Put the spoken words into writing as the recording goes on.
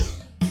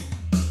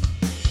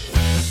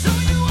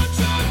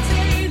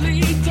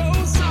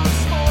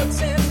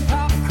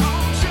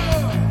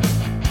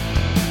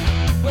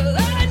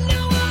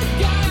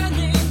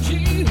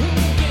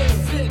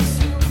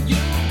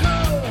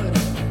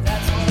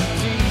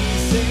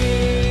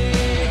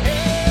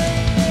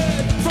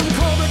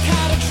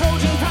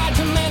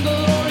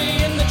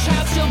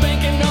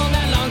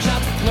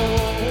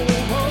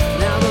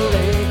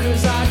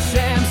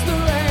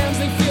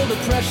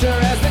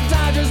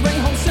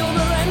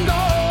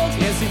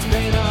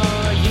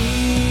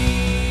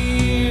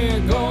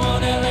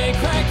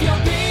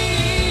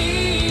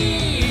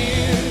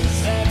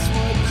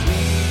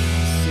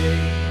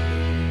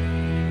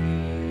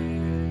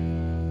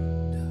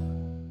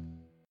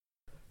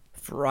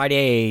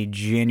Friday,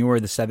 January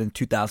the 7th,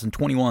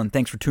 2021.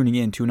 Thanks for tuning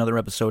in to another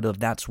episode of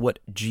That's What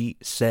G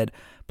Said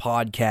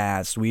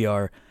podcast. We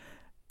are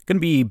going to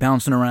be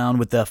bouncing around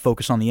with the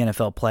focus on the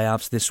NFL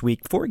playoffs this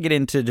week. Before we get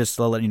into just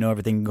to let you know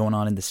everything going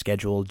on in the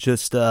schedule,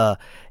 just,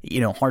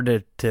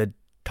 hard to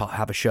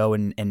have a show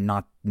and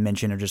not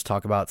mention or just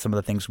talk about some of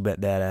the things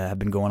that have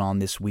been going on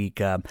this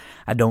week.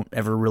 I don't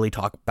ever really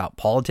talk about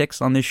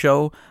politics on this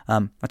show.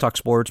 I talk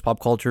sports, pop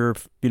culture,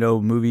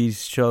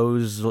 movies,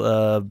 shows,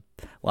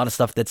 a lot of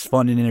stuff that's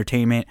fun and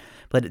entertainment.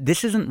 But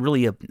this isn't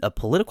really a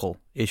political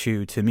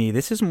issue to me.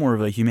 This is more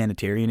of a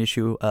humanitarian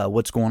issue.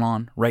 What's going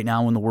on right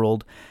now in the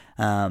world?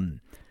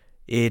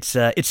 It's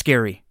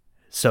scary.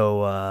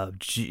 So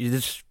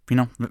this,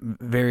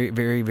 very,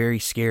 very, very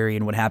scary.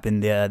 And what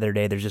happened the other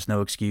day, there's just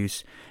no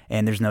excuse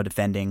and there's no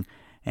defending.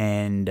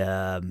 And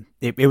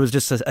it was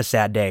just a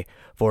sad day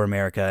for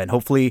America. And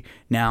hopefully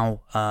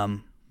now,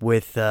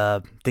 with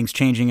things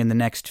changing in the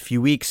next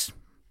few weeks,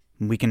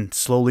 we can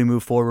slowly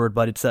move forward.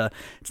 But it's not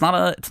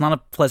a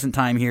pleasant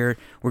time here.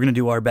 We're gonna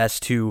do our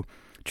best to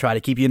try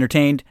to keep you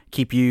entertained,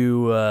 keep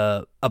you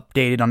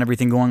updated on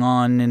everything going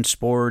on in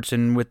sports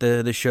and with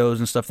the shows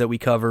and stuff that we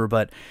cover.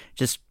 But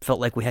just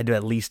felt like we had to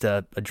at least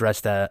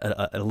address that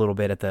a little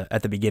bit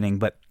at the beginning.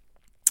 But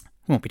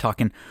we won't be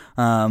talking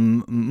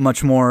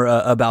much more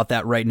about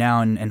that right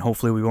now, and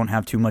hopefully we won't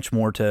have too much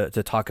more to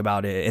talk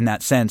about in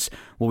that sense.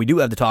 What we do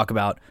have to talk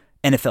about,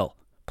 NFL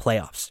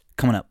playoffs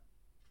coming up.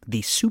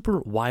 The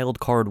Super Wild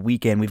Card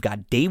Weekend. We've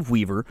got Dave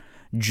Weaver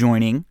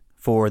joining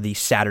for the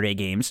Saturday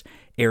games.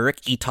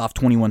 Eric, Etoff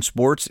 21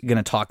 Sports, going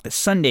to talk the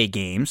Sunday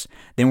games.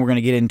 Then we're going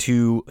to get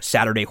into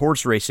Saturday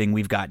horse racing.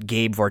 We've got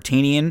Gabe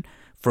Vartanian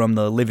from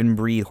the Live and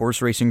Breathe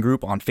Horse Racing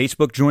Group on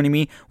Facebook joining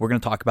me. We're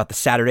going to talk about the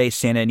Saturday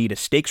Santa Anita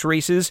Stakes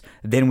races.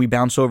 Then we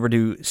bounce over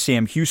to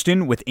Sam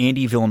Houston with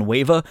Andy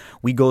Villanueva.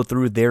 We go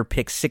through their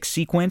Pick 6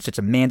 sequence. It's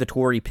a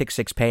mandatory Pick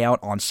 6 payout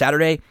on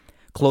Saturday.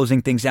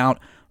 Closing things out,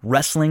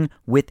 Wrestling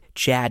with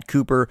Chad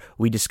Cooper.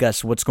 We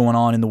discuss what's going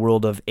on in the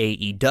world of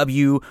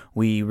AEW.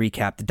 We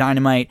recap the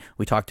Dynamite.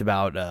 We talked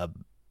about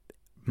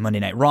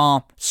Monday Night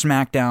Raw,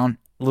 SmackDown,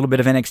 a little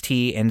bit of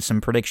NXT, and some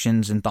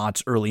predictions and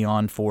thoughts early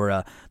on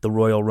for the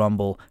Royal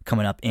Rumble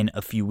coming up in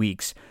a few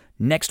weeks.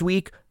 Next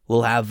week,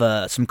 we'll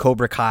have some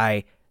Cobra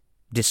Kai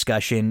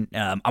discussion.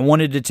 I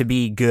wanted it to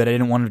be good. I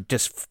didn't want to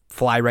just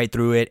fly right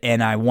through it,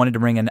 and I wanted to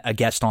bring a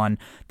guest on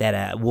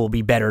that will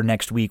be better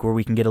next week, where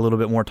we can get a little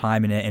bit more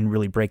time and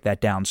really break that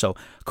down. So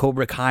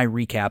Cobra Kai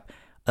recap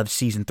of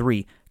Season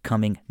 3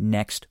 coming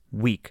next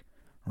week.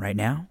 Right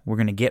now, we're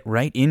going to get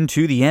right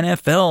into the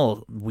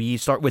NFL. We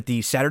start with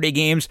the Saturday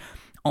games.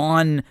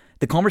 On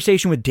the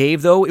conversation with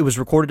Dave, though, it was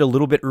recorded a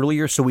little bit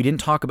earlier, so we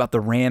didn't talk about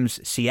the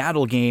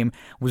Rams-Seattle game.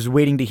 Was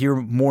waiting to hear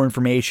more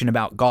information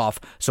about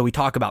Goff, so we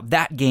talk about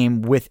that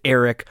game with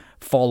Eric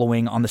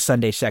following on the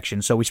Sunday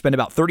section. So we spend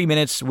about 30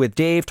 minutes with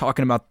Dave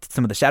talking about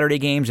some of the Saturday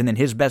games and then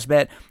his best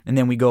bet, and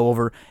then we go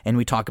over and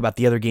we talk about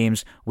the other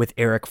games with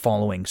Eric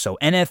following. So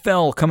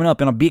NFL coming up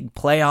in a big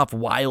playoff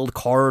wild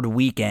card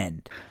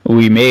weekend.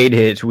 We made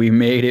it through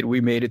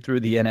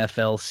the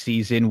NFL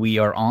season. We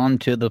are on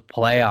to the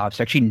playoffs.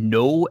 Actually,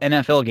 no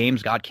NFL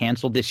games got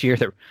canceled this year.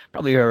 There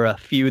probably are a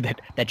few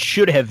that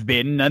should have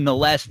been.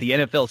 Nonetheless, the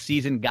NFL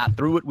season got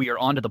through it. We are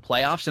on to the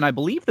playoffs, and I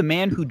believe the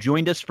man who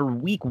joined us for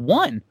week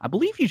one,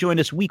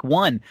 us week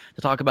one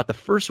to talk about the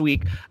first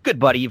week. Good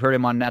buddy, you've heard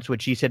him on That's What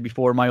G Said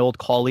before, my old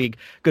colleague,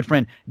 good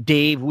friend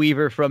Dave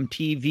Weaver from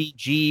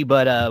TVG.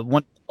 But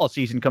one football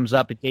season comes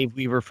up, and Dave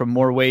Weaver from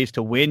More Ways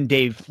to Win.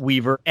 Dave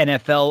Weaver,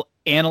 NFL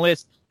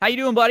analyst. How you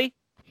doing, buddy?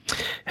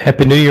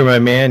 Happy New Year, my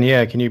man.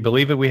 Yeah, can you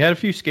believe it? We had a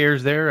few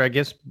scares there. I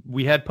guess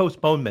we had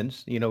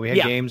postponements. We had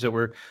games that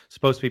were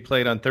supposed to be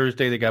played on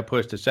Thursday. They got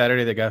pushed to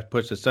Saturday. They got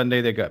pushed to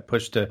Sunday. They got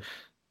pushed to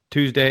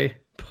Tuesday.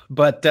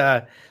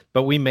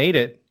 But we made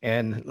it,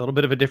 and a little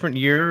bit of a different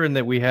year in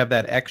that we have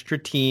that extra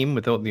team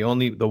with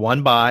the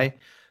one bye.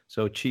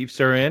 So Chiefs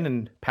are in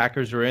and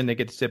Packers are in. They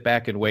get to sit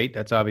back and wait.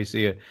 That's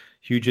obviously a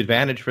huge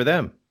advantage for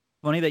them.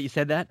 Funny that you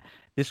said that.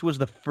 This was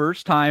the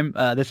first time.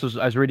 I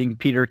was reading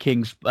Peter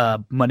King's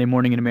Monday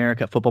Morning in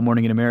America, Football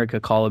Morning in America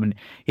column, and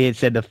he had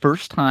said the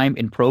first time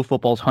in pro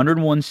football's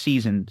 101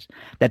 seasons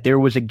that there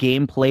was a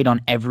game played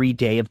on every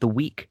day of the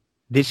week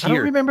this year. I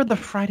don't remember the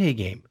Friday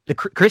game. The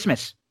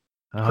Christmas.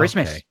 Oh,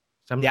 Christmas.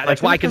 Okay. Yeah,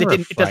 that's why, because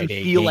it doesn't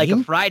feel like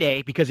a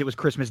Friday because it was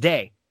Christmas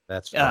Day.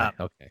 That's right.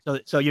 Okay.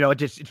 So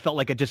it felt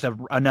like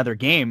another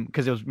game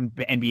because it was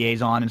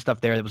NBA's on and stuff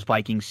there. It was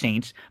Vikings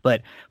Saints,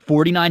 but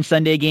 49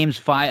 Sunday games.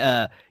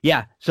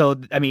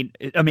 So I mean,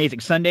 amazing.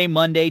 Sunday,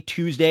 Monday,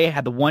 Tuesday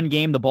had the one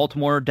game, the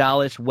Baltimore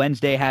Dallas.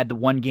 Wednesday had the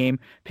one game,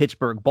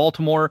 Pittsburgh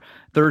Baltimore.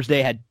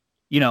 Thursday had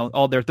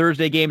all their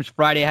Thursday games.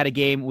 Friday had a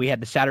game. We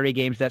had the Saturday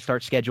games that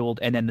start scheduled,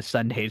 and then the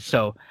Sundays.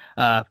 So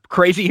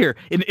crazy here.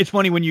 It's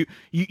funny when you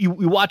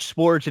watch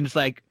sports and it's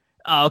like,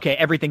 oh, okay,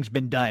 everything's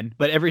been done,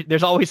 but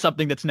there's always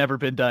something that's never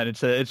been done.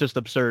 It's just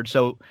absurd.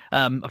 So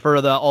for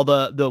all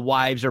the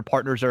wives or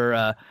partners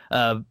or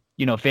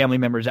family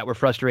members that were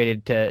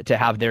frustrated to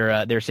have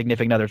their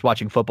significant others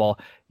watching football.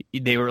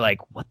 They were like,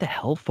 "What the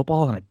hell?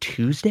 Football on a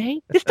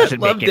Tuesday? This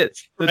doesn't make it."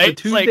 Right? The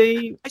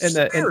Tuesday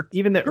and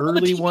even the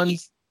early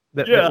ones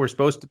that were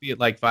supposed to be at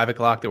like 5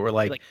 o'clock that were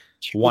like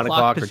 1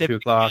 o'clock or 2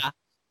 o'clock.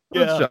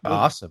 Yeah. It's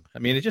awesome. I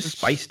mean, it just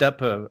spiced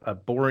up a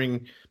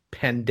boring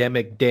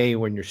pandemic day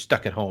when you're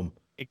stuck at home.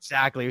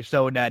 Exactly.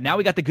 So now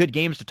we got the good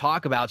games to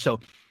talk about. So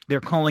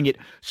they're calling it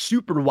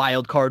Super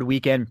Wild Card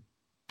Weekend.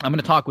 I'm going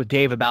to talk with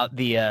Dave about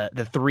the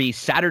 3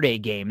 Saturday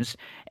games.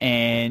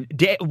 And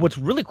Dave, what's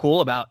really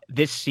cool about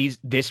this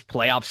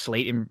playoff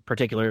slate in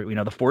particular,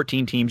 the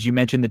 14 teams, you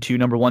mentioned the 2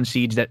 number 1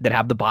 seeds that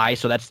have the bye.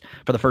 So that's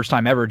for the first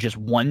time ever, just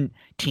one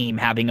team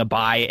having a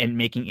bye and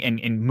making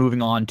and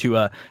moving on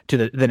to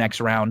the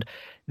next round.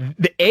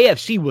 The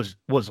AFC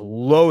was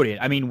loaded.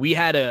 I mean, we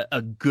had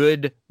a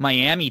good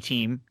Miami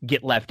team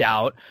get left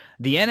out.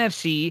 The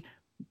NFC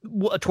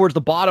towards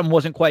the bottom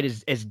wasn't quite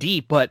as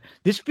deep, but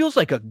this feels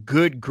like a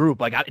good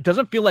group. Like, it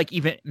doesn't feel like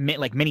even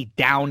like many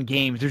down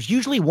games. There's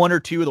usually 1 or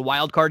 2 of the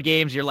wild card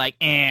games. You're like,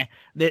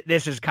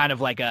 this is kind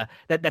of like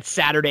that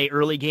Saturday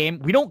early game.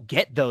 We don't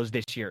get those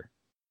this year.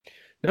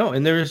 No,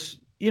 and there's,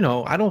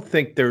 I don't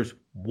think there's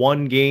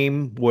one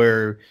game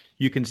where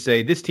you can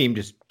say this team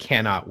just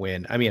cannot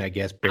win. I mean, I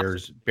guess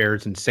Bears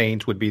and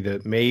Saints would be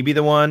maybe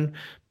the one,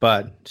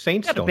 but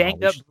Saints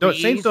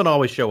don't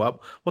always show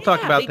up. We'll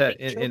talk about that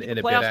in a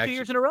bit. Actually, 2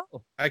 years in a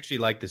row. I actually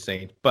like the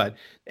Saints, but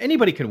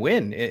anybody can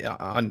win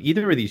on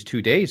either of these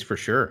 2 days for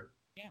sure.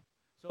 Yeah.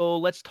 So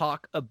let's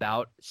talk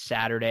about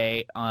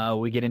Saturday.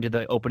 We get into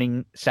the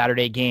opening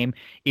Saturday game,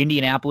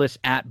 Indianapolis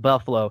at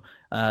Buffalo.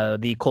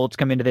 The Colts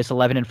come into this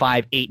 11-5,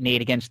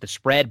 8-8 against the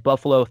spread.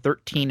 Buffalo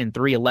 13-3,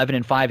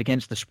 11-5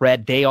 against the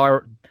spread. They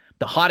are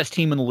the hottest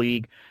team in the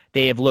league.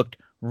 They have looked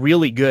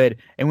really good.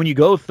 And when you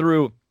go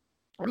through,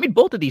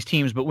 both of these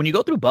teams, but when you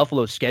go through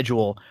Buffalo's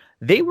schedule,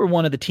 they were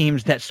one of the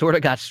teams that sort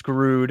of got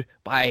screwed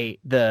by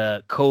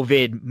the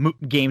COVID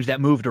games that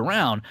moved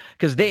around,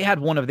 because they had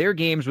one of their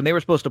games when they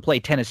were supposed to play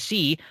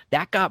Tennessee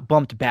that got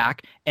bumped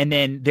back, and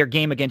then their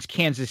game against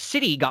Kansas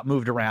City got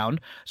moved around.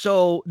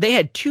 So they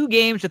had 2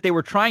 games that they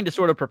were trying to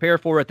sort of prepare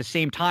for at the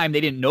same time.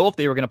 They didn't know if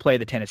they were going to play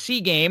the Tennessee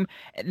game.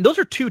 And those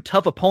are 2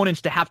 tough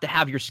opponents to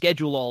have your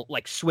schedule all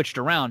like switched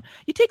around.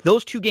 You take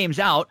those 2 games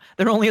out,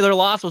 their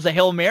loss was a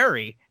Hail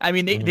Mary. I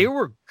mean, they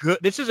were good.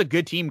 This is a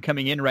good team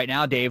coming in right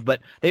now, Dave,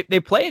 but they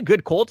play a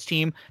good Colts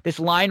team. This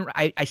line,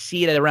 I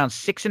see it at around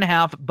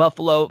 6.5.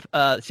 Buffalo,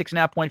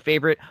 6.5 point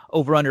favorite.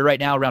 Over under right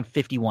now around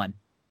 51.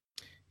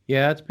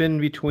 Yeah, it's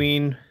been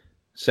between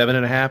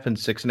 7.5 and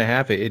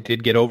 6.5. It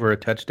did get over a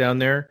touchdown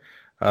there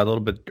a little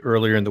bit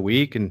earlier in the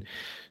week. And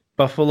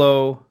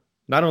Buffalo,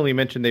 not only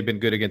mentioned they've been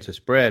good against the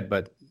spread,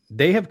 but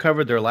they have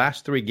covered their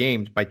last 3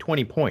 games by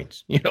 20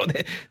 points.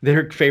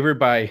 They're favored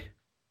by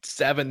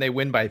 7. They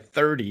win by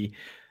 30.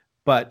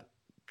 But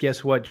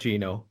guess what,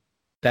 Gino?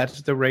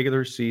 That's the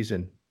regular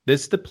season.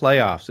 This is the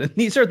playoffs. And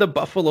these are the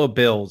Buffalo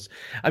Bills.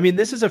 I mean,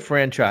 this is a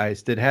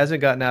franchise that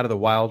hasn't gotten out of the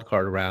wild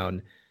card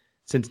round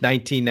since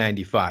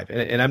 1995.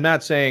 And I'm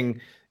not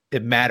saying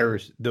it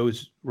matters,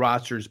 those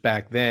rosters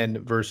back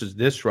then versus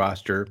this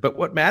roster, but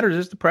what matters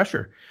is the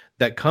pressure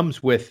that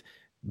comes with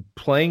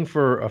playing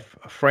for a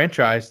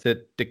franchise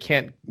that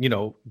can't,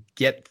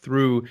 get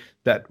through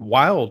that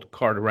wild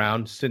card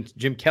round since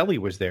Jim Kelly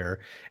was there.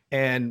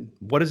 And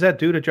what does that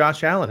do to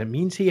Josh Allen? It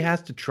means he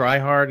has to try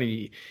hard,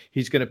 and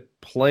he's going to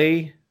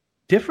play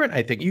different,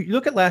 I think. You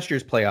look at last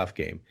year's playoff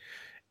game,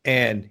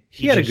 and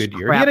he had a good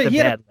year. He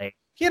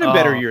had a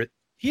better year.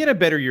 He had a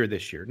better year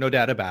this year, no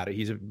doubt about it.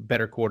 He's a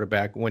better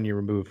quarterback 1 year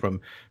removed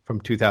from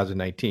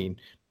 2019.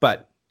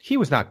 But he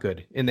was not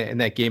good in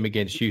that game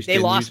against Houston. They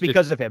lost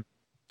because of him.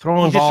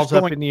 Throwing balls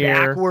up in the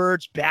air.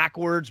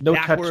 Backwards, no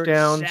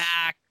touchdowns.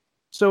 Sack.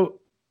 So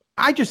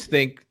I just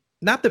think,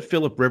 not that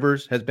Phillip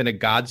Rivers has been a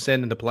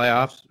godsend in the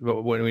playoffs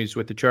when he's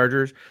with the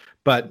Chargers,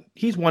 but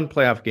he's won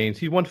playoff games.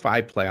 He's won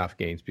 5 playoff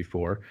games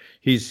before.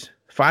 He's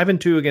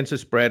 5-2 against the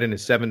spread in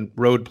his 7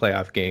 road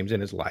playoff games in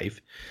his life.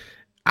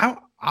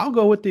 I'll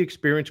go with the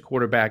experienced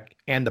quarterback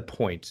and the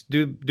points.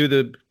 Do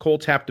the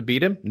Colts have to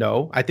beat him?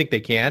 No, I think they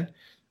can.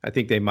 I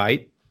think they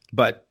might.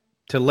 But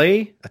to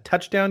lay a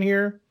touchdown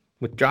here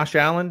with Josh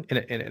Allen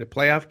in a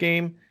playoff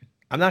game,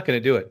 I'm not going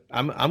to do it.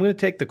 I'm going to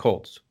take the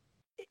Colts.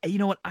 You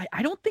know what?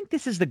 I don't think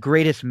this is the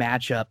greatest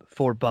matchup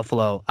for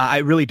Buffalo. I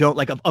really don't.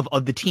 Like,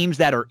 of the teams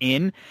that are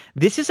in,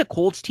 this is a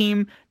Colts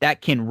team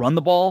that can run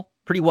the ball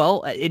pretty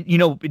well.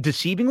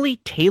 Deceivingly,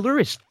 Taylor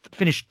is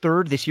finished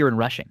 3rd this year in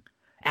rushing.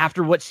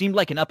 After what seemed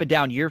like an up and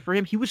down year for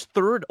him, he was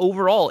 3rd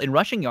overall in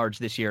rushing yards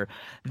this year.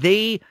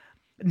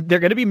 They're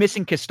going to be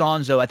missing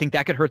Costanzo. I think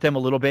that could hurt them a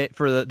little bit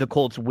for the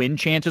Colts win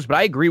chances. But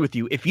I agree with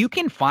you. If you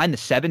can find the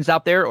 7s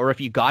out there, or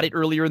if you got it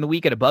earlier in the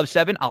week at above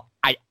 7,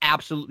 I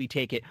absolutely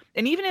take it.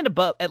 And even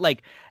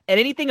at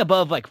anything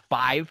above like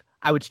 5,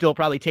 I would still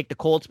probably take the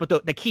Colts.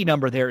 But the key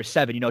number there is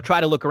 7. Try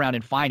to look around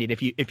and find it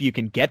if you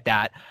can get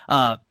that.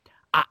 The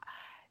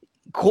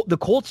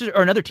Colts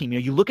are another team.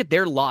 You look at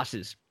their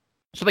losses.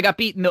 So they got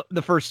beaten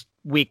the first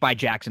week by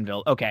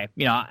Jacksonville. Okay,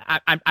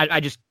 I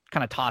just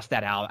kind of tossed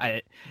that out.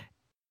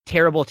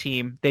 terrible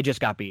team. They just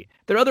got beat.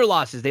 Their other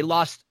losses, they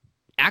lost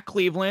at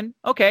Cleveland.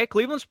 Okay,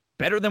 Cleveland's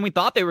better than we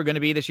thought they were going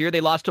to be this year.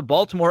 They lost to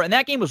Baltimore, and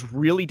that game was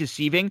really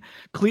deceiving.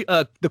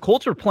 The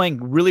Colts were playing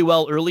really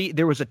well early.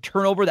 There was a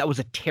turnover that was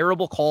a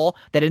terrible call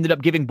that ended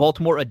up giving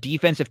Baltimore a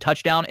defensive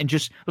touchdown and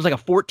just was like a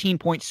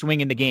 14-point swing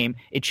in the game.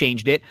 It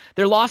changed it.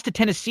 Their loss to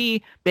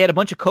Tennessee, they had a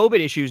bunch of COVID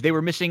issues. They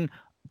were missing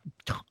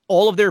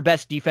all of their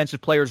best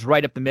defensive players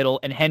right up the middle,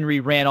 and Henry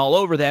ran all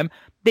over them.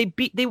 They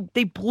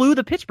blew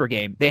the Pittsburgh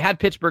game. They had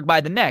Pittsburgh by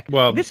the neck.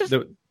 Well,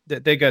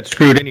 they got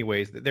screwed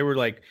anyways. There were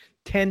like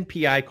 10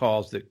 PI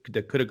calls that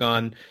could have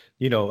gone,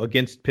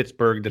 against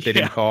Pittsburgh that they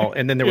didn't call,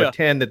 and then there were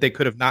 10 that they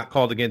could have not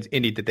called against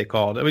Indy that they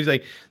called. It was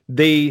like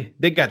they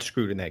got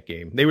screwed in that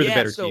game. They were the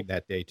better team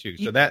that day too.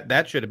 So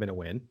that should have been a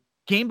win.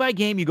 Game by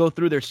game, you go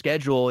through their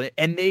schedule,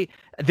 and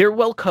they're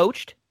well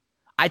coached.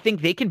 I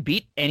think they can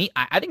beat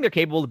I think they're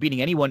capable of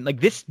beating anyone. Like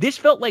this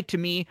felt like to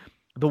me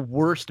the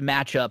worst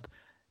matchup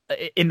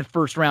in the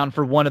first round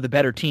for one of the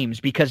better teams,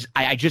 because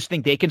I just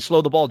think they can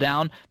slow the ball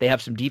down. They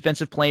have some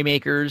defensive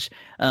playmakers.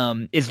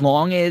 As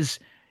long as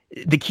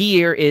the key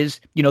here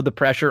is, the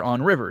pressure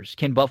on Rivers.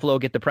 Can Buffalo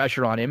get the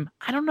pressure on him?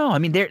 I don't know. I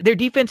mean, their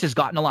defense has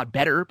gotten a lot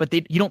better, but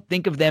you don't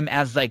think of them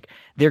as like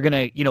they're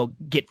going to,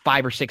 get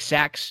 5 or 6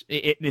 sacks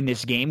in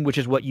this game, which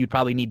is what you'd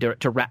probably need to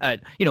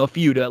a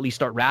few to at least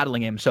start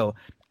rattling him. So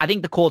I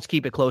think the Colts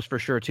keep it close for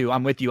sure too.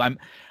 I'm with you.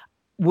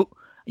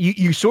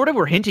 You sort of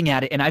were hinting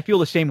at it, and I feel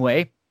the same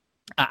way.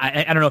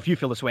 I don't know if you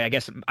feel this way. I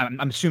guess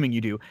I'm assuming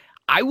you do.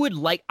 I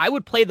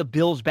would play the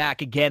Bills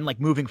back again, like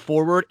moving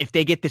forward, if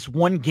they get this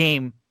one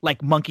game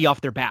like monkey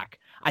off their back.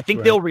 I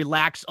think they'll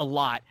relax a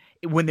lot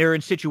when they're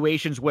in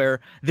situations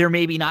where they're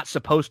maybe not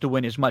supposed to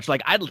win as much.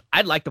 Like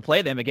I'd like to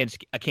play them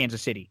against a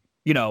Kansas City,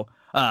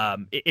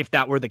 if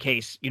that were the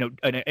case,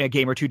 a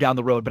game or two down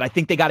the road. But I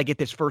think they got to get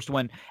this first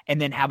one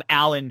and then have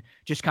Allen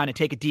just kind of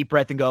take a deep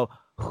breath and go,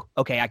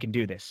 okay, I can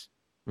do this.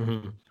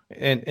 Mm-hmm.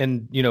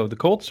 And the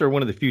Colts are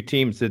one of the few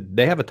teams that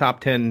they have a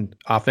top 10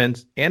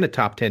 offense and a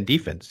top 10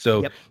 defense.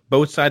 So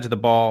both sides of the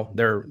ball,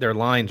 their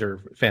lines are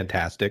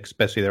fantastic,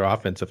 especially their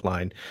offensive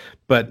line.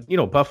 But,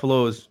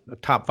 Buffalo is a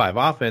top 5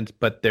 offense,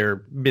 but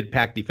they're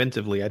mid-pack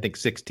defensively, I think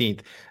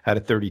 16th out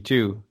of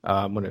 32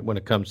 when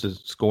it comes to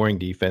scoring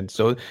defense.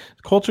 So the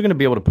Colts are going to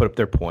be able to put up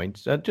their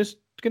points. Just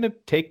going to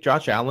take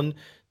Josh Allen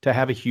to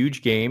have a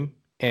huge game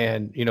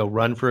and,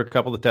 run for a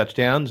couple of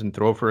touchdowns and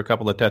throw for a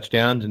couple of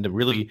touchdowns and to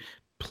really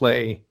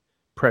play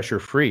pressure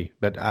free.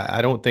 But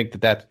I don't think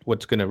that's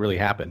what's going to really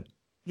happen.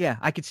 Yeah,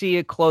 I could see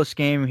a close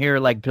game here,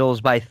 like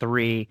Bills by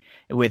 3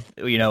 with,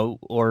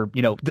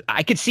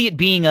 I could see it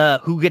being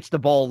a who gets the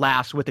ball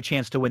last with a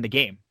chance to win the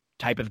game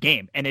type of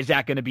game. And is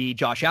that going to be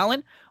Josh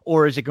Allen,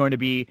 or is it going to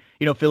be,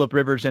 Phillip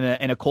Rivers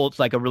and a Colts,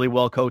 like a really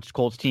well-coached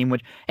Colts team,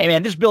 which, hey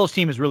man, this Bills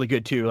team is really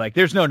good too. Like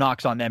there's no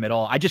knocks on them at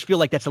all. I just feel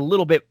like that's a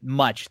little bit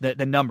much,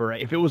 the number.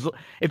 If it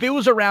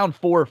was around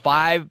 4 or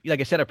 5, like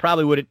I said,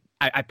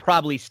 I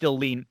probably still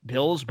lean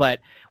Bills,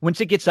 but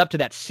once it gets up to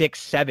that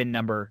 6-7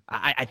 number,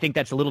 I think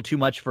that's a little too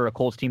much for a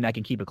Colts team that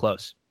can keep it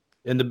close.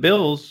 And the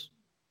Bills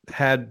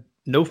had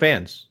no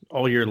fans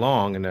all year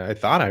long, and I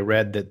thought I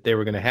read that they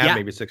were going to have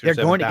maybe 6 or 7,000.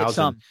 They're going to get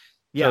some.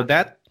 Yeah, so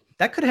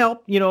that could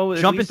help.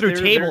 Jumping through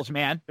tables,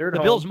 man. The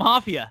Bills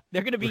Mafia.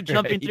 They're going to be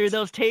jumping through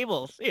those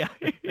tables. Yeah,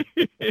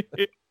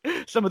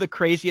 some of the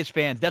craziest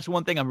fans. That's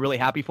one thing I'm really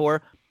happy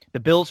for. The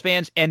Bills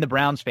fans and the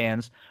Browns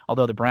fans,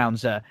 although the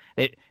Browns,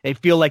 they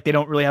feel like they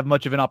don't really have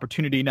much of an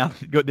opportunity now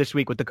this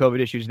week with the COVID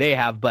issues they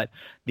have. But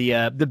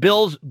the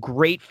Bills,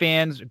 great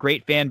fans,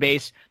 great fan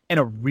base,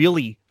 and a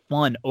really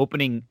fun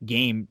opening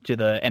game to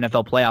the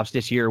NFL playoffs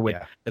this year with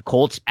the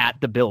Colts at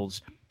the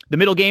Bills. The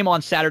middle game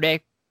on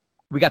Saturday,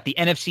 we got the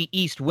NFC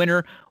East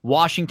winner,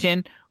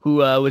 Washington, who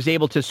was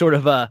able to sort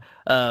of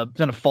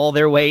kind of fall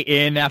their way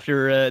in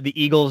after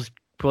the Eagles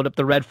put up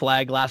the red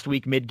flag last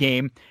week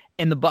mid-game.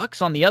 And the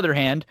Bucs, on the other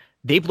hand,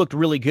 they've looked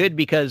really good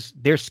because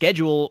their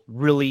schedule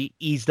really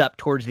eased up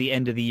towards the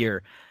end of the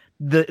year.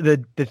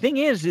 The thing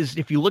is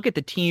if you look at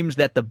the teams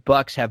that the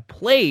Bucs have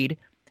played,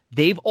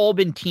 they've all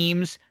been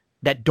teams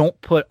that don't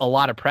put a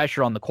lot of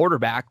pressure on the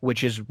quarterback,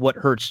 which is what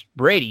hurts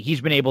Brady.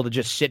 He's been able to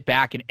just sit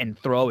back and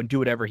throw and do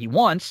whatever he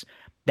wants.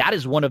 That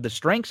is one of the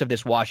strengths of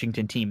this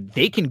Washington team.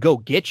 They can go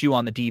get you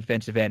on the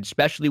defensive end,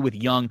 especially with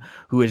Young,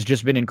 who has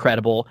just been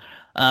incredible.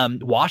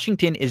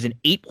 Washington is an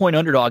 8-point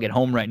underdog at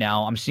home right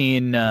now. I'm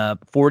seeing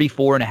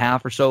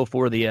 44.5 or so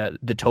for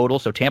the total.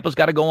 So Tampa's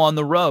got to go on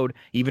the road,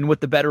 even with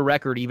the better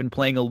record, even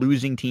playing a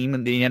losing team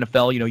in the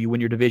NFL. You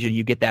win your division,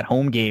 you get that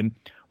home game.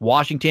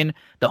 Washington,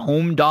 the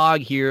home dog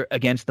here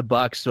against the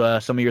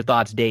Bucs. Some of your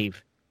thoughts,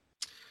 Dave?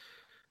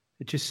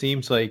 It just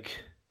seems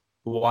like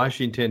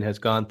Washington has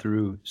gone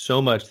through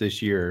so much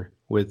this year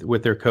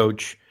with their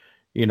coach,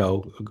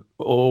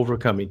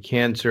 overcoming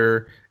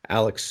cancer,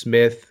 Alex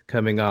Smith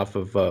coming off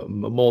of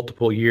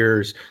multiple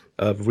years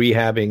of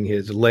rehabbing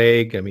his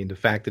leg. I mean, the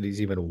fact that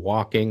he's even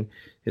walking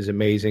is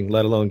amazing,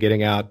 let alone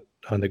getting out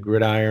on the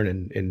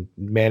gridiron and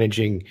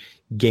managing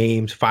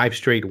games, 5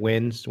 straight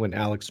wins when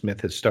Alex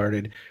Smith has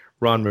started.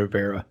 Ron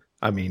Rivera,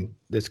 I mean,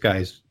 this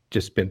guy's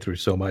just been through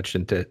so much,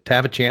 and to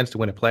have a chance to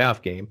win a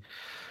playoff game,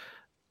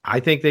 I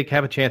think they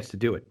have a chance to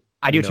do it.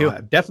 I do too.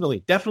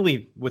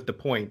 Definitely with the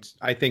points.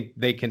 I think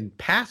they can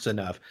pass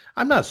enough.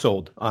 I'm not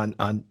sold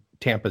on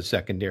Tampa's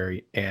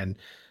secondary, and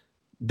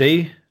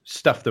they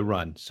stuff the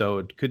run. So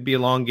it could be a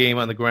long game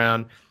on the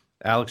ground.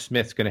 Alex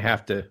Smith's going to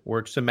have to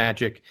work some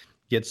magic,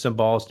 get some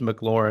balls to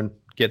McLaurin,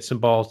 get some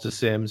balls to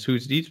Sims,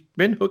 he's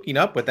been hooking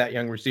up with that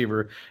young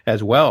receiver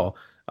as well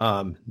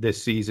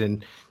this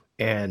season,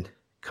 and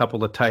a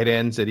couple of tight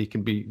ends that he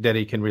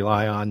can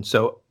rely on.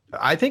 So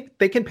I think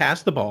they can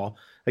pass the ball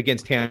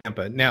against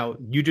Tampa. Now,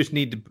 you just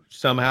need to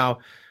somehow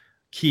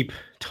keep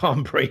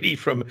Tom Brady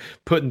from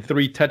putting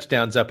 3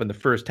 touchdowns up in the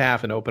first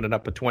half and opening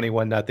up a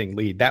 21-0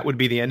 lead. That would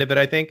be the end of it,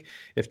 I think,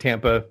 if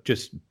Tampa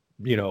just,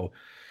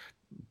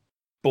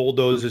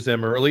 bulldozes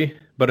them early.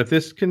 But if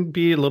this can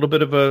be a little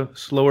bit of a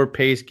slower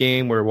pace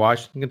game where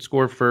Washington can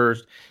score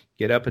first,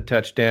 get up a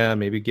touchdown,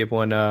 maybe give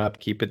one up,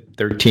 keep it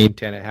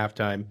 13-10 at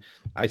halftime,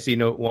 I see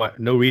no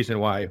reason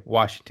why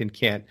Washington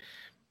can't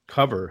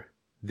cover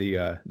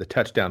the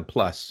touchdown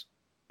plus.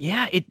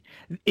 Yeah,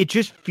 it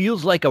just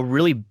feels like a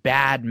really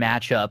bad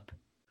matchup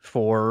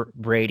for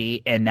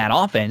Brady and that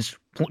offense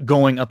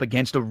going up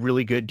against a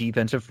really good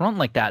defensive front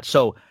like that.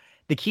 So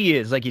the key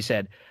is, like you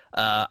said,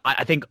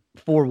 I think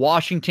for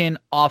Washington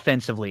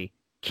offensively,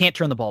 can't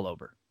turn the ball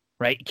over,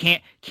 right?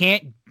 Can't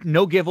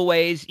no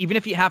giveaways. Even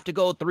if you have to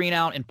go 3 and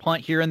out and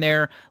punt here and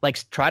there,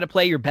 like try to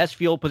play your best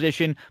field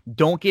position.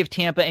 Don't give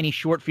Tampa any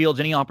short fields,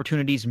 any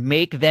opportunities.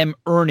 Make them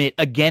earn it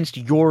against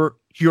your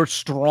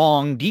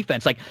strong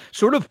defense. Like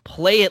sort of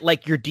play it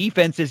like your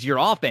defense is your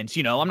offense.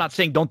 I'm not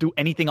saying don't do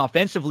anything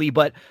offensively,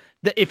 but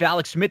if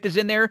Alex Smith is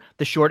in there,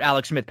 the short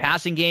Alex Smith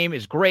passing game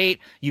is great.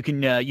 You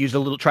can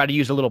try to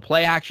use a little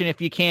play action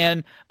if you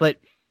can, but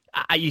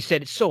you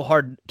said it's so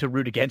hard to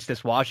root against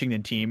this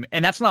Washington team,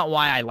 and that's not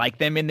why I like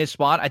them in this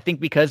spot. I think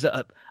because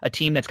a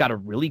team that's got a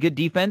really good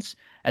defense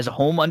as a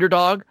home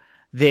underdog,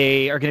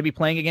 they are going to be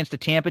playing against a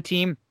Tampa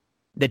team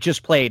that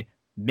just played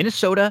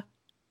Minnesota,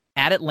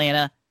 at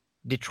Atlanta,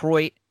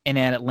 Detroit, and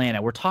at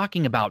Atlanta. We're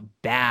talking about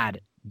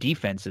bad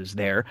defenses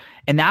there,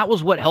 and that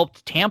was what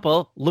helped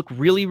Tampa look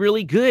really,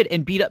 really good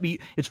and beat up.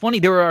 It's funny,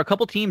 there are a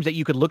couple teams that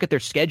you could look at their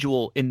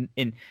schedule in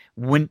the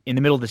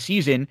middle of the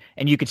season,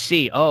 and you could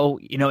see,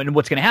 and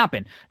what's going to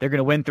happen. They're going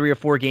to win 3 or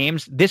 4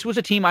 games. This was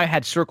a team I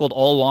had circled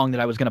all along that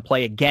I was going to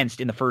play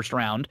against in the first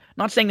round.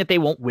 Not saying that they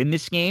won't win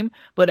this game,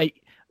 but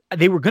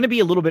they were going to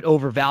be a little bit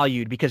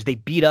overvalued because they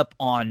beat up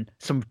on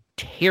some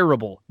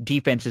terrible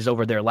defenses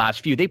over their last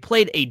few. They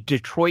played a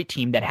Detroit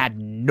team that had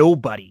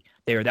nobody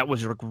there, that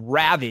was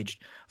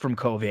ravaged from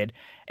COVID,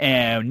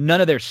 and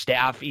none of their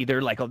staff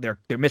either. Like they're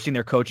missing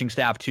their coaching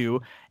staff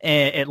too.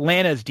 And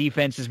Atlanta's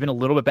defense has been a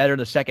little bit better in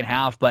the second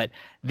half, but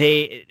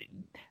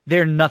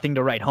they're nothing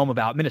to write home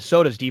about.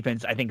 Minnesota's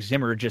defense, I think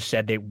Zimmer just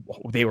said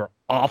they were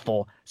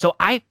awful. So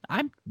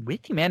I'm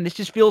with you, man. This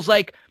just feels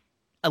like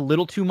a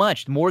little too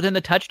much. More than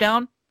the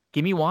touchdown,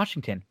 give me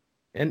Washington.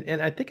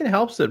 And I think it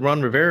helps that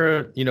Ron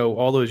Rivera,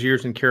 all those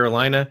years in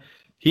Carolina,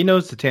 he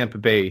knows the Tampa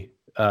Bay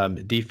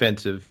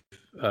defensive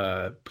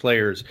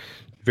players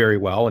very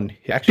well. And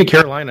actually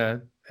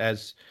Carolina,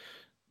 as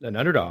an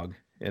underdog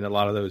in a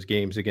lot of those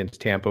games against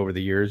Tampa over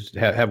the years,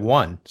 have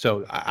won.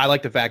 So I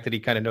like the fact that he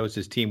kind of knows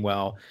his team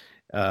well.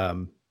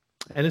 And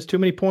it's too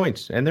many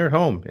points, and they're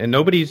home, and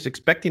nobody's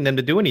expecting them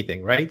to do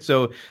anything, right?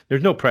 So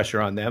there's no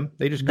pressure on them.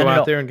 They just go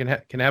out there and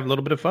can have a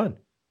little bit of fun.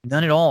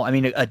 None at all. I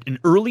mean, an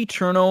early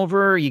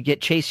turnover, you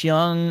get Chase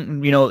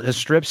Young, a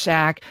strip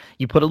sack,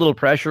 you put a little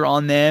pressure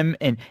on them,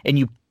 and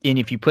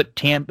if you put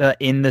Tampa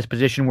in this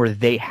position where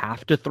they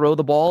have to throw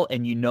the ball,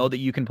 and you know that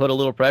you can put a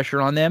little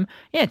pressure on them,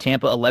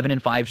 Tampa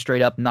 11-5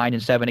 straight up,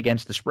 9-7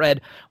 against the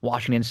spread.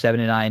 Washington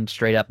 7-9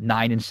 straight up,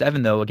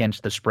 9-7 though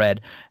against the spread.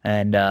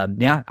 And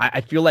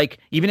I feel like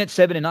even at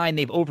 7-9,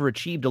 they've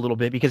overachieved a little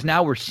bit, because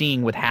now we're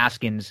seeing with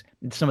Haskins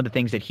some of the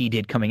things that he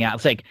did coming out.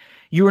 It's like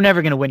you were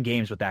never going to win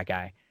games with that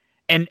guy.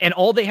 And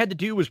all they had to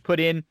do was put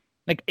in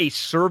like a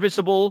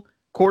serviceable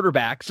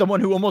quarterback, someone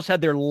who almost had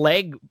their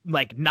leg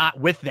like not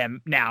with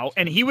them now,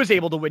 and he was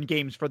able to win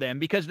games for them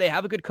because they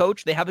have a good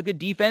coach, they have a good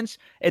defense,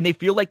 and they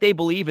feel like they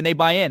believe and they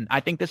buy in. I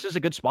think this is a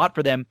good spot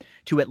for them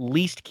to at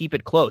least keep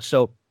it close.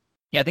 So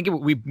I think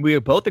we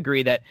both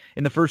agree that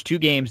in the first 2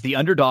 games, the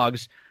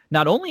underdogs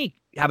not only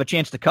have a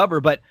chance to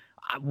cover, but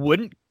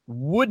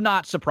would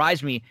not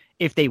surprise me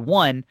if they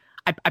won.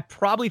 I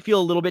probably feel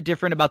a little bit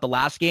different about the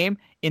last game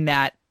in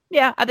that,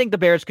 I think the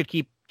Bears could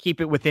keep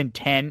it within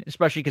 10,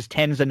 especially because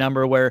 10 is a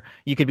number where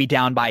you could be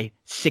down by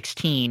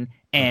 16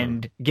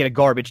 and get a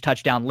garbage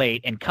touchdown late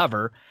and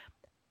cover.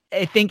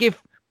 I think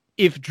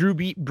if Drew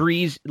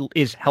Brees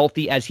is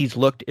healthy as he's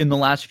looked in the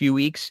last few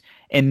weeks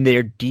and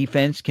their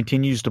defense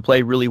continues to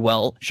play really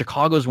well,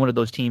 Chicago's one of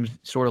those teams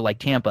sort of like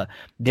Tampa.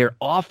 Their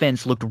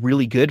offense looked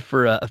really good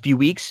for a few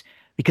weeks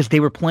because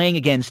they were playing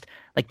against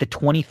like the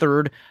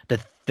 23rd, the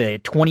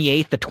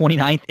 28th, the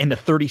 29th, and the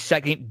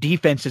 32nd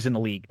defenses in the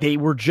league. They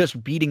were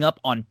just beating up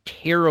on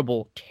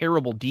terrible,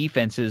 terrible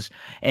defenses,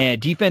 and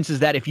defenses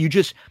that if you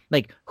just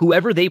like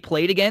whoever they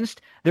played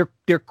against,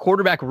 their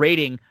quarterback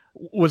rating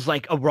was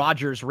like a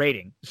Rodgers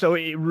rating. So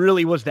it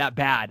really was that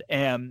bad.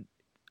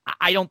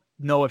 I don't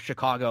know if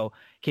Chicago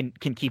can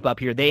keep up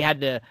here.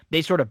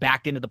 They sort of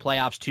backed into the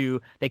playoffs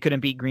too. They couldn't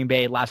beat Green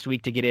Bay last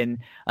week to get in.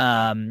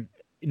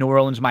 New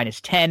Orleans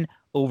 -10,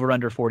 over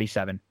under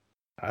 47.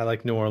 I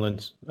like New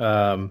Orleans.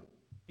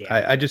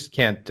 I just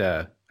can't.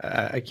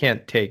 I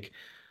can't take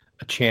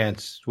a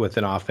chance with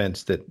an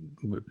offense that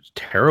was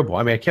terrible.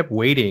 I mean, I kept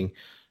waiting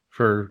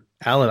for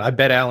Allen. I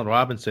bet Allen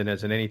Robinson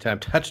as an anytime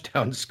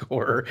touchdown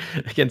scorer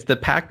against the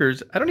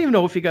Packers. I don't even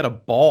know if he got a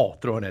ball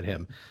thrown at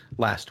him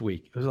last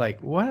week. It was like,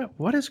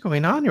 what is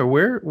going on here?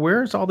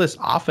 Where's all this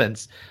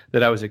offense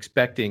that I was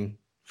expecting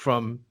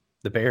from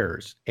the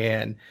Bears?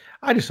 And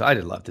I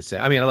did love the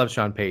Saints. I mean, I love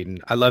Sean Payton.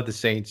 I love the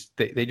Saints.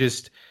 They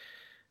just,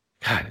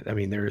 God, I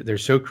mean, they're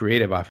so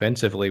creative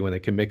offensively when they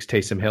can mix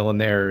Taysom Hill in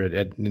there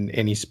in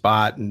any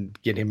spot and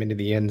get him into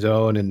the end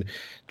zone. And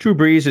Drew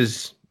Brees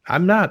is,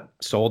 I'm not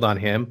sold on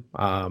him.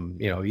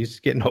 He's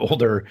getting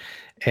older,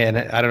 and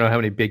I don't know how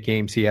many big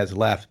games he has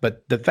left.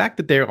 But the fact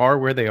that they are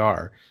where they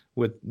are,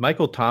 with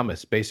Michael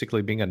Thomas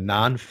basically being a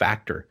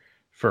non-factor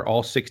for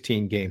all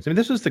 16 games. I mean,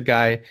 this was the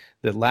guy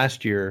that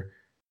last year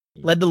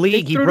led the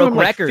league. He broke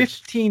records like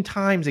 15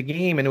 times a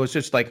game, and it was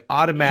just like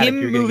automatic.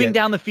 Him moving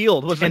down the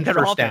field was like their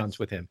first offense. Downs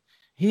with him.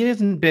 He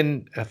hasn't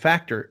been a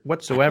factor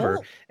whatsoever,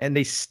 and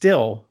they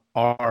still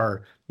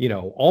are,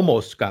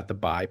 almost got the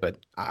bye. But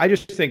I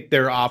just think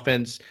their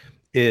offense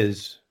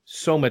is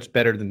so much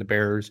better than the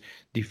Bears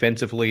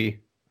defensively.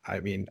 I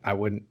mean, I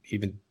wouldn't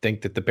even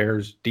think that the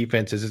Bears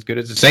defense is as good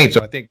as the Saints.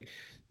 So I think,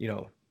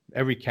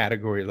 every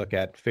category you look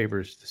at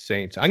favors the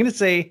Saints. I'm going to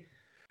say,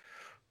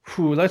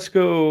 let's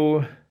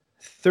go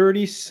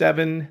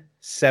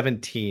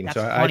 37-17. That's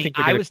so funny. I think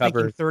they're going to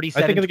cover. I think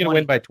they're going to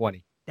win by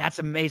 20. That's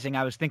amazing.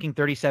 I was thinking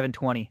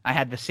 37-20. I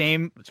had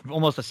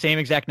almost the same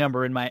exact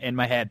number in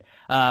my head.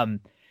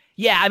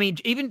 Yeah, I mean,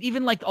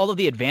 even like all of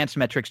the advanced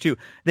metrics too.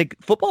 The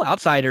Football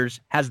Outsiders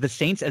has the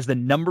Saints as the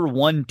number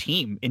 1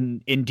 team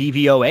in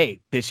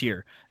DVOA this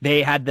year.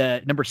 They had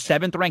the number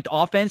 7th ranked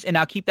offense, and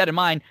now keep that in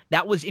mind.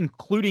 That was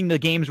including the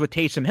games with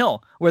Taysom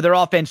Hill, where their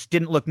offense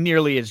didn't look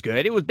nearly as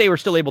good. They were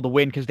still able to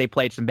win because they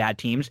played some bad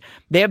teams.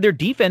 They have their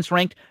defense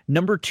ranked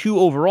number 2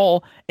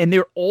 overall, and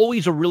they're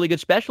always a really good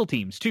special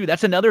teams too.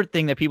 That's another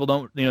thing that people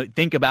don't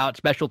think about.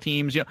 Special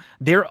teams,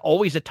 they're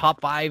always a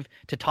top 5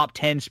 to top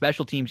 10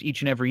 special teams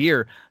each and every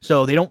year.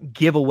 So they don't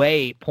give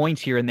away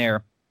points here and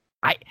there.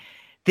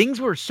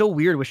 Things were so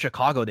weird with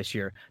Chicago this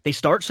year. They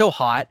start so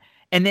hot,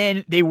 and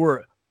then they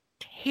were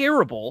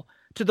terrible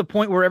to the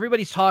point where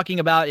everybody's talking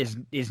about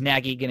is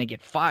Nagy going to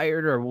get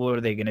fired, or what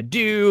are they going to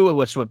do?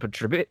 What's with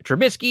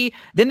Trubisky?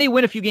 Then they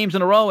win a few games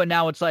in a row, and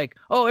now it's like,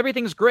 oh,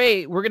 everything's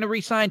great. We're going to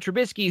re-sign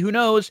Trubisky. Who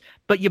knows?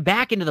 But you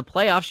back into the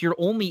playoffs. You're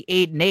only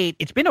 8-8.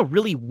 It's been a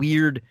really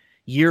weird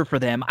year for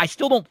them. I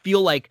still don't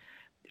feel like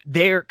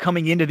they're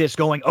coming into this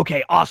going,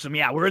 okay, awesome.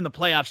 Yeah, we're in the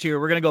playoffs here.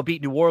 We're going to go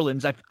beat New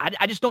Orleans. I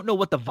just don't know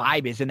what the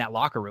vibe is in that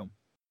locker room.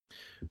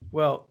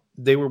 Well,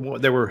 they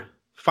were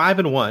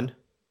 5-1,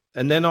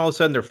 and then all of a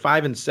sudden they're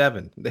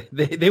 5-7.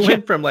 They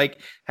went from like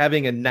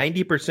having a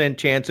 90%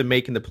 chance of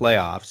making the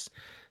playoffs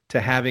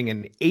to having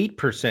an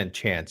 8%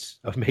 chance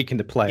of making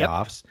the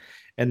playoffs. Yep.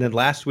 And then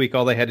last week,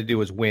 all they had to do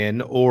was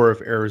win, or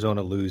if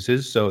Arizona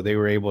loses. So they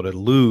were able to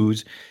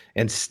lose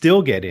and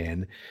still get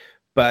in.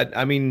 But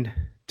I mean,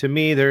 to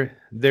me, they're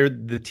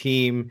the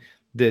team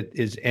that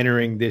is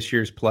entering this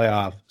year's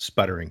playoff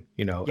sputtering.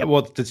 Yep.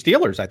 Well, the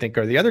Steelers, I think,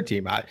 are the other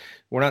team.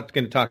 We're not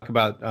going to talk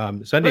about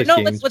Sunday's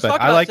games, let's but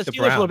talk I about like the the Steelers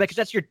Browns a little bit,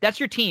 because that's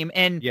your team,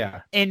 and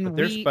but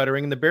they're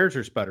sputtering, and the Bears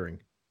are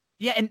sputtering.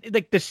 Yeah, and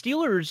like the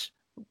Steelers,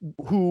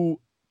 who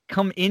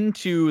come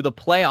into the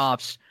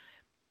playoffs,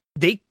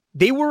 they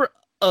were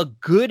a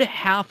good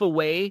half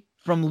away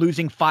from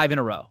losing 5 in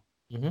a row.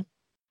 Mm-hmm.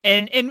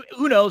 And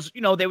who knows,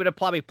 they would have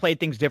probably played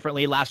things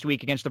differently last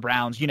week against the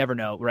Browns. You never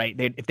know, right?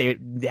 If they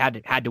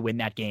had to win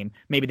that game,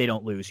 maybe they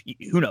don't lose.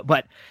 Who knows?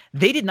 But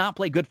they did not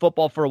play good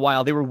football for a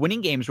while. They were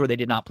winning games where they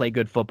did not play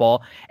good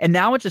football. And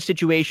now it's a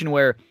situation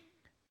where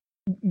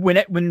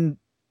when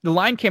the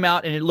line came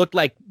out and it looked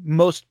like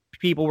most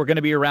people were going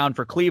to be around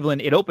for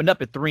Cleveland, it opened up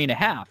at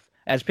 3.5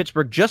 as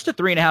Pittsburgh just a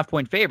 3.5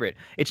 point favorite.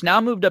 It's now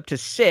moved up to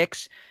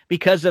 6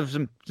 because of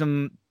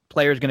some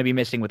players going to be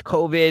missing with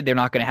COVID. They're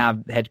not going to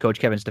have head coach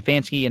Kevin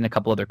Stefanski and a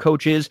couple other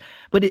coaches.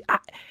 But it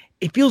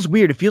feels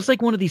weird. It feels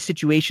like one of these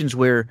situations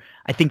where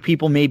I think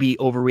people may be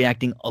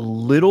overreacting a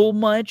little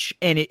much,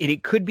 and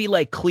it could be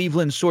like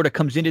Cleveland sort of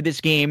comes into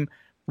this game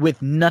with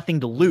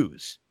nothing to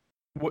lose.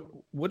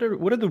 What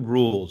are the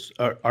rules?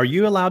 Are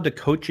you allowed to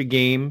coach a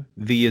game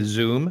via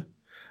Zoom?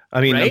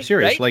 I mean, I'm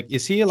serious. Right? Like,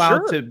 is he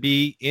allowed to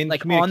be in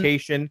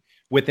communication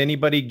with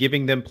anybody,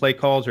 giving them play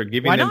calls or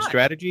giving them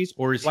strategies,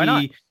 or is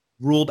he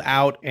ruled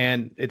out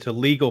and it's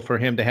illegal for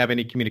him to have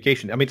any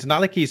communication? I mean, it's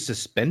not like he's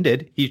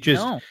suspended.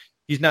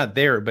 He's not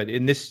there. But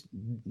in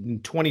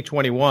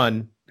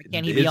 2021,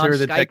 is there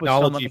the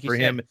technology for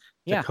him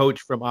to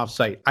coach from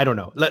offsite? I don't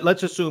know.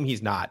 Let's assume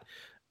he's not.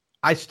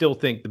 I still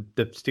think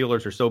the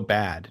Steelers are so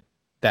bad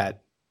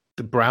that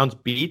the Browns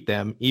beat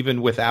them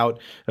even without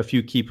a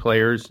few key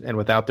players and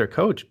without their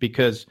coach,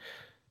 because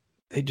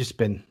they've just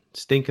been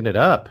stinking it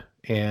up.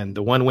 And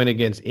the one win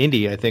against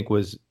Indy, I think,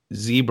 was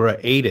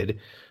zebra-aided,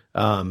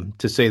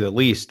 to say the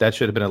least. That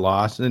should have been a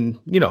loss. And,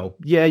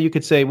 you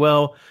could say,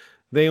 well,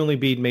 they only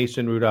beat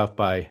Mason Rudolph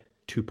by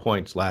 2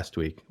 points last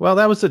week. Well,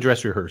 that was the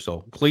dress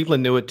rehearsal.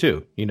 Cleveland knew it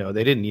too. They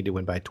didn't need to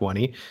win by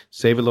 20.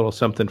 Save a little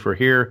something for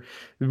here.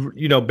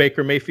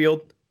 Baker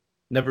Mayfield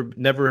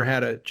never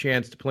had a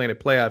chance to play in a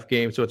playoff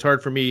game, so it's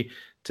hard for me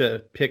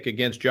to pick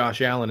against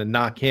Josh Allen and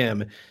knock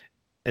him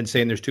and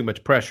saying there's too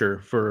much pressure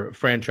for a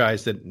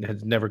franchise that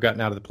has never gotten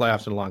out of the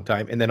playoffs in a long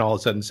time, and then all of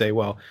a sudden say,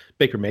 well,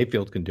 Baker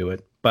Mayfield can do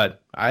it.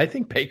 But I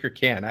think Baker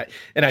can.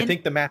 I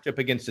think the matchup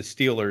against the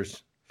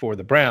Steelers for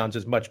the Browns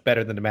is much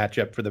better than the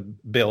matchup for the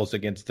Bills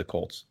against the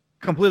Colts.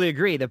 Completely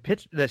agree. The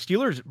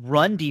Steelers'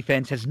 run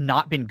defense has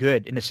not been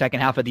good in the second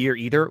half of the year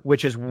either,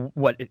 which is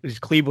what is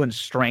Cleveland's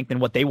strength and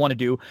what they want to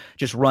do.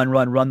 Just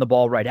run the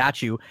ball right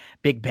at you.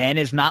 Big Ben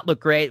has not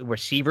looked great.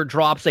 Receiver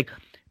drops.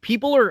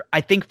 People are,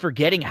 I think,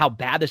 forgetting how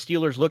bad the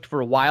Steelers looked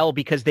for a while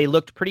because they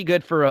looked pretty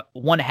good for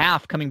one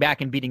half coming back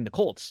and beating the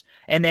Colts.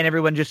 And then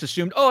everyone just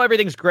assumed, oh,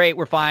 everything's great,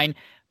 we're fine.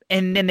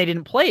 And then they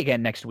didn't play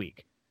again next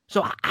week.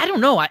 So I don't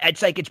know.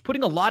 It's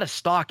putting a lot of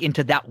stock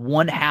into that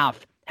one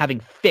half having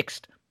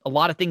fixed a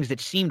lot of things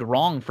that seemed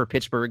wrong for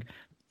Pittsburgh,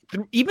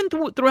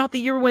 throughout the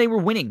year when they were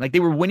winning. They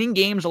were winning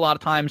games a lot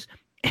of times.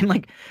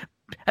 And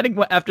I think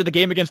after the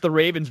game against the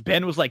Ravens,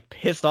 Ben was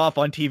pissed off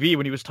on TV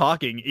when he was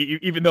talking,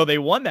 even though they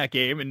won that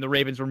game and the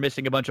Ravens were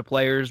missing a bunch of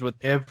players with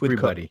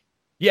everybody.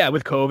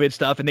 With COVID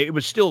stuff. And it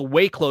was still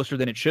way closer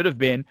than it should have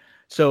been.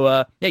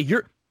 So,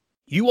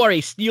 you are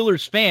a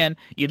Steelers fan.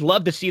 You'd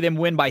love to see them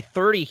win by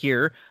 30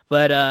 here,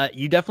 but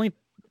you definitely,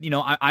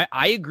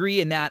 I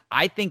agree in that.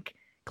 I think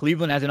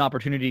Cleveland has an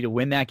opportunity to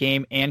win that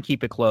game and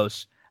keep it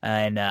close.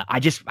 And I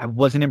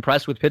wasn't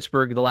impressed with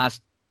Pittsburgh the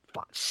last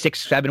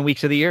 6-7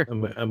 weeks of the year.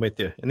 I'm with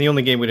you. And the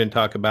only game we didn't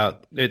talk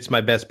about, it's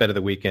my best bet of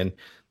the weekend,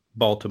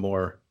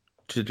 Baltimore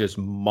to just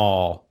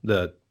maul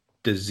the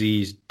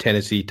diseased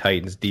Tennessee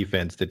Titans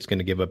defense that's going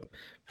to give up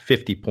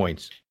 50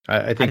 points.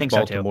 I think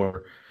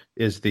Baltimore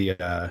is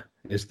the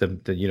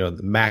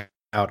max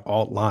out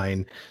alt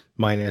line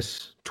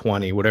minus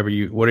 20, whatever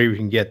you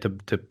can get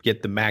to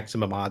get the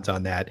maximum odds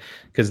on that,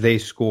 because they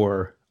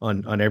score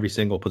on every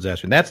single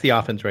possession. That's the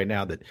offense right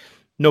now that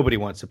nobody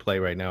wants to play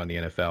right now in the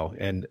NFL.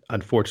 And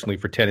unfortunately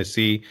for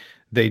Tennessee,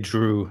 they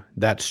drew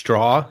that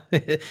straw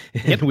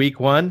in week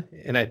 1,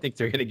 and I think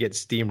they're going to get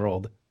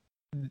steamrolled.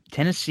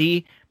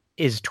 Tennessee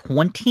is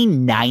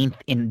 29th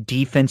in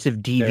defensive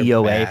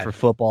DVOA for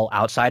Football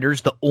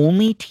Outsiders. The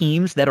only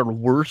teams that are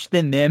worse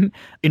than them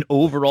in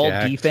overall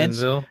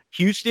defense,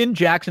 Houston,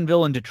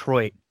 Jacksonville, and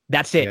Detroit.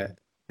 That's it. Yeah.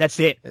 That's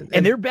it.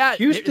 And they're bad.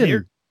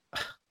 Houston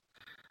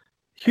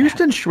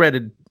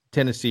shredded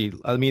Tennessee.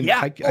 I mean,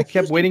 I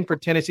kept waiting for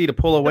Tennessee to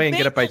pull away and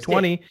get up by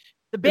 20.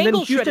 The Bengals, and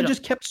then Houston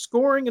just kept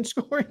scoring and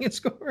scoring and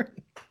scoring.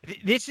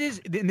 This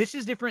is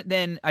different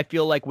than I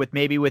feel like with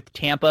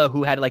Tampa,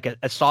 who had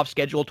a soft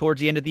schedule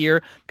towards the end of the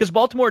year, because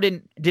Baltimore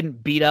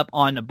didn't beat up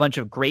on a bunch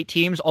of great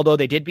teams, although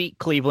they did beat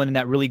Cleveland in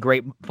that really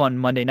great fun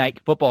Monday night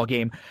football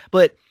game.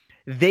 But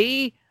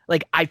they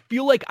I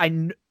feel like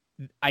I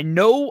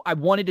know I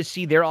wanted to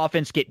see their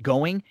offense get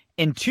going,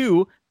 and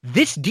two,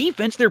 this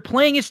defense they're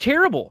playing is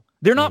terrible.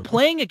 They're not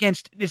playing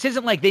against, this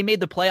isn't like they made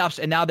the playoffs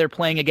and now they're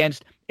playing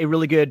against a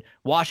really good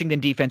Washington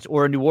defense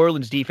or a New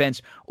Orleans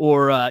defense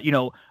or,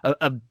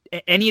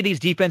 any of these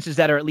defenses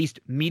that are at least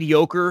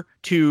mediocre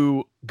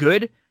to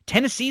good.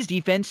 Tennessee's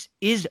defense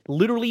is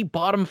literally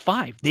bottom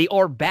 5. They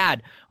are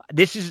bad.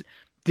 This is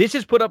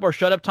put up or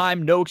shut up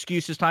time. No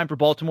excuses time for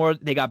Baltimore.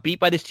 They got beat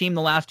by this team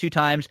the last 2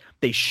 times.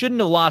 They shouldn't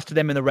have lost to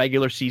them in the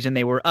regular season.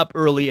 They were up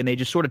early and they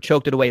just sort of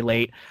choked it away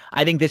late.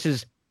 I think this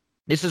is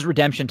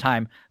redemption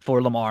time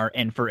for Lamar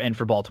and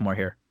for Baltimore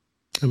here.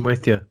 I'm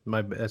with you.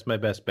 That's my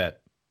best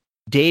bet.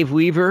 Dave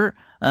Weaver,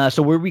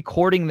 so we're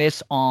recording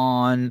this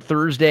on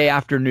Thursday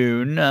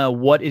afternoon.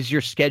 What is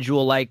your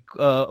schedule like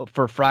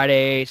for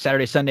Friday,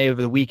 Saturday, Sunday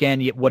over the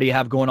weekend? What do you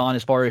have going on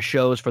as far as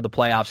shows for the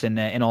playoffs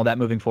and all that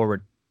moving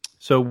forward?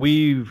 So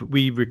we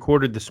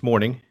recorded this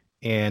morning,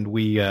 and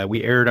we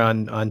aired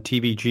on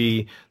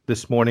TVG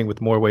this morning with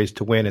More Ways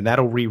to Win, and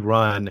that'll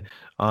rerun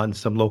on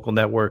some local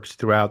networks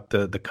throughout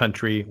the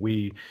country.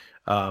 We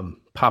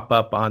pop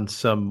up on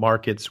some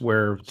markets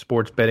where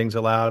sports betting's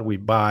allowed. We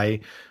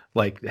buy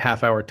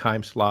half-hour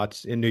time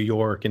slots in New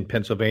York and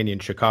Pennsylvania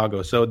and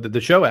Chicago. So the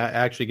show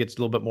actually gets a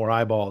little bit more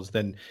eyeballs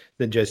than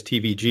just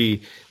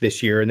TVG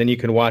this year. And then you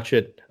can watch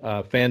it,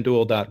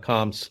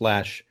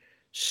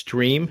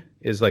 FanDuel.com/stream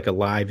is like a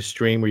live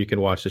stream where you can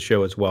watch the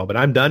show as well. But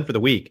I'm done for the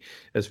week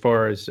as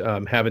far as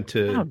having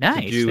to,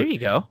 nice. to do there you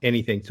go.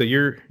 anything. So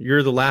you're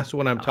the last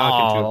one I'm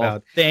talking to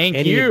about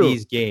any of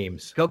these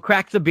games. Go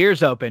crack the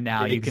beers open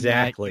now.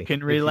 Exactly. You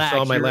can relax. You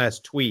saw my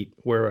last tweet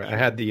where I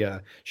had the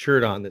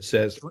shirt on that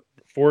says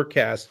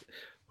forecast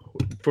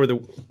for the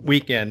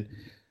weekend: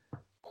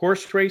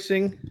 horse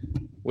racing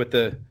with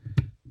the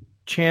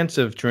chance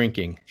of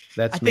drinking.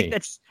 That's me.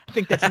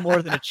 think that's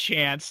more than a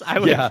chance. I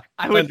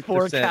would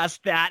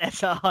forecast that as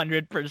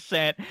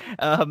 100%.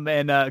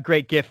 And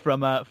great gift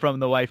from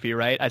the wifey,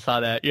 right? I saw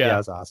that. Yeah,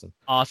 that's awesome.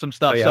 Awesome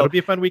stuff. So it'll be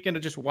a fun weekend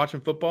of just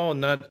watching football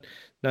and not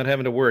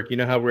having to work. You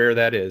know how rare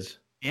that is.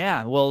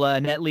 Yeah, well,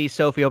 Netley,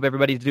 Sophie, hope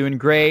everybody's doing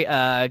great.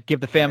 Give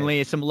the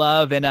family some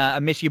love, and I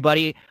miss you,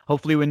 buddy.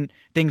 Hopefully when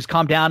things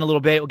calm down a little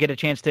bit, we'll get a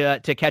chance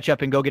to catch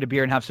up and go get a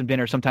beer and have some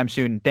dinner sometime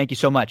soon. Thank you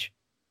so much.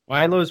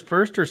 Milo's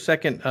first or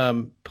second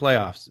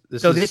playoffs?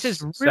 This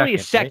is really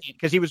second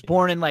because he was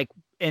born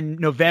in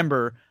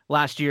November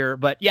last year.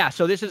 But yeah,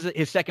 so this is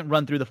his second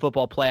run through the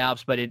football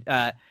playoffs. But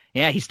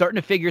he's starting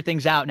to figure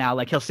things out now.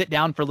 Like he'll sit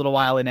down for a little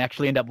while and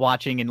actually end up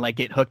watching and like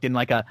get hooked in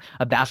like a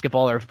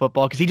basketball or a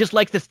football because he just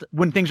likes this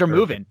when things are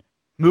moving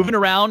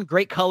around.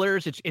 Great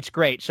colors. It's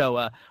great.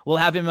 So we'll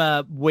have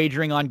him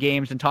wagering on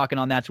games and talking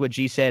on That's What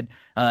G Said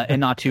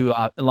and not too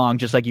long,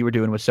 just like you were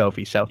doing with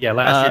Sophie. So yeah,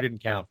 last year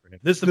didn't count for him.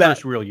 This is the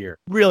first real year.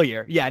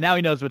 Yeah, now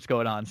he knows what's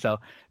going on. So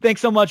thanks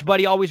so much,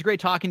 buddy. Always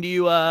great talking to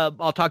you.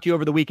 I'll talk to you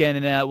over the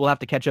weekend, and we'll have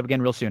to catch up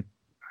again real soon.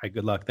 All right,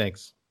 good luck.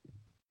 Thanks.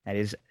 That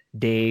is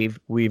Dave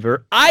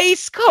Weaver.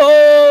 Ice cold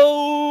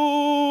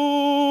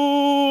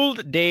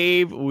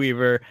Dave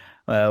Weaver.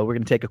 We're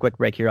going to take a quick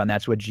break here on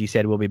That's What G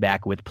Said. We'll be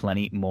back with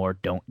plenty more.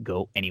 Don't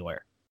go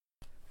anywhere.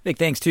 Big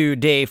thanks to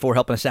Dave for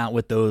helping us out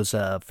with those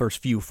first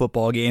few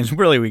football games.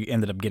 Really, we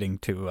ended up getting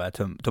to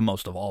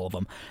most of all of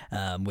them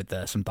with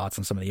some thoughts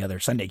on some of the other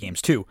Sunday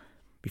games, too.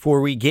 Before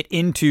we get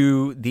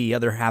into the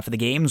other half of the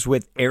games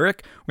with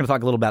Eric, we're going to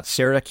talk a little about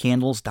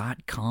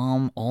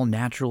SarahCandles.com, all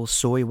natural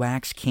soy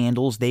wax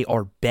candles. They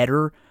are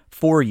better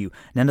for you.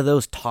 None of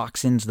those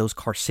toxins, those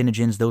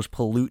carcinogens, those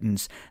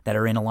pollutants that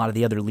are in a lot of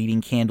the other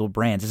leading candle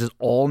brands. This is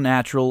all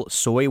natural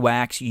soy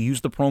wax. You use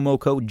the promo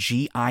code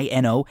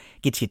GINO,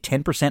 gets you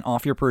 10%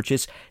 off your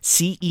purchase.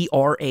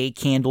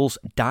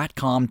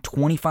 CERACandles.com,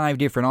 25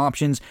 different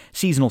options,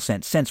 seasonal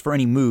scents for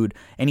any mood,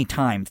 any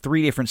time,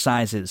 3 different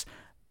sizes.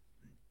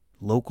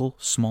 Local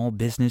small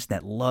business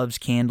that loves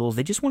candles.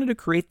 They just wanted to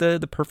create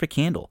the perfect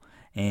candle.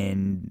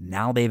 And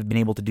now they've been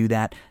able to do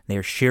that.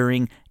 They're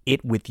sharing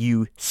it with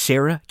you.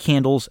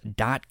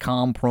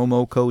 SarahCandles.com,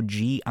 promo code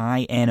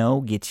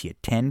GINO gets you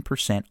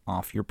 10%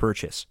 off your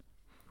purchase.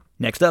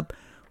 Next up, a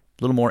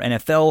little more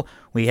NFL.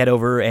 We head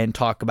over and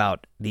talk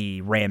about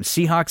the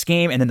Rams-Seahawks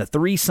game and then the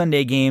 3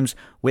 Sunday games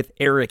with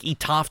Eric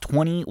Etoff,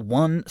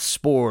 21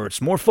 Sports.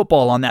 More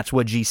football on That's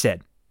What G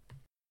Said.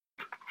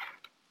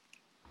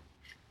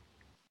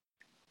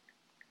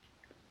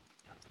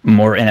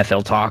 More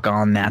NFL talk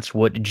on That's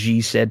What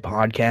G Said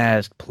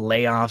podcast.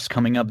 Playoffs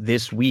coming up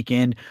this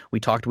weekend. We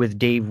talked with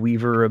Dave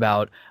Weaver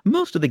about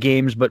most of the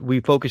games, but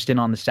we focused in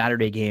on the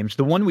Saturday games.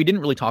 The one we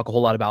didn't really talk a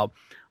whole lot about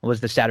was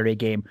the Saturday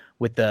game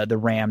with the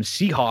Rams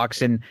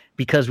Seahawks. And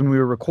because when we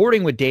were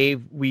recording with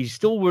Dave, we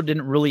still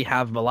didn't really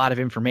have a lot of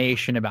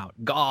information about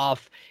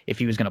Goff, if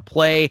he was going to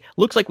play.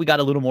 Looks like we got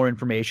a little more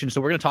information.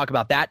 So we're going to talk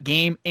about that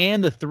game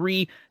and the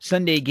 3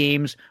 Sunday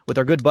games with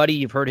our good buddy.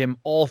 You've heard him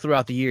all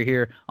throughout the year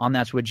here on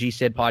That's What G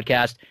Said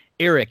podcast.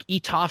 Eric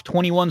Etoff,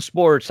 21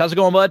 Sports. How's it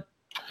going, bud?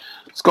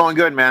 It's going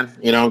good, man.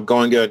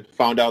 Going good.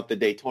 Found out the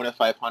Daytona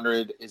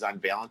 500 is on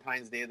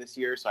Valentine's Day this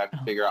year, so I have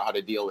to figure out how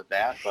to deal with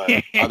that. But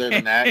other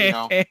than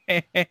that,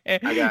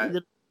 I got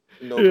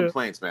no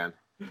complaints, man.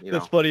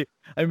 That's funny.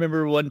 I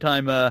remember one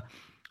time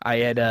I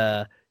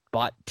had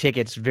bought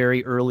tickets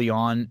very early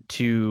on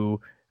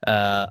to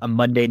a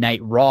Monday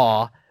Night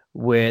Raw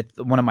with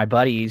one of my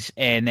buddies,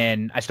 and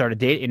then I started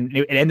dating, and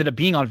it ended up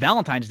being on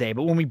Valentine's Day.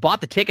 But when we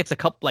bought the tickets a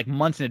couple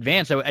months in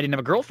advance, I didn't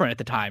have a girlfriend at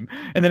the time,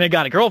 and then I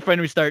got a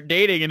girlfriend. We start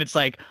dating, and it's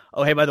like,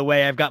 oh hey, by the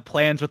way, I've got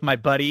plans with my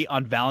buddy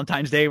on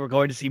Valentine's Day. We're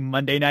going to see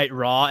Monday Night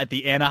Raw at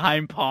the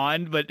Anaheim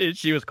Pond. But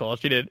she was cool.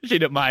 She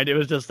didn't mind. It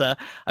was just I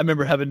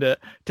remember having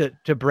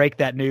to break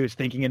that news,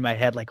 thinking in my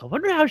head I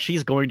wonder how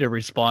she's going to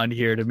respond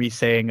here to me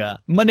saying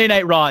Monday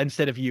Night Raw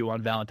instead of you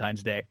on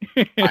Valentine's Day.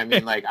 I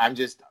mean, I'm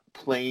just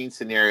playing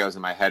scenarios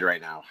in my head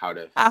right now how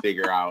to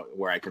figure out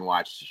where I can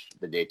watch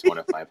the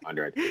Daytona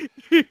 500.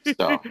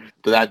 So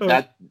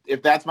that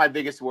if that's my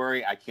biggest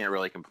worry, I can't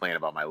really complain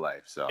about my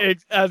life. So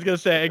I was gonna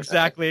say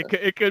exactly.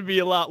 It could be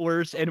a lot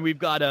worse, and we've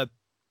got a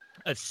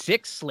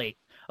 6 slate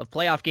of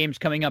playoff games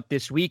coming up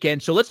this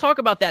weekend. So let's talk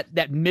about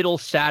that middle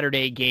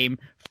Saturday game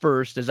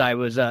first. As I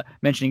was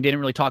mentioning, didn't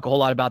really talk a whole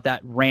lot about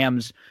that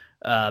Rams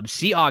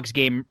Seahawks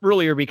game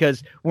earlier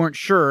because we weren't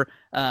sure.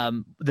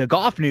 The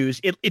Goff news,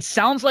 it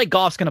sounds like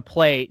Goff's going to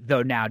play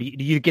though now. Do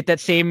you get that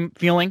same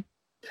feeling?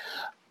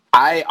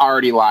 I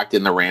already locked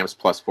in the Rams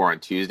 +4 on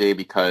Tuesday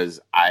because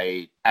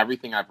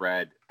everything I've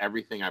read,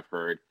 everything I've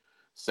heard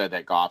said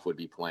that Goff would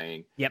be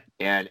playing. Yep.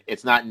 And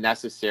it's not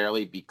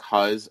necessarily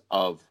because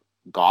of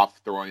Goff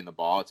throwing the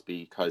ball. It's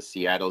because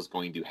Seattle's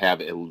going to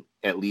have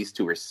at least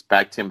to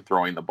respect him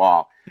throwing the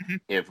ball. Mm-hmm.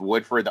 If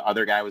Woodford, the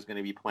other guy, was going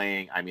to be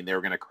playing, I mean, they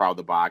were going to crowd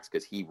the box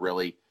because he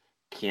really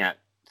can't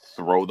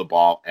throw the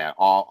ball at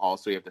all.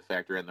 Also, you have to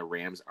factor in the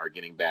Rams are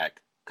getting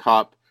back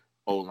Kupp,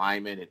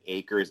 O-Lineman, and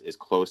Akers is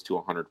close to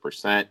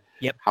 100%.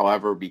 Yep.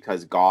 However,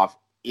 because Goff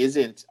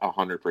isn't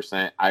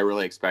 100%, I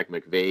really expect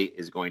McVay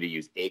is going to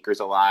use Akers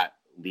a lot,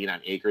 lean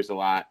on Akers a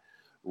lot,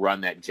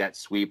 run that jet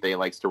sweep they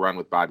likes to run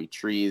with Bobby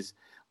Trees,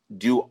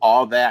 do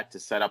all that to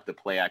set up the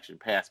play action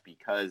pass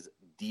because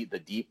the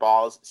deep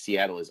balls,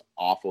 Seattle is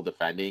awful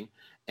defending.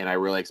 And I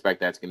really expect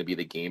that's going to be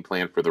the game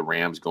plan for the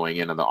Rams going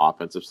in on the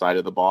offensive side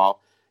of the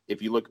ball.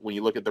 When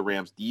you look at the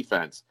Rams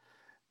defense,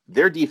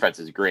 their defense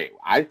is great.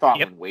 I thought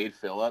when Wade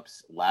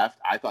Phillips left,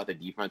 I thought the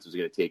defense was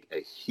going to take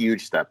a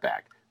huge step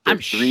back. I'm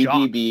three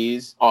shocked.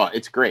 DBs. Oh,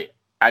 it's great.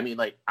 I mean,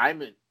 like I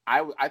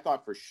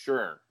thought for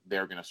sure they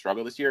were going to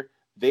struggle this year.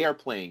 They are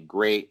playing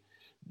great.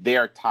 They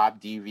are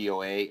top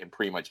DVOA in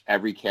pretty much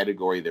every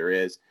category there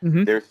is.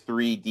 Mm-hmm. Their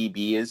 3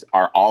 DBs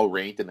are all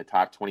ranked in the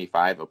top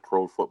 25 of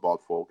Pro Football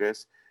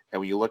Focus. And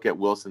when you look at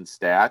Wilson's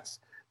stats,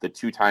 the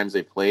 2 times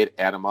they played,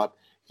 add them up,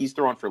 he's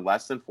throwing for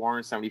less than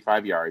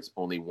 475 yards,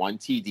 only 1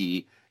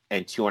 TD,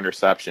 and 2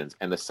 interceptions.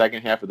 And the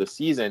second half of the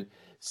season,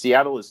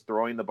 Seattle is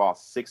throwing the ball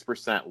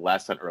 6%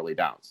 less on early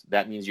downs.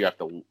 That means you have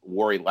to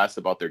worry less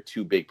about their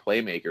 2 big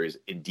playmakers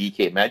in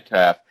DK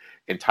Metcalf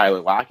and Tyler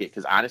Lockett.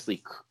 Because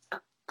honestly,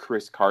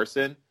 Chris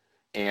Carson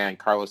and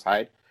Carlos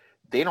Hyde,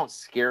 they don't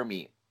scare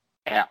me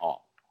at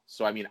all.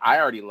 So, I mean, I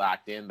already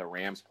locked in the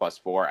Rams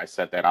 +4. I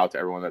set that out to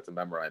everyone that's a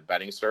member of my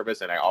betting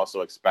service. And I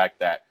also expect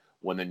that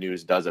when the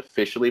news does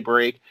officially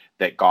break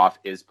that Goff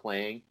is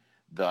playing,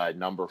 the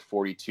number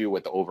 42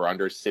 with the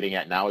over-under sitting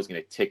at now is going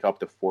to tick up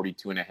to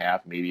 42.5,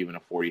 maybe even a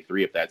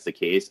 43. If that's the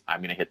case, I'm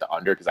going to hit the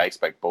under because I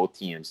expect both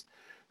teams,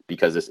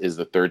 because this is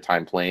the 3rd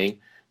time playing,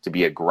 to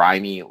be a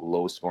grimy,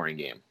 low-scoring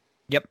game.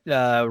 Yep.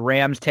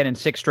 Rams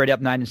 10-6 straight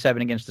up,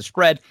 9-7 against the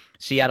spread.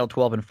 Seattle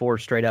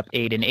 12-4 straight up,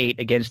 8-8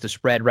 against the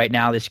spread. Right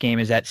now, this game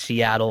is at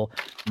Seattle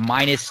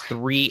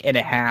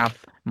 -3.5,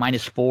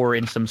 -4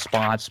 in some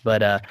spots.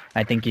 But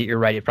I think you're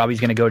right. It probably is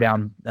going to go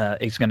down.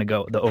 It's going to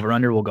go. The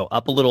over/under will go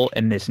up a little,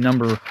 and this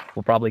number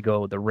will probably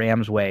go the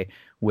Rams' way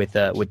with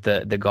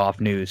the Goff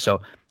news. So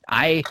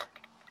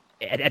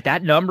at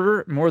that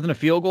number, more than a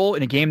field goal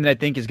in a game that I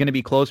think is going to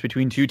be close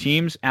between 2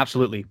 teams,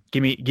 absolutely.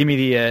 Give me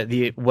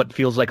the what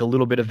feels like a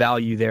little bit of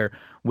value there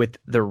with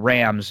the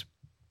Rams.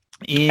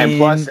 And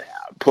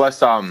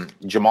plus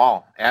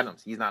Jamal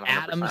Adams, he's not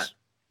 100%. Adams,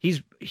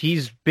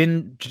 he's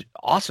been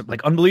awesome,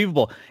 like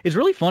unbelievable. It's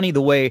really funny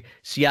the way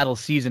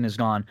Seattle's season has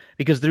gone,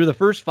 because through the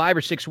first 5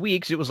 or 6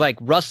 weeks, it was like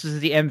Russ is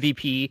the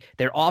MVP.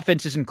 Their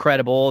offense is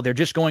incredible. They're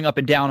just going up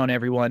and down on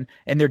everyone.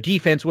 And their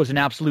defense was an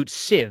absolute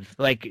sieve.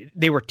 Like,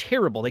 they were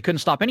terrible. They couldn't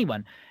stop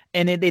anyone.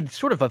 And they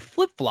sort of a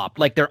flip-flop.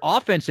 Like, their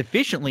offense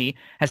efficiently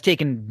has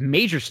taken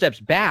major steps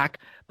back,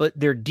 but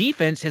their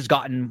defense has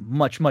gotten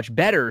much, much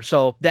better.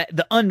 So that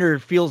the under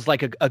feels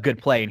like a good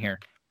play in here.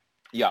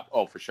 Yeah.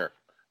 Oh, for sure.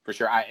 For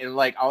sure.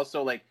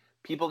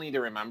 People need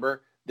to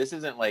remember, this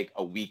isn't like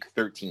a week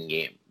 13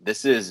 game.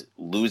 This is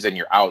lose and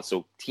you're out.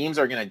 So teams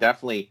are going to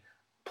definitely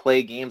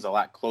play games a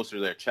lot closer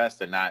to their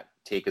chest and not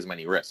take as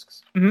many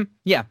risks. Mm-hmm.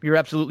 Yeah, you're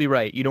absolutely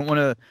right.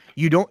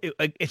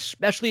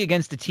 Especially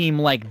against a team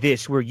like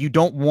this, where you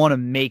don't want to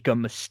make a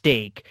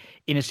mistake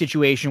in a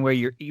situation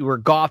where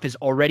Goff is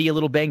already a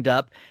little banged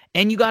up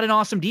and you got an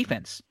awesome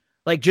defense.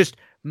 Like, just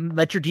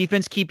let your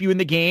defense keep you in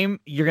the game.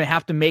 You're going to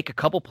have to make a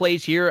couple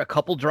plays here, a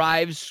couple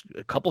drives,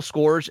 a couple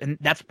scores, and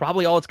that's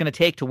probably all it's going to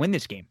take to win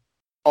this game.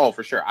 Oh,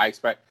 for sure. I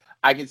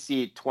could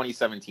see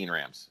 2017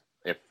 Rams.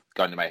 If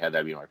gun to my head,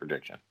 that'd be my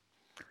prediction.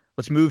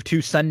 Let's move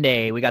to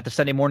Sunday. We got the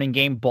Sunday morning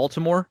game,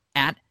 Baltimore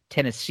at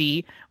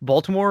Tennessee.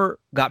 Baltimore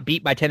got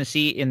beat by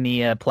Tennessee in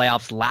the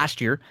playoffs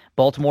last year.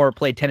 Baltimore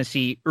played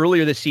Tennessee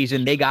earlier this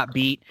season. They got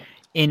beat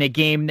in a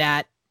game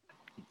that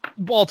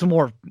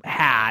Baltimore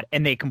had,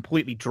 and they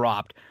completely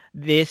dropped.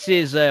 This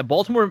is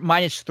Baltimore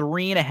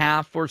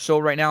 -3.5 or so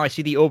right now. I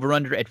see the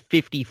over/under at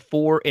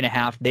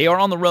 54.5. They are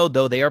on the road,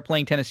 though. They are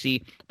playing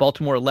Tennessee.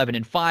 Baltimore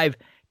 11-5,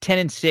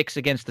 10-6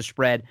 against the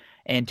spread,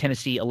 and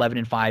Tennessee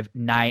 11-5,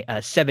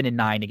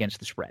 7-9 against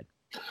the spread.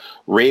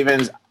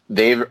 Ravens,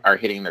 they are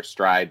hitting their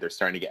stride. They're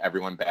starting to get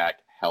everyone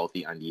back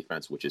healthy on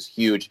defense, which is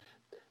huge.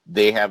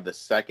 They have the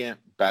 2nd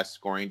best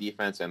scoring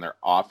defense, and their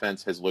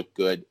offense has looked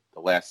good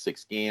the last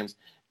 6 games.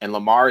 And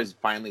Lamar is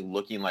finally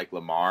looking like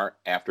Lamar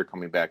after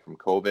coming back from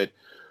COVID.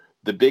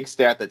 The big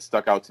stat that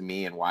stuck out to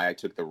me and why I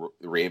took the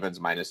Ravens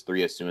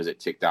 -3 as soon as it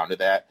ticked down to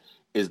that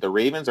is the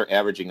Ravens are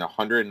averaging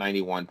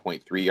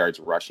 191.3 yards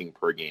rushing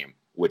per game,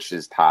 which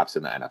is tops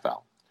in the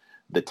NFL.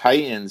 The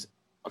Titans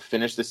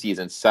finished the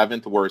season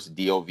 7th worst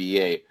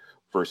DOVA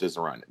versus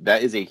run.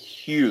 That is a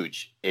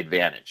huge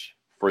advantage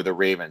for the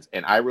Ravens.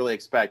 And I really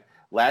expect,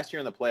 last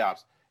year in the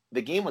playoffs,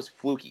 the game was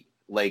fluky.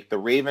 Like, the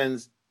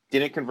Ravens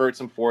didn't convert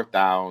some 4th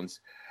downs,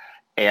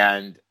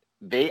 and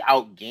they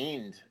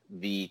outgained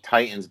the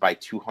Titans by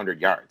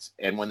 200 yards.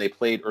 And when they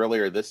played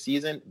earlier this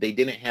season, they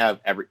didn't have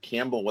Everett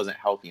Campbell wasn't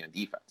healthy on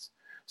defense.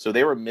 So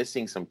they were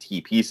missing some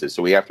key pieces.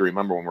 So we have to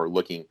remember when we're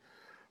looking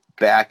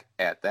back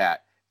at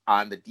that.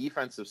 On the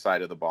defensive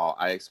side of the ball,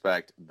 I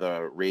expect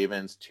the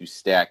Ravens to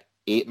stack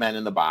 8 men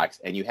in the box.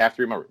 And you have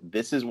to remember,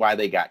 this is why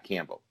they got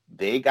Campbell.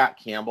 They got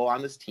Campbell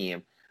on this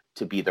team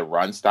to be the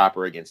run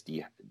stopper against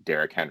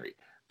Derrick Henry.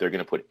 They're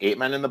going to put 8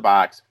 men in the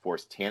box,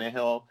 force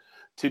Tannehill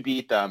to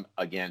beat them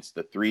against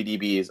the 3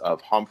 DBs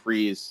of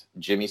Humphreys,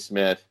 Jimmy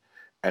Smith,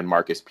 and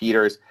Marcus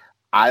Peters.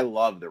 I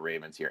love the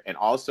Ravens here. And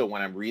also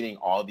when I'm reading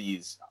all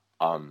these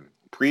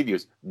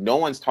previews, no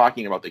one's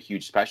talking about the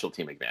huge special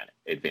team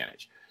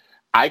advantage.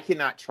 I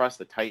cannot trust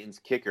the Titans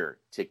kicker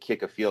to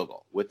kick a field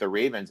goal. With the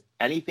Ravens,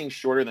 anything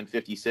shorter than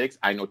 56,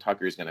 I know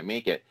Tucker is going to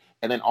make it.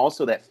 And then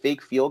also that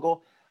fake field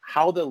goal,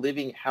 how the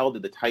living hell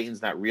did the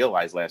Titans not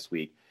realize last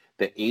week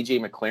that A.J.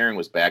 McLaren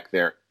was back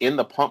there in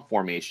the punt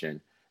formation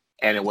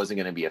and it wasn't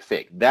going to be a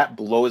fake? That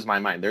blows my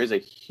mind. There is a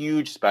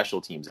huge special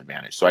teams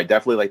advantage. So I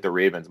definitely like the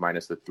Ravens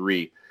minus the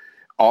 3.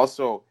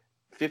 Also,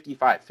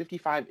 55.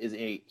 55 is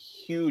a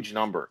huge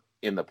number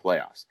in the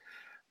playoffs.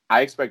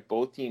 I expect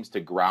both teams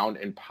to ground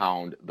and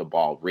pound the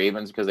ball.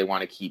 Ravens because they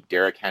want to keep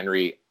Derrick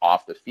Henry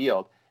off the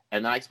field.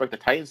 And I expect the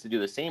Titans to do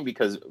the same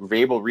because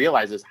Vrabel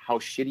realizes how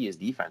shitty his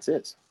defense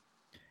is.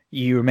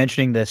 You were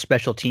mentioning the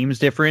special teams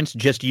difference,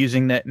 just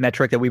using that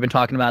metric that we've been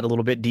talking about a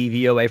little bit,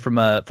 DVOA from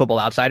Football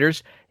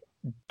Outsiders.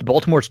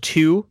 Baltimore's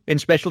 2 in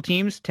special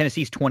teams.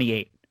 Tennessee's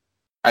 28.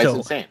 That's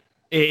insane.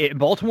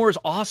 Baltimore is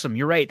awesome.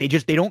 You're right. They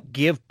don't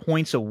give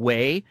points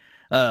away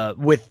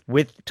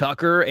with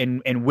Tucker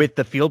and with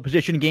the field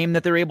position game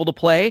that they're able to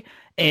play.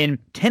 And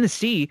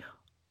Tennessee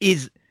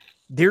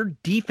their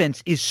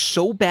defense is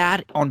so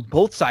bad on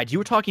both sides. You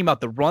were talking about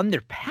the run.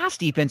 Their pass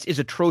defense is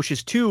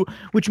atrocious too,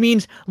 which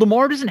means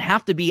Lamar doesn't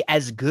have to be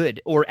as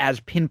good or as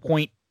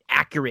pinpoint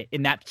accurate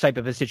in that type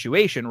of a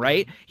situation,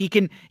 right?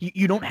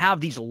 You don't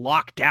have these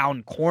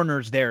lockdown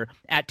corners there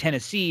at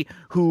Tennessee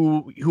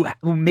who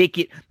make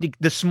it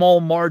the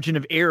small margin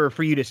of error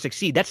for you to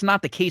succeed. That's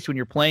not the case when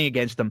you're playing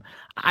against them.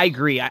 I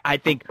agree. I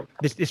think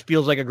this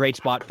feels like a great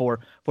spot for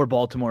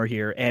Baltimore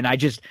here. And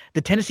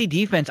the Tennessee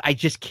defense, I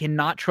just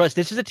cannot trust.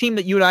 This is a team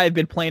that you and I have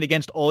been playing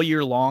against all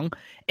year long,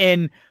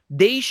 and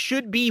they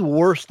should be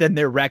worse than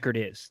their record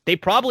is. They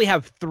probably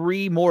have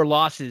 3 more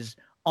losses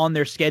on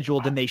their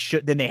schedule than they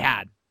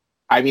had.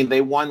 I mean,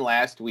 they won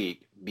last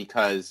week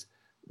because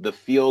the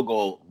field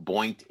goal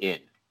boinked in.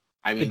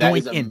 I mean, that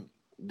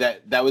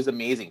was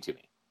amazing to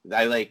me.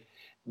 I like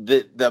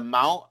the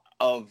amount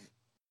of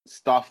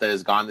stuff that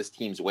has gone this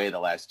team's way the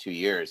last 2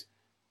 years.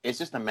 It's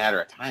just a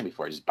matter of time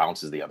before it just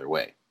bounces the other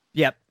way.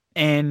 Yep.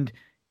 And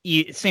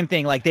same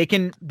thing. Like they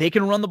can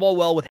run the ball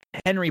well with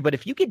Henry, but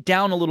if you get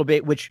down a little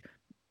bit, which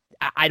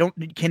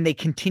can they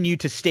continue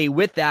to stay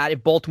with that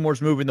if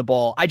Baltimore's moving the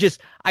ball? I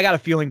got a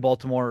feeling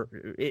Baltimore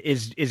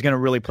is going to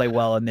really play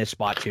well in this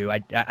spot too.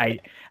 They're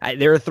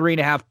a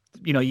 3.5.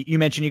 You know, you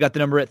mentioned you got the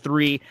number at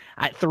 3.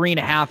 At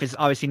 3.5 is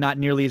obviously not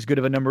nearly as good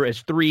of a number as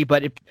 3,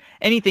 but if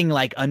anything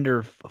like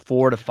under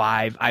 4 to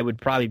 5, I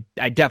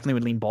definitely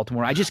would lean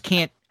Baltimore. I just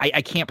can't.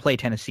 I can't play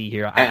Tennessee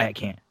here. I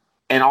can't.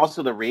 And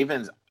also the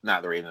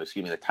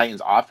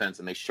Titans offense,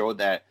 and they showed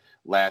that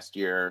last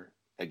year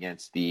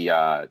against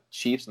the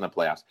Chiefs in the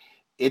playoffs.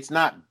 It's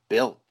not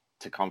built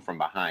to come from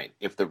behind.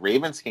 If the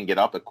Ravens can get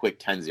up a quick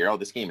 10-0,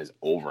 this game is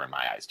over in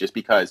my eyes, just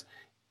because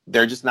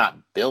they're just not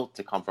built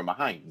to come from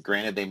behind.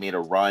 Granted, they made a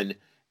run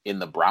in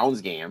the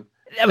Browns game.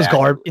 That was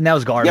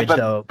garbage,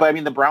 though. But I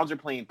mean, the Browns are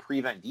playing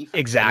prevent defense.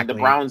 Exactly. I mean,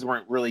 the Browns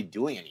weren't really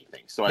doing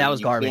anything. So that was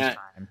garbage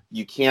time.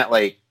 You can't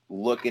like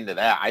look into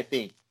that. I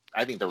think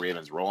the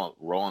Ravens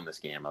roll in this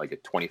game like a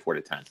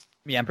 24-10.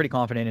 Yeah, I'm pretty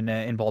confident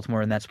in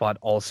Baltimore in that spot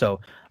also.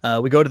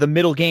 We go to the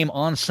middle game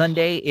on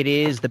Sunday. It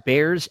is the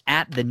Bears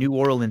at the New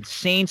Orleans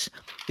Saints.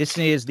 This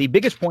is the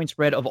biggest point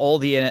spread of all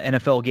the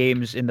NFL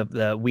games in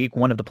the week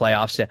 1 of the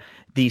playoffs.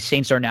 The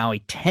Saints are now a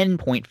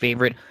 10-point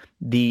favorite.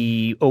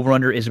 The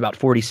over-under is about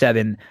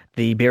 47.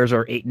 The Bears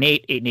are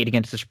 8-8, 8-8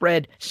 against the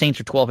spread. Saints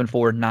are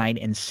 12-4,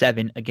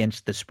 9-7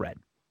 against the spread.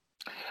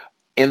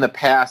 In the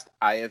past,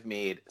 I have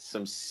made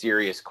some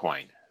serious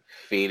coin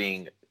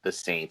fading the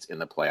Saints in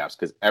the playoffs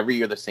because every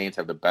year the Saints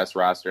have the best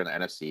roster in the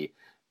NFC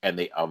and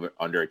they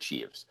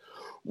underachieves.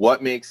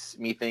 What makes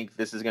me think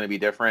this is going to be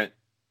different?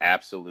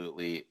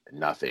 Absolutely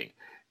nothing.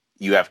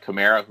 You have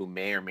Kamara, who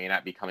may or may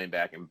not be coming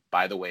back. And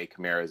by the way,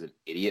 Kamara is an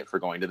idiot for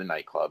going to the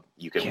nightclub.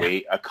 You can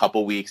wait a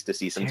couple weeks to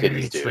see some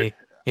titties, dude.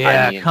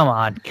 Yeah, come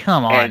on.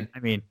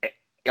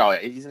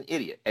 He's an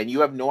idiot. And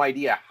you have no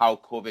idea how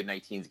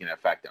COVID-19 is going to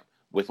affect him.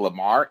 With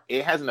Lamar,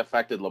 it hasn't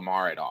affected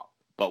Lamar at all.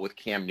 But with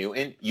Cam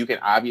Newton, you can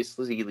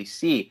obviously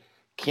see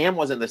Cam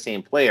wasn't the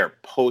same player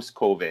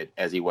post-COVID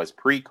as he was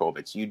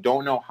pre-COVID. So you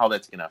don't know how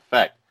that's going to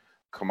affect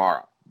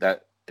Kamara.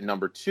 That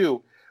number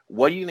 2,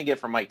 what are you going to get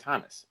from Mike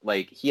Thomas?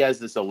 Like, he has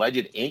this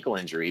alleged ankle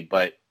injury,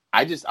 but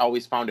I just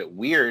always found it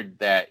weird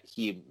that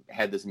he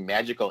had this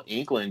magical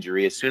ankle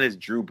injury as soon as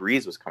Drew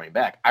Brees was coming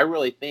back. I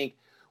really think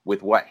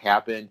with what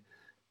happened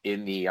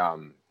in the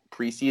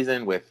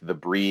preseason with the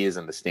Brees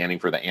and the standing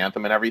for the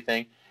anthem and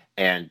everything,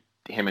 and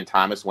him and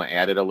Thomas went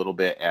at it a little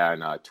bit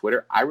on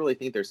Twitter, I really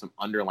think there's some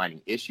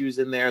underlying issues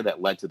in there that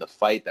led to the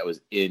fight that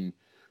was into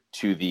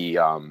the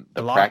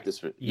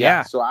practice.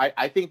 Yeah. So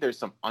I think there's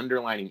some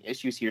underlying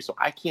issues here. So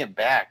I can't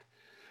back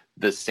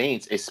the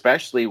Saints,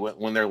 especially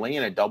when they're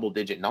laying a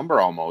double-digit number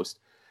almost,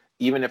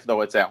 even if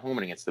though it's at home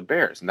and against the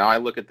Bears. Now I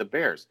look at the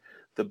Bears.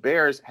 The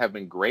Bears have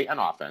been great on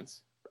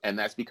offense, and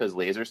that's because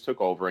Lasers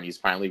took over and he's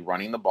finally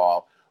running the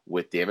ball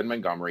with David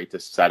Montgomery to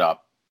set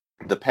up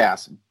the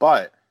pass.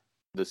 But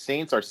The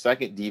Saints are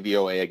second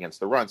DVOA against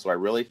the run, so I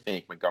really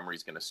think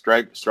Montgomery's going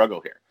to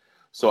struggle here.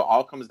 So it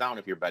all comes down,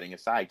 if you're betting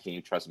aside, can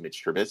you trust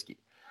Mitch Trubisky?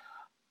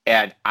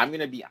 And I'm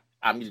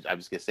just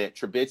going to say it.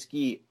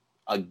 Trubisky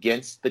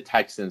against the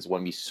Texans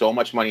won me so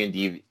much money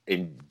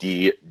in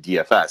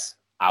DFS.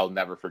 I'll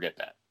never forget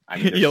that. I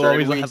mean, there's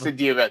certain weeks in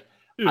DFS.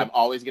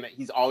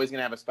 He's always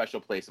gonna have a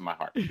special place in my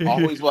heart.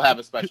 Always will have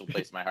a special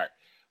place in my heart.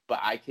 But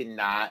I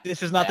cannot.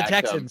 This is not the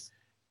Texans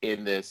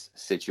in this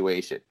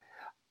situation.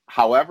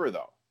 However,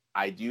 though,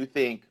 I do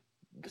think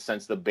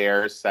since the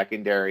Bears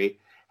secondary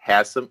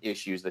has some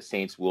issues, the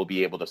Saints will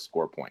be able to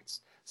score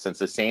points. Since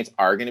the Saints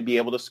are going to be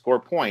able to score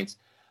points,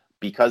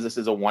 because this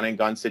is a one and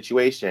gun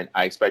situation,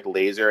 I expect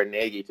Lazor and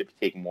Nagy to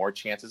take more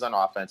chances on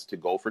offense, to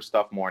go for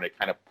stuff more, and to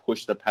kind of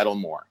push the pedal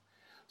more.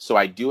 So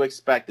I do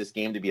expect this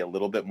game to be a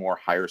little bit more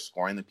higher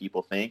scoring than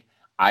people think.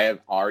 I have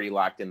already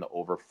locked in the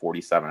over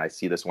 47. I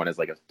see this one as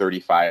like a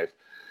 35.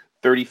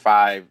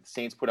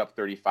 Saints put up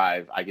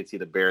 35. I could see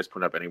the Bears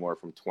put up anywhere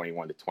from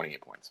 21 to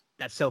 28 points.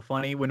 That's so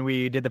funny. When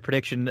we did the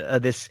prediction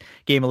of this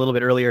game a little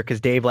bit earlier,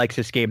 because Dave likes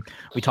this game,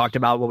 we talked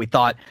about what we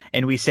thought,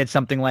 and we said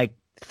something like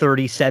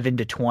 37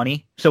 to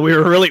 20. So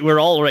we're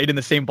all right in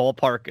the same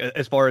ballpark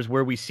as far as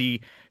where we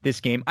see this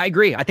game. I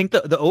agree. I think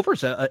the over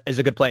is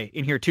a good play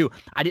in here too.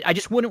 I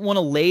just wouldn't want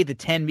to lay the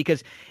 10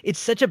 because it's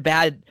such a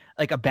bad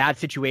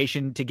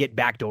situation to get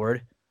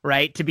backdoored,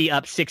 right? To be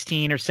up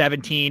 16 or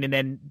 17 and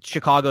then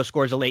Chicago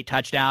scores a late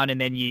touchdown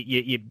and then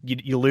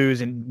you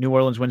lose and New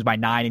Orleans wins by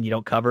 9 and you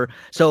don't cover.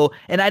 So,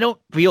 and I don't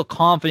feel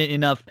confident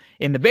enough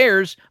in the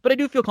Bears, but I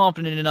do feel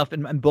confident enough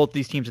in both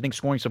these teams. I think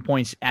scoring some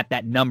points at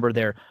that number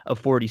there of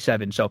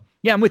 47. So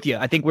yeah, I'm with you.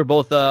 I think we're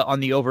both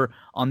on the over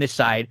on this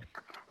side.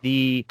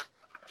 The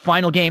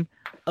final game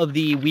of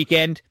the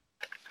weekend,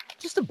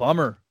 just a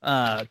bummer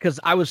because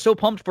I was so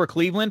pumped for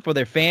Cleveland, for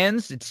their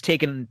fans. It's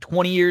taken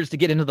 20 years to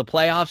get into the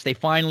playoffs. They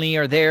finally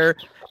are there.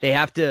 They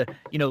have to,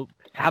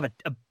 have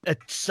a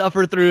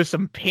suffer through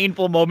some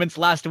painful moments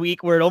last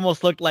week where it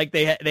almost looked like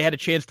they had a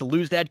chance to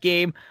lose that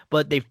game,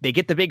 but they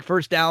get the big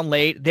first down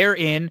late. They're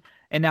in,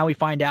 and now we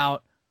find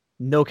out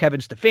no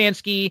Kevin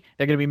Stefanski.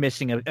 They're going to be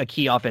missing a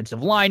key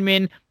offensive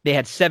lineman. They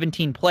had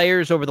 17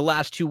 players over the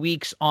last 2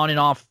 weeks on and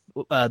off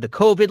the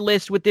COVID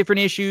list with different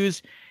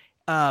issues.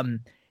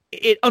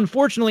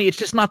 Unfortunately, it's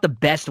just not the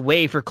best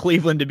way for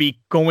Cleveland to be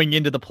going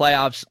into the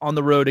playoffs on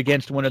the road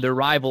against one of their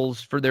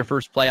rivals for their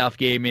first playoff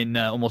game in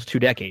almost 2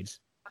 decades.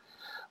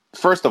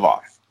 First of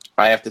all,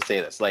 I have to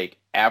say this.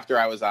 After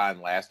I was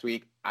on last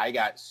week, I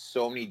got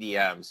so many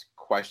DMs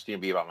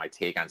questioning me about my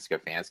take on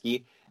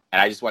Stefanski.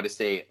 And I just want to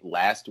say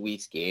last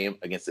week's game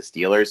against the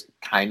Steelers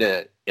kind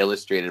of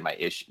illustrated my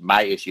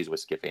issues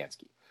with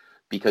Stefanski.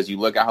 Because you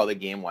look at how the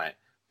game went.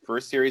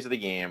 First series of the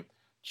game,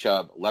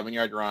 Chubb,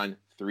 11-yard run,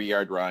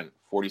 3-yard run,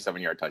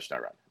 47-yard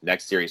touchdown run.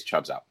 Next series,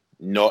 Chubb's out.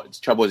 No,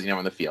 Chubb wasn't even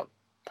on the field.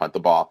 Punt the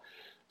ball.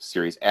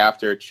 Series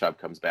after, Chubb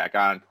comes back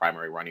on,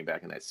 primary running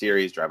back in that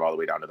series, drive all the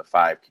way down to the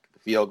 5, kick the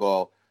field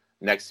goal.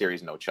 Next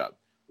series, no Chubb.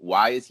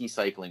 Why is he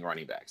cycling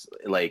running backs?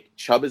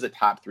 Chubb is a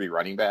top 3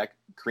 running back.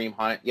 Kareem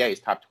Hunt, yeah,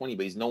 he's top 20,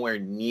 but he's nowhere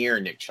near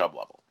Nick Chubb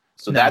level.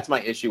 So that's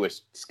my issue with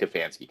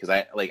Stefanski, because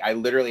I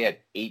literally had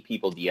 8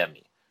 people DM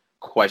me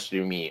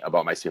questioning me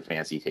about my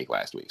Stefanski take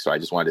last week. So I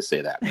just wanted to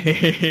say that.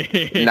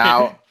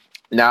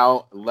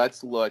 Now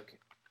let's look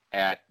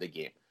at the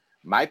game.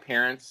 My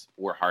parents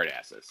were hard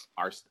asses,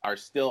 are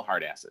still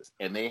hard asses.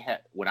 And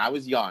when I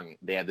was young,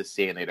 they had this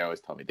saying they'd always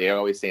tell me. They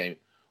always say,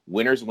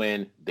 winners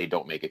win, they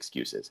don't make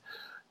excuses.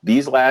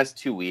 These last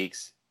 2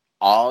 weeks,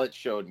 all it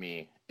showed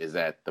me is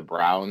that the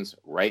Browns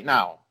right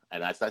now,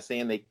 and that's not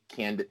saying they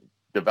can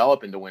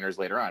develop into winners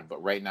later on,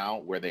 but right now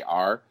where they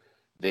are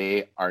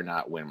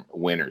not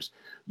winners.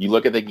 You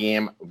look at the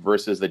game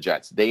versus the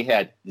Jets. They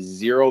had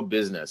zero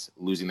business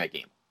losing that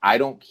game. I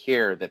don't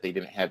care that they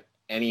didn't have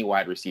any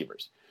wide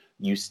receivers.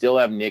 You still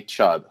have Nick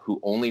Chubb, who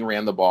only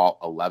ran the ball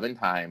 11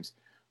 times,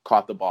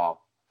 caught the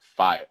ball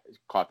 5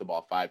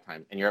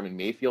 times, and you're having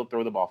Mayfield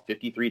throw the ball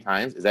 53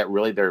 times. Is that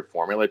really their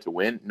formula to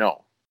win?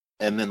 No.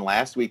 And then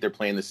last week they're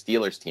playing the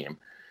Steelers team.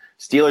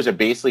 Steelers are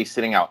basically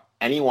sitting out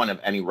anyone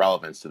of any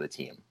relevance to the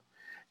team,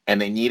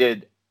 and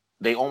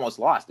they almost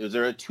lost. It was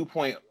a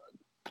two-point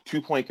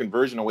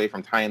conversion away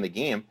from tying the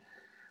game.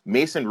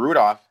 Mason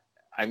Rudolph,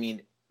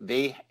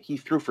 he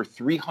threw for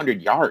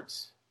 300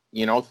 yards,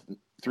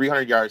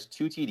 300 yards,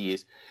 2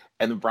 TDs,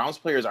 and the Browns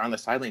players are on the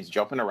sidelines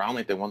jumping around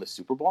like they won the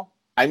Super Bowl.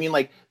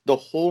 The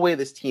whole way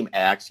this team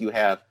acts, you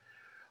have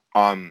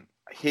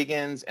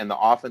Higgins and the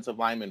offensive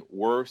lineman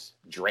worse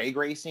drag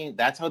racing.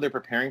 That's how they're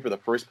preparing for the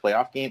first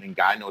playoff game in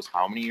God knows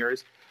how many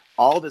years.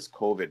 All this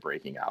COVID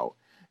breaking out.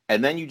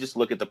 And then you just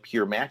look at the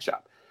pure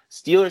matchup.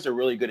 Steelers are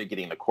really good at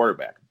getting the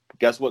quarterback.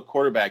 Guess what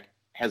quarterback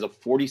has a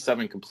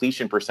 47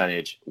 completion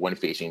percentage when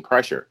facing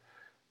pressure?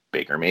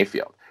 Baker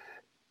Mayfield.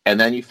 And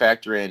then you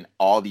factor in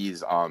all these,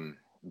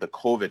 the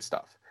COVID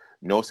stuff.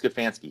 No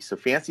Stefanski.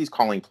 Stefanski's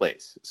calling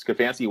plays.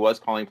 Stefanski was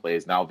calling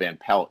plays. Now Van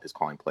Pelt is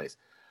calling plays.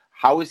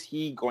 How is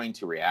he going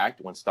to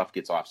react when stuff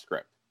gets off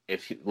script?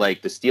 If the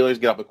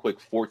Steelers get up a quick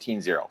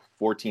 14-0,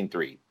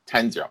 14-3,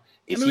 10-0.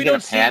 Is I mean,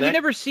 he we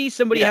never see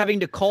somebody having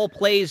to call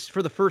plays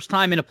for the first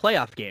time in a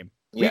playoff game.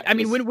 I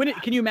mean,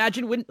 can you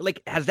imagine when,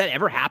 like, has that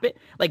ever happened?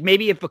 Like,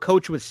 maybe if a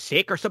coach was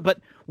sick or something, but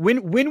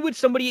when would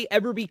somebody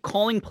ever be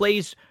calling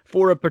plays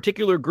for a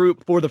particular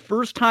group for the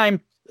first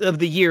time of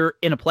the year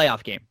in a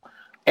playoff game?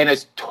 And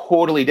it's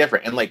totally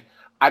different. And, like,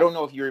 I don't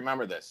know if you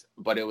remember this,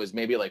 but it was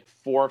maybe like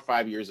 4 or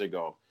 5 years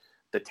ago.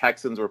 The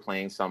Texans were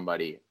playing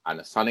somebody on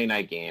a Sunday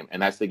night game,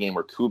 and that's the game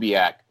where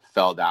Kubiak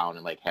fell down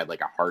and, like, had,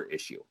 like, a heart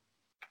issue.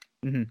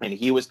 Mm-hmm. And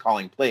he was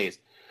calling plays.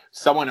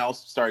 Someone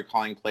else started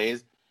calling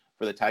plays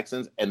for the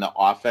Texans, and the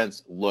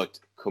offense looked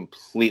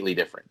completely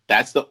different.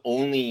 That's the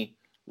only,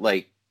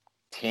 like,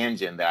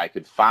 tangent that I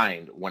could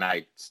find when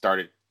I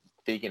started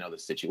thinking of the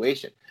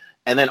situation.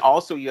 And then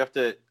also you have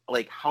to,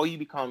 like, how you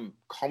become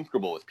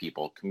comfortable with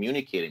people,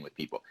 communicating with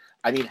people.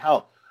 I mean,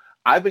 hell,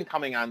 I've been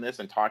coming on this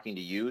and talking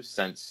to you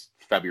since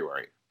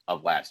February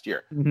of last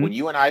year. Mm-hmm. When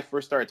you and I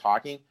first started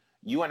talking,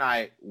 you and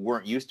I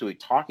weren't used to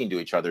talking to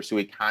each other, so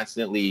we'd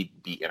constantly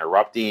be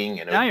interrupting.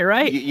 And you're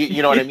right.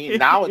 You know what I mean?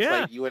 Now it's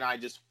like you and I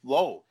just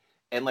flow.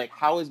 And, like,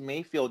 how is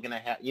Mayfield going to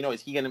have,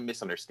 is he going to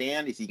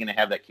misunderstand? Is he going to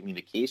have that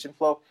communication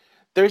flow?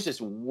 There's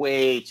just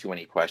way too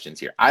many questions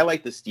here. I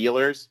like the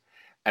Steelers,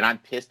 and I'm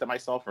pissed at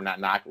myself for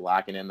not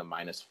locking in the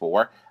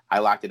 -4. I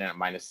locked it in at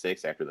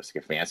 -6 after the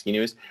Stefanski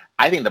news.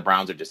 I think the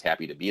Browns are just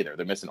happy to be there.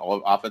 They're missing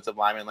all offensive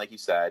linemen, like you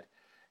said.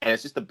 And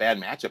it's just a bad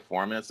matchup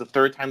for them. And it's the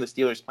third time the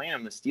Steelers play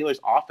them. The Steelers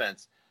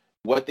offense,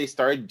 what they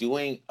started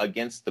doing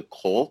against the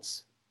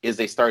Colts is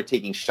they started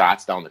taking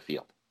shots down the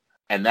field.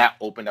 And that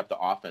opened up the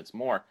offense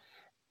more.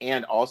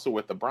 And also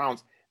with the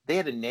Browns, they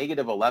had a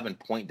negative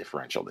 11-point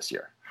differential this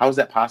year. How is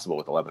that possible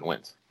with 11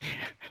 wins?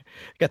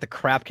 Got the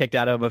crap kicked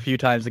out of them a few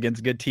times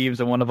against good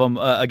teams, and one of them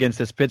against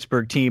this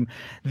Pittsburgh team.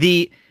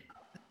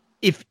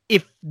 If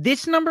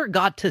this number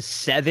got to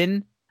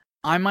 7,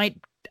 I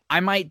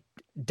might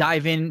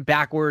dive in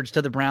backwards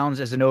to the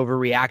Browns as an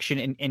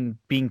overreaction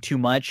and being too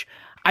much.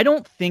 I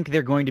don't think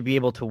they're going to be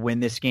able to win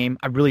this game.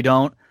 I really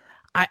don't.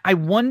 I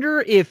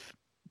wonder if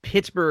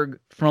Pittsburgh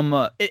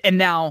and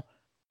now,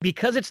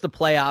 because it's the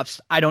playoffs,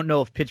 I don't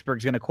know if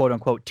Pittsburgh's going to quote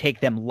unquote take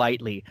them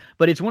lightly,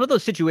 but it's one of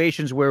those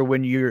situations where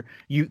when you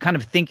kind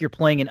of think you're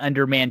playing an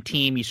undermanned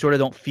team, you sort of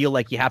don't feel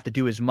like you have to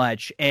do as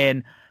much.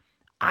 And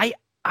I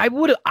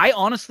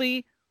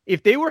honestly,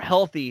 if they were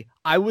healthy,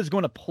 I was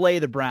going to play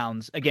the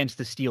Browns against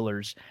the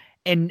Steelers.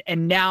 And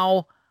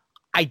now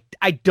I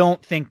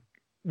don't think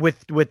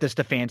with the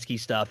Stefanski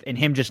stuff and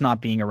him just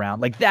not being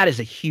around, like, that's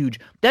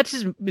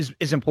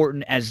as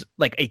important as,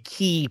 like, a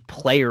key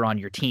player on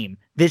your team.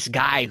 This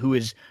guy who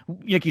is,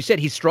 like you said,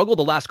 he's struggled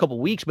the last couple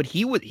of weeks, but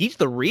he's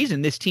the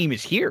reason this team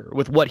is here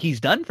with what he's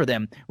done for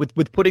them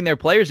with putting their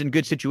players in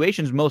good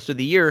situations most of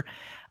the year.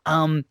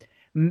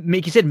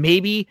 Like you said,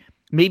 maybe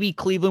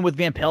Cleveland with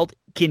Van Pelt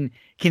can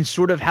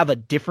sort of have a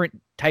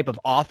different type of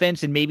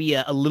offense and maybe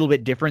a little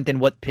bit different than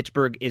what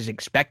Pittsburgh is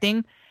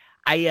expecting.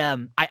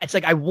 It's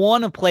like I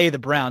want to play the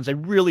Browns. I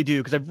really do,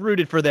 because I've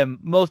rooted for them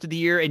most of the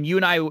year, and you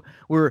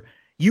were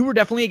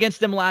definitely against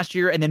them last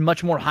year, and then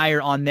much more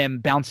higher on them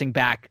bouncing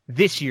back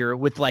this year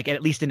with, like,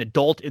 at least an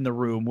adult in the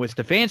room with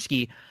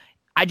Stefanski.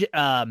 I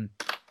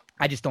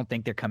just don't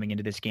think they're coming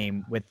into this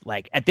game with,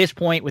 like, at this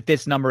point with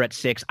this number at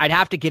 6. I'd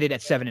have to get it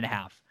at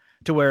 7.5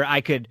 to where I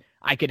could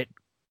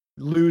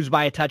lose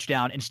by a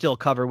touchdown and still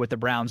cover with the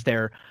Browns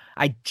there.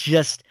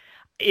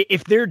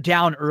 If they're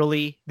down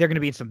early, they're going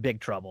to be in some big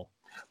trouble.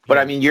 But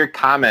I mean, your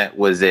comment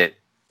was hit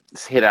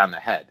on the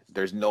head.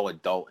 There's no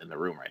adult in the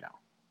room right now.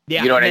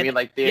 Yeah, you know what I mean?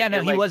 Like, he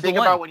was think the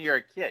one. about when you're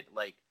a kid,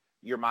 like,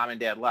 your mom and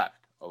dad left.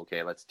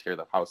 Okay, let's tear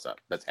the house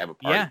up. Let's have a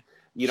party. Yeah.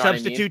 You know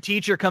Substitute what I mean?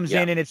 teacher comes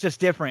in and it's just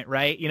different,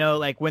 right?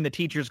 Like when the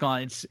teacher's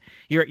gone,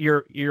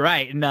 you're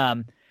right.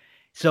 And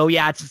so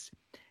yeah, it's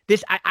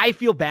this. I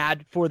feel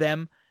bad for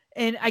them.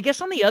 And I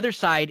guess on the other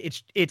side,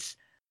 it's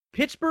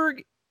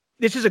Pittsburgh.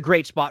 This is a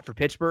great spot for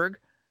Pittsburgh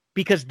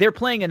because they're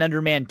playing an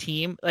undermanned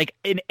team. Like,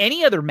 in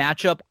any other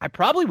matchup, I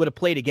probably would have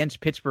played against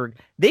Pittsburgh.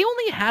 They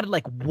only had,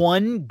 like,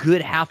 one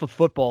good half of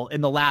football in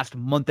the last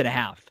month and a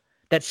half.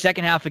 That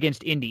second half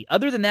against Indy.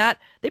 Other than that,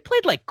 they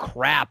played like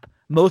crap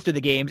most of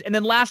the games. And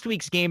then last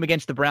week's game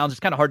against the Browns, it's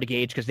kind of hard to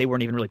gauge because they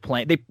weren't even really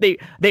playing. They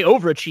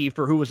overachieved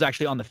for who was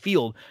actually on the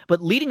field.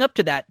 But leading up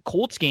to that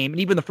Colts game,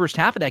 and even the first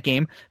half of that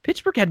game,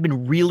 Pittsburgh had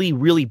been really,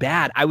 really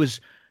bad. I was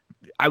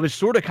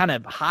sort of kind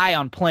of high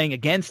on playing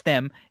against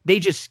them.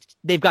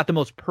 They've got the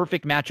most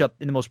perfect matchup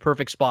in the most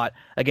perfect spot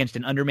against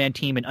an undermanned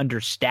team and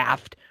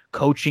understaffed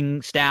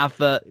coaching staff,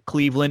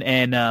 Cleveland.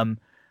 And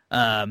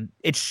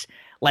it's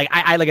like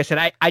I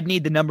said, I'd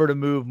need the number to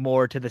move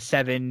more to the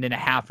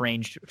 7.5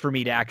 range for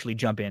me to actually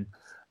jump in.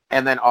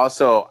 And then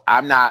also,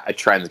 I'm not a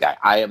trends guy.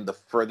 I am the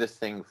furthest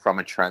thing from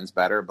a trends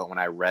better. But when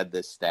I read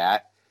this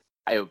stat,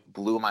 it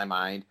blew my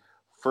mind.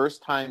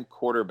 First-time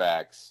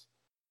quarterbacks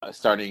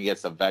starting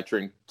against a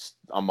veteran,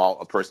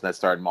 a person that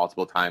started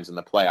multiple times in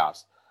the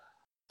playoffs,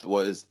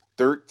 was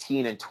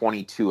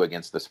 13-22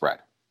 against the spread,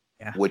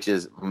 which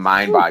is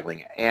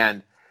mind-boggling.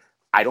 And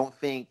I don't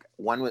think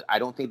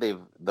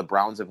the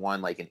Browns have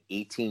won like in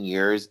 18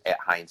 years at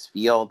Heinz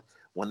Field.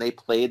 when they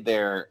played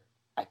their,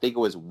 I think it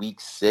was week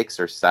 6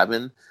 or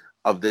 7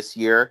 of this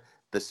year,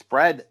 the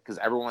spread, because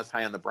everyone was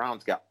high on the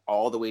Browns, got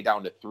all the way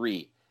down to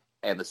 3.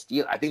 And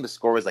I think the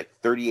score was like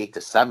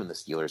 38-7. The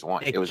Steelers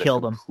won. It was a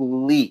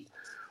complete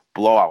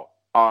blowout.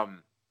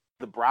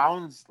 The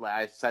Browns,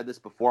 I've said this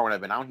before when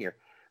I've been out here,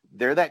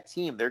 they're that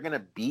team. They're going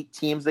to beat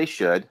teams they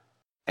should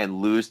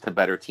and lose to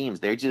better teams.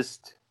 They're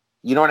just,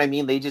 you know what I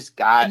mean? They just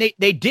got... And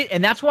they did,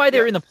 and that's why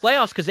they're in the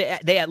playoffs, because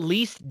they at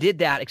least did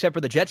that, except for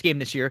the Jets game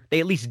this year. They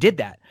at least did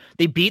that.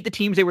 They beat the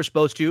teams they were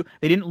supposed to.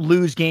 They didn't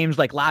lose games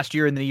like last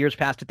year and the years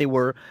past that they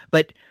were,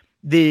 but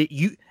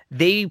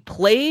they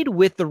played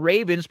with the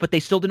Ravens, but they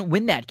still didn't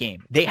win that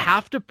game. They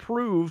have to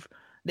prove...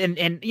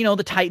 And you know,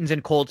 the Titans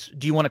and Colts,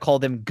 do you want to call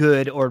them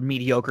good or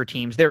mediocre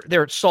teams?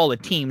 They're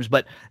solid teams,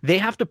 but they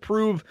have to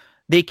prove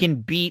they can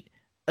beat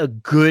a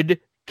good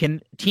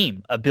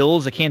team, a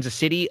Bills, a Kansas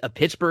City, a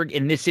Pittsburgh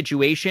in this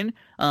situation.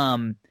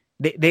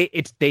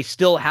 They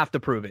still have to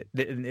prove it.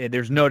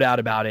 There's no doubt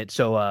about it.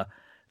 So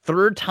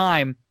third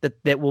time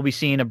that we'll be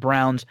seeing a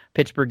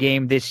Browns-Pittsburgh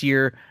game this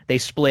year. They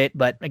split,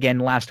 but again,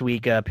 last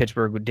week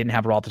Pittsburgh didn't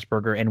have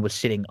Roethlisberger and was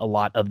sitting a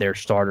lot of their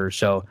starters.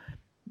 So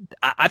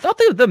I thought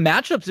the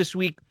matchups this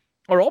week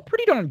are all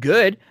pretty darn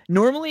good.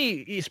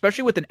 Normally,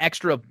 especially with an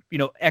extra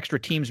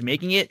teams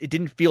making it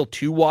didn't feel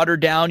too watered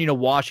down. You know,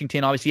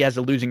 Washington obviously has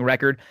a losing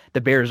record.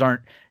 The Bears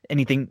aren't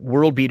anything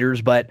world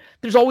beaters, but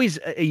there's always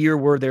a year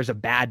where there's a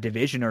bad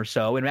division or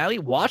so. And really,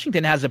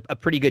 Washington has a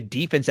pretty good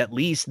defense at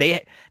least.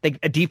 They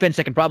a defense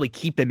that can probably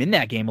keep them in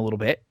that game a little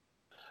bit.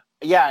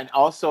 Yeah, and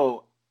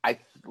also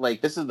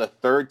this is the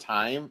third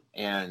time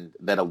and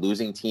that a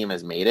losing team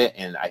has made it,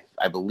 and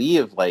I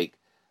believe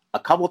a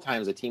couple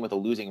times a team with a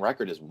losing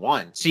record has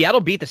won. Seattle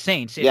beat the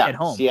Saints at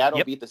home.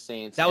 Seattle beat the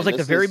Saints. That was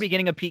the very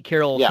beginning of Pete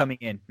Carroll coming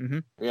in. Mm-hmm.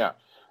 Yeah.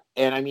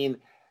 And I mean,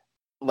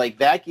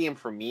 that game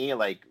for me,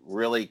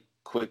 really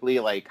quickly,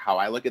 how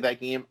I look at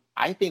that game,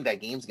 I think that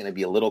game's going to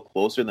be a little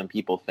closer than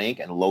people think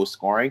and low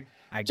scoring.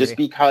 Just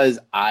because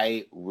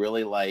I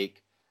really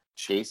like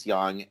Chase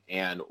Young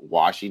and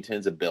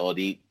Washington's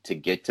ability to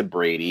get to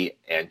Brady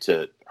and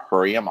to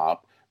hurry him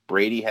up.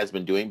 Brady has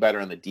been doing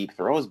better on the deep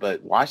throws,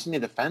 but Washington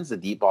defends the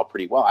deep ball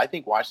pretty well. I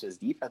think Washington's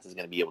defense is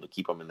going to be able to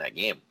keep them in that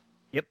game.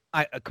 Yep,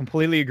 I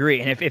completely agree.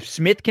 And if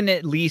Smith can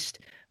at least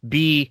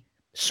be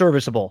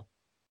serviceable,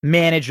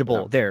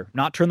 manageable there,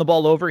 not turn the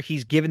ball over,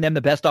 he's given them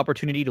the best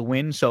opportunity to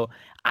win. So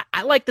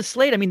I like the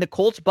slate. I mean, the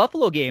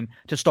Colts-Buffalo game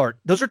to start,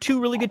 those are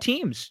two really good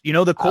teams. You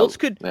know, the Colts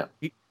could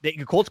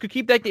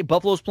keep that game.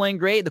 Buffalo's playing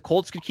great. The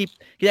Colts could keep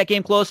that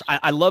game close.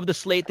 I love the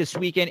slate this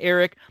weekend,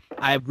 Eric.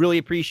 I really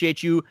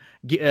appreciate you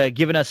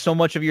giving us so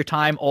much of your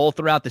time all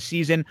throughout the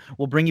season.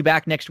 We'll bring you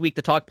back next week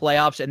to talk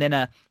playoffs. And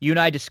then you and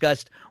I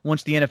discussed,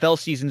 once the NFL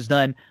season's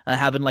done,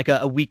 having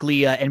a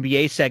weekly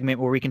NBA segment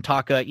where we can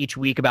talk each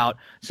week about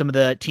some of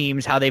the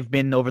teams, how they've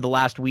been over the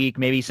last week,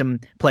 maybe some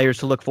players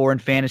to look for in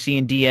fantasy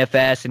and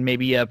DFS, and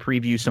maybe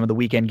preview some of the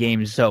weekend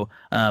games. So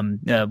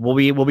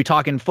we'll be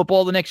talking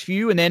football the next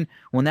few, and then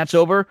when that's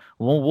over,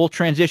 we'll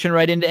transition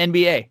right into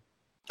NBA.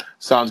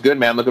 Sounds good,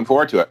 man. Looking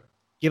forward to it.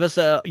 Give us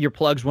your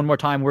plugs one more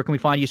time. Where can we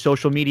find you?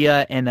 Social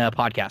media and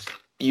podcast.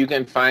 You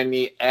can find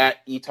me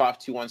at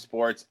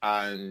eToff21sports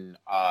on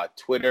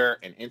Twitter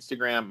and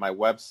Instagram. My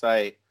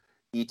website,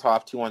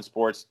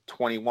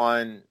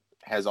 eToff21sports21,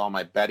 has all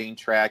my betting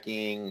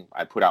tracking.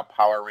 I put out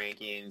power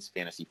rankings,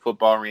 fantasy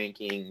football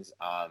rankings,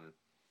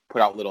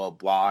 put out little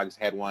blogs.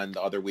 Had one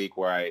the other week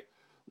where I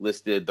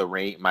listed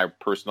my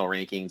personal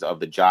rankings of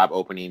the job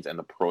openings and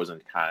the pros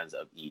and cons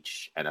of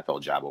each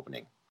NFL job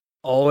opening.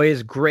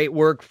 Always great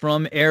work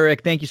from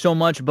Eric. Thank you so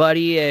much,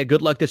 buddy.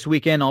 Good luck this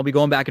weekend. I'll be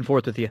going back and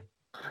forth with you.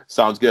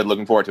 Sounds good.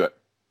 Looking forward to it.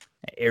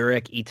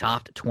 Eric,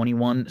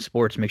 eToft21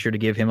 Sports. Make sure to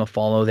give him a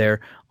follow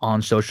there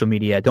on social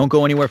media. Don't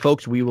go anywhere,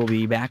 folks. We will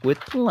be back with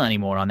plenty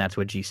more on That's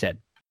What G Said.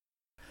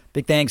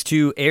 Big thanks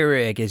to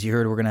Eric. As you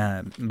heard, we're going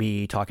to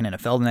be talking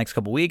NFL the next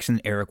couple weeks, and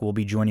Eric will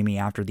be joining me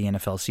after the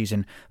NFL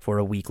season for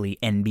a weekly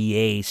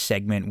NBA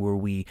segment where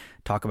we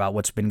talk about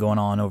what's been going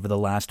on over the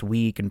last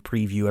week and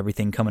preview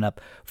everything coming up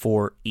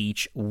for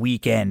each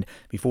weekend.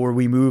 Before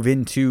we move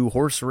into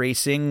horse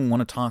racing, I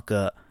want to talk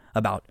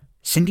about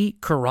Cindy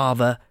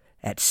Carava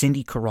at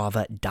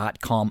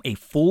cindycarava.com, a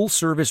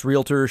full-service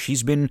realtor.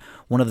 She's been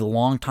one of the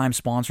longtime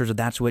sponsors of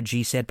That's What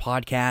G Said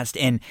podcast,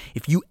 and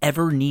if you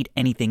ever need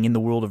anything in the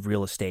world of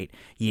real estate,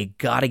 you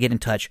got to get in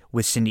touch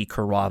with Cindy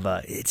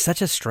Carava. It's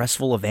such a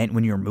stressful event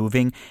when you're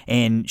moving,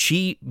 and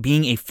she,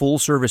 being a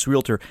full-service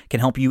realtor,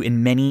 can help you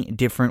in many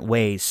different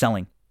ways: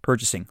 selling,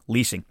 purchasing,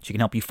 leasing. She can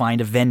help you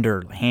find a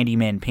vendor,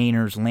 handymen,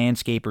 painters,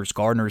 landscapers,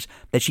 gardeners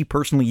that she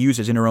personally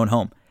uses in her own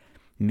home.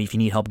 If you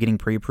need help getting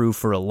pre-approved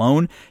for a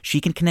loan,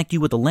 she can connect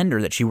you with a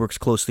lender that she works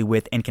closely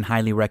with and can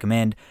highly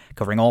recommend,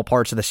 covering all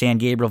parts of the San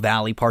Gabriel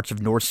Valley, parts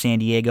of North San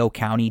Diego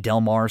County, Del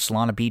Mar,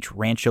 Solana Beach,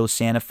 Rancho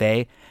Santa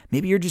Fe.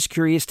 Maybe you're just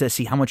curious to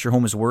see how much your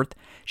home is worth.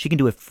 She can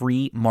do a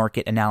free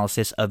market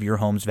analysis of your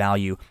home's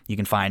value. You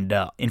can find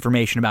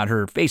information about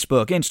her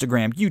Facebook,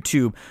 Instagram,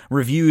 YouTube,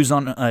 reviews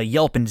on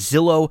Yelp and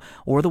Zillow,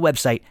 or the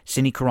website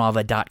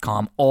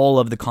cindycarava.com. All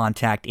of the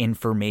contact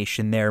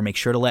information there. Make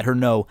sure to let her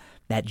know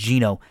that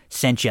Gino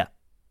sent you.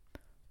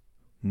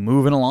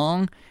 Moving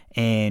along,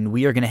 and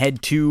we are going to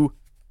head to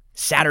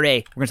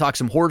Saturday. We're going to talk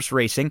some horse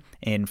racing,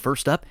 and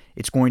first up,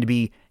 it's going to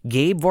be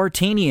Gabe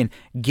Vartanian.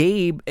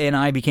 Gabe and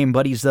I became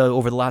buddies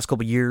over the last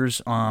couple of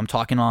years,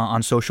 talking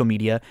on social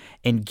media,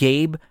 and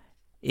Gabe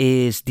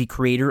is the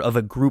creator of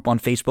a group on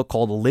Facebook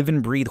called the Live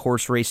and Breathe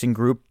Horse Racing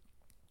Group,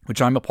 which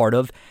I'm a part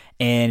of,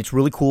 and it's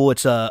really cool.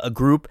 It's a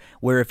group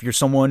where if you're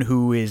someone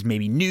who is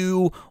maybe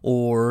new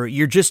or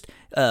you're just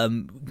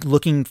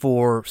looking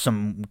for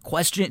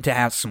to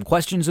ask some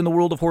questions in the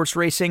world of horse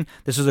racing,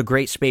 this is a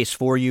great space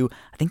for you.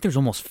 I think there's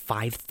almost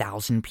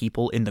 5,000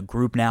 people in the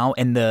group now,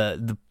 and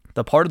the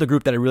part of the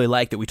group that I really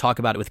like that we talk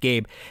about it with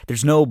Gabe,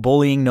 there's no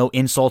bullying, no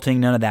insulting,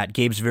 none of that.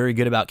 Gabe's very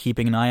good about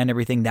keeping an eye on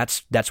everything.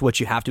 That's what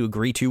you have to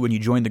agree to when you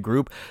join the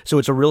group. So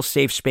it's a real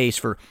safe space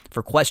for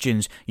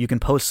questions. You can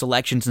post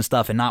selections and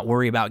stuff and not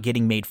worry about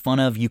getting made fun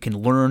of. You can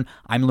learn.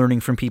 I'm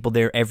learning from people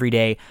there every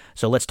day.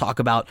 So let's talk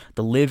about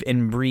the Live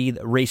and Breathe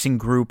Racing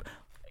Group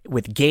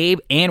with Gabe,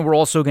 and we're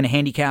also going to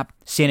handicap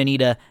Santa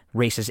Anita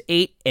races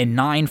 8 and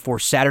 9 for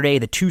Saturday,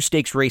 the 2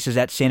 stakes races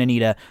at Santa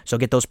Anita. So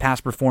get those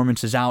past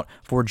performances out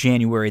for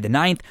January the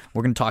 9th.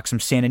 We're going to talk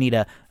some Santa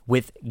Anita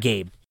with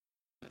Gabe.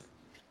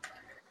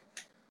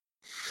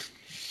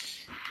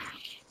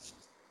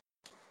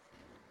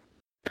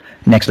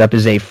 Next up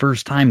is a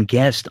first-time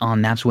guest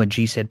on That's What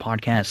G Said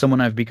podcast,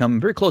 someone I've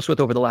become very close with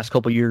over the last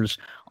couple of years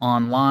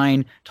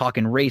online,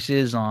 talking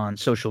races on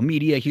social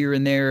media here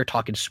and there,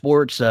 talking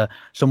sports,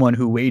 someone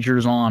who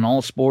wagers on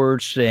all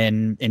sports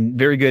and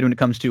very good when it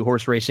comes to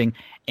horse racing.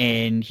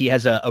 And he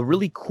has a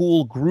really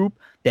cool group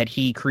that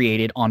he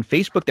created on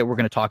Facebook that we're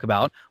going to talk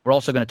about. We're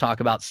also going to talk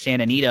about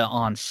Santa Anita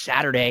on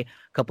Saturday,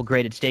 a couple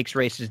graded stakes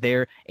races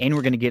there, and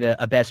we're going to get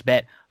a best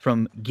bet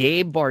from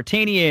Gabe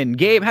Vartanian.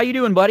 Gabe, how you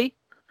doing, buddy?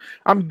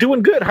 I'm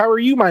doing good. How are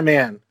you, my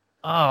man?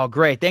 Oh,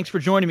 great. Thanks for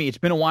joining me. It's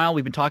been a while.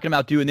 We've been talking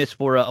about doing this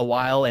for a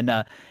while, and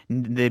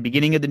the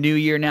beginning of the new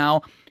year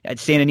now at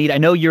Santa Anita. I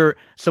know you're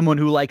someone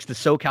who likes the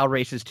SoCal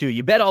races too.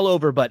 You bet all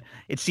over, but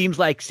it seems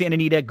like Santa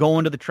Anita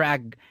going to the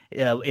track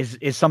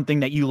is something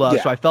that you love.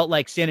 Yeah. So I felt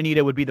like Santa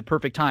Anita would be the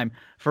perfect time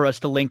for us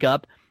to link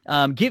up.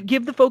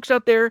 Give the folks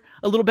out there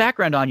a little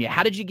background on you.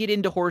 How did you get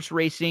into horse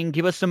racing?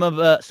 Give us some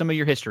of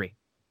your history.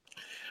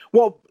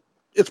 Well,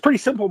 it's pretty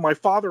simple. My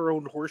father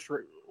owned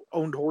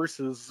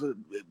horses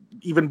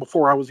even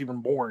before I was even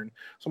born.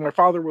 So my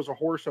father was a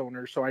horse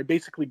owner. So I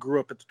basically grew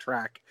up at the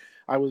track.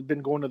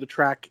 Been going to the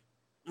track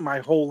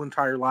my whole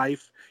entire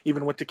life.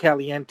 Even went to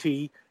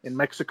Caliente in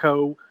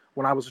Mexico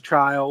when I was a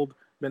child.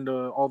 Been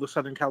to all the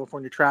Southern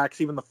California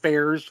tracks, even the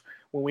fairs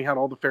when we had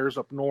all the fairs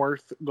up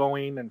north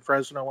going, and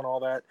Fresno and all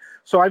that.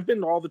 So I've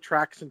been to all the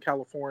tracks in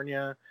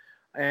California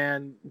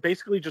and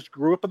basically just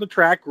grew up on the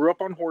track, grew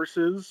up on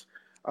horses.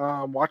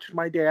 Watched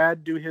my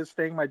dad do his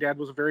thing. My dad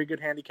was a very good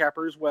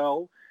handicapper as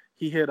well.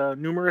 He hit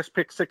numerous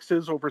pick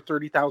sixes over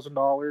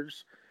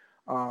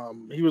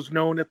 $30,000. He was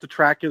known at the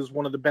track as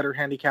one of the better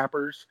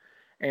handicappers,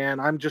 and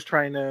I'm just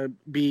trying to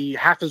be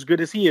half as good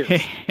as he is.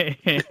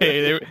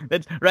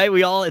 That's right.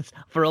 It's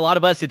for a lot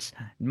of us, it's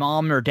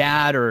mom or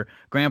dad or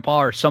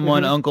grandpa or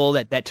someone, uncle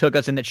that took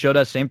us and that showed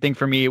us. Same thing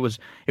for me. It was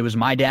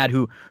my dad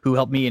who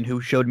helped me and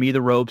who showed me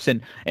the ropes.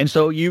 And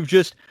so you've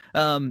just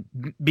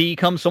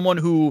become someone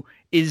who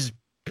is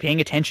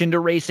paying attention to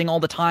racing all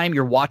the time.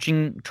 You're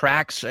watching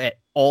tracks at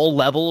all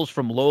levels,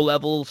 from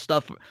low-level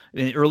stuff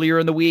earlier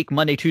in the week,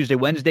 Monday, Tuesday,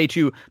 Wednesday,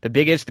 to the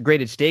biggest,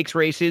 graded stakes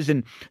races.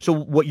 And so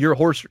what your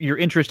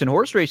interest in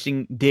horse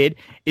racing did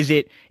is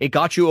it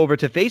got you over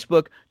to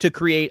Facebook to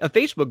create a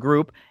Facebook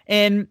group.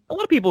 And a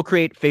lot of people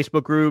create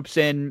Facebook groups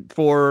and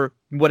for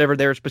whatever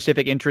their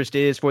specific interest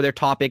is, for their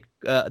topic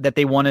that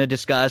they want to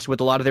discuss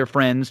with a lot of their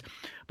friends.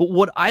 But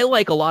what I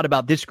like a lot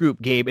about this group,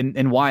 Gabe,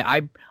 and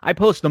why I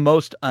post the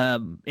most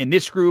in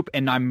this group,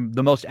 and I'm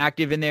the most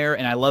active in there,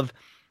 and I love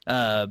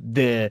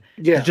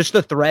just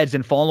the threads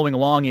and following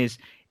along, is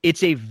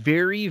it's a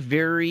very,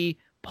 very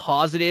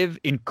positive,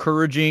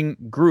 encouraging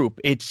group.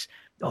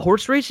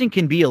 Horse racing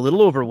can be a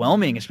little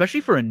overwhelming,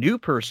 especially for a new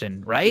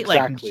person, right?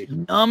 Exactly.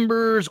 Like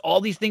numbers, all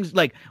these things.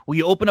 Like when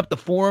you open up the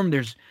forum,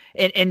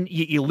 and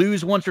you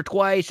lose once or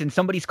twice, and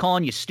somebody's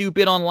calling you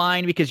stupid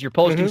online because you're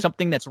posting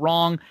something that's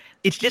wrong.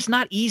 It's just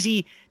not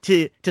easy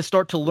to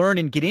start to learn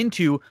and get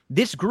into.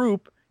 This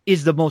group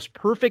is the most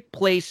perfect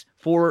place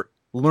for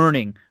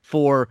learning,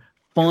 for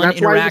fun that's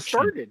interaction. Why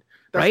I started.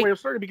 That's why I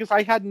started, because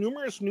I had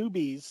numerous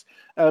newbies,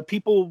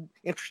 people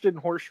interested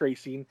in horse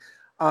racing,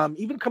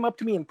 even come up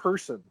to me in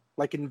person,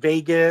 like in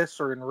Vegas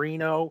or in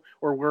Reno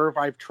or wherever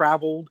I've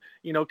traveled,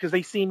 because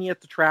they see me at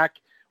the track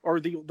or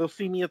they'll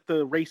see me at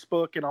the race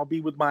book, and I'll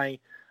be with my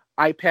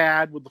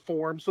iPad with the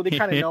form, so they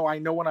kind of know I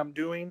know what I'm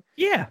doing.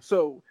 Yeah.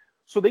 So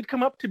they'd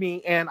come up to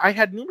me, and I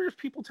had numerous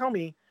people tell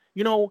me,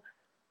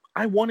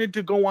 I wanted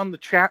to go on the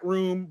chat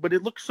room, but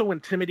it looks so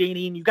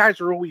intimidating. You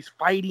guys are always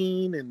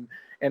fighting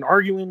and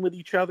arguing with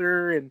each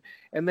other, and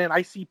then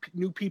I see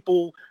new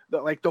people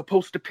that like they'll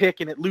post a pic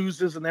and it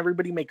loses and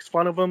everybody makes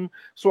fun of them.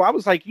 So I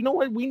was like, you know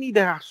what, we need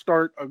to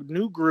start a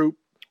new group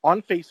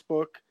on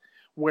Facebook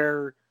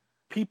where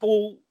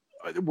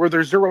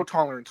there's zero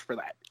tolerance for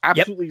that.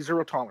 Absolutely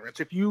zero tolerance.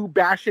 If you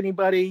bash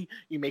anybody,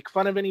 you make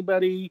fun of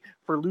anybody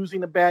for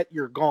losing a bet,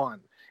 you're gone.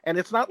 And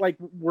it's not like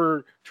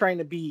we're trying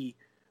to be,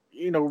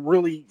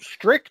 really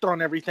strict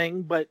on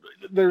everything, but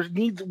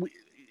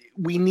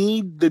we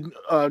need the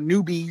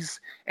newbies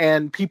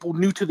and people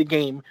new to the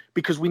game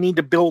because we need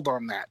to build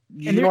on that.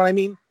 You know what I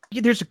mean?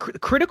 There's a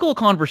critical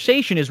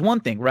conversation is one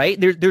thing, right?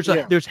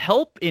 There's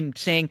help in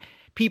saying,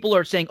 people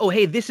are saying, oh,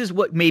 hey, this is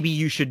what maybe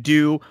you should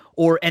do.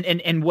 Or,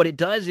 and what it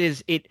does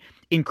is it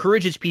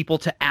encourages people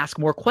to ask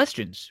more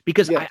questions,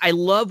 because I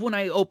love when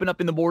I open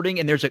up in the morning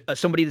and there's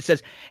somebody that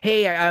says,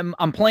 hey,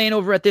 I'm playing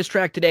over at this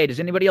track today. Does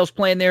anybody else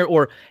playing there?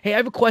 Or, hey, I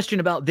have a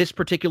question about this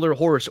particular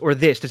horse or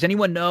this. Does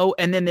anyone know?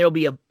 And then there'll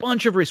be a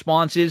bunch of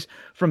responses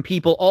from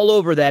people all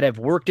over that have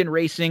worked in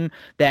racing,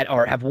 that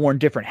have worn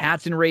different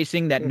hats in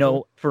racing, that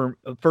know for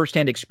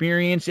firsthand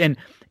experience. And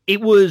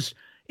it was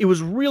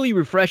really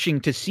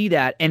refreshing to see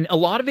that. And a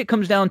lot of it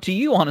comes down to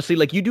you, honestly.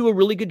 Like, you do a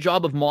really good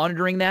job of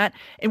monitoring that.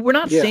 And we're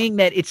not saying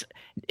that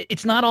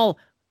it's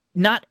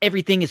not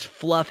everything is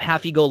fluff,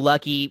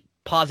 happy-go-lucky,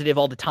 positive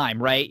all the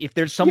time, right? If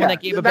there's someone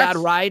that gave a bad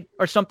ride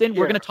or something,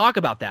 we're going to talk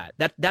about that.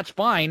 That's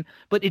fine.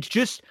 But it's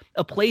just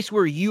a place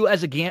where you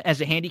as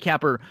a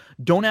handicapper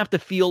don't have to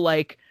feel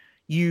like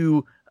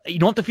you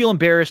don't have to feel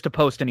embarrassed to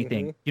post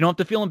anything. You don't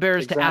have to feel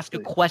embarrassed to ask a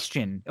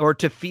question, or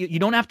you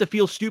don't have to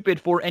feel stupid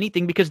for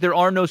anything, because there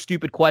are no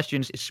stupid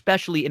questions,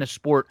 especially in a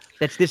sport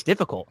that's this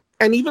difficult.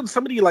 And even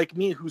somebody like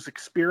me who's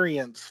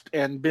experienced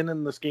and been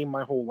in this game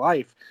my whole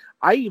life,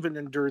 I even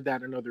endured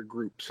that in other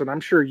groups. And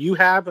I'm sure you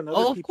have, and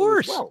other people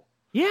as well.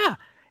 Yeah.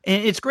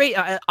 And it's great.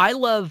 I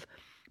love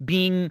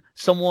being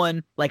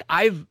someone, like,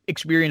 I've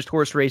experienced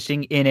horse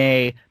racing in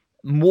a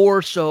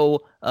more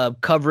so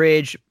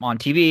coverage on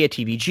TV, at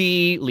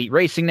TVG, Elite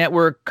Racing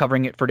Network,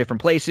 covering it for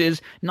different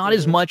places. Not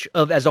as much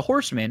as a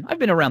horseman. I've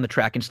been around the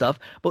track and stuff.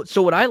 But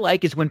so what I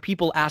like is when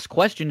people ask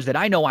questions that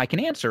I know I can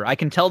answer. I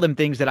can tell them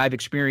things that I've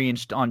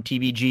experienced on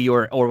TVG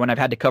or when I've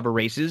had to cover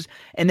races.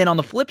 And then on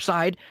the flip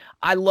side,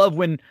 I love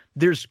when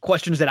there's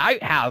questions that I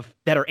have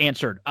that are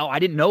answered. Oh, I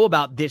didn't know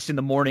about this in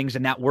the mornings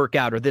and that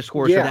workout, or this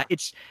horse or that.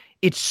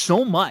 It's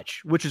so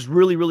much, which is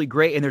really, really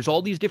great. And there's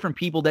all these different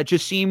people that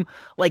just seem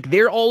like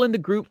they're all in the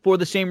group for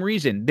the same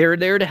reason. They're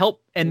there to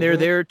help, and they're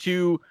there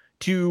to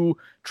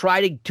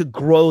try to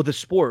grow the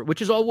sport,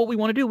 which is all what we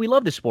want to do. We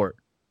love the sport.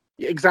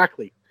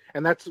 Exactly.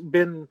 And that's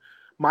been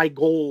my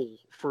goal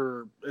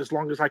for as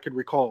long as I could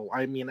recall.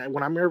 I mean,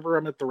 whenever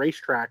I'm at the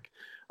racetrack,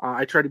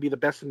 I try to be the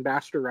best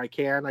ambassador I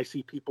can. I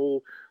see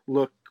people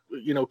look,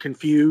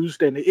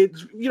 confused, and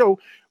it's,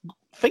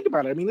 think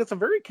about it. I mean, it's a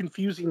very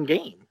confusing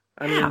game.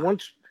 I mean,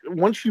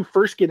 once you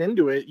first get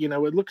into it,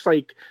 it looks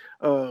like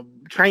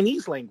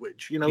Chinese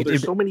language.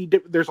 There's so many.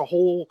 There's a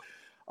whole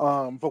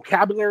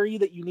vocabulary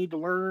that you need to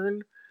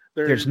learn.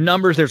 There's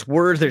numbers. There's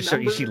words.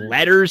 You see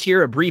letters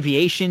here,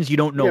 abbreviations. You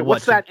don't know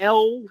what's that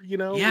L.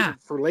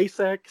 For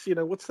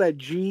Lasix. What's that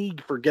G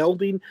for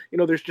gelding.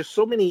 There's just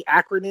so many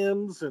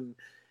acronyms and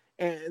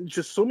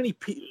just so many.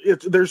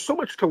 There's so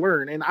much to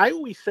learn. And I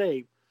always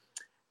say,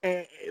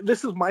 and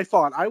this is my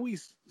thought, I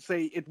always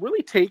say it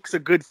really takes a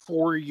good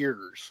 4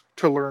 years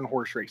to learn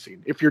horse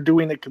racing if you're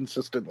doing it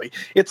consistently.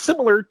 It's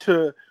similar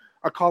to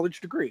a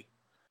college degree.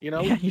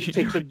 It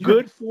takes a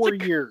good 4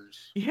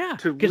 years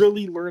to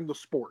really learn the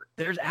sport.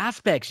 There's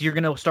aspects. You're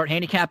going to start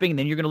handicapping, and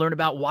then you're going to learn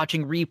about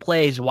watching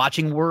replays,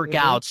 watching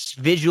workouts,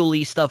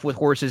 visually stuff with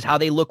horses, how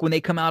they look when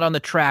they come out on the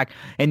track.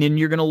 And then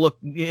you're going to look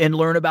and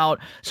learn about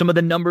some of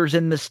the numbers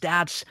and the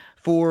stats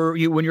for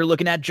you when you're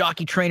looking at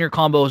jockey trainer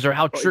combos, or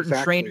how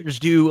certain trainers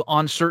do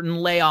on certain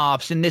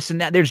layoffs and this and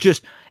that.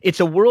 It's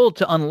a world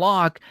to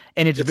unlock,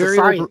 and it's very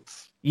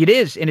science. It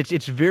is, and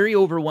it's very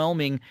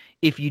overwhelming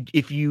if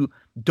you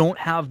don't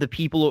have the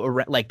people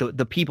around, like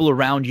the people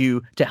around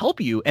you to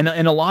help you. And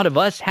a lot of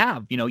us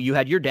have, you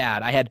had your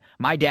dad, I had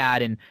my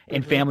dad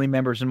and family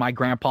members and my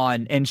grandpa.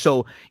 And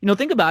so,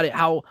 think about it,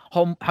 how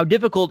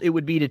difficult it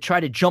would be to try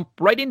to jump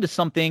right into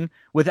something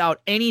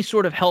without any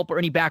sort of help or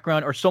any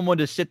background, or someone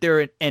to sit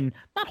there and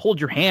not hold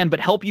your hand, but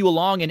help you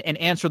along and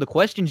answer the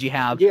questions you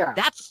have. Yeah.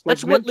 That's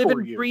what Live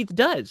and Breathe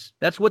does.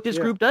 That's what this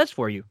group does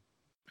for you.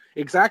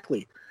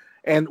 Exactly.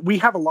 And we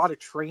have a lot of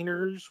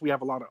trainers, we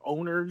have a lot of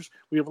owners,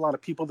 we have a lot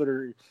of people that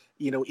are,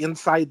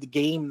 inside the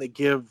game that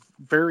give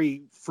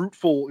very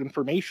fruitful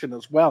information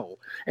as well.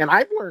 And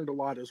I've learned a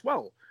lot as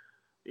well.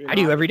 I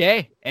do every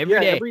day. Every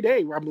day. Every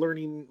day I'm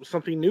learning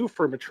something new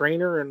from a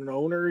trainer and an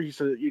owner.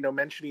 He's,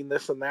 mentioning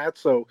this and that.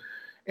 So,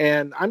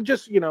 and I'm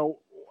just,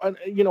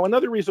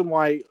 another reason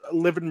why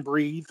Live and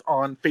Breathe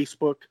on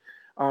Facebook,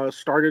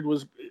 started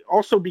was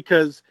also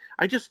because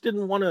I just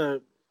didn't want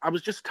to. I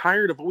was just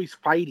tired of always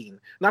fighting.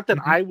 Not that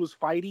I was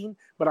fighting,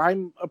 but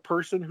I'm a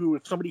person who,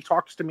 if somebody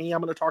talks to me,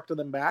 I'm going to talk to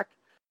them back.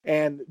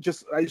 And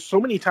just so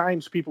many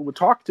times people would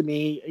talk to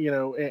me,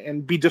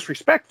 and be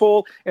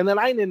disrespectful, and then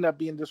I'd end up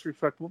being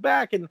disrespectful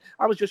back. And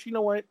I was just, you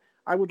know what?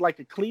 I would like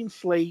a clean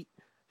slate.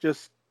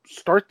 Just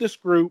start this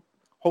group.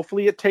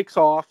 Hopefully it takes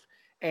off,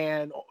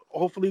 and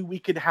hopefully we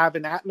could have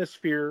an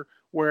atmosphere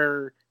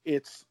where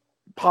it's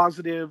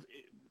positive,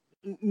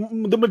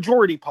 the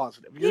majority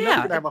positive. You're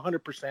never gonna have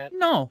 100%.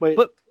 No,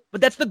 but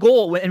that's the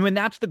goal. And when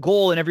that's the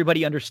goal and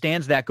everybody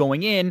understands that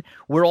going in,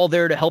 we're all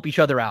there to help each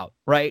other out,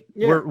 right?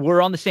 Yeah.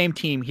 We're on the same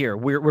team here.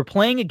 We're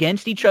playing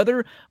against each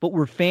other, but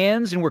we're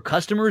fans and we're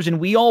customers, and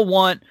we all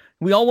want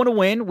to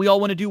win. We all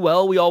want to do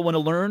well. We all want to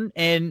learn,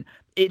 and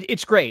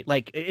it's great.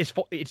 Like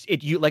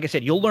you, like I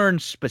said, you'll learn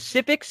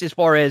specifics as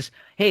far as,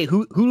 hey,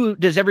 who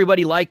does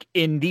everybody like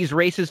in these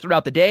races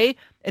throughout the day,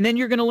 and then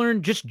you're going to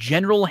learn just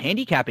general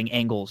handicapping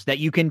angles that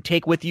you can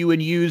take with you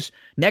and use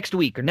next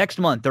week or next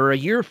month or a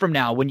year from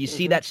now when you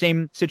see that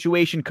same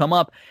situation come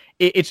up.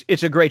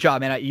 It's a great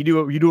job, man. You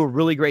do a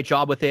really great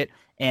job with it.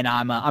 And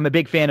I'm a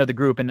big fan of the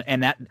group,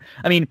 and that,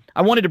 I mean,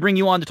 I wanted to bring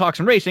you on to talk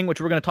some racing,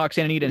 which we're going to talk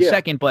Santa Anita in a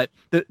second. But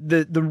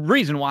the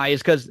reason why is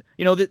because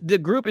the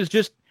group is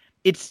just,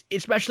 it's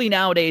especially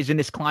nowadays in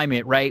this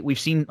climate, right? We've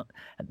seen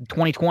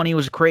 2020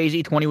 was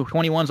crazy.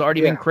 2021's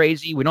already been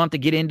crazy. We don't have to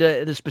get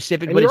into the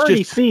specific, and but it's already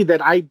just see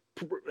that I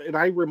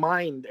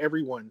remind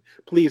everyone,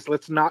 please,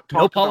 let's not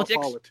talk about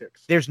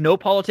politics. There's no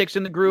politics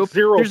in the group.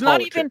 Zero there's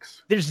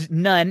politics. There's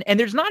none, and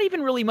there's not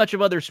even really much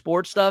of other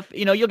sports stuff.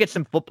 You'll get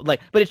some football,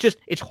 but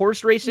it's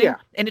horse racing,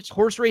 and it's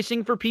horse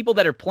racing for people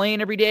that are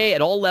playing every day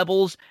at all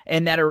levels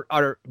and that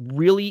are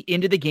really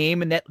into the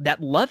game and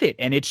that love it.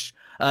 And it's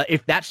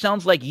if that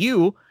sounds like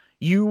you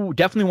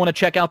definitely want to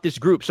check out this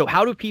group. So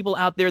how do people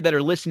out there that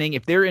are listening,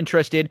 if they're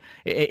interested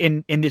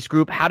in this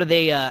group, how do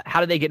they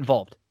get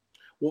involved?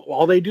 Well,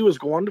 all they do is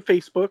go onto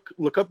Facebook,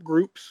 look up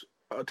groups,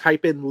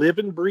 type in Live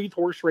and Breathe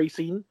Horse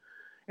Racing,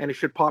 and it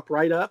should pop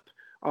right up.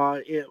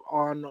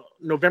 On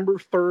November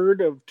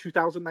 3rd of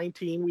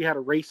 2019, we had a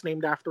race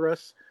named after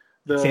us.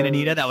 Santa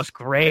Anita, that was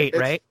great,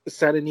 right?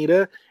 Santa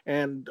Anita,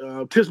 and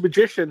Tiz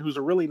Magician, who's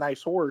a really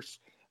nice horse,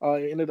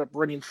 ended up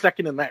running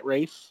second in that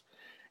race.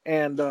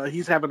 And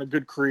he's having a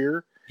good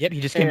career. Yep,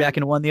 he just came back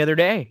and won the other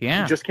day.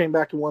 Yeah, he just came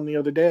back and won the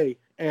other day.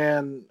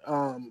 And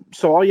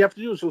so all you have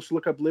to do is just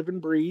look up Live and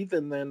Breathe,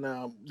 and then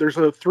there's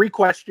 3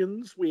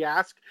 questions we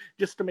ask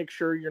just to make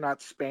sure you're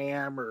not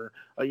spam or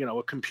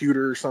a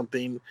computer or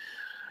something.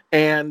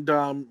 And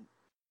then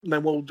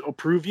we'll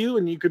approve you,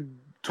 and you could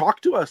talk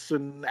to us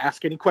and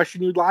ask any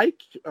question you'd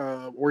like,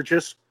 or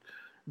just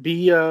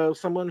be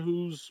someone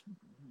who's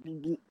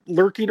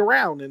lurking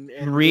around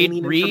and read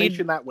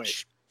information that way.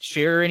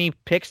 Share any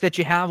picks that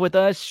you have with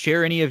us.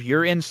 Share any of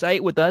your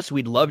insight with us.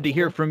 We'd love to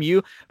hear from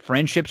you.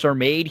 Friendships are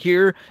made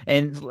here,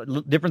 and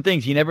different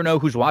things. You never know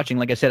who's watching.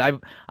 Like I said,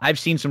 I've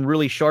seen some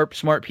really sharp,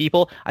 smart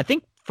people. I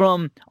think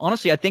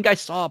I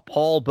saw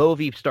Paul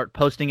Bovey start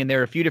posting in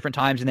there a few different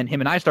times, and then him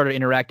and I started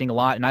interacting a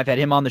lot, and I've had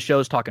him on the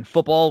shows talking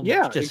football.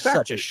 Yeah, just exactly.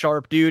 Such a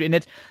sharp dude, and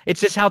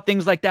it's just how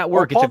things like that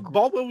work. Well,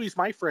 Paul Bovey's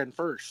my friend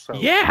first. So.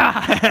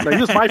 Yeah. He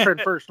was my friend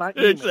first, not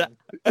you.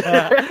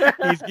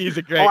 He's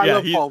a great guy. I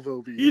love Paul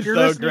Bovey. If you're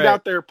listening great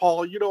out there,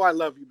 Paul, I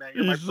love you, man.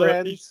 You're my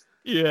friend. He's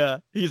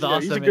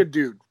awesome. He's a good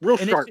dude. Real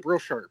sharp.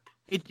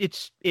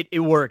 It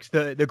works.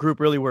 The group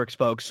really works,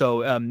 folks.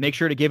 So make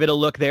sure to give it a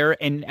look there.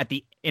 And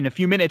in a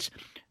few minutes,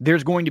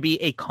 there's going to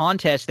be a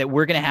contest that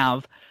we're going to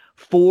have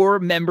for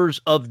members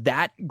of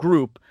that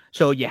group.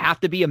 So you have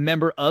to be a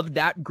member of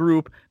that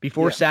group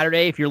before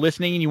Saturday. If you're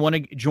listening and you want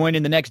to join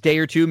in the next day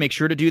or two, make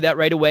sure to do that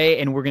right away.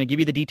 And we're going to give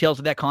you the details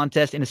of that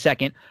contest in a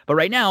second. But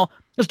right now,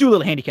 let's do a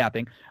little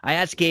handicapping. I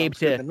asked Gabe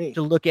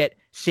to look at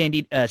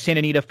Santa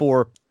Anita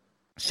for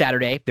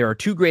Saturday. There are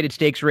 2 graded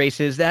stakes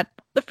races that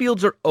the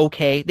fields are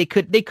okay. They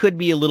could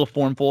be a little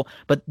formful,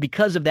 but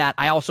because of that,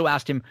 I also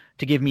asked him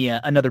to give me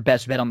another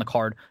best bet on the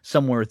card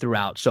somewhere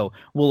throughout. So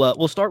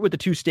we'll start with the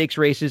 2 stakes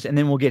races, and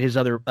then we'll get his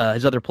other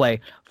play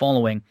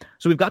following.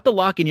 So we've got the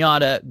La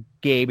Cañada,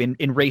 Gabe,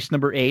 in race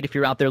number 8. If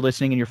you're out there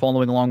listening and you're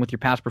following along with your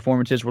past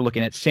performances, we're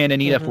looking at Santa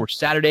Anita for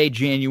Saturday,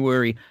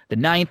 January the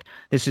 9th.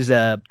 This is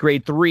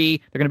grade 3.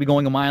 They're going to be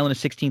going 1 mile and a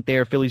 16th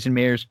there, fillies and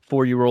mares,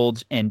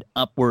 4-year-olds and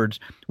upwards.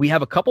 We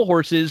have a couple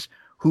horses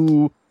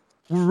who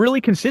were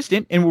really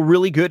consistent and were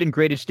really good in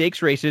graded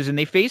stakes races, and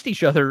they faced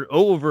each other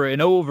over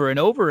and over and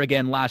over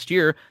again last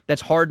year.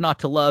 That's Hard Not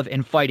to Love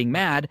and Fighting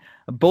Mad.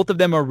 Both of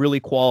them are really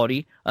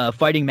quality.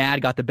 Fighting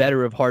Mad got the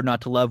better of Hard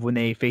Not to Love when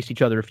they faced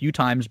each other a few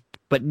times,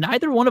 but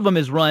neither one of them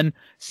has run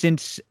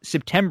since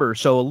September,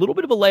 so a little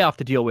bit of a layoff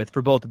to deal with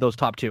for both of those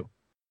top 2.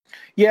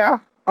 Yeah,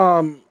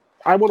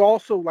 I would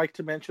also like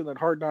to mention that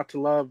Hard Not to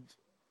Love,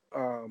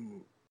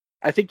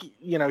 I think,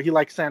 he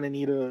likes Santa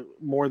Anita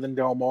more than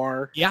Del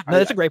Mar. Yeah, no,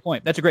 that's a great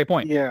point.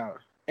 Yeah.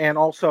 And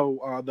also,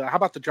 how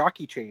about the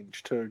jockey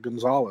change to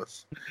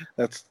Gonzalez?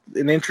 That's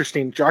an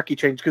interesting jockey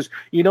change because,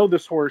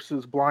 this horse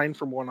is blind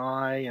from one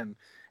eye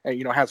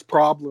has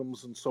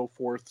problems and so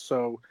forth.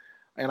 So,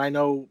 and I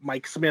know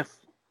Mike Smith,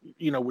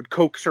 would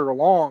coax her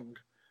along.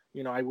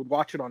 I would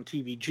watch it on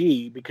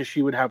TVG because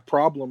she would have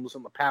problems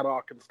in the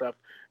paddock and stuff,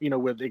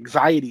 with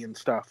anxiety and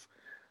stuff.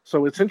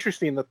 So it's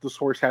interesting that this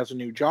horse has a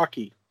new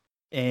jockey.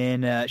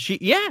 And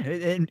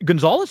and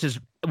Gonzalez is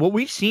what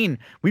we've seen.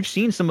 We've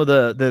seen some of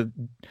the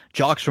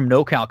jocks from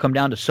NoCal come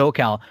down to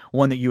SoCal.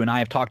 One that you and I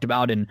have talked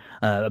about in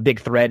a big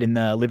thread in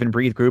the Live and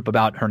Breathe group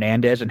about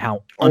Hernandez and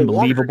how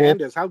unbelievable.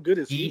 Hernandez, how good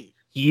is he?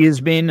 He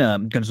has been.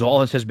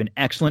 Gonzalez has been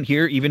excellent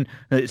here. Even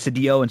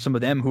Cedillo and some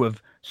of them who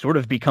have sort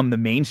of become the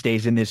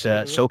mainstays in this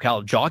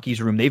SoCal jockeys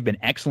room. They've been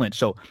excellent.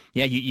 So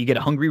yeah, you get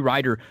a hungry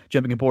rider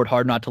jumping aboard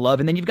Hard Not to Love,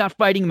 and then you've got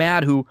Fighting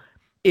Mad, who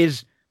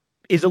is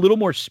a little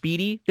more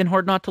speedy than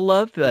Hard Not to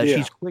Love.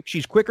 She's quick.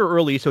 She's quicker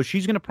early, so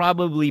she's going to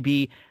probably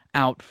be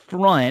out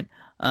front.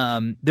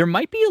 There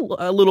might be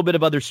a little bit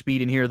of other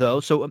speed in here, though.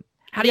 So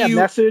how do you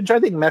Message? I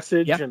think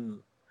Message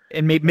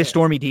and maybe Miss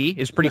Stormy D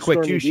is pretty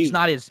quick too. D. She's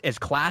not as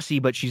classy,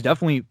 but she's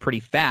definitely pretty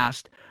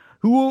fast.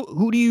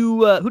 Who do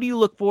you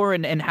look for,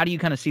 and how do you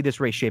kind of see this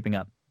race shaping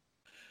up?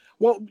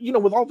 Well,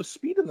 with all the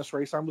speed in this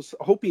race, I was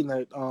hoping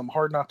that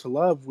Hard Not to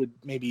Love would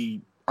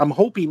maybe. I'm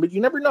hoping, but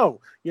you never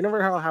know. You never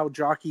know how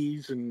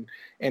jockeys and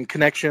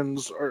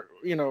connections are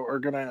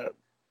gonna,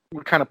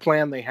 what kind of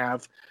plan they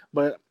have.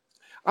 But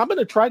I'm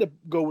gonna try to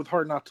go with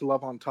Hard Not to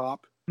Love on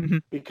top.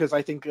 Because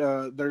I think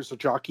there's a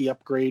jockey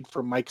upgrade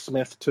from Mike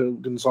Smith to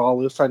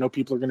Gonzalez. I know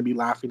people are going to be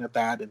laughing at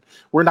that, and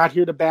we're not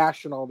here to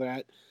bash and all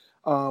that.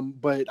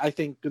 But I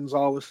think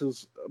Gonzalez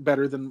is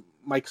better than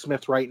Mike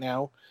Smith right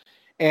now.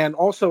 And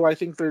also, I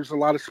think there's a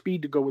lot of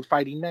speed to go with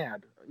Fighting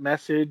Mad.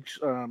 Message,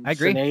 I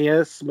agree.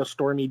 Cineas, Miss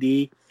Stormy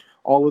D,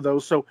 all of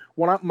those. So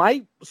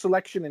my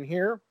selection in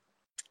here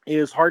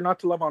is Hard Not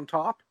to Love on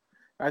top.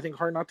 I think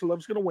Hard Not to Love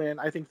is going to win.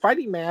 I think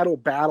Fighting Mad will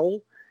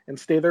battle and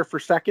stay there for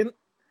second.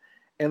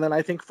 And then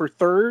I think for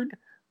third,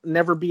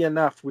 Never Be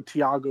Enough with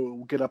Tiago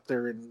will get up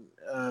there and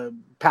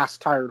pass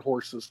Tired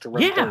Horses to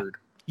run third.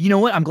 You know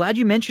what? I'm glad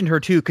you mentioned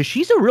her too, because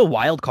she's a real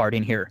wild card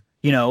in here.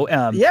 She's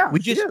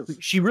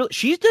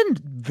done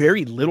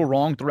very little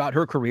wrong throughout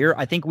her career.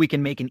 I think we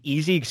can make an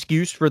easy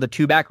excuse for the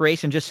 2-back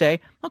race and just say,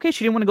 okay,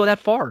 she didn't want to go that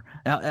far.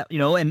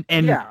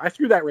 And I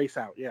threw that race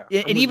out. Yeah,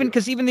 and even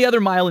the other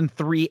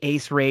 1.3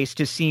 ace race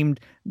just seemed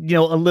a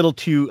little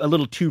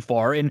too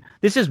far. And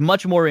this is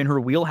much more in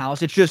her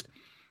wheelhouse. It's just,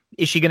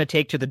 is she going to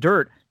take to the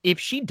dirt? If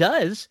she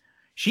does,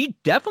 she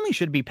definitely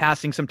should be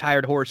passing some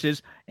Tired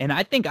Horses, and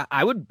I think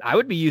I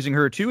would be using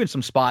her too in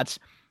some spots.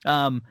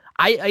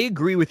 I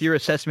agree with your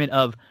assessment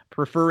of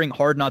preferring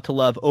Hard Not to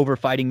Love over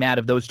Fighting Mad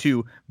of those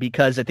two,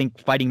 because I think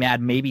Fighting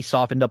Mad maybe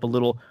softened up a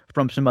little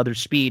from some other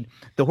speed.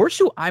 The horse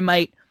who I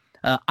might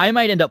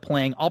end up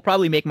playing, I'll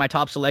probably make my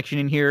top selection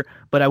in here,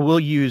 but I will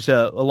use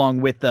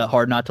along with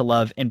Hard Not to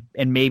Love and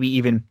maybe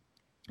even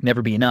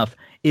Never Be Enough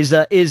is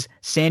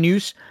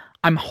Sanus.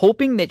 I'm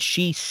hoping that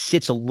she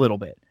sits a little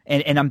bit,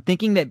 and I'm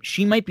thinking that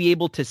she might be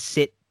able to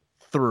sit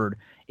third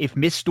if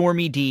Miss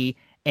Stormy D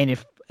and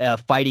if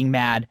Fighting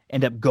Mad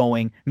end up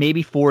going,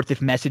 maybe fourth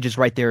if Message is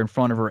right there in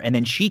front of her, and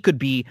then she could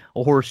be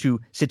a horse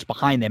who sits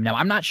behind them. Now,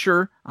 I'm not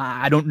sure.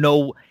 I don't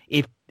know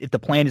if the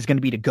plan is going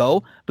to be to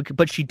go,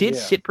 but she did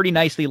sit pretty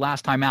nicely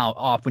last time out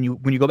off. When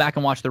you go back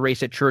and watch the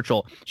race at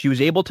Churchill, she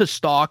was able to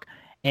stalk,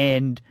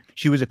 and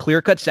she was a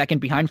clear-cut second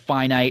behind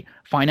Finite.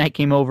 Finite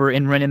came over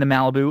and ran in the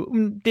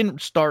Malibu.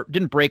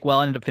 Didn't break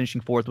well, ended up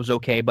finishing fourth, was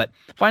okay. But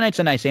Finite's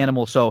a nice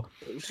animal, so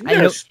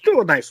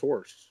still a nice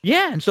horse.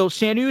 Yeah, and so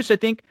Sanus, I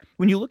think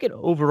when you look at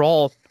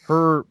overall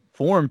her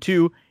form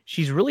too,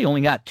 she's really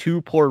only got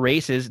 2 poor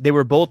races. They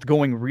were both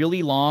going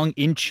really long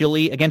in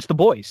Chile against the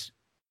boys,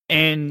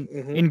 and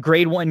in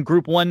Grade 1,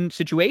 Group 1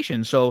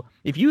 situations. So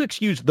if you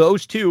excuse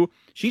those two,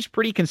 she's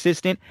pretty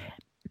consistent.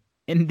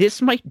 And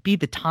this might be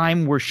the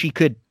time where she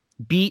could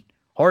beat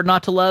Hard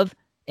Not to Love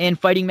and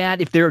Fighting Mad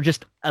if they're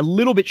just a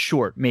little bit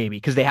short, maybe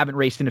because they haven't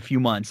raced in a few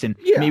months, and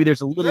maybe there's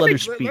a little other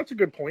speed. That's a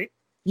good point.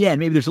 Yeah, and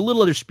maybe there's a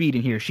little other speed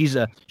in here. She's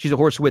a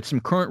horse with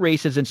some current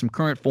races and some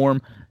current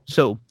form.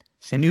 So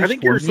I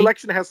think your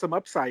selection has some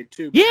upside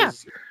too. Yeah,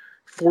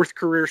 4th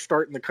career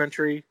start in the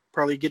country,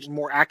 probably getting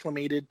more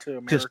acclimated to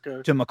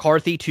America. To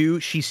McCarthy too.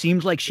 She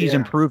seems like she's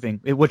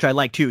improving, which I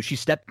like too. She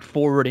stepped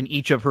forward in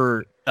each of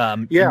her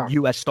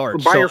U.S.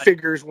 starts. Her Beyer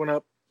figures went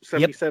up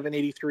 77,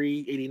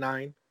 83,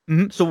 89.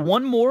 So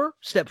one more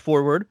step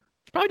forward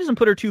probably doesn't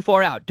put her too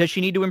far out. Does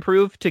she need to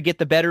improve to get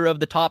the better of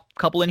the top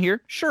couple in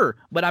here? Sure,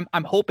 but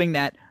I'm hoping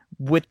that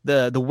with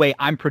the way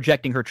I'm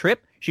projecting her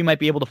trip, she might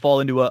be able to fall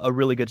into a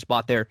really good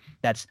spot there.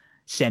 That's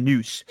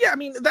Sanus. Yeah, I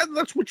mean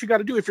that's what you got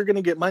to do if you're going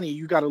to get money.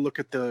 You got to look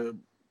at the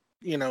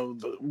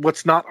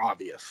what's not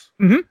obvious.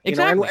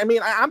 Exactly. I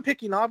mean, I'm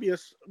picking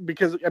obvious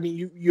because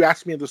you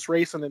asked me this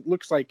race, and it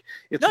looks like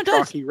it's a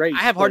chalky race.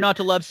 I have Hard Not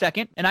to Love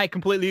second, and I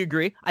completely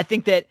agree. I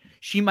think that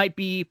she might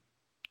be.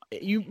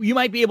 You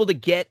might be able to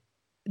get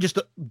just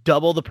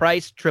double the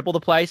price, triple the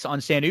price on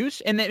Sanus,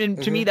 and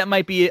to me that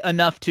might be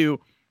enough to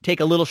take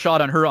a little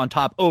shot on her on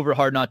top over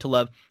Hard Not to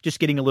Love, just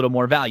getting a little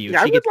more value.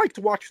 Yeah, I would like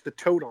to watch the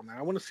tote on that.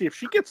 I want to see if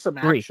she gets some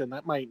action.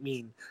 That might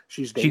mean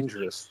she's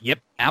dangerous. Yep,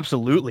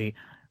 absolutely.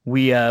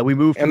 We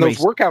moved from and those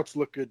workouts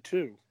look good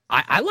too.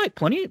 I like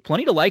plenty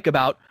to like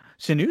about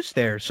Sinus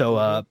there.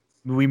 So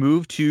we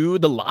move to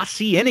the Las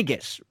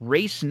Ciénegas,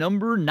 race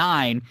number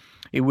 9,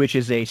 which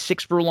is a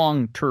 6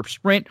 furlong turf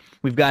sprint.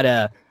 We've got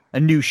a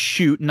new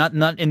chute, not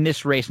in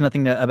this race,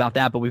 nothing about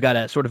that, but we've got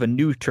a sort of a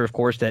new turf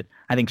course that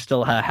I think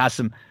still has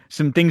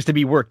some things to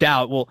be worked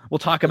out. We'll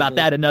talk about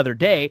that another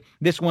day.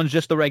 This one's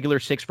just the regular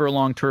 6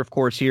 furlong turf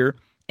course here,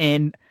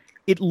 and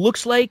it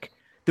looks like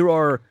there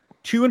are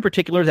 2 in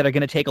particular that are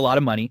going to take a lot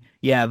of money.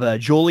 You have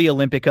Jolie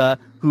Olympica,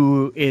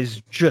 who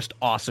is just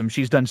awesome.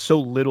 She's done so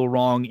little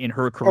wrong in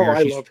her career. Oh,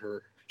 I love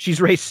her. She's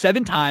raced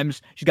 7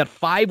 times. She's got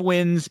 5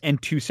 wins and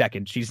 2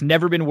 seconds. She's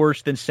never been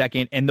worse than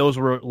second, and those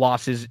were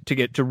losses to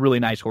get to really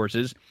nice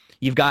horses.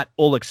 You've got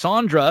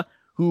Alexandra,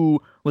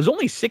 who was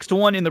only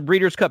 6-1 in the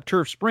Breeders' Cup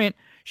Turf Sprint.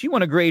 She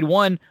won a Grade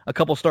 1 a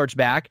couple starts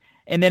back.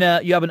 And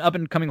then you have an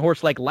up-and-coming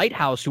horse like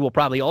Lighthouse, who will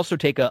probably also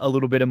take a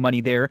little bit of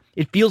money there.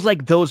 It feels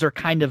like those are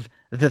kind of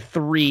the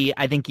 3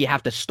 I think you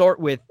have to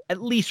start with,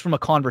 at least from a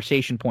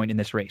conversation point in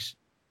this race.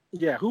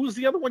 Yeah, who was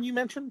the other one you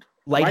mentioned?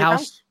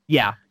 Lighthouse?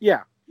 Yeah.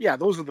 Yeah,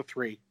 those are the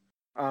 3.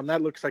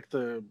 That looks like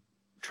the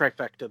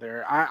trifecta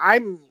there.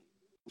 I'm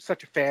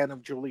such a fan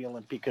of Jolie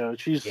Olympica.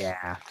 She's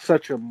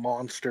such a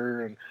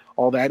monster and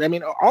all that. I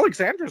mean,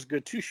 Alexandra's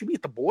good too. She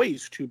beat the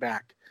boys 2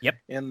 back. Yep.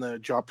 In the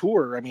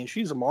Jaipur. I mean,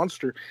 she's a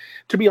monster.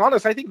 To be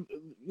honest, I think,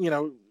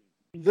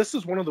 this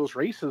is one of those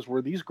races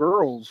where these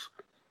girls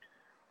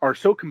are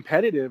so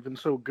competitive and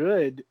so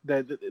good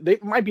that they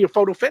might be a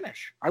photo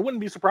finish. I wouldn't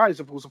be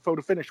surprised if it was a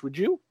photo finish. Would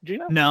you,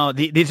 Gina? No,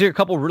 these are a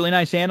couple really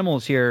nice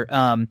animals here.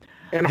 And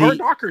Hard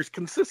Knocker's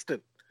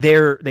consistent.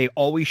 They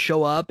always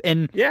show up.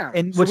 And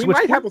so we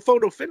might have a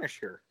photo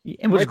finish here.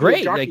 And what's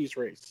great, jockey's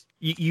race.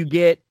 You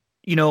get,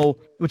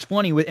 what's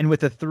funny with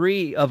the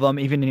 3 of them,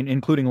 even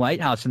including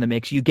Lighthouse in the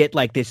mix, you get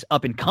like this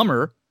up and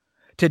comer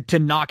to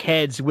knock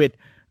heads with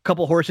a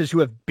couple horses who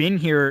have been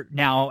here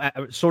now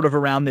sort of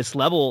around this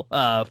level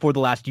for the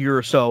last year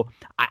or so.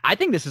 I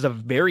think this is a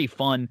very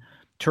fun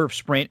turf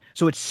sprint.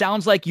 So it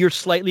sounds like you're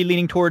slightly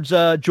leaning towards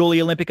Jolie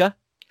Olympica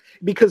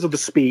because of the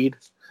speed.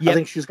 Yep. I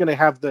think she's going to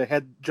have the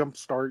head jump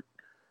start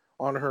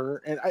on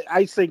her, and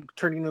I think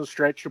turning into the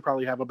stretch, she'll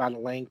probably have about a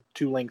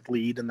 2-length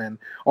lead, and then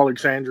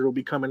Alexandra will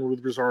be coming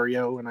with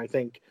Rosario, and I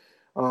think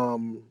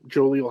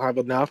Jolie will have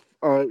enough.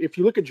 If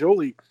you look at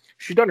Jolie,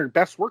 she's done her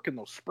best work in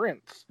those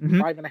sprints,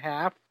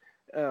 5.5.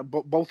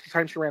 Both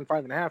times she ran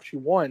 5.5, she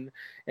won,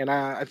 and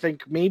I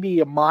think maybe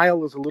a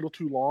mile is a little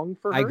too long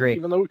for her. I agree.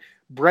 Even though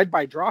bred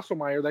by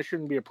Drosselmeyer, that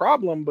shouldn't be a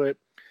problem, but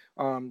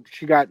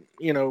she got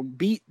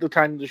beat the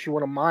time that she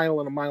won a mile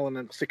and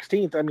a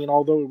 16th. I mean,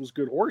 although it was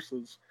good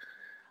horses.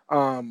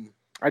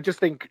 I just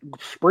think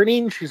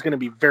sprinting, she's going to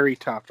be very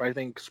tough. I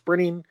think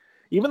sprinting,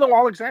 even though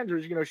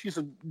Alexandra's, she's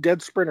a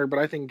dead sprinter, but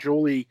I think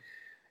Jolie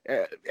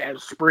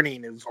as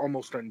sprinting is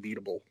almost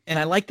unbeatable. And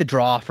I like the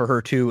draw for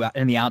her too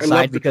in the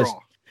outside because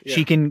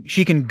she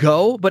can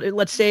go, but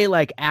let's say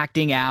like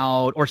acting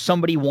out or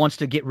somebody wants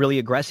to get really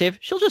aggressive,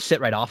 she'll just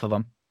sit right off of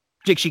them.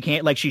 She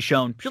can't, like she's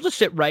shown, she'll just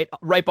sit right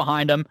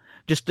behind them,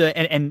 just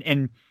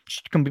and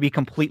she can be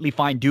completely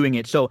fine doing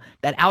it. So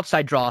that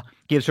outside draw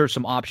gives her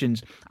some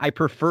options. I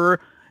prefer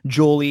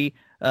Jolie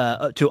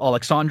to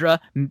Alexandra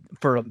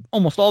for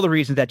almost all the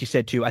reasons that you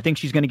said too. I think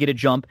she's going to get a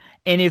jump,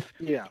 and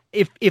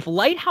if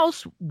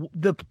Lighthouse,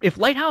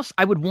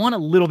 I would want a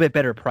little bit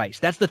better price.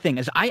 That's the thing,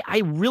 is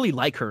I really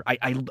like her.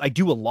 I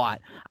do a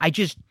lot.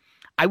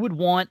 I would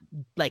want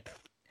like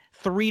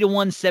 3-1,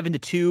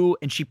 7-2,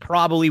 and she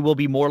probably will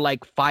be more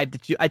like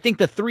 5-2. I think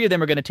the 3 of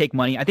them are going to take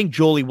money. I think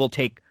Jolie will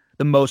take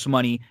the most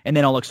money, and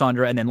then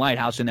Alexandra, and then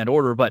Lighthouse in that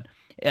order. But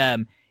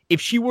if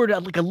she were to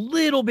like a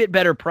little bit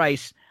better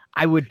price,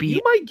 I would be.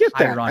 You might get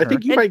that. I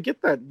think you might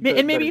get that.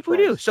 And maybe if we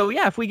do, so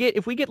yeah, if we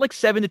get like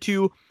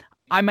 7-2,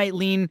 I might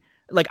lean.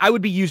 Like I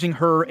would be using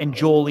her and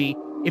Jolie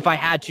if I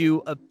had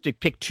to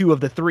pick 2 of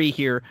the 3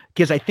 here,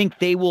 because I think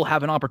they will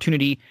have an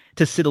opportunity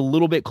to sit a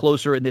little bit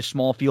closer in this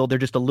small field. They're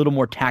just a little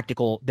more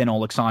tactical than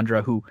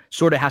Alexandra, who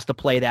sort of has to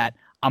play that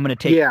I'm going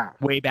to take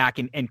way back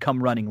and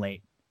come running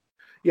late.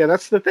 Yeah,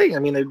 that's the thing. I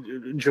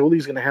mean,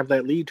 Jolie's going to have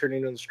that lead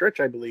turning in the stretch,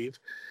 I believe.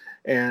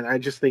 And I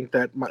just think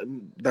that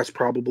that's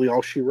probably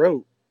all she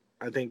wrote.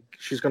 I think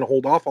she's going to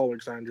hold off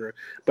Alexandra,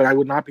 but I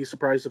would not be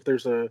surprised if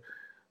there's a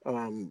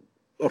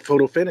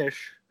photo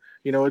finish,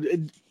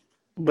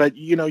 but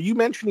you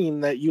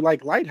mentioning that you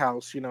like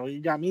Lighthouse, you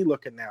got me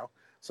looking now.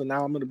 So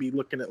now I'm going to be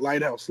looking at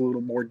Lighthouse a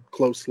little more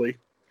closely.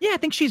 Yeah, I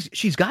think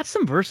she's got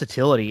some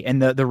versatility, and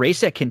the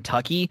race at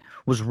Kentucky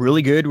was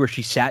really good, where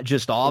she sat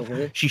just off.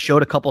 Mm-hmm. She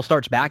showed a couple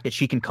starts back that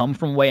she can come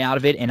from way out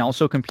of it and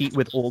also compete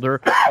with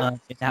older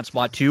in that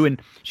spot too.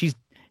 And she's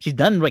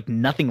done like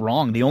nothing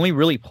wrong. The only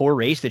really poor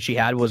race that she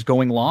had was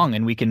going long,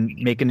 and we can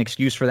make an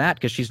excuse for that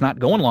because she's not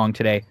going long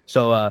today.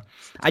 So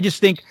I just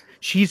think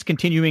she's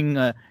continuing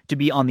to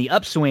be on the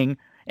upswing.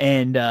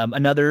 And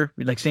another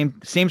like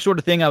same sort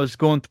of thing I was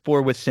going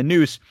for with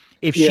Sinus.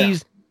 If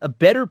a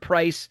better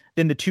price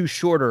than the two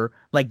shorter,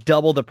 like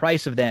double the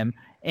price of them.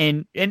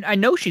 And I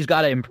know she's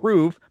got to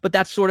improve, but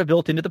that's sort of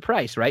built into the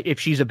price, right? If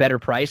she's a better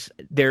price,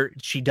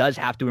 she does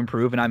have to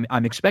improve, and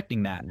I'm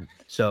expecting that.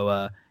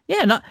 So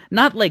yeah,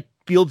 not like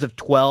fields of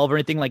 12 or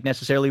anything like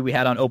necessarily we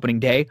had on opening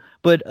day,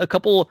 but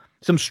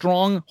some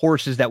strong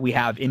horses that we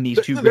have in these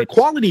they're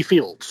quality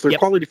fields. They're Yep.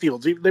 quality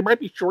fields. They might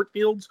be short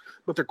fields,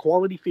 but they're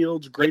quality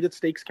fields, graded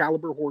stakes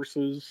caliber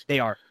horses. They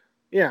are.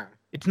 Yeah.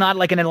 It's not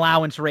like an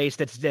allowance race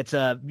that's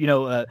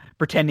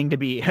pretending to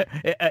be,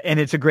 and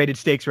it's a graded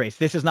stakes race.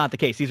 This is not the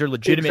case. These are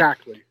legitimate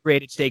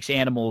graded stakes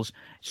animals.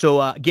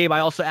 So, Gabe,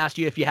 I also asked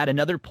you if you had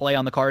another play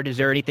on the card. Is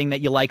there anything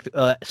that you like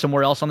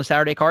somewhere else on the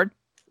Saturday card?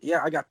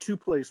 Yeah, I got two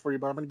plays for you,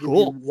 but I'm going to give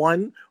you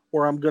one,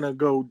 or I'm going to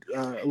go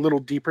a little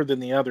deeper than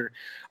the other.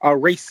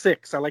 Race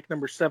 6, I like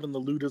number 7, The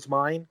Loot Is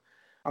Mine.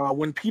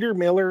 When Peter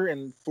Miller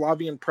and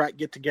Flavien Prat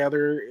get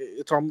together,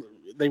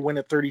 they win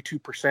at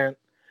 32%.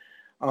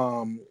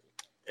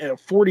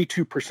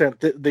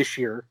 42% this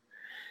year.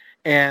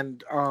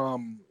 And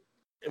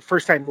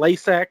first time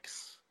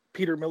Lasix,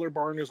 Peter Miller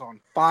barn is on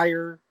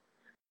fire.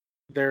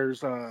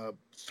 There's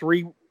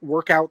 3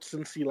 workouts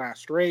since the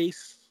last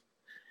race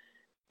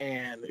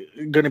and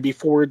going to be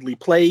forwardly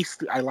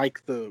placed. I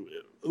like the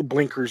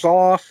blinkers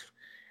off.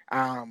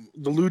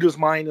 The Loot Is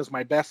Mine is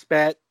my best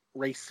bet.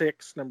 Race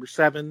 6, number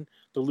 7,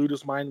 The Loot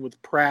Is Mine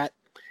with Pratt.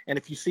 And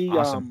if you see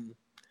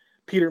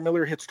Peter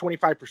Miller hits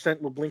 25%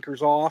 with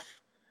blinkers off,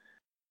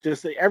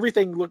 just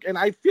everything and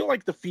I feel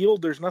like the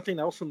field, there's nothing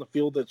else in the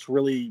field that's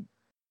really...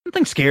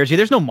 Nothing scares you.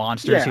 There's no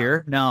monsters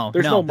here. No,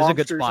 there's no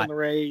monsters a good spot in the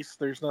race.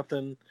 There's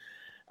nothing.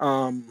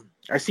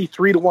 I see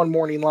 3-1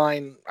 morning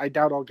line. I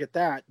doubt I'll get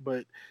that,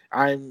 but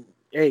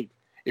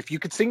if you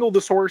could single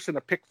this horse in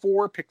a pick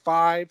 4, pick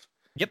 5,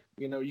 yep,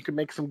 you can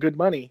make some good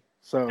money.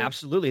 So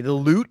absolutely, The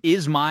Loot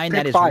Is Mine. Pick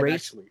that is 5, race.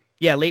 Actually.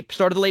 Yeah,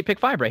 start of the late pick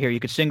 5 right here.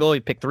 You could single,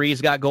 you pick 3 he's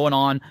got going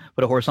on,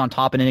 put a horse on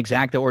top in an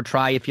exacta or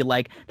try if you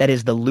like. That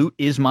is The Loot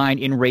Is Mine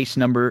in race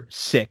number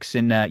 6.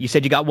 And you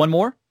said you got one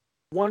more?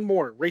 One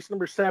more. Race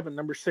number 7,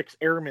 number 6,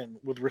 Airman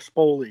with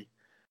Rispoli.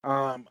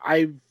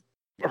 I've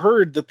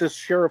heard that this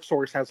sheriff's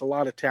horse has a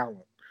lot of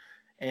talent.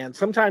 And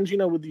sometimes,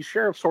 with these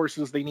sheriff's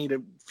horses, they need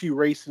a few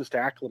races to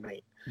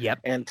acclimate. Yep.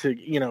 And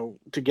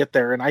to get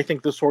there. And I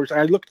think this horse,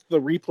 I looked at the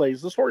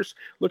replays, this horse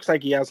looks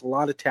like he has a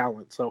lot of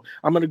talent. So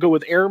I'm going to go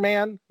with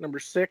Airman, number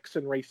 6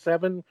 in race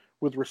 7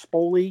 with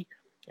Rispoli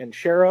and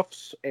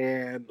Sheriffs.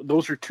 And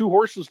those are 2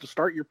 horses to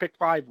start your pick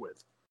 5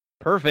 with.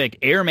 Perfect.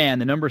 Airman,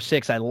 the number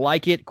 6. I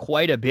like it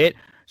quite a bit.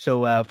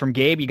 So from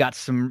Gabe, you got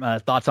some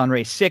thoughts on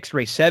race 6,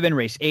 race 7,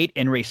 race 8,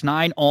 and race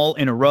 9 all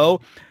in a row.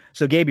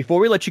 So Gabe,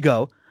 before we let you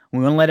go, we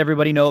want to let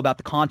everybody know about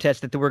the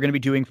contest that we're going to be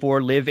doing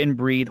for Live and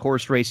Breathe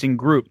Horse Racing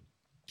Group.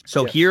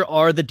 So Here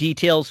are the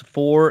details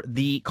for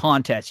the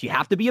contest. You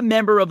have to be a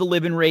member of the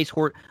Live and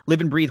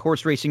Breathe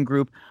Horse Racing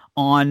Group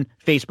on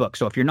Facebook.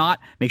 So if you're not,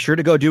 make sure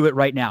to go do it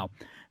right now.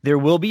 There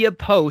will be a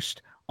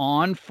post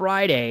on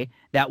Friday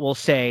that will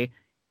say,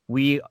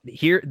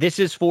 this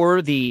is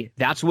for the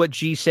That's What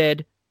G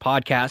Said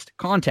podcast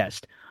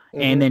contest.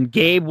 Mm-hmm. And then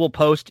Gabe will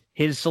post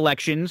his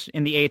selections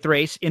in the 8th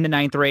race, in the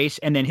 9th race,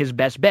 and then his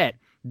best bet.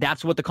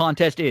 That's what the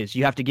contest is.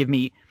 You have to give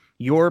me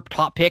your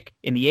top pick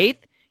in the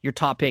 8th, your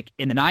top pick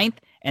in the 9th,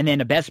 and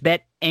then a best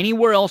bet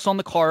anywhere else on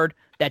the card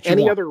that you want.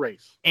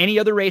 Any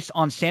other race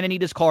on Santa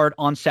Anita's card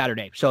on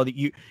Saturday. So that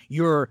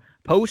your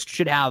post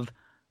should have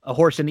a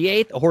horse in the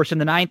 8th, a horse in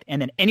the 9th,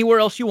 and then anywhere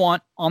else you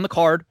want on the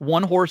card,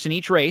 1 horse in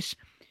each race.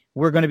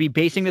 We're going to be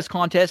basing this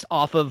contest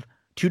off of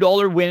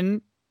 $2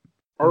 win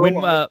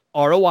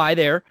ROI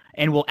there,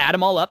 and we'll add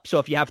them all up. So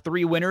if you have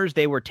 3 winners,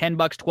 they were $10,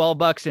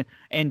 $12,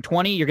 and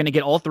 $20. You're going to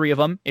get all 3 of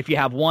them. If you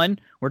have 1,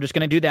 we're just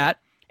going to do that.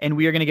 And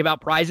we are going to give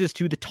out prizes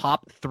to the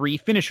top 3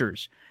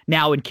 finishers.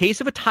 Now, in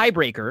case of a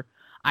tiebreaker,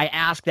 I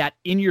ask that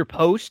in your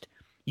post,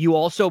 you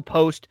also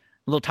post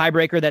a little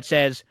tiebreaker that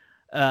says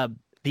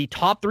the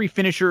top 3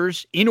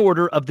 finishers in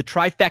order of the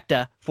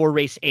trifecta for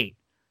race 8.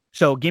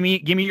 So give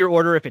me your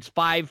order. If it's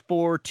 5,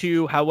 4,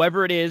 2,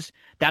 however it is,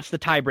 that's the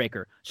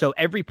tiebreaker. So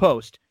every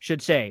post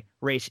should say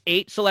race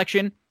 8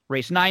 selection,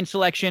 race 9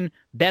 selection,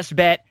 best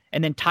bet,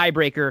 and then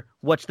tiebreaker,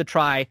 what's the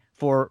try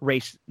for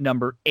race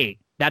number 8.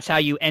 That's how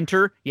you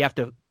enter. You have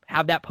to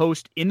have that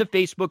post in the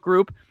Facebook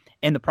group.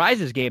 And the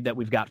prizes, Gabe, that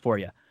we've got for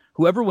you.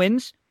 Whoever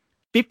wins,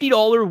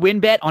 $50 win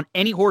bet on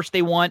any horse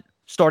they want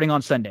starting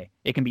on Sunday.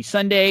 It can be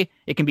Sunday.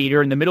 It can be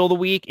during the middle of the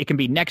week. It can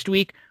be next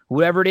week.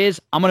 Whoever it is,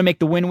 I'm going to make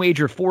the win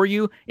wager for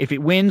you. If it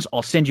wins,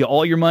 I'll send you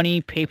all your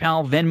money,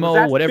 PayPal,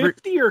 Venmo, whatever.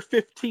 50 or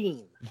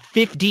 15?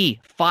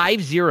 50, 50, a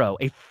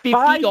 $50.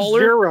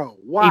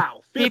 50.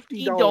 Wow. A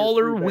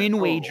 $50 win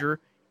wager.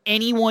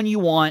 Anyone you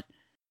want,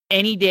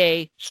 any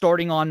day,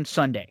 starting on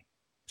Sunday.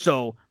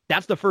 So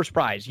that's the first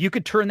prize. You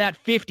could turn that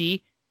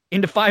 50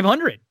 into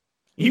 500.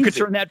 You could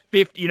turn that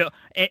 50,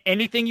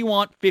 anything you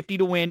want, 50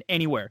 to win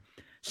anywhere.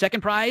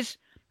 Second prize,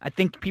 I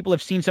think people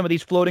have seen some of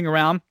these floating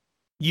around.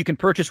 You can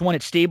purchase one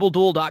at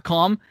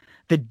StableDuel.com,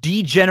 the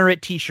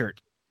Degenerate t-shirt.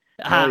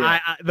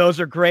 Those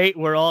are great.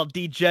 We're all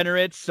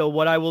degenerates. So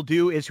what I will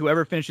do is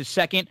whoever finishes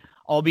second,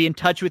 I'll be in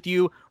touch with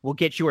you. We'll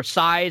get your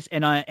size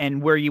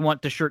and where you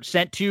want the shirt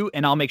sent to,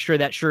 and I'll make sure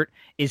that shirt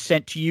is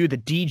sent to you, the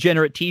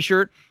Degenerate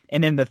t-shirt.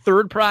 And then the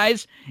third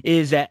prize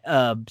is at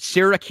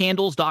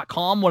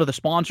SarahCandles.com, one of the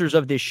sponsors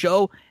of this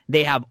show.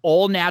 They have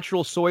all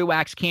natural soy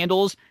wax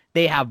candles.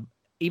 They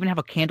even have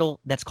a candle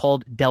that's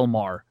called Del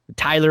Mar.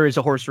 Tyler is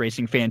a horse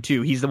racing fan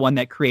too. He's the one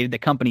that created the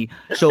company.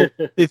 So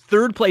the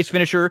third place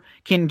finisher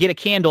can get a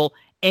candle,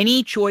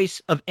 any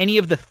choice of any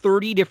of the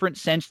 30 different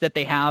scents that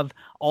they have.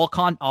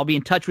 I'll be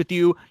in touch with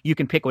you. You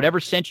can pick whatever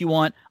scent you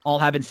want. I'll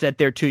have it sent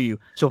there to you.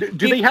 So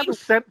do they have a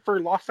scent for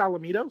Los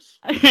Alamitos?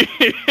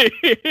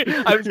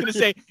 I was going to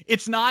say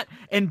it's not,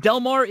 and Del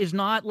Mar is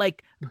not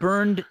like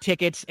burned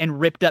tickets and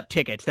ripped up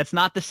tickets. That's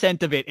not the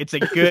scent of it. It's a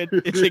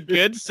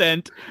good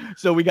scent.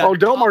 So we got. Oh,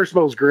 Del Mar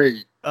smells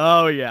great.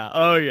 Oh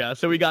yeah.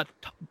 So we got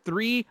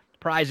 3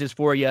 prizes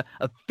for you: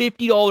 a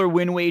 $50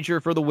 win wager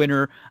for the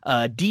winner,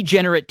 a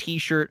Degenerate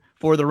t-shirt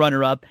for the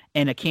runner-up,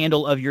 and a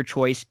candle of your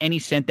choice, any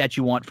scent that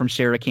you want, from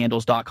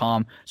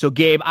SarahCandles.com. So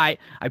Gabe, I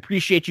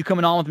appreciate you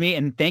coming on with me,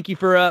 and thank you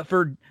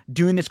for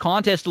doing this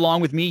contest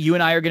along with me. You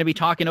and I are going to be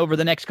talking over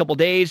the next couple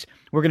days.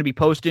 We're going to be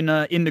posting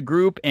in the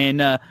group, and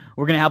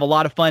we're going to have a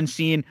lot of fun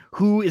seeing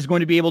who is going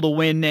to be able to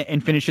win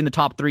and finish in the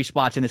top 3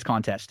 spots in this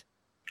contest.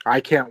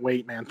 I can't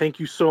wait, man. Thank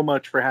you so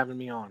much for having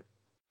me on.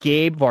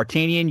 Gabe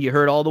Vartanian, you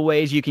heard all the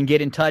ways you can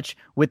get in touch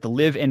with the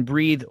Live and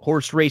Breathe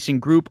Horse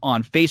Racing Group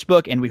on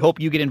Facebook, and we hope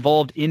you get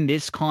involved in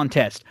this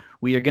contest.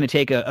 We are going to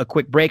take a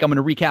quick break. I'm going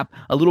to recap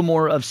a little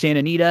more of Santa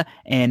Anita,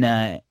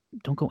 and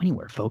don't go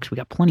anywhere, folks. We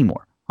got plenty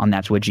more on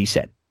That's What G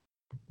Said.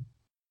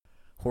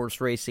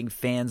 Horse racing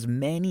fans,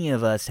 many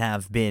of us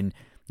have been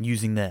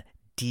using the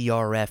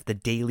DRF, the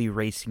daily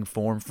racing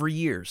form, for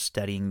years,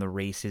 studying the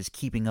races,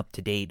 keeping up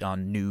to date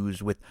on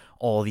news with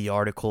all the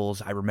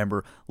articles. I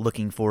remember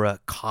looking for a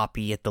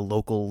copy at the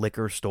local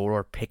liquor store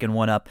or picking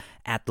one up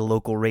at the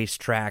local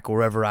racetrack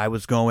wherever I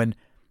was going.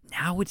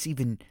 Now it's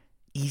even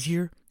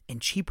easier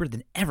and cheaper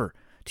than ever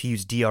to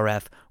use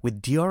DRF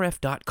with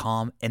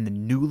DRF.com and the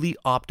newly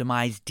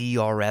optimized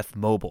DRF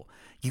Mobile.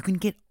 You can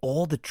get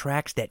all the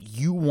tracks that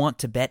you want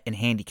to bet and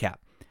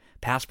handicap.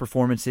 Past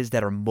performances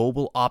that are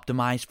mobile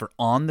optimized for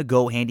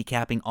on-the-go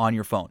handicapping on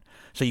your phone.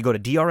 So you go to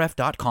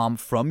DRF.com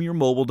from your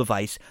mobile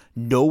device,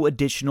 no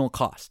additional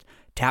cost.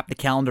 Tap the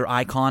calendar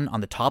icon on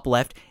the top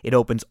left. It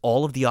opens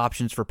all of the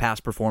options for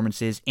past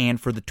performances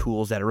and for the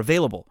tools that are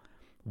available.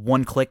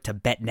 One click to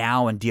bet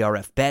now and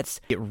DRF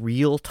bets. Get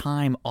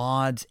real-time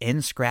odds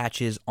and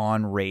scratches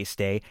on race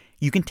day.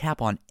 You can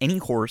tap on any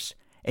horse,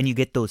 and you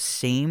get those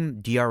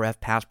same DRF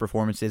past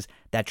performances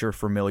that you're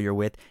familiar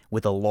with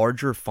a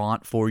larger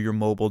font for your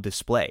mobile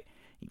display.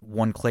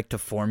 One click to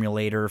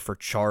Formulator for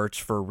charts,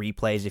 for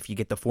replays if you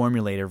get the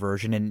Formulator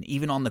version, and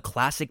even on the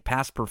classic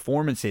past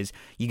performances,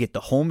 you get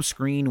the home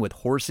screen with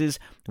horses,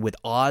 with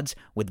odds,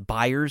 with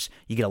buyers.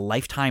 You get a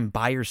lifetime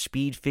buyer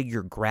speed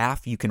figure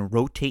graph. You can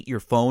rotate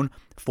your phone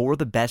for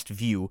the best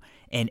view,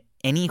 and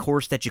any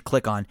horse that you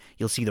click on,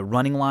 you'll see the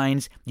running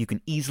lines. You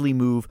can easily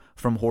move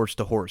from horse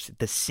to horse.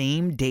 The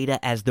same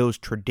data as those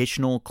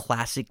traditional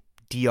classic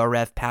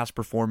DRF past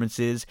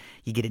performances.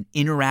 You get an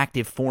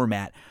interactive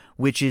format,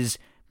 which is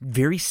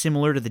very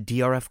similar to the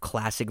DRF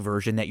Classic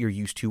version that you're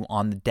used to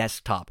on the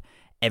desktop.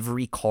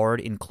 Every card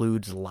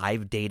includes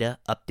live data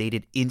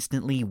updated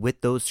instantly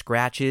with those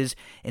scratches,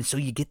 and so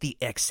you get the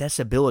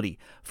accessibility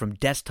from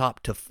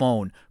desktop to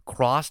phone,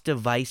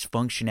 cross-device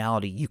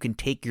functionality. You can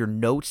take your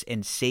notes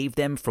and save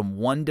them from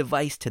one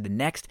device to the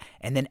next,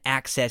 and then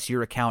access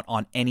your account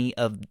on any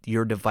of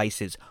your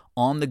devices.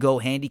 On-the-go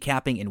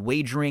handicapping and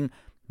wagering,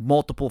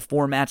 multiple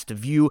formats to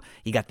view.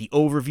 You got the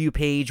overview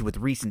page with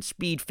recent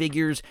speed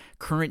figures,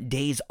 current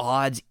day's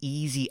odds,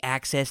 easy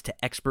access to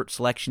expert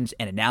selections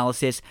and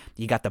analysis.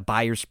 You got the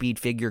buyer speed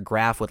figure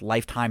graph with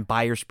lifetime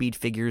buyer speed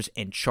figures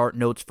and chart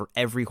notes for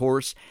every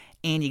horse.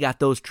 And you got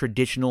those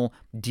traditional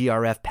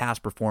DRF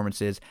past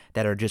performances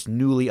that are just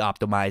newly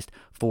optimized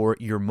for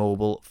your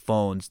mobile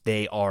phones.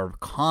 They are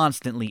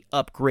constantly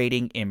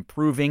upgrading,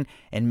 improving,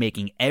 and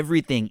making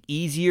everything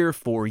easier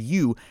for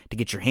you to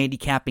get your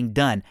handicapping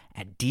done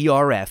at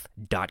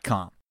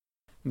DRF.com.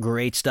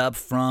 Great stuff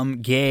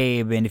from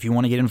Gabe, and if you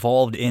want to get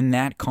involved in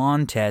that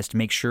contest,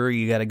 make sure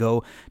you got to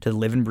go to the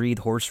Live and Breathe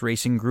Horse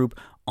Racing Group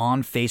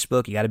on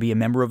Facebook. You got to be a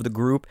member of the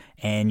group,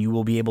 and you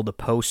will be able to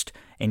post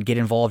and get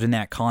involved in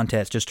that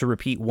contest. Just to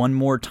repeat one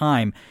more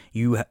time,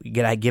 you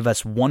got to give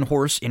us one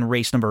horse in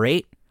race number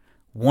 8,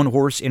 one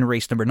horse in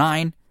race number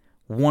 9,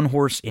 one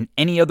horse in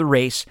any other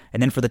race,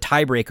 and then for the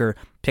tiebreaker,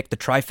 pick the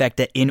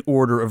trifecta in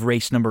order of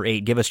race number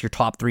 8. Give us your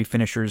top 3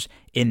 finishers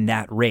in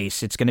that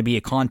race. It's going to be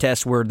a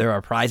contest where there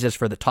are prizes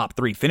for the top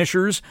 3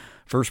 finishers.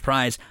 First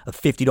prize, a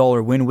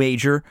 $50 win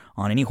wager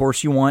on any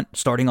horse you want.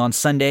 Starting on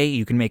Sunday,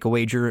 you can make a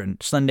wager on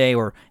Sunday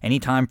or any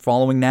time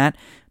following that.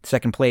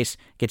 Second place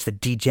gets the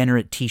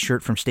Degenerate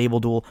t-shirt from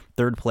Stable Duel.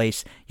 Third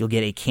place, you'll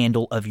get a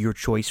candle of your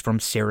choice from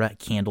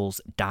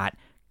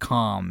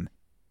SarahCandles.com.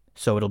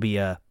 So it'll be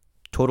a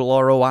total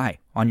ROI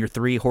on your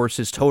 3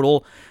 horses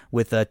total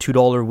with a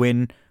 $2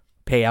 win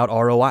payout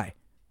ROI.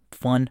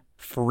 Fun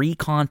free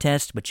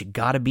contest, but you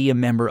got to be a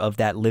member of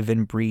that Live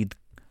and Breathe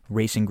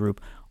Racing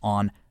group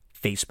on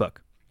Facebook.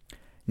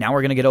 Now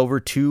we're going to get over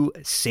to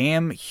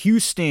Sam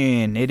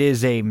Houston. It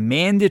is a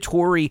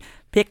mandatory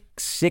pick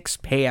 6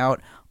 payout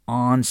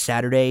on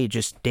Saturday,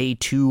 just day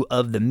 2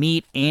 of the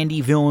meet.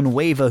 Andy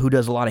Villanueva, who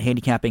does a lot of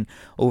handicapping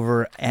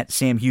over at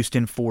Sam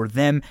Houston for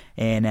them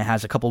and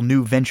has a couple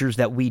new ventures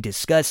that we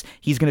discuss.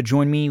 He's going to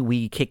join me.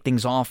 We kick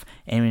things off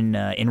in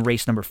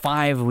race number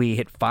 5. We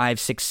hit 5,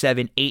 6,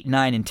 7, 8,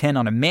 9, and 10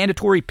 on a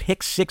mandatory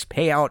pick 6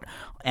 payout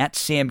at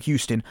Sam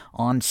Houston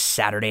on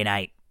Saturday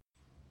night.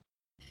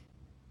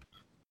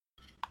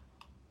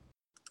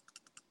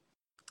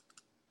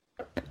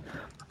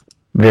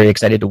 Very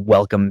excited to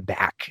welcome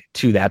back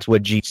to That's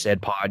What G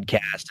Said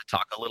podcast to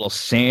talk a little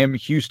Sam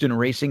Houston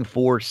racing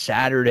for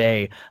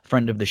Saturday.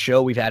 Friend of the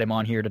show, we've had him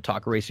on here to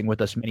talk racing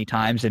with us many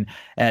times, and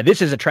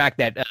this is a track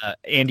that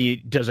Andy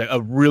does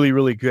a really,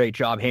 really great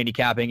job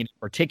handicapping. In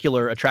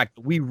particular, a track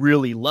that we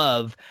really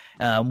love.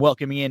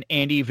 Welcoming in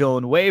Andy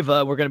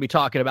Villanueva, we're going to be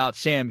talking about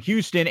Sam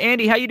Houston.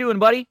 Andy, how you doing,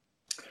 buddy?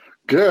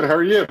 Good. How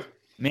are you?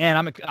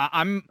 Man,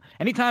 I'm.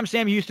 Anytime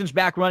Sam Houston's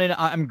back running,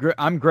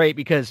 I'm great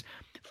because.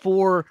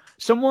 For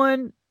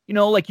someone,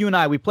 like you and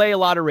I, we play a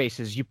lot of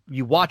races.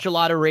 You watch a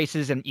lot of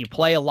races and you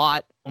play a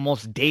lot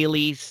almost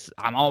daily.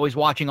 I'm always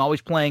watching, always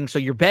playing. So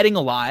you're betting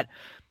a lot.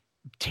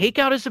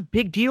 Takeout is a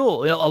big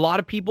deal. A lot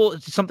of people,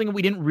 it's something that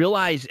we didn't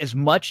realize as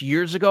much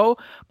years ago.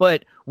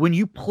 But when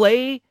you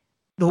play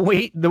the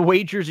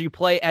wagers you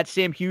play at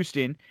Sam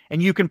Houston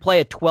and you can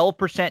play a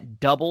 12%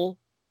 double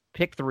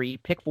pick 3,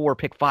 pick 4,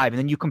 pick 5, and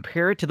then you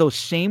compare it to those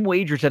same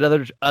wagers at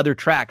other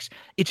tracks,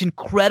 it's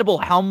incredible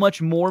how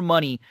much more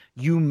money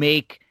you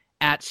make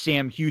at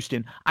Sam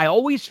Houston. I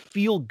always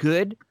feel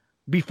good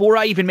before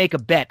I even make a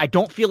bet. I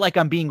don't feel like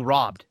I'm being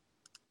robbed.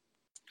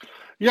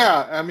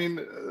 Yeah, I mean,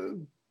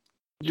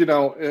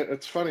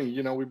 it's funny.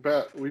 We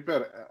bet.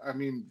 I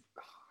mean,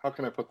 how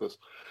can I put this?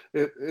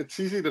 It's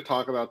easy to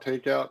talk about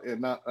takeout and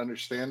not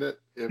understand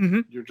it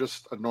if you're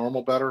just a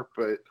normal bettor,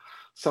 but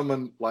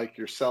someone like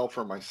yourself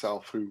or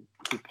myself who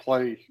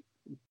play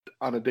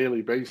on a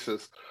daily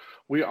basis,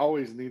 we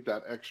always need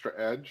that extra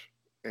edge,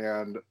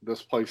 and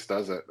this place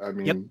does it. I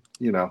mean,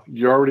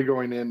 you're already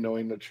going in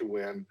knowing that you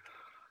win.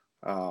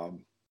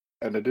 An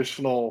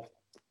additional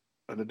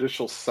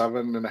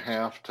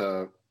 7.5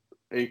 to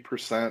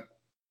 8%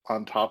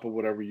 on top of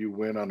whatever you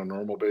win on a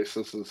normal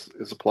basis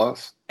is a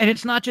plus. And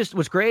it's not just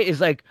what's great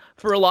is like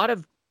for a lot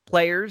of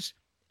players,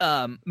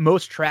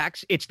 most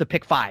tracks, it's the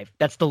pick 5.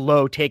 That's the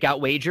low takeout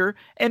wager.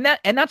 And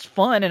that's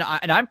fun. And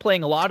I'm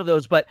playing a lot of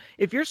those. But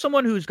if you're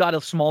someone who's got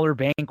a smaller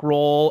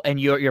bankroll and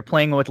you're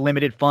playing with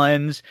limited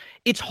funds,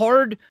 it's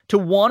hard to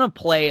want to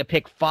play a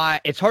pick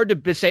 5. It's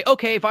hard to say,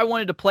 okay, if I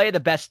wanted to play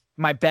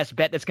my best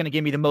bet that's going to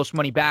give me the most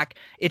money back,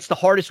 it's the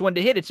hardest one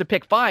to hit. It's a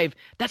pick 5.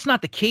 That's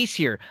not the case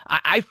here.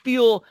 I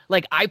feel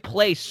like I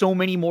play so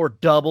many more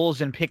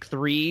doubles and pick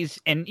 3s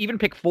and even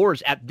pick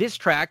 4s at this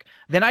track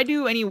than I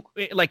do at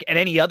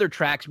any other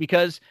tracks,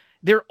 because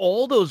they're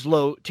all those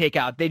low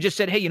takeout. They just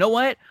said, hey, you know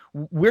what?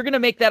 We're going to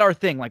make that our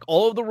thing. Like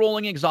all of the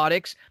rolling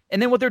exotics.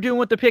 And then what they're doing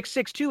with the pick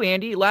 6 too,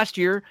 Andy, last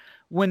year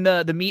when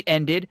the meet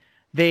ended,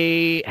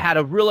 they had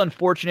a real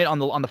unfortunate on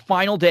the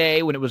final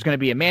day when it was going to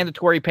be a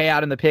mandatory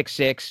payout in the pick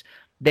 6.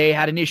 They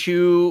had an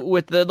issue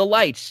with the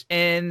lights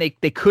and they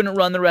couldn't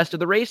run the rest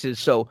of the races.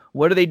 So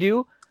what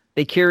do?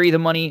 They carry the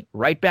money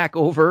right back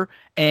over,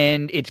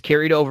 and it's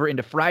carried over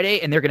into Friday,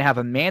 and they're going to have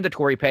a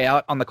mandatory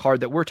payout on the card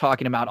that we're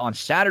talking about on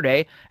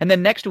Saturday. And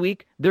then next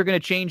week, they're going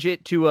to change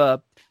it to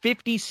a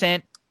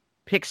 50-cent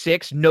pick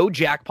 6, no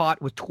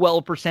jackpot with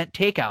 12%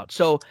 takeout.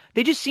 So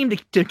they just seem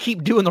to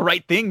keep doing the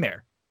right thing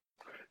there.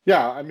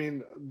 Yeah, I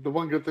mean, the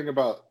one good thing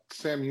about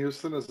Sam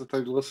Houston is that they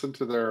listen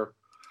to their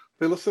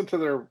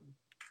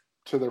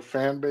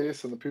fan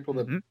base and the people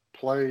that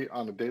play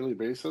on a daily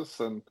basis.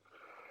 And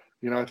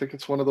I think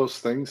it's one of those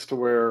things to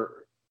where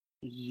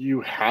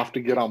you have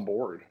to get on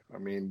board. I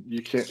mean,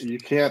 you can't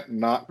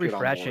not get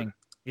on board.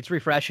 It's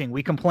refreshing.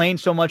 We complain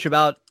so much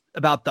about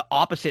the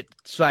opposite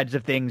sides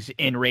of things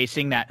in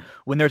racing that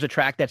when there's a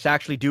track that's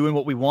actually doing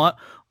what we want,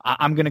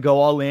 I'm going to go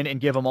all in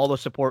and give them all the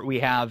support we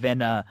have.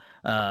 And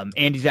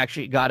Andy's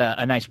actually got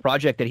a nice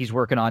project that he's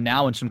working on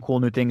now and some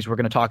cool new things we're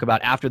going to talk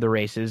about after the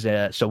races.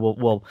 So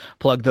we'll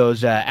plug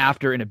those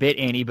after in a bit,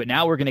 Andy. But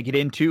now we're going to get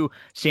into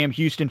Sam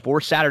Houston for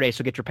Saturday.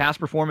 So get your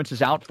past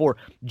performances out for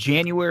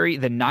January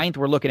the 9th.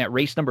 We're looking at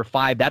race number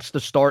 5. That's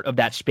the start of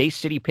that Space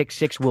City Pick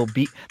 6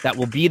 that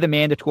will be the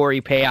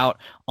mandatory payout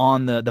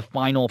on the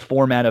final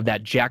format of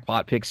that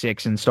jackpot Pick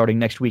 6. And starting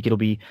next week, it'll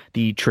be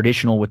the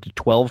traditional with the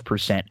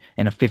 12%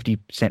 and a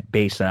 50%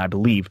 base, I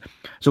believe.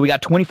 So we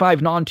got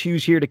 25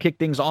 non-2s here to kick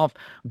things off,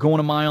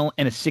 going a mile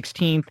and a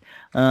 16th.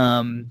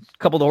 A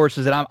couple of the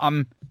horses that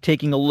I'm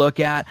taking a look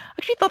at. I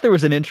actually thought there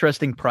was an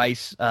interesting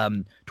price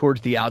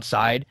towards the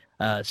outside.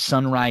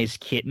 Sunrise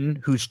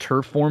Kitten, whose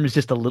turf form is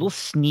just a little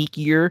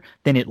sneakier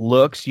than it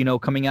looks,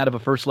 coming out of a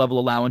first level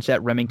allowance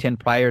at Remington.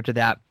 Prior to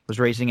that, was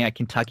racing at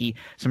Kentucky,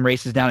 some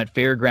races down at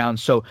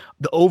Fairgrounds. So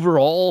the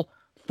overall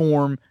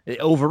form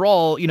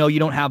overall. You know, you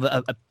don't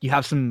have you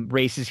have some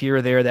races here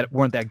or there that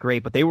weren't that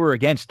great, but they were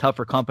against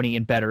tougher company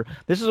and better.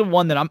 This is a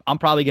one that I'm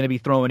probably going to be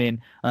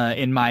throwing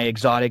in my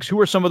exotics. Who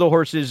are some of the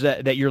horses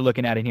that you're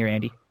looking at in here,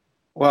 Andy?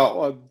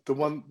 Well, the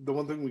one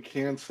thing we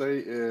can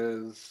say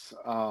is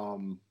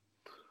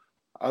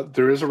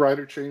there is a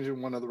rider change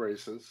in one of the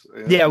races.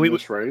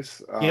 This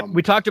race.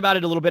 We talked about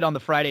it a little bit on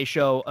the Friday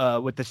show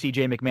with the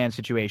CJ McMahon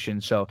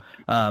situation. So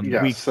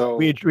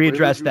we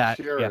addressed that.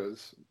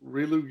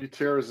 Rilu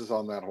Gutierrez is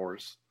on that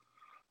horse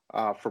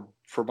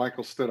for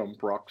Michael Stidham,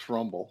 Brock's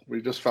Rumble.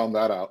 We just found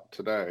that out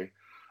today.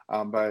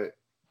 But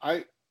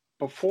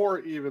before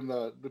even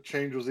the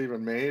change was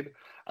even made,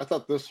 I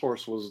thought this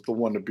horse was the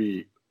one to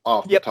beat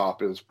off the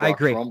top is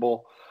Brock's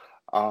Rumble.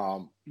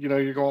 You know,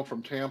 you're going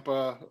from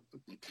Tampa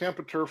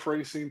turf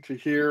racing to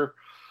here.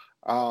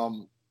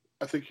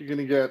 I think you're going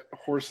to get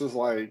horses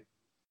like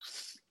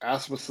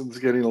Asmussen's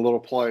getting a little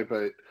play,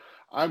 but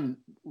I'm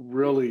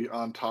really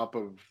on top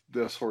of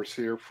this horse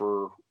here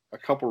for a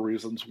couple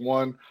reasons.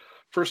 One,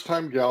 first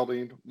time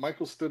gelding.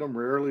 Michael Stidham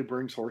rarely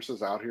brings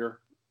horses out here,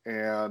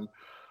 and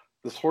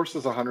this horse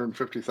is a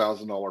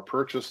 $150,000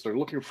 purchase. They're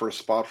looking for a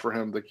spot for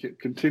him. They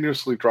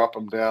continuously drop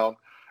him down,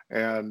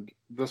 and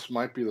this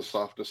might be the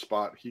softest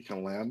spot he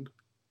can land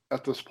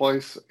at this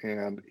place,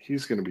 and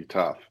he's going to be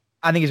tough.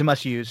 I think he's a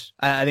must-use.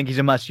 I think he's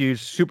a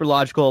must-use. Super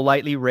logical,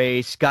 lightly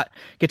raced,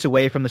 gets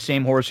away from the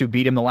same horse who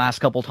beat him the last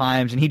couple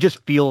times, and he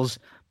just feels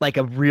like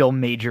a real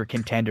major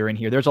contender in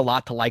here. There's a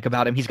lot to like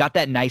about him. He's got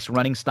that nice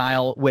running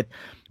style with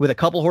a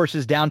couple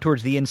horses down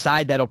towards the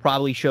inside that'll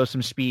probably show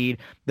some speed.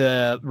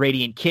 The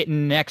Radiant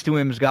Kitten next to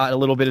him's got a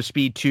little bit of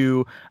speed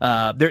too.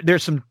 There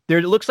it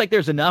looks like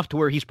there's enough to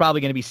where he's probably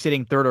going to be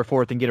sitting third or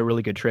fourth and get a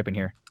really good trip in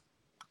here.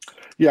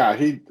 Yeah,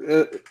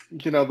 the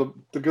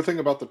good thing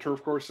about the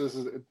turf courses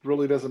is it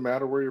really doesn't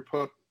matter where you're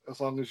put as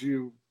long as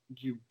you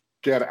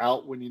get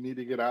out when you need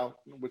to get out,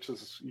 which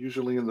is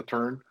usually in the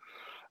turn.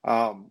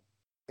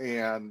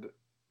 And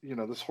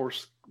this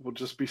horse will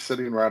just be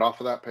sitting right off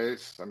of that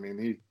pace. I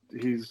mean,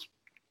 he's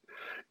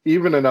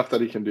even enough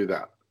that he can do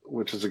that,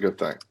 which is a good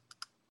thing.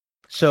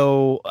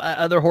 So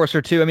other horse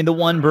or two. I mean, the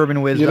one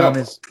Bourbon Wisdom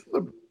is.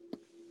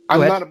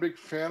 I'm not a big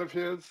fan of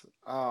his.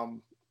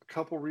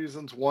 Couple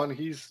reasons. One,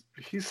 he's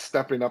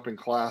stepping up in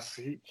class.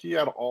 He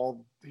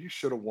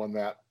should have won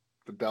the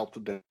Delta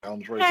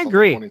Downs race on the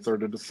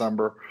 23rd of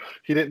December.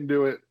 He didn't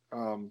do it.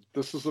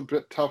 This is a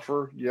bit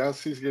tougher.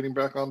 Yes, he's getting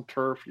back on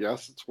turf.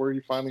 Yes, it's where he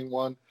finally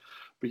won.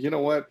 But you know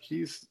what?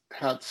 He's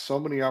had so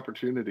many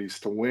opportunities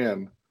to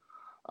win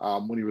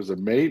when he was a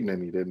maiden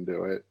and he didn't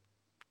do it.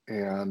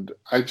 And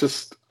I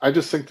just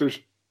think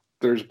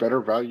there's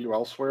better value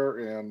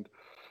elsewhere. And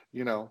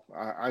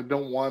I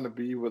don't want to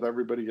be with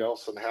everybody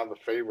else and have the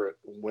favorite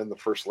win the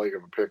first leg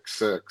of a pick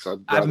six. I'd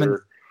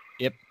rather.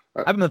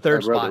 I'm in the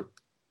third spot.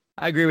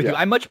 I agree with you.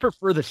 I much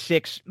prefer the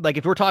 6. Like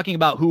if we're talking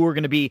about who are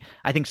going to be,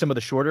 I think some of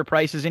the shorter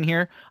prices in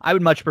here, I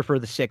would much prefer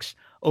the 6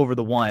 over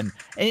the 1.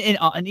 And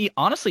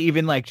honestly,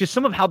 even like just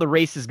some of how the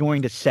race is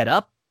going to set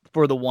up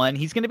for the 1,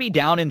 he's going to be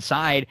down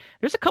inside.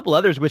 There's a couple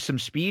others with some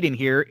speed in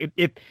here.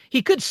 If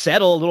he could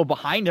settle a little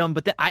behind him,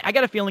 but I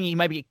got a feeling he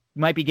might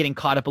be getting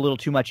caught up a little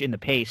too much in the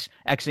pace,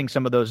 exiting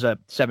some of those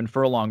 7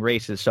 furlong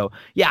races. So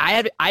yeah,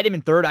 I had him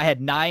in third. I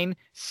had 9,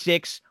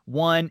 6,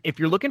 1. If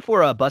you're looking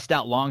for a bust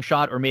out long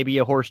shot or maybe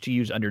a horse to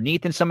use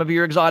underneath in some of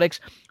your exotics,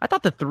 I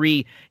thought the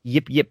 3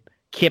 Yip Yip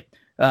Kip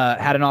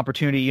had an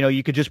opportunity.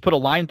 You could just put a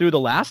line through the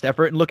last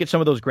effort and look at some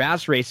of those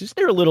grass races.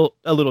 They're a little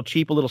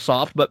cheap, a little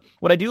soft, but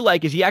what I do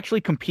like is he actually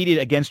competed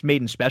against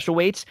maiden special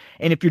weights.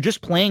 And if you're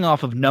just playing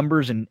off of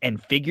numbers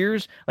and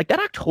figures, like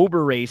that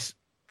October race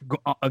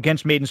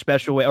against maiden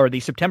special weight, or the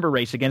September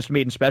race against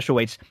maiden special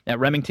weights at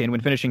Remington when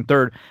finishing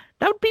third,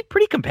 that would be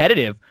pretty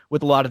competitive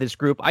with a lot of this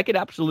group. I could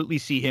absolutely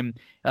see him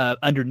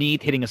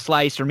underneath hitting a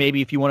slice, or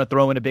maybe if you want to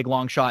throw in a big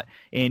long shot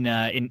in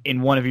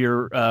one of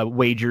your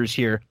wagers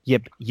here,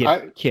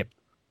 Kip.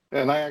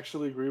 And I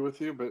actually agree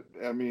with you, but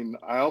I mean,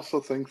 I also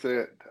think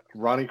that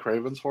Ronnie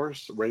Craven's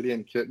horse,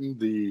 Radiant Kitten,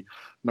 the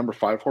number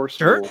 5 horse,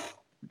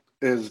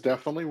 is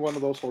definitely one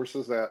of those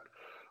horses that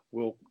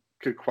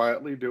could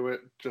quietly do it.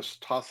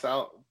 Just toss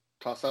out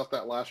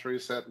that last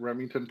race at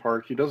Remington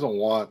Park. He doesn't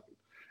want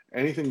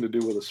anything to do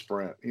with a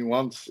sprint.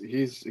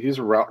 He's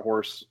a route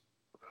horse,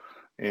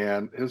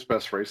 and his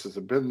best races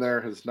have been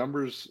there. His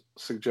numbers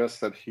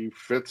suggest that he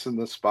fits in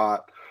this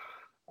spot.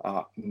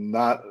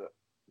 Not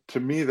to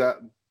me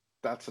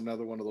that's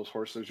another one of those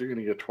horses. You're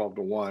going to get 12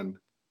 to 1.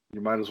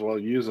 You might as well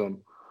use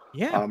them.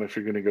 Yeah. If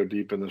you're going to go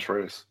deep in this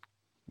race.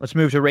 Let's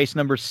move to race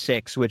number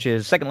 6, which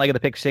is second leg of the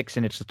pick 6,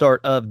 and it's the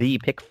start of the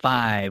pick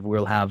 5.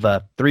 We'll have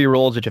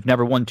 3-year-olds that have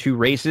never won 2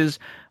 races,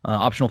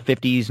 optional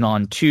 50s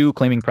on 2,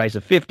 claiming price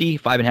of 50,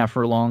 5.5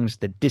 furlongs,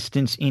 the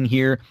distance in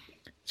here.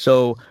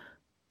 So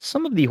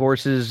some of the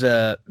horses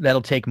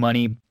that'll take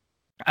money.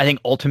 I think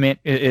Ultimate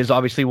is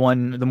obviously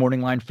the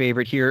morning line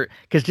favorite here,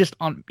 because just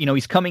on,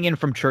 he's coming in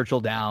from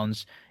Churchill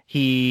Downs.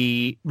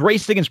 He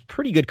raced against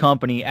pretty good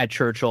company at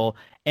Churchill,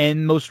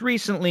 and most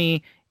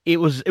recently it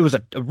was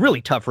a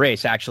really tough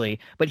race actually,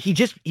 but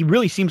he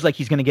really seems like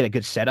he's going to get a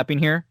good setup in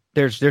here.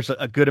 There's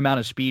a good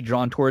amount of speed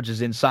drawn towards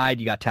his inside.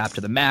 You got Tap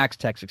to the Max,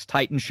 Texas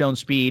Titan shown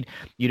speed.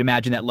 You'd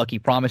imagine that Lucky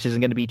Promise isn't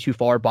going to be too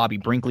far. Bobby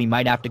Brinkley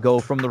might have to go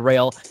from the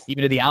rail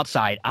even to the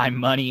outside. I'm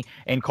Money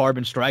and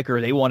Carbon Striker,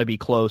 they want to be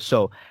close.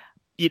 So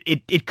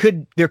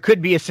there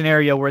could be a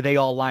scenario where they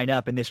all line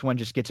up and this one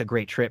just gets a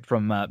great trip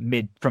from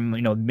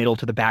middle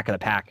to the back of the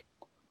pack.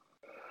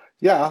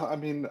 Yeah, I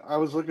mean, I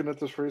was looking at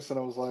this race and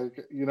I was like,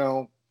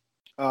 it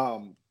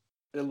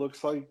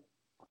looks like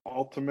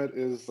Ultimate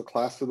is the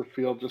class of the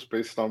field just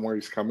based on where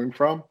he's coming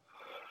from.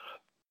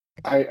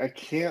 I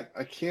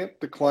can't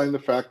decline the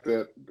fact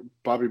that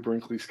Bobby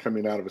Brinkley's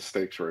coming out of a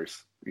stakes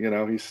race.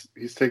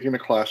 He's taking a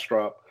class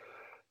drop.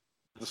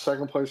 The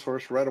second place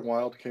horse, Red and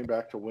Wild, came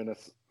back to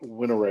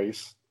win a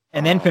race.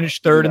 And then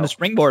finished third in the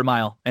Springboard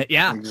Mile.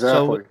 Yeah,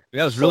 exactly. So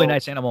that was really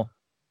nice animal.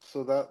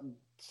 So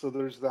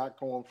there's that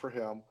going for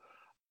him.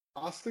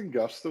 Austin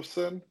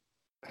Gustafson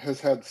has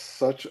had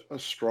such a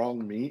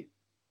strong meet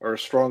or a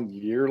strong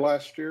year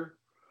last year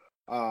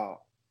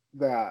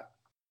that,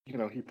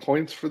 he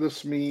points for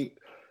this meet.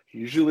 He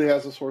usually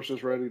has his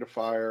horses ready to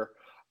fire.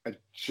 I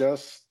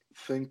just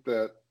think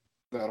that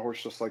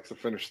horse just likes to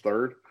finish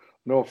third.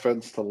 No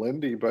offense to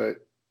Lindy, but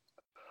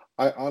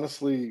I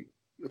honestly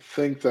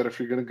think that if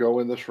you're going to go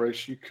in this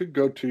race, you could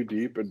go too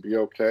deep and be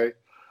okay.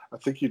 I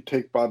think you'd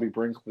take Bobby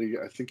Brinkley.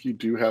 I think you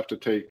do have to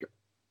take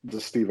the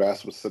Steve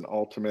Asmussen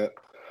Ultimate.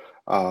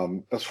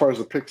 As far as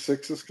the pick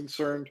six is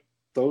concerned,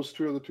 those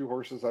two are the two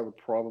horses I would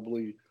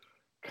probably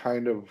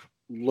kind of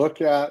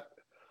look at,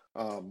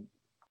 for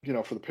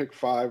the pick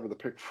five or the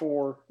pick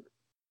four,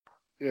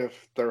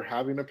 if they're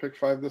having a pick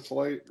five this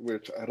late,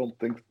 which I don't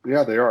think.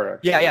 Yeah, they are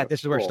actually. Yeah, this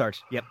is where it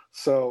starts. Yep.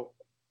 So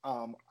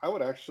I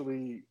would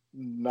actually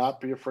not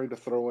be afraid to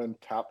throw in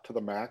Tap to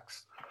the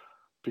Max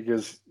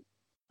because,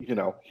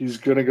 he's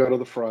going to go to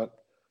the front.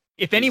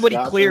 If anybody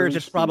clears,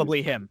 it's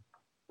probably him.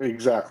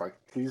 Exactly.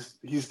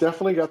 He's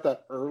definitely got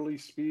that early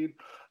speed.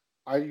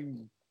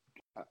 I'm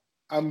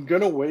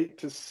gonna wait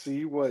to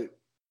see what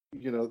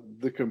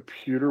the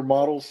computer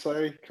models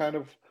say, kind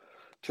of,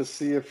 to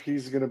see if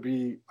he's gonna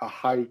be a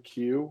high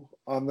Q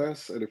on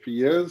this, and if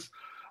he is,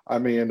 I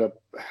may end up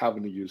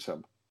having to use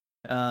him.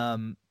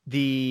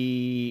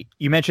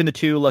 You mentioned the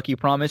two, Lucky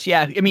Promise.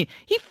 Yeah, I mean,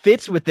 he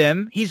fits with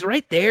them. He's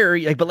right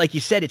there. But like you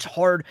said, it's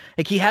hard.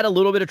 Like, he had a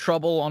little bit of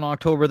trouble on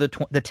October the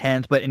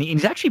 10th, but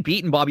he's actually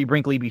beaten Bobby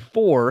Brinkley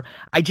before.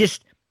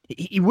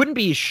 He wouldn't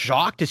be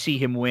shocked to see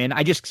him win.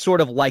 I just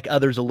sort of like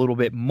others a little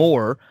bit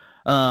more.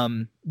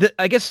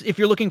 I guess if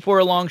you're looking for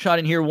a long shot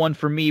in here, one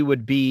for me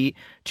would be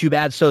Too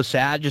Bad So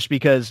Sad, just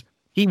because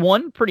he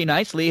won pretty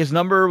nicely. His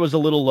number was a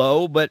little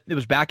low, but it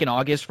was back in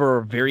August for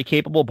a very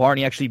capable barn.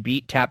 He actually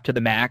beat Tap to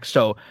the Max.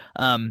 So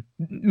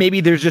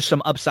maybe there's just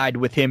some upside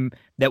with him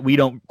that we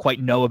don't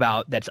quite know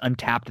about that's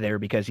untapped there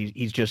because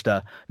he's just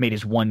made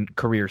his one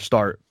career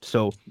start.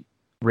 So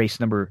race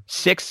number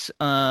 6,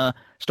 start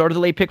of the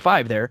late pick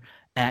 5 there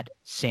at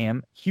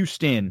Sam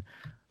Houston.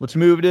 Let's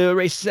move to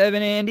race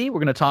 7, Andy. We're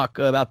going to talk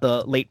about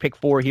the late pick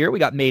 4 here. We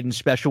got maiden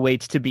special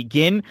weights to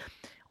begin.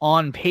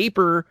 On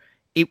paper,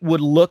 it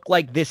would look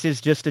like this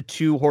is just a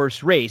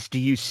 2-horse race. Do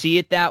you see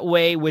it that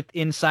way with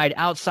inside,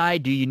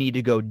 outside? Do you need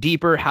to go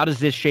deeper? How does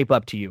this shape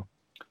up to you?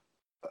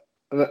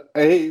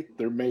 A,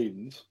 they're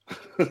maidens.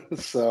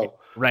 So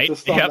right.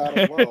 Just on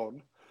that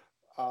alone,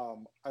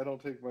 I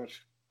don't take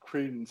much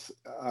credence.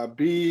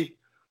 B,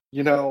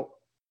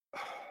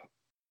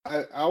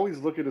 I always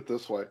look at it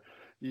this way.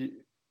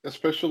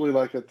 Especially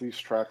like at these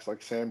tracks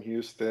like Sam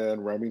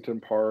Houston,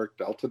 Remington Park,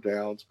 Delta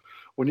Downs,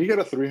 when you get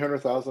a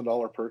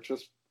 $300,000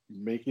 purchase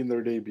making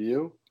their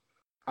debut,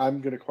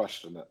 I'm going to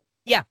question it.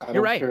 Yeah,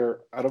 you're right.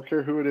 I don't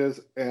care who it is.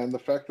 And the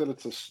fact that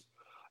it's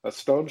a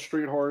Stone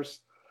Street horse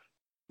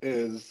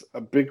is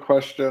a big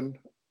question.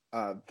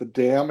 The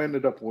Dam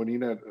ended up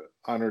winning it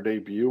on her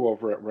debut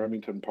over at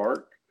Remington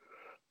Park.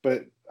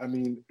 But, I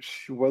mean,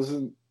 she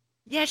wasn't.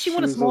 Yeah, she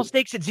won a small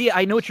stakes at Zia.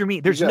 I know what you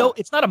mean.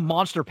 It's not a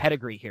monster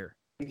pedigree here.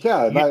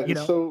 Yeah,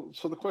 so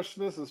the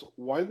question is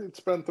why did they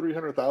spend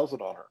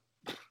 $300,000 on her?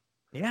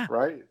 Yeah,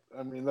 right.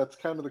 I mean, that's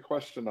kind of the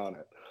question on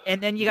it.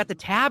 And then you got the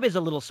Tab is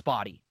a little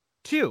spotty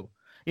too.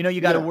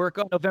 You got to work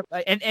on November,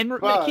 and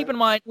keep in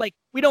mind, like,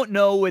 we don't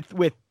know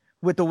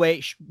with the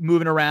way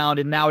moving around,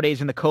 and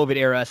nowadays in the COVID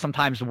era,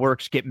 sometimes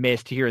works get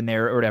missed here and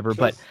there or whatever.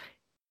 But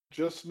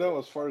just know,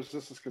 as far as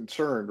this is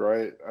concerned,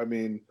 right? I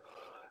mean,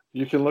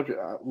 you can look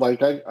at,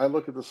 like, I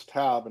look at this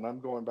Tab, and I'm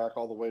going back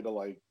all the way to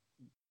like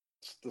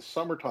the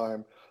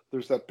summertime.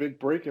 There's that big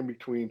break in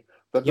between.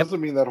 That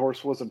doesn't mean that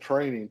horse wasn't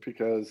training,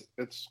 because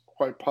it's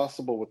quite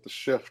possible with the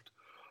shift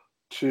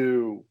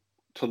to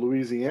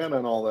Louisiana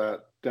and all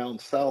that down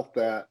south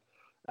that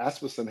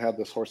Asmussen had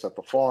this horse at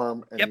the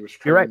farm and he was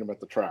training him at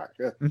the track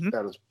at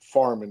his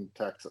farm in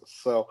Texas.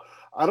 So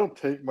I don't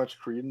take much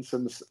credence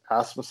in this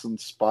Asmussen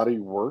spotty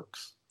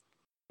works,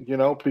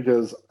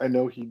 because I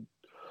know he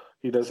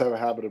does have a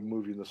habit of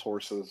moving his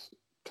horses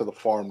to the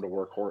farm to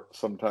work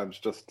sometimes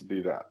just to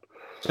do that.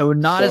 So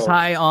not as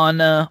high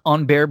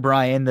on Bear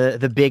Bryant,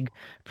 the big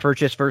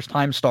purchase first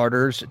time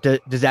starters.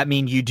 Does that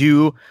mean you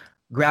do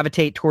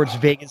gravitate towards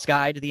Vegas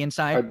guy to the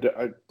inside?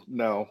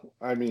 No.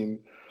 I mean,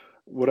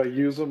 would I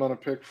use them on a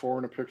pick 4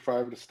 and a pick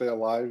 5 to stay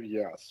alive?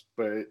 Yes,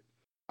 but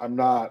I'm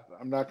not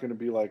going to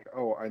be like,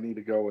 oh, I need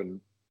to go and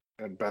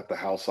bet the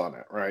house on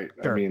it, right?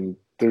 Sure. I mean,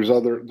 there's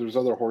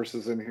other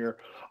horses in here.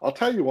 I'll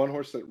tell you one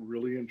horse that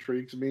really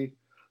intrigues me,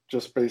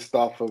 just based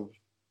off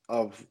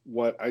of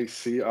what I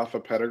see off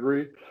of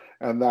pedigree,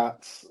 and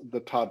that's the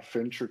Todd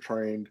Fincher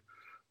trained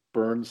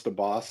Burns the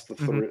Boss, the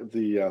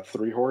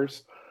 3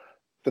 horse.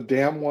 The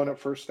dam won at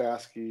first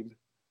asking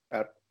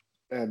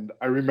and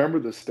I remember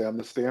this dam.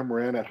 This dam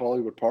ran at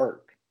Hollywood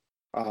Park.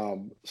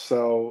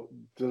 So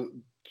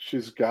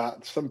she's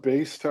got some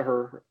base to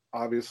her,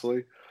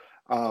 obviously.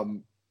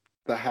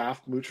 The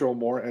half Mucho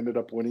Amor ended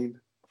up winning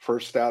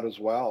first out as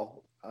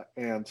well.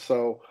 And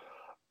so,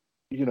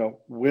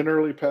 win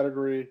early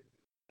pedigree,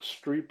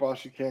 Street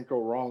Boss, you can't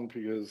go wrong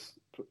because,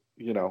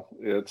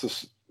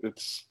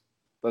 it's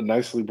a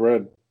nicely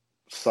bred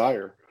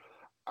sire.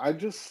 I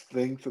just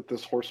think that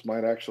this horse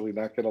might actually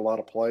not get a lot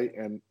of play,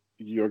 and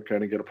you're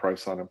going to get a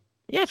price on him.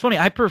 Yeah, it's funny.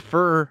 I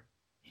prefer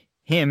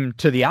him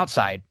to the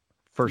outside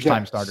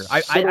first-time starter.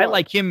 I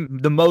like him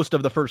the most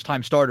of the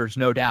first-time starters,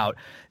 no doubt.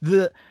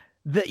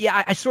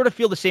 I sort of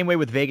feel the same way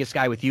with Vegas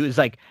guy with you. Is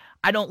like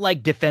I don't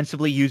like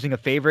defensively using a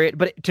favorite,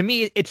 but to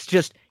me, it's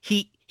just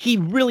he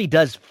really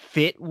does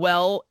fit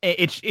well.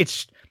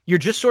 It's you're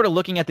just sort of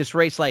looking at this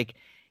race like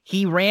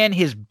he ran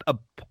his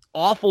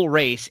awful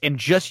race and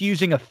just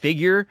using a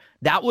figure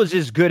that was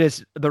as good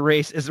as the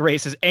race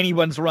as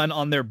anyone's run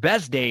on their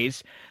best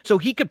days. So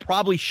he could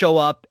probably show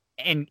up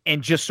and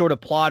just sort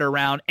of plod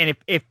around. And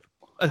if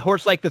a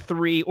horse like the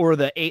 3 or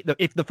the 8,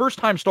 if the first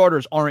time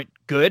starters aren't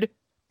good,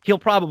 he'll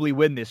probably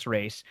win this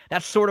race.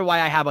 That's sort of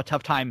why I have a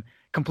tough time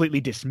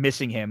completely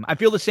dismissing him. I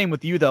feel the same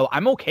with you though.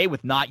 I'm okay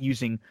with not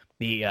using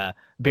the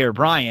Bear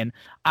Bryant.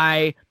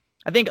 I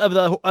think of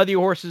the other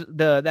horses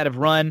that have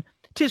run,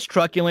 Tis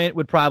Truculent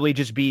would probably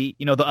just be,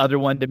 the other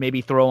one to maybe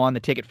throw on the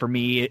ticket for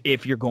me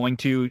if you're going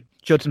to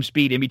show some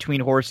speed in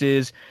between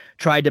horses,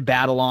 tried to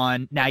battle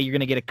on. Now you're going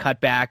to get a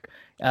cutback.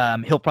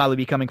 He'll probably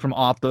be coming from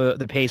off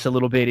the pace a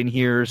little bit in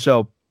here.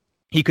 So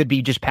he could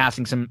be just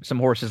passing some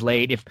horses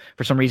late. If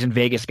for some reason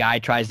Vegas guy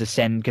tries to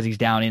send because he's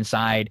down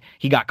inside,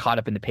 he got caught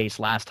up in the pace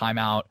last time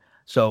out.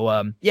 So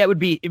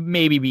it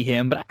maybe be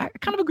him, but I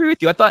kind of agree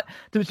with you. I thought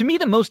to me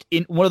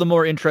one of the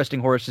more interesting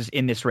horses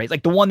in this race,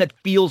 like the one that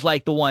feels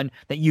like the one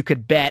that you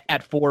could bet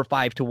at 4 or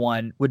 5 to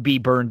 1 would be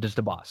Burns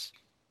the Boss.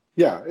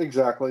 Yeah,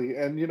 exactly.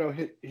 And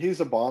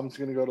he's a bomb. He's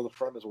going to go to the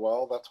front as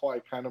well. That's why I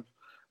kind of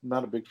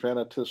not a big fan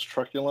of Tis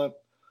Truculent.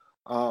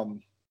 But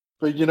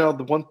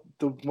the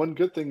one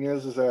good thing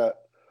is that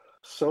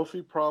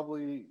Sophie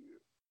probably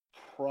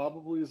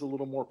is a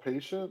little more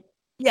patient.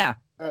 Yeah.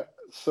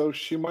 So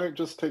she might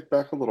just take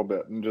back a little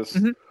bit and just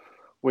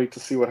wait to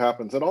see what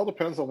happens. It all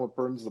depends on what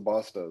Burns the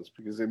Boss does,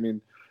 because if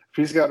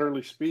he's got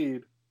early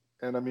speed,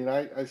 and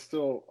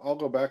I'll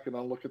go back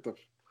and look at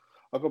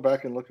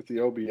the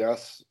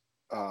OBS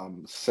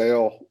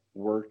sale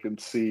work and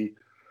see,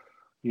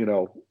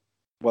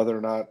 whether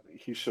or not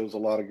he shows a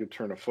lot of good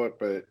turn of foot.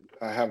 But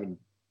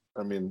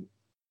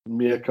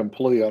mea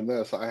culpa on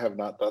this, I have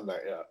not done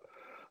that yet.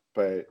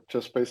 But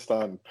just based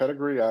on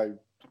pedigree, I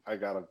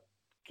gotta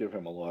give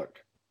him a look.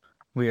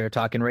 We are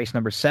talking race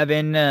number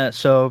 7. I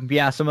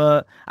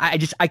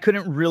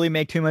couldn't really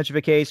make too much of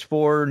a case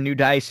for New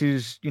Dice,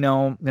 who's,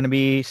 going to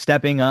be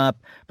stepping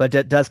up, but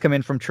it does come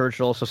in from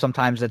Churchill. So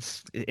sometimes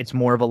it's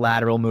more of a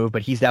lateral move,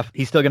 but he's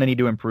still going to need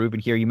to improve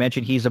in here. You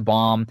mentioned he's a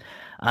bomb.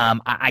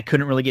 I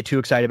couldn't really get too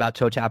excited about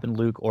Toe Tap and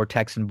Luke or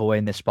Texan Boy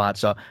in this spot.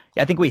 So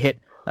yeah, I think we hit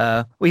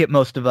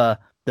most of the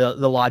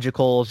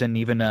logicals and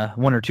even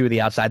 1 or 2 of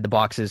the outside the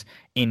boxes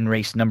in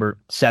race number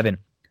 7.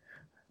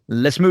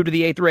 Let's move to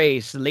the 8th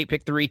race, late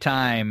pick 3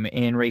 time.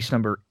 In race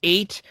number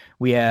 8,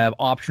 we have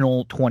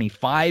optional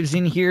 25s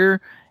in here,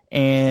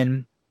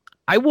 and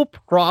I will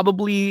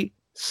probably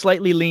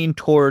slightly lean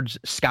towards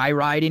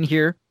Skyride in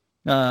here.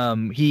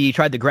 He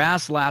tried the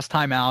grass last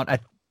time out.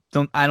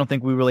 I don't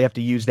think we really have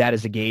to use that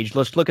as a gauge.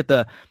 Let's look at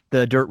the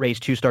dirt race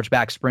 2 starts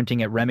back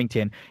sprinting at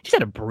Remington. He's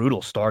had a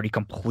brutal start. He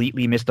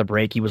completely missed the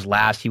break. He was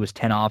last. He was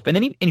 10 off. And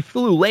then he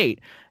flew late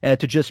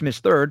to just miss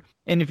 3rd.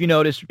 And if you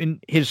notice in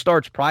his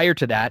starts prior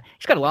to that,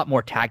 he's got a lot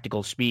more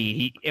tactical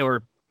speed.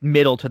 Or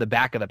middle to the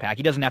back of the pack.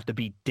 He doesn't have to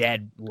be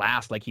dead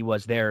last like he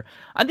was there.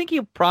 I think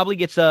he probably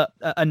gets a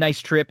nice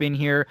trip in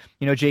here.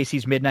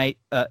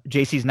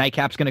 JC's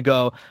Nightcap's going to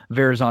go.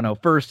 Verrazano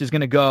First is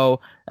going to go.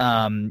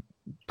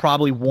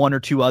 Probably 1 or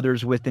 2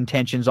 others with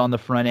intentions on the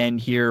front end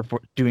here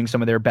for doing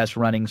some of their best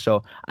running.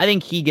 So I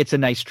think he gets a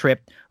nice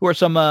trip. Who are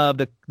some of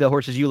the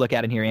horses you look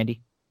at in here,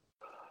 Andy?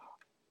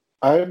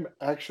 I'm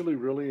actually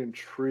really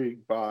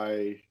intrigued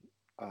by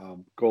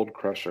Gold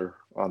Crusher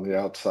on the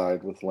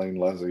outside with Lane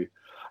Leslie.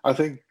 I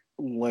think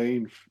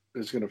Lane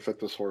is going to fit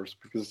this horse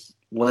because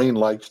Lane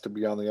likes to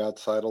be on the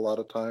outside a lot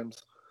of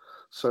times.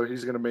 So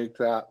he's going to make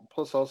that.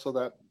 Plus also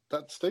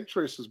that stakes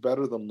race is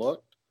better than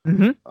looked.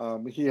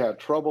 Mm-hmm. He had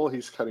trouble.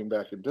 He's cutting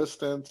back in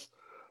distance.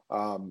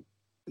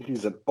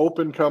 He's an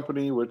open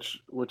company, which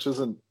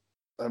isn't.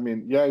 I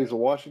mean, yeah, he's a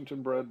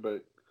Washington bred,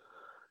 but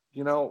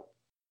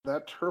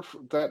that turf,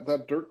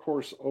 that dirt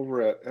course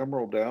over at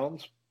Emerald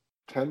Downs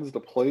tends to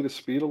play to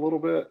speed a little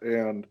bit,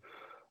 and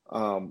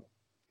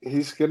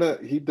this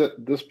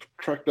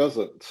truck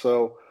doesn't.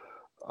 So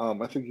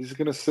I think he's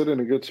gonna sit in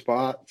a good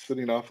spot,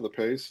 sitting off of the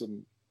pace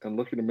and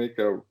looking to make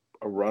a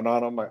run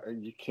on him.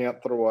 You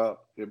can't throw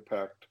out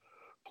impact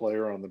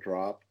player on the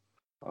drop.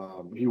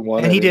 He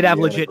won, and he did have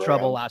legit Grand.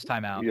 trouble last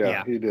time out.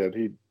 Yeah, he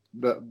did.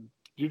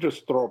 You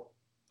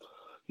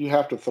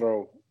have to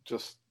throw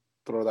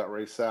that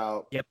race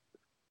out. Yep.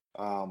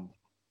 And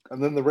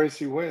then the race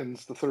he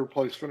wins, the third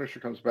place finisher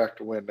comes back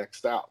to win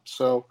next out.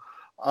 So,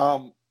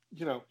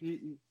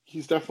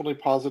 he's definitely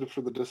positive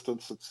for the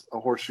distance. It's a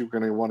horse you're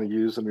going to want to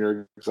use in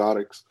your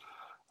exotics.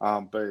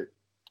 But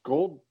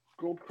Gold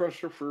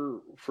Crusher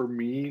for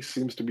me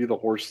seems to be the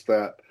horse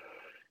that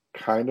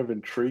kind of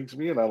intrigues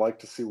me, and I like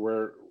to see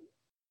where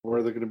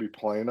they're going to be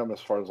playing him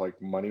as far as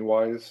like money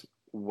wise,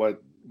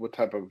 what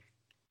type of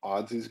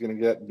odds he's going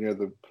to get near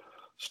the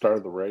start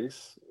of the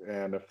race,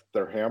 and if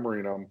they're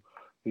hammering him,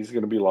 he's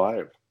going to be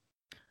live.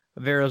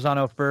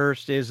 Verrazano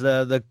first is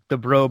the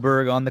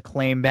Broberg on the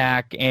claim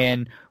back,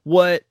 and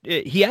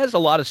he has a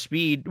lot of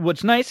speed.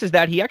 What's nice is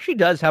that he actually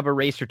does have a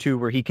race or two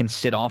where he can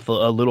sit off a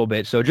little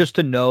bit. So just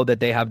to know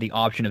that they have the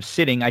option of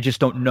sitting, I just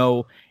don't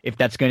know if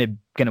that's going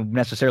to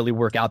necessarily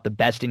work out the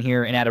best in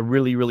here. And at a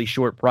really, really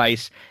short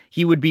price,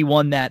 he would be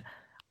one that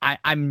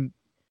I'm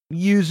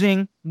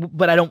using,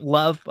 but I don't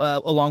love,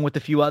 along with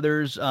a few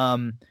others.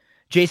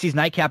 JC's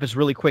Nightcap is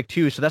really quick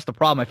too, so that's the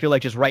problem. I feel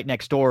like just right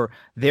next door,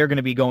 they're going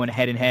to be going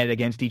head and head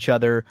against each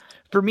other.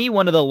 For me,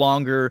 one of the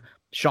longer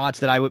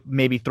shots that I would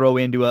maybe throw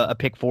into a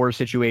pick four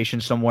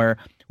situation somewhere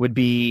would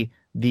be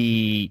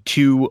the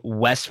 2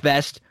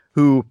 Westfest,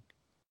 who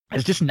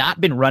has just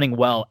not been running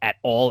well at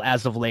all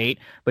as of late.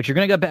 But you're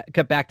going to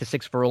cut back to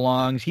 6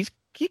 furlongs.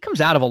 He comes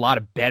out of a lot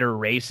of better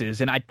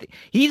races, and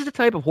he's the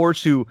type of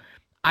horse who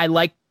I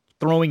like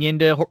throwing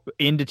into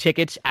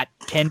tickets at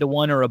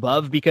 10-1 or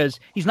above,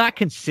 because he's not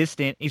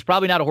consistent. He's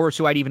probably not a horse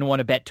who I'd even want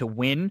to bet to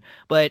win,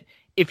 but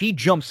if he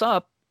jumps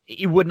up,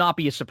 it would not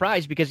be a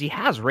surprise, because he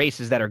has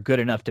races that are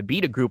good enough to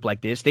beat a group like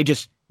this. They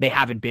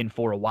haven't been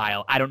for a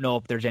while. I don't know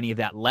if there's any of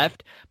that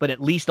left, but at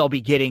least I'll be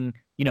getting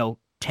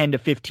 10 to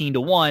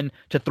 15-1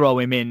 to throw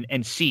him in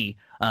and see.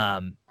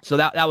 So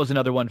that was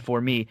another one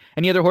for me.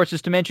 Any other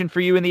horses to mention for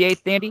you in the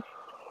 8th, Andy?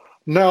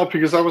 No,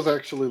 because I was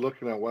actually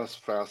looking at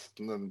Westfest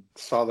and then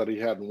saw that he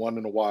hadn't won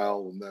in a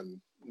while. And then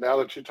now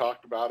that you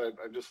talked about it,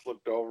 I just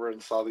looked over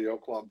and saw the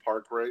Oaklawn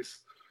Park race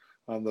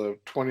on the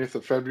 20th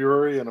of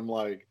February. And I'm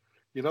like,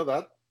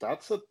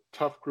 that's a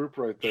tough group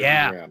right there.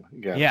 Yeah.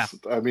 Yeah.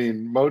 I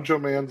mean,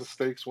 Mojo Man's a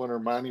stakes winner.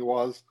 Manny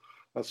was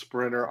a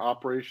sprinter.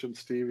 Operation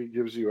Stevie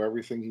gives you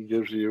everything he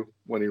gives you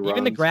when he runs.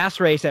 Even the grass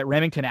race at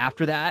Remington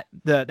after that,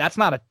 that's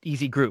not an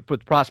easy group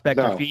with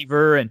Prospector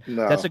Fever, and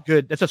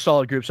that's a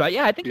solid group. So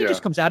I think he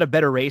just comes out of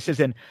better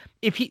races. And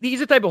if he's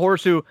the type of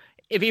horse who,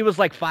 if he was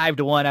like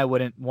 5-1, I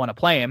wouldn't want to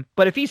play him.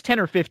 But if he's 10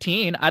 or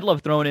 15, I'd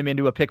love throwing him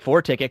into a pick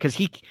 4 ticket, because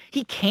he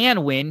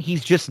can win.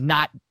 He's just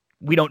not.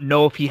 We don't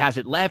know if he has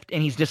it left,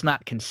 and he's just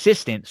not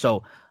consistent.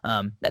 So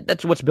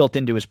that's what's built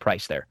into his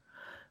price there.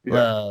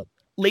 Yeah.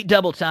 Late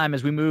double time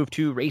as we move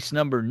to race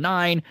number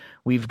 9.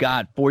 We've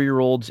got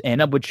 4-year-olds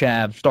and up, which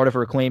have started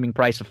for a claiming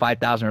price of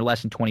 $5,000 or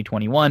less in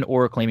 2021,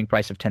 or a claiming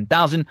price of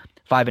 $10,000,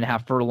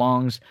 5.5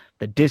 furlongs.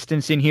 The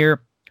distance in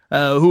here.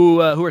 Who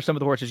are some of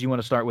the horses you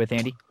want to start with,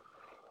 Andy?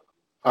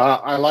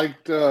 I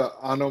liked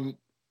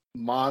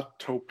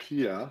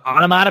Onomatopoeia.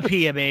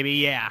 Onomatopoeia, baby,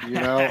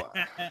 yeah.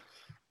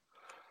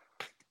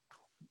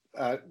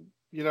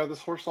 This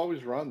horse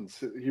always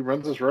runs. He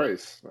runs his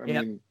race. I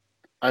mean,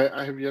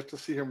 I have yet to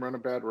see him run a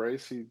bad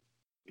race.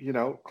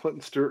 Clinton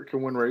Stewart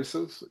can win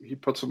races. He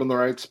puts him in the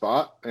right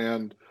spot,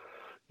 and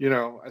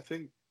I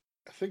think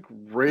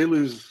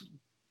Raylu's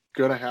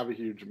gonna have a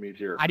huge meet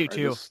here. I do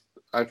too.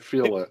 I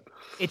feel it.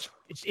 It's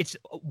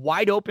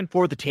wide open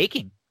for the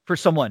taking for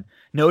someone.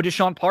 No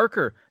Deshaun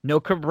Parker,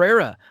 no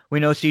Cabrera. We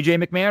know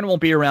CJ McMahon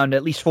won't be around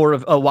at least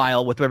for a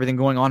while with everything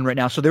going on right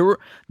now. So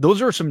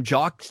those are some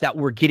jocks that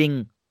were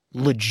getting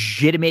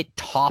legitimate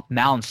top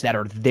mounts that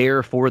are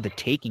there for the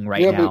taking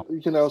now.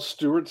 But,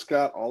 Stewart's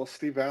got all of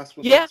Steve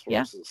Asmussen's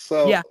horses.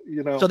 So,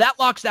 so that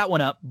locks that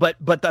one up. But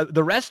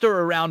the rest are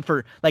around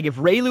for, like, if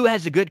Raylu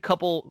has a good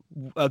couple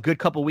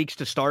weeks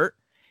to start,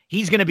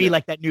 he's going to be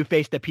like that new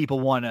face that people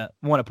want to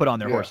put on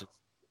their horses.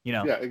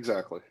 Yeah,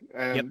 exactly.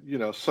 And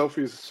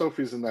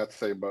Sophie's in that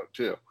same boat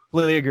too.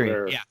 Completely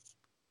agree.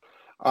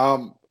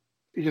 I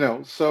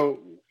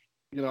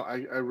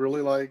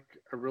really like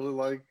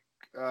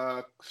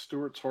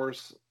Stewart's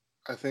horse.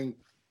 I think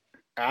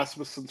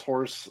Asmussen's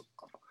horse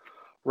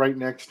right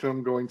next to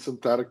him going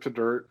synthetic to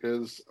dirt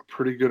is a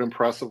pretty good,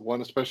 impressive one,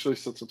 especially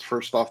since it's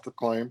first off the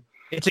claim.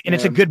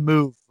 It's a good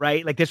move,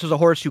 right? Like, this was a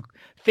horse who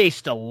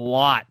faced a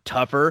lot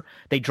tougher.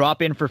 They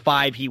drop in for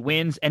 5, he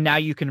wins, and now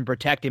you can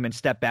protect him and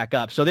step back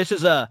up. So this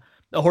is a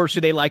a horse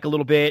who they like a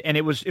little bit. And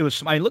it was,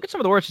 I mean, look at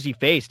some of the horses he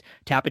faced.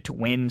 Tap It to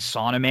Win,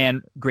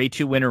 Sonoman, Grade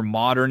 2 winner,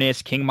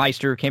 Modernist,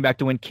 Kingmeister came back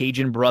to win,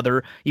 Cajun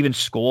Brother, even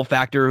Skull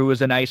Factor, who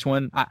was a nice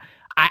one.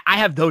 I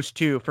have those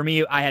two. For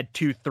me, I had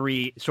 2,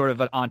 3 sort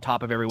of on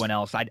top of everyone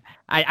else.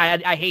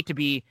 I hate to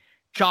be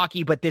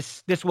chalky, but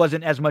this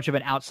wasn't as much of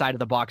an outside of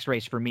the box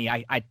race for me.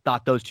 I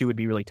thought those two would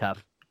be really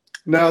tough.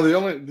 Now, the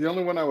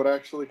only one I would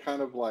actually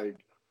kind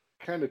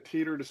of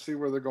teeter to see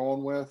where they're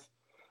going with,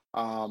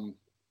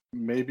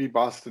 maybe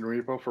Boston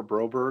Repo for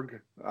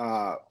Broberg.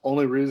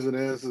 Only reason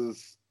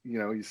is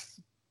he's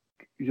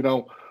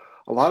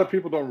a lot of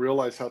people don't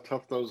realize how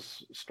tough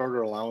those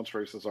starter allowance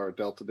races are at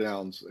Delta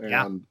Downs,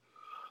 and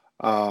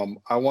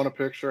I want to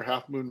picture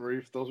Half Moon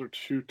Reef. Those are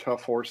 2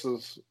 tough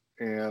horses,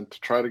 and to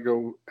try to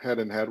go head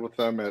and head with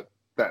them at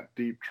that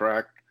deep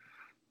track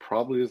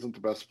probably isn't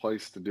the best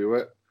place to do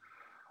it.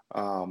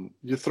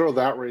 You throw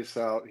that race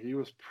out, he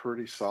was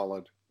pretty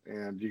solid,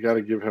 and you got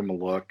to give him a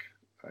look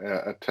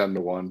at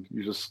 10-1.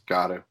 You just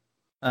got to.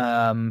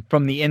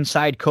 From the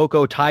inside,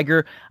 Coco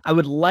Tiger, I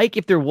would like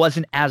if there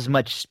wasn't as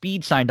much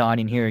speed signed on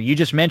in here. You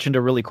just mentioned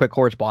a really quick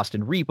horse,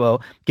 Boston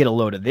Repo. Get a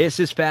load of this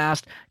is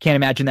fast. Can't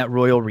imagine that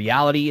Royal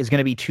Reality is going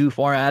to be too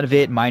far out of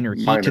it. Minor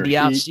Heat to the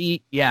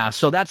outseat. Yeah,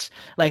 so that's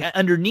like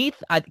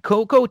underneath.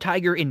 Coco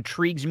Tiger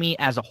intrigues me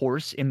as a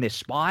horse in this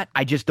spot.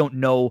 I just don't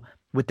know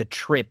with the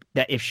trip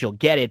that if she'll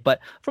get it,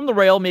 but from the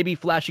rail, maybe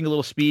flashing a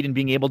little speed and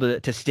being able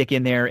to stick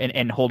in there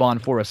and hold on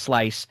for a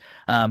slice.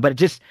 But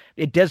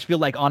it does feel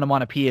like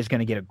Onomatopoeia is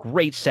going to get a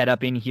great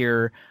setup in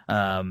here,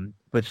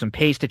 with some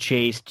pace to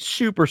chase,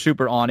 super,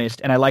 super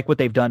honest. And I like what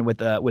they've done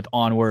with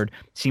Onward.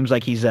 Seems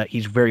like he's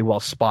very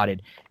well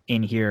spotted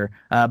in here.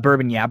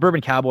 Bourbon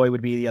Bourbon Cowboy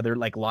would be the other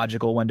like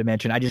logical one to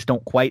mention. I just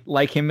don't quite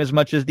like him as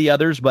much as the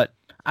others, but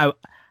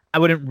I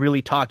wouldn't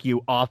really talk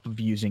you off of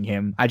using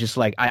him. I just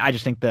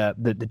think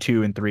the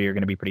 2 and 3 are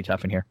going to be pretty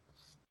tough in here.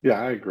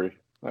 Yeah, I agree.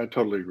 I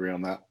totally agree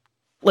on that.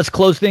 Let's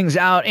close things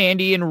out,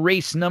 Andy, in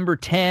race number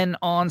 10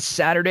 on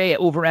Saturday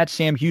over at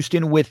Sam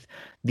Houston with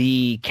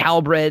the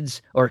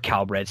Cowbreds,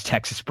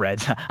 Texas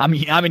breds.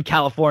 I'm in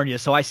California,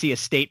 so I see a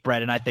state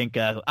bred, and I think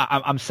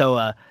I'm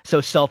so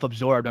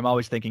self-absorbed. I'm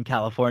always thinking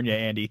California,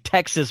 Andy.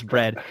 Texas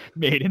bred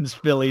maidens,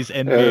 fillies,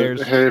 and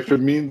bears. Hey, if it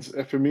means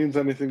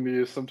anything to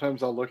you,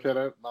 sometimes I'll look at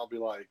it and I'll be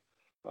like,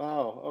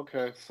 oh,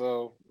 okay,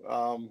 so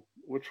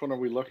which one are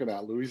we looking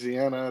at?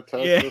 Louisiana,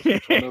 Texas? Yeah.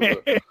 Which one is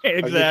it?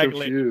 Exactly. I get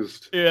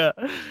confused. Yeah.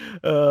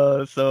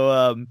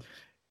 So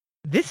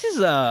this is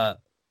a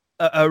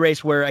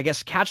race where I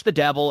guess Catch the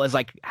Devil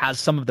has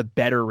some of the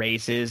better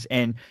races,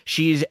 and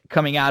she's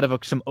coming out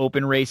of some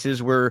open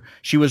races where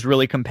she was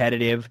really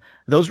competitive.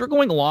 Those were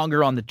going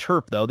longer on the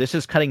turf, though. This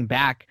is cutting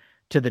back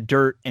to the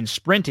dirt and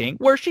sprinting,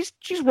 where she's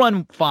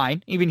run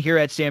fine, even here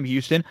at Sam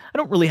Houston. I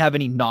don't really have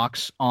any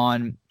knocks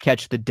on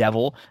Catch the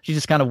Devil. She's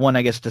just kind of one,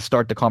 I guess, to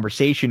start the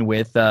conversation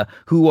with.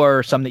 Who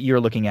are some that you're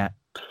looking at?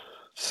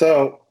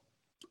 So,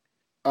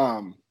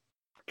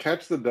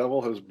 Catch the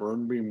Devil has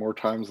burned me more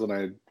times than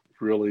I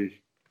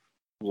really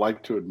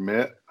like to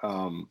admit.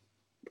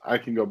 I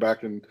can go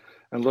back and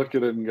look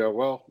at it and go,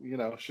 well,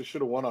 she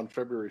should have won on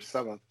February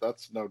 7th.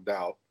 That's no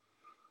doubt.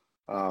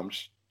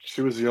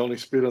 She was the only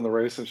speed in the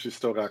race, and she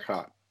still got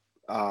caught.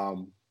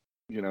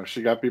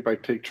 She got beat by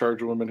Take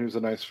Charge Woman, who's a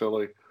nice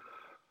filly,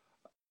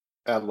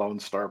 at Lone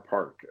Star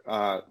Park.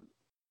 I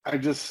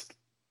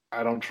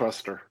don't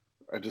trust her.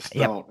 I just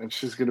don't. And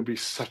she's going to be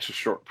such a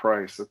short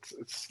price.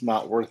 It's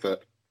not worth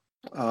it.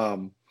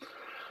 I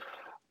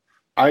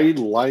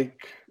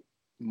like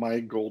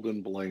My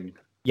Golden Bling.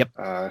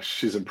 Yep.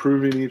 She's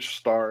improving each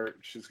start.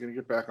 She's going to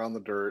get back on the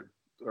dirt,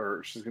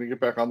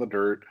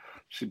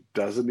 She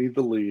doesn't need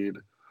the lead.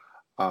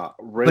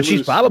 But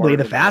she's probably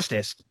the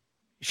fastest.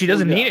 She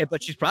doesn't need it,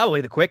 but she's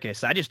probably the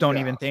quickest. I just don't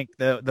even think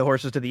the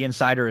horses to the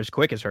inside are as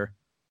quick as her.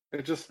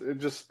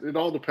 It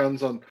all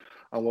depends on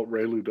what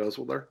Raylu does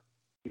with her.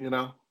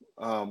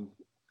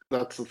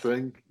 That's the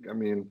thing. I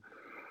mean,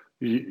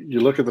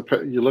 you look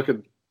at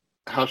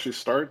how she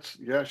starts.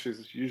 Yeah,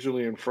 she's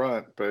usually in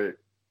front, but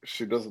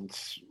she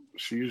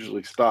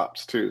usually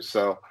stops too.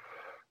 So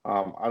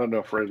I don't know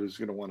if Raylu's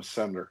going to want to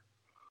send her.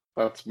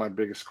 That's my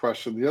biggest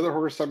question. The other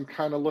horse I'm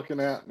kind of looking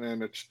at,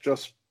 and it's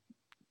just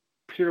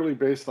purely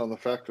based on the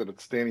fact that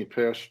it's Danny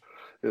Pish,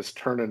 is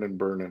Turnin' and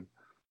Burnin'.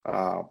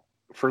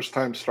 First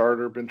time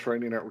starter, been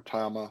training at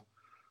Rotama.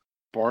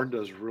 Barn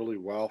does really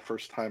well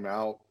first time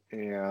out,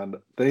 and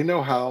they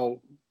know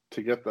how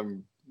to get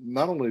them,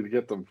 not only to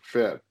get them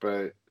fit,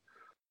 but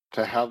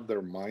to have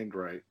their mind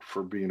right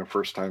for being a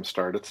first time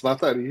start. It's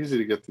not that easy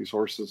to get these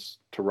horses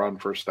to run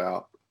first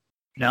out.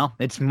 No,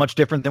 it's much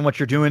different than what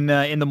you're doing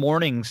in the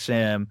mornings.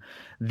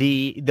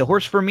 The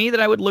horse for me that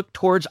I would look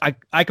towards,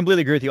 I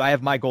completely agree with you. I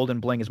have My Golden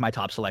Bling as my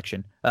top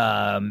selection.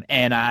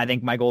 And I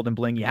think My Golden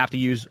Bling you have to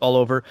use all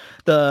over.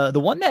 The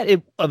one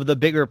that of the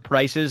bigger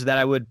prices that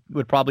I would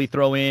probably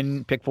throw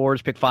in pick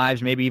 4s, pick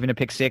 5s, maybe even a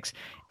pick 6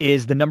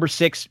 is the number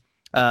 6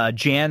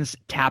 Jan's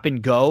Tap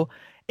and Go.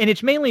 And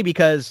it's mainly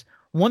because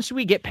once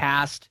we get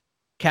past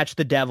Catch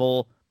the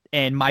Devil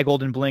and My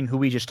Golden Bling, who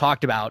we just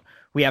talked about,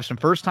 we have some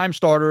first time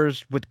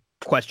starters with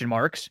question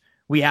marks.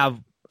 We have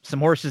some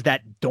horses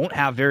that don't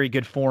have very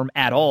good form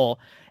at all.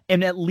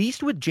 And at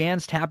least with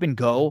Jan's Tap and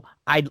Go,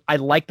 I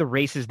like the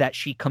races that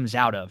she comes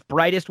out of.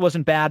 Brightest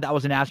wasn't bad. That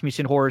was an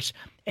Asmussen horse.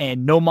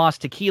 And No Moss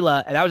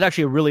Tequila, that was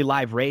actually a really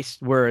live race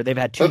where they've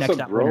had two next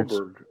out winners.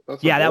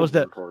 That's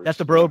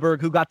the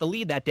Broberg who got the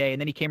lead that day, and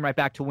then he came right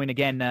back to win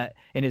again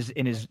in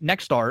his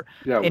next start.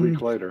 Yeah, a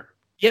week later.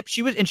 Yep,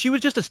 she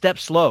was just a step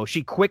slow.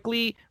 She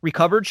quickly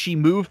recovered. She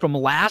moved from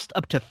last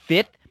up to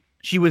fifth.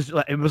 It was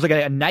like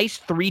a nice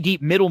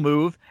 3-deep middle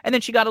move, and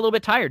then she got a little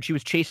bit tired. She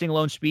was chasing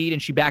Lone Speed,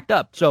 and she backed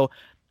up. So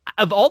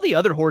of all the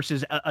other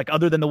horses, like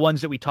other than the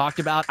ones that we talked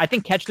about, I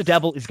think Catch the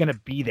Devil is going to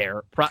be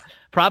there.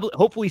 Probably,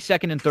 hopefully,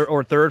 second and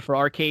third for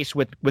our case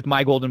with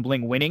My Golden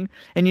Bling winning.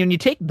 And when you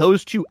take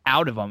those two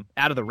out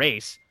of the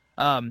race,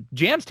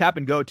 Jan's Tap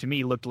and Go to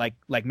me looked like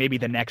maybe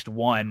the next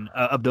one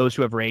of those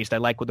who have raced. I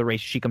like what the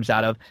race she comes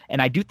out of,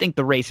 and I do think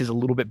the race is a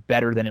little bit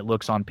better than it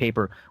looks on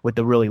paper with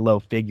the really low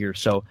figure.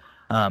 So,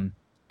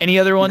 any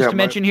other ones to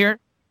mention here?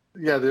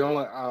 Yeah, the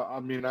only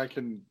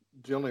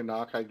the only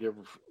knock I give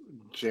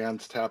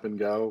Jan's Tap and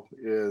Go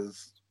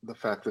is the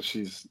fact that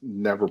she's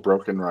never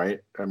broken right.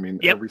 I mean,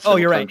 every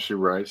single time she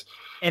raced,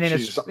 and in a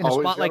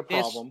spot like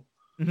this,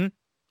 mm-hmm.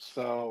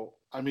 So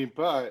I mean,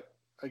 but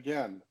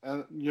again,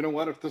 and you know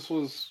what? If this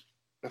was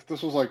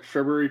like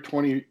February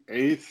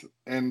 28th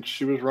and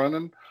she was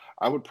running,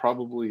 I would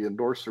probably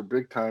endorse her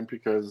big time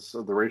because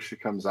of the race she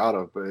comes out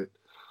of. But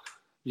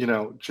you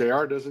know,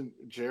 JR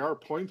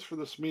points for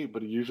this meet,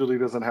 but he usually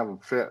doesn't have them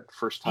fit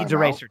first time. He's a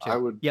racer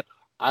too.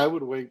 I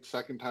would wait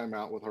second time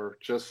out with her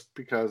just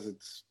because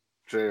it's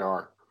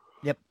JR.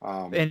 Yep.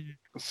 And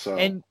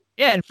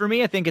for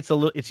me, I think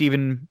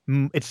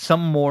it's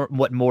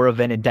somewhat more of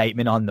an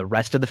indictment on the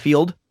rest of the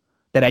field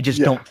that I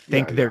just don't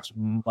think there's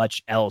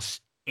much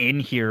else in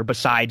here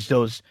besides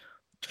those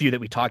few that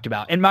we talked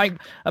about. And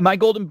my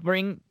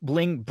Golden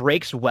Bling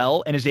breaks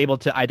well and is able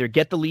to either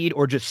get the lead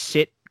or just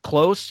sit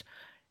close.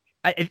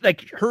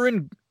 Like her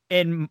and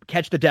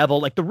Catch the Devil,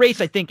 like the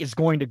race, I think is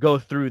going to go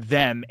through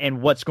them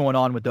and what's going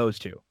on with those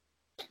two.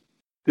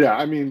 Yeah,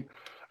 I mean,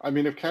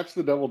 if Catch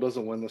the Devil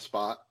doesn't win the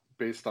spot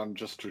based on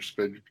just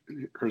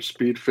her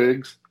speed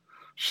figs,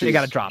 she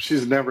got to drop.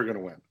 She's never going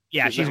to win.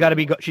 Yeah, she's got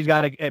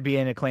to be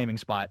in a claiming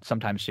spot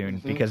sometime soon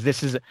because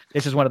this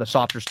is one of the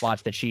softer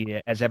spots that she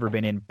has ever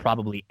been in,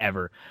 probably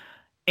ever.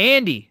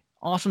 Andy.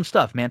 Awesome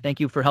stuff, man. Thank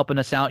you for helping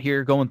us out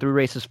here going through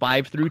races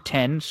 5 through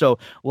 10. So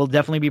we'll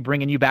definitely be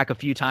bringing you back a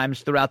few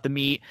times throughout the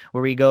meet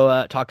where we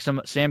go talk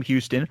some Sam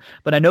Houston.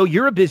 But I know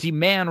you're a busy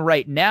man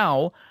right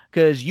now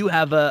because you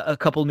have a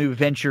couple new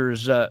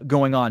ventures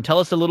going on. Tell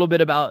us a little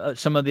bit about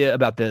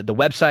the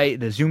website,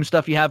 the Zoom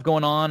stuff you have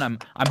going on. I'm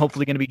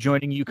hopefully going to be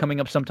joining you coming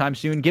up sometime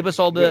soon. Give us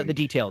all the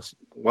details.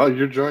 Well,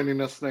 you're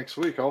joining us next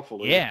week,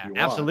 hopefully. Yeah,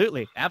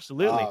 absolutely.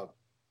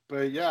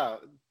 But yeah,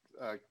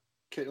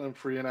 Caitlin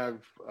Free and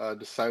I've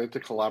decided to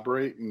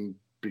collaborate and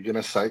begin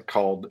a site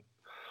called,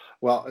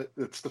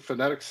 it's the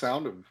phonetic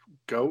sound of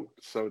GOAT.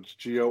 So it's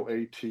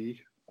GOAT,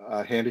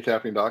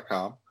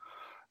 handicapping.com.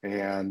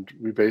 And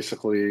we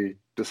basically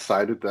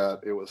decided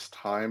that it was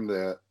time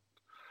that,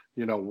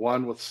 you know,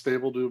 one, with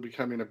Stable Duel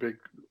becoming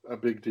a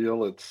big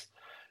deal, it's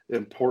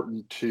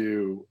important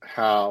to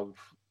have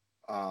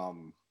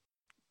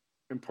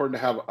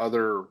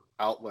other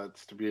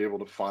outlets to be able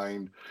to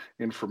find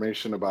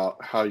information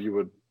about how you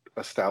would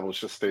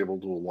establish a Stable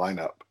Duel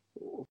lineup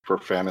for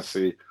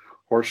fantasy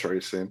horse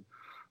racing.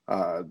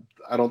 I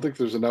don't think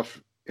there's enough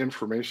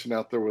information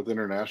out there with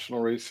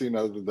international racing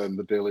other than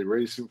the Daily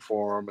Racing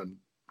Forum and,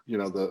 you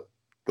know, the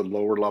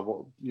lower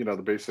level, you know,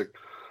 the basic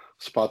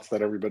spots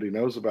that everybody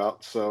knows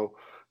about. So,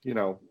 you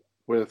know,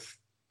 with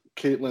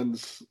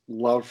Caitlin's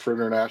love for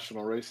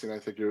international racing, I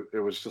think it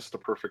was just a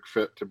perfect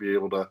fit to be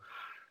able to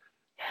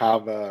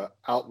have a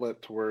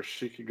outlet to where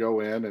she could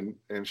go in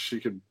and she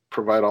could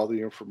provide all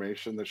the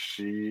information that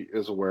she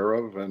is aware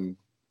of and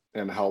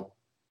help,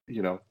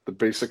 you know, the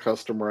basic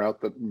customer out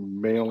that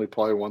may only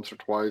play once or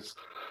twice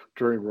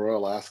during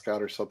Royal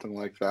Ascot or something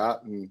like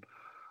that. And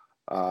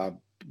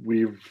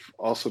we've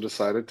also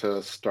decided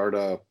to start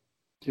a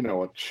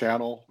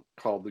channel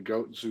called the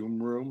GOAT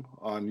Zoom Room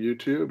on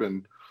YouTube.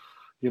 And,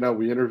 you know,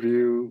 we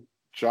interview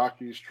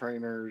jockeys,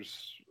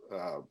 trainers,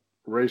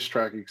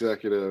 racetrack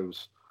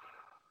executives,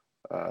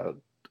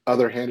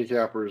 other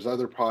handicappers,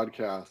 other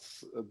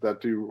podcasts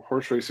that do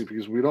horse racing,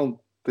 because we don't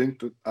think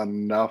that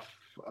enough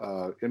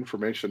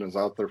information is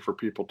out there for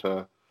people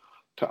to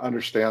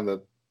understand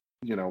that,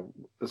 you know,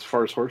 as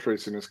far as horse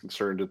racing is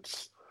concerned,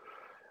 it's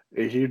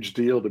a huge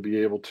deal to be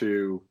able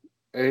to,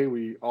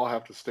 we all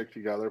have to stick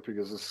together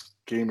because this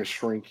game is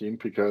shrinking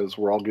because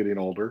we're all getting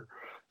older.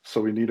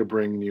 So we need to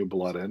bring new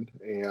blood in.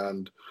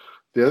 And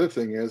the other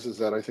thing is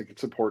that I think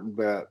it's important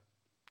that,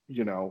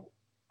 you know,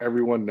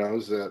 everyone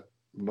knows that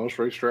most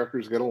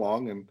racetrackers get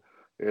along and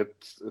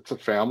it's a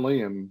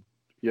family. And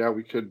yeah,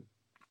 we could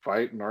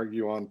fight and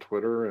argue on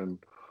Twitter and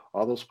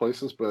all those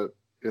places, but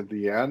in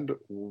the end,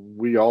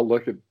 we all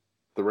look at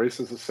the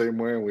races the same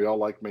way and we all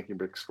like making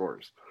big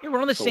scores. Yeah,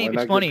 we're on the same.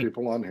 It's funny.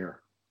 People on here.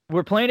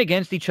 We're playing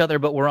against each other,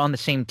 but we're on the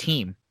same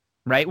team.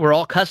 right? We're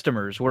all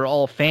customers. We're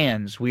all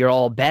fans. We are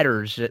all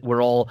bettors. We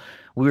all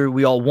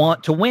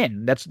want to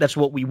win. That's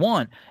what we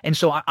want. And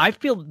so I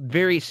feel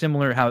very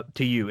similar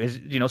to you, as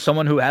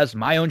someone who has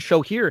my own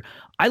show here.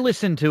 I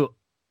listen to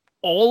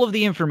all of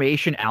the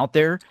information out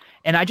there,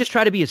 and I just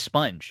try to be a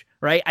sponge,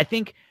 right? I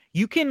think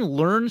you can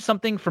learn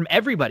something from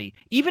everybody,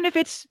 even if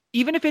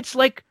it's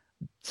like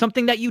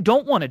something that you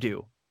don't want to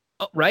do.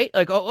 Right?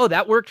 Like, oh,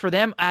 that worked for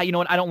them. You know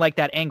what? I don't like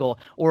that angle.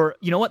 Or,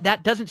 you know what?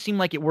 That doesn't seem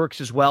like it works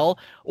as well.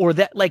 Or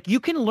that, like, you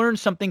can learn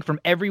something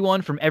from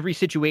everyone, from every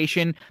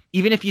situation.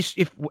 Even if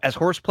as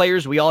horse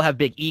players, we all have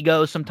big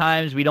egos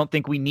sometimes. We don't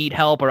think we need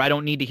help, or I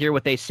don't need to hear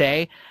what they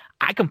say.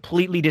 I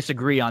completely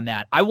disagree on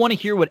that. I want to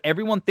hear what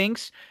everyone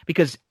thinks,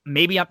 because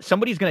maybe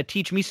somebody's going to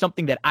teach me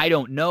something that I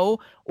don't know,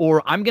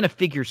 or I'm going to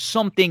figure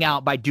something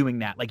out by doing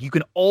that. Like, you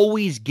can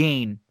always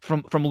gain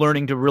from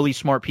learning to really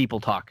smart people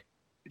talk.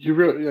 You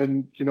really,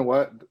 and you know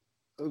what?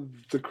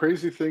 The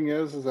crazy thing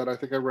is that I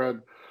think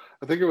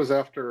it was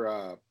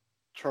after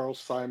Charles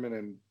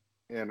Simon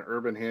and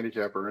Urban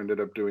Handicapper ended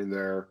up doing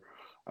their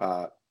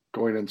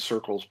Going in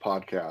Circles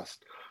podcast.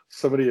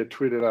 Somebody had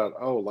tweeted out,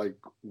 "Oh, like,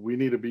 we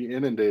need to be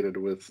inundated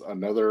with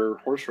another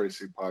horse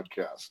racing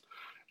podcast."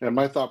 And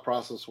my thought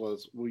process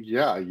was, well,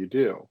 yeah, you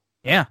do.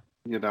 Yeah.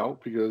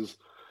 Because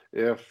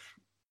if,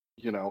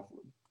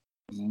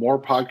 more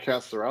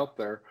podcasts are out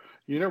there,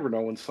 you never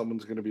know when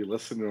someone's going to be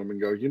listening to them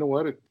and go, you know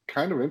what, it's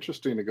kind of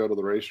interesting to go to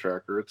the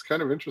racetrack, or it's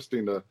kind of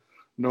interesting to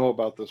know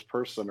about this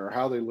person, or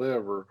how they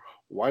live, or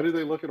why do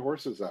they look at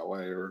horses that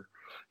way, or,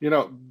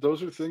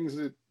 those are things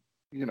that,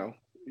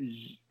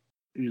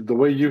 the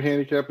way you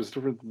handicap is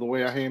different than the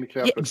way I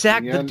handicap. Yeah,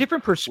 exactly. The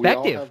different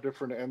perspective. We all have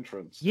different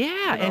entrants.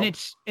 Yeah.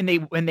 And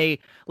they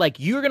like,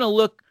 you're going to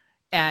look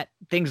at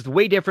things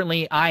way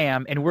differently I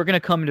am, and we're going to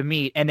come to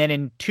meet. And then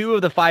in 2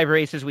 of the 5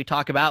 races we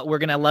talk about, we're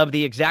going to love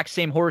the exact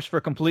same horse for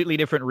completely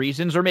different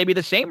reasons, or maybe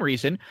the same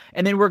reason.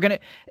 And then we're going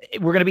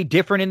to be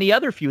different in the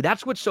other few.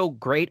 That's what's so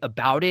great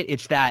about it.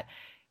 It's that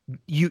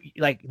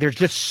there's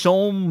just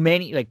so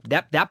many, like,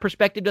 that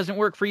perspective doesn't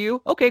work for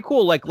you. Okay,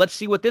 cool. Like, let's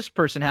see what this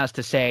person has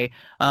to say.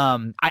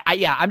 I'm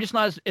just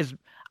not as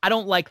I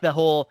don't like the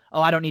whole,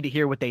 I don't need to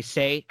hear what they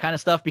say kind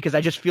of stuff, because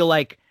I just feel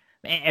like,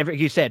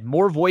 you said,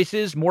 more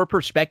voices, more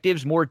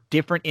perspectives, more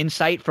different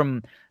insight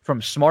from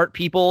smart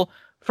people,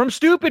 from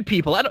stupid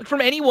people,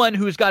 from anyone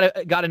who's got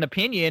an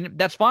opinion.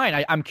 That's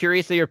fine. I'm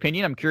curious of your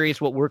opinion. I'm curious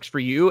what works for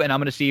you, and I'm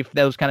going to see if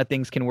those kind of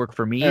things can work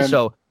for me.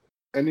 The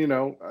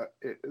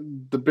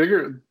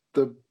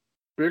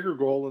bigger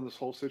goal in this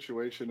whole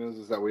situation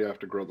is that we have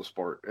to grow the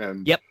sport.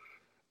 And yep.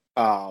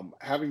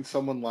 Having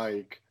someone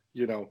like,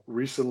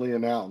 recently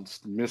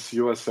announced Miss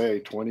USA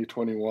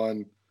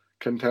 2021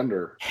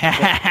 contender,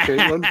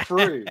 Caitlin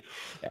Free,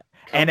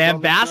 an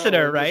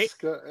ambassador, right?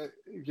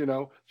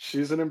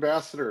 She's an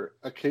ambassador.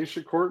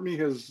 Acacia Courtney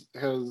has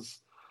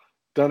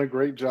done a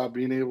great job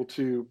being able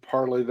to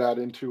parlay that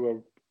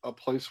into a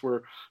place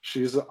where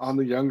she's on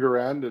the younger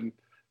end and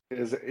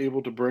is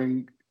able to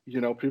bring,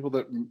 people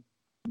that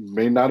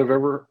may not have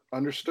ever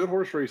understood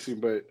horse racing,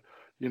 but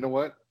you know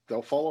what?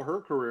 They'll follow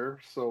her career,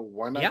 so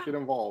why not get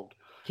involved?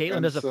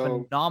 Caitlin does a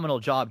phenomenal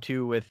job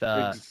too with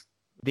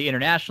the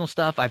international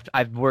stuff.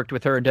 I've worked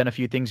with her and done a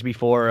few things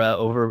before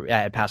over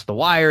at Past the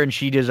Wire, and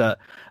she does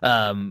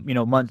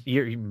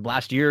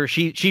last year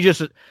she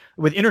just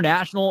with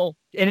international,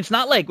 and it's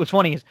not like, what's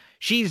funny is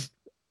she's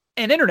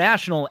an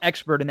international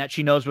expert in that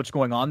she knows what's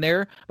going on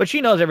there, but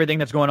she knows everything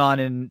that's going on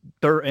in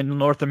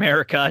North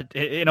America,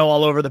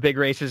 all over the big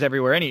races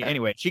everywhere.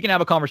 Anyway, she can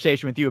have a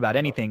conversation with you about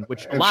anything,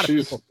 which a lot of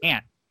people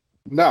can't.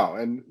 No,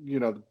 and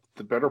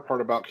the better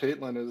part about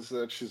Caitlin is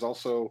that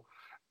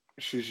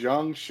she's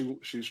young,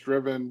 she's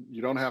driven.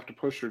 You don't have to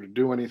push her to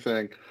do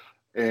anything.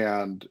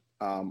 And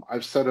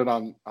I've said it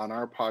on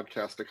our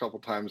podcast a couple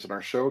times, and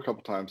our show a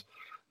couple times,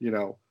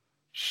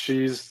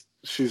 she's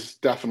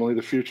definitely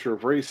the future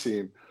of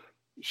racing.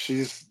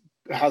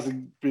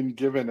 Hasn't been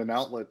given an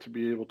outlet to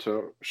be able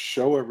to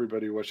show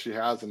everybody what she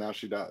has, and now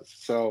she does.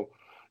 So,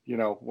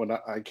 when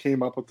I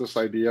came up with this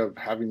idea of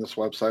having this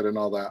website and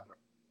all that,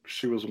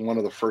 she was one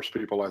of the first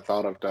people I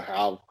thought of to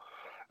have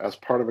as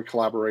part of a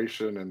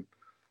collaboration,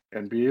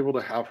 and be able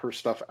to have her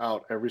stuff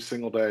out every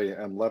single day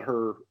and let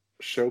her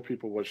show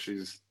people what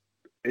she's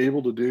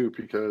able to do.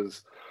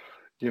 Because,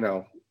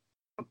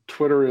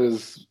 Twitter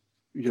is,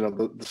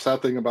 the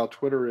sad thing about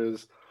Twitter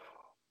is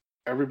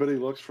everybody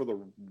looks for the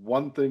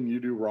one thing you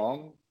do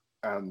wrong,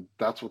 and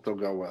that's what they'll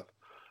go with.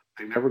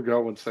 They never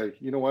go and say,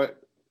 you know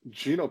what,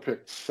 Gino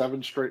picked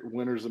 7 straight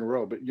winners in a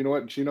row, but you know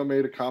what, Gino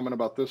made a comment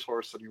about this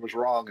horse and he was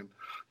wrong,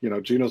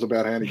 and Gino's a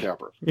bad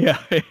handicapper.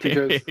 Yeah.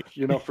 Because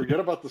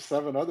forget about the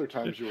 7 other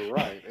times you were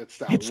right. It's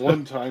that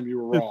one time you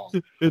were wrong.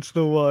 It's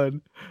the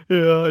one.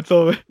 Yeah,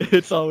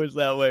 it's always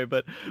that way.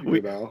 But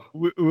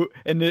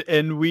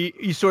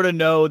you sort of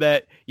know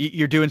that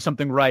you're doing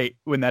something right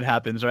when that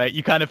happens, right?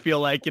 You kind of feel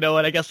like,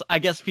 I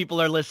guess people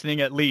are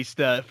listening at least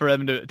for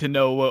them to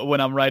know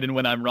when I'm right and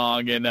when I'm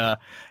wrong. And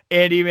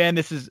Andy, man,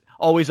 this is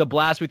always a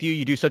blast with you.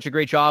 You do such a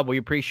great job. We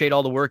appreciate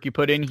all the work you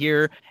put in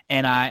here,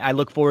 and I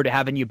look forward to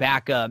having you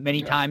back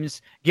many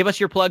times. Give us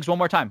your plugs one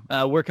more time.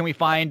 Where can we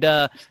find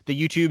the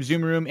YouTube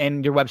Zoom Room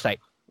and your website?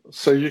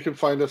 So you can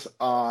find us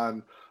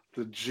on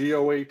the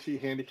GOAT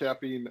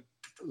Handicapping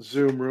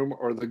Zoom Room,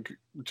 or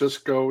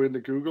just go into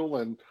Google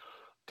and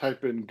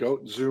type in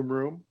GOAT Zoom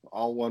Room,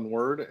 all one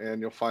word,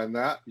 and you'll find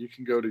that. You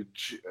can go to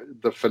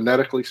the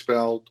phonetically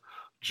spelled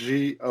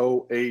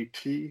GOAT,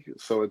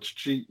 so it's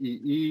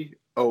GEEOHAYETEE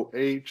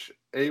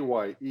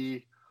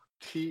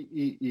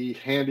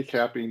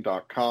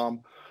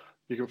handicapping.com.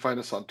 You can find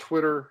us on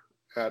Twitter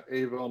at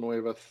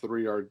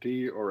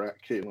Villanueva3RD or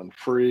at Caitlin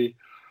Free,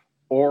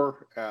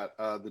 or at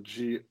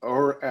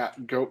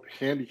at GOAT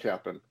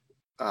Handicapping.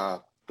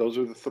 Those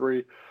are the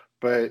three.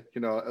 But,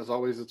 as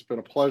always, it's been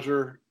a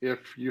pleasure.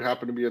 If you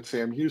happen to be at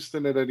Sam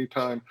Houston at any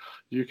time,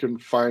 you can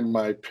find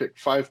my Pick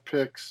 5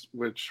 picks,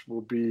 which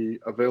will be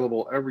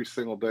available every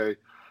single day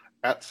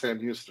at Sam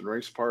Houston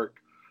Race Park.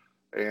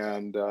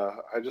 And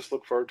I just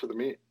look forward to the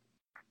meet.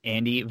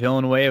 Andy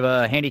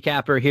Villanueva,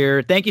 handicapper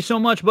here. Thank you so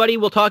much, buddy.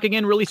 We'll talk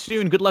again really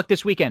soon. Good luck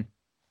this weekend.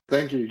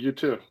 Thank you. You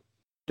too.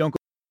 Don't go.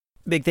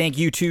 Big thank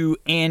you to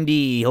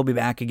Andy. He'll be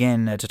back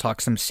again to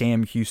talk some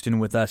Sam Houston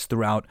with us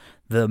throughout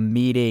the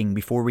meeting.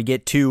 Before we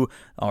get to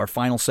our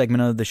final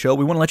segment of the show,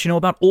 we want to let you know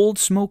about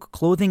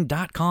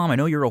oldsmokeclothing.com. I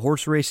know you're a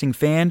horse racing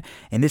fan,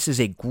 and this is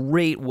a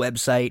great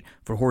website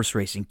for horse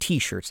racing.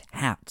 T-shirts,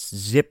 hats,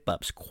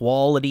 zip-ups,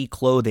 quality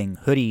clothing,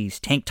 hoodies,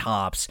 tank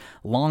tops,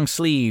 long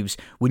sleeves.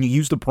 When you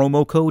use the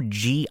promo code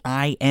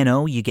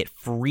GINO, you get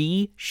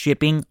free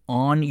shipping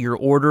on your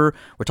order.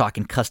 We're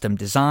talking custom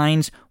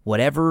designs,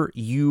 whatever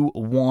you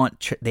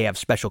want. They have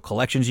special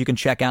collections you can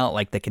check out,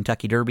 like the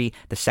Kentucky Derby,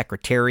 the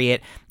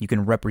Secretariat. You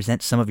can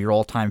represent some of your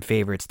all-time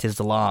favorites: Tiz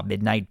the Law,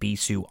 Midnight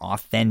Bisou,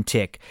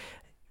 Authentic,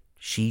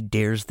 She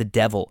Dares the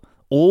Devil.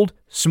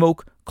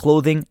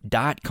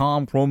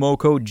 oldsmokeclothing.com, promo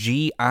code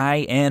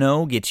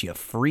GINO gets you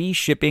free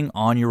shipping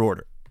on your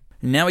order.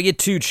 Now we get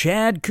to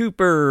Chad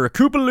Cooper.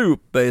 Koopa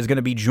Loop is going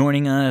to be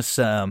joining us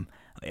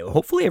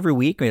hopefully every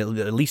week,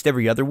 at least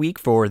every other week,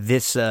 for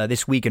this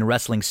week in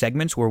wrestling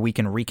segments where we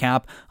can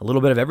recap a little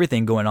bit of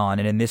everything going on.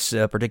 And in this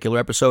particular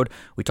episode,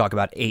 we talk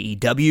about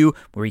AEW,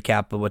 we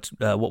recap what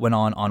went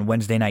on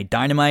Wednesday Night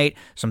Dynamite,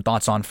 some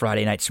thoughts on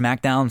Friday Night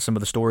SmackDown, some of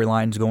the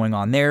storylines going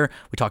on there.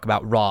 We talk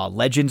about Raw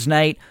Legends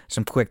Night,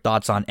 some quick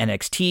thoughts on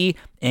NXT,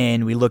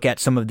 and we look at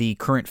some of the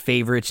current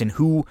favorites and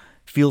who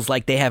feels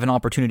like they have an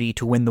opportunity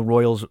to win the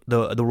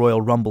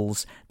Royal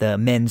Rumbles, the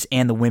men's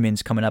and the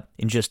women's, coming up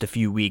in just a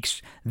few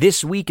weeks.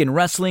 This week in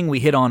wrestling,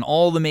 we hit on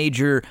all the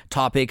major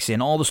topics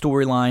and all the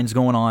storylines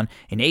going on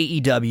in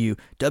AEW,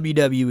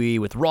 WWE,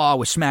 with Raw,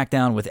 with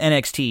SmackDown, with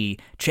NXT.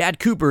 Chad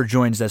Cooper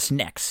joins us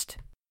next.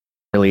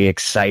 Really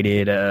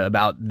excited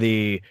about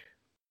the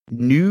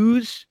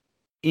news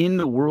in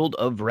the world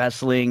of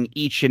wrestling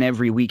each and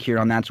every week here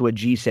on That's What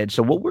G Said.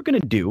 So what we're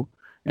going to do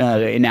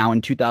now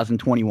in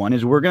 2021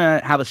 is we're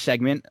going to have a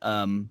segment,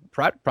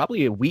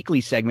 probably a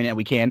weekly segment that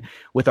we can,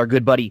 with our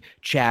good buddy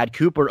Chad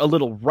Cooper, a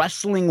little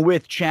Wrestling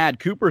with Chad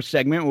Cooper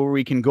segment where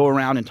we can go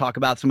around and talk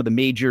about some of the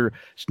major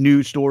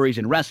news stories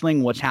in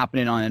wrestling, what's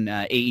happening on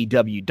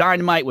AEW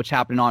Dynamite, what's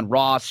happening on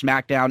Raw,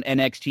 SmackDown,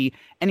 NXT,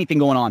 anything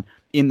going on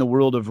in the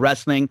world of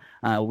wrestling.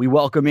 We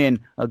welcome in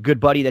a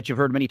good buddy that you've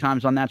heard many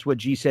times on That's What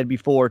G Said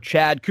before,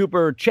 Chad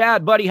Cooper.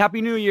 Chad, buddy,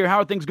 Happy New Year. How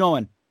are things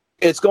going?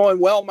 It's going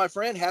well, my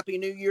friend. Happy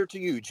New Year to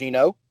you,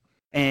 Gino.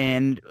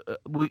 And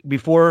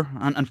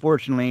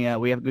unfortunately,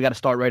 we got to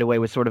start right away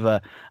with sort of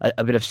a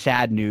bit of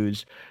sad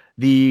news.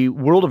 The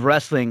world of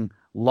wrestling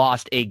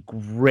lost a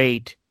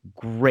great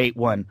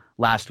one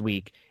last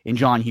week in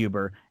John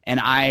Huber. And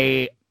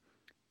I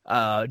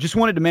just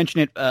wanted to mention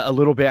it a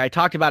little bit. I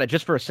talked about it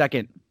just for a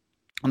second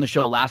on the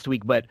show last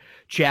week. But,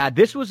 Chad,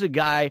 this was a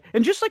guy,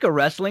 and just like a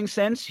wrestling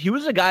sense, he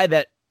was a guy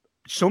that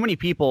so many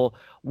people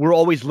were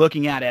always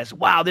looking at as,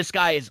 wow, this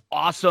guy is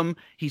awesome.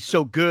 He's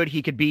so good.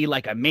 He could be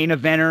like a main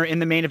eventer in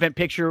the main event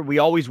picture. We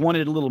always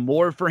wanted a little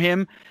more for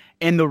him.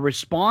 And the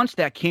response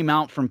that came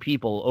out from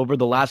people over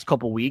the last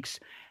couple weeks,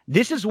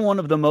 this is one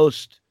of the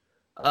most,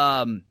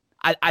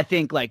 I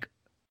think, like,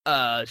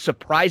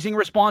 surprising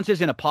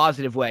responses in a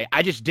positive way.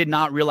 I just did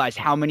not realize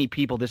how many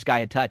people this guy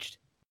had touched.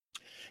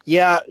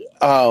 Yeah.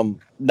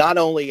 Not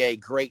only a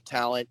great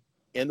talent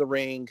in the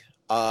ring,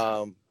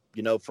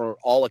 for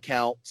all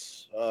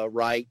accounts,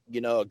 right.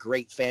 A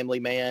great family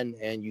man.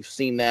 And you've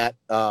seen that,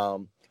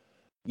 from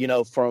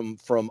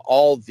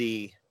all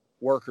the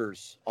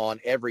workers on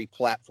every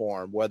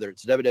platform, whether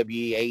it's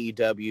WWE,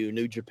 AEW,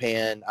 New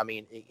Japan. I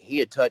mean, he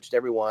had touched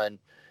everyone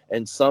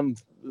in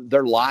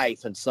their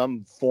life in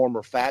some form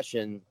or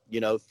fashion,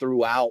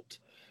 throughout,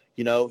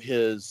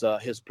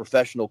 his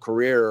professional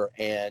career.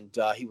 And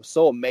he was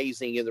so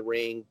amazing in the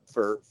ring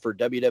for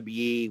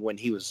WWE when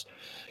he was,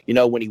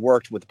 when he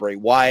worked with Bray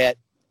Wyatt.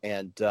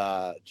 And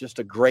just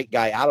a great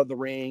guy out of the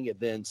ring, and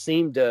then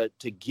seemed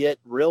to get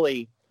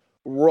really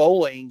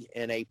rolling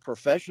in a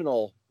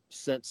professional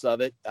sense of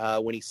it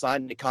when he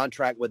signed a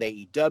contract with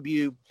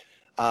AEW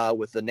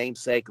with the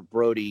namesake of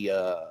Brody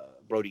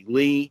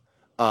Lee.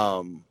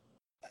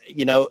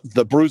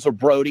 the Bruiser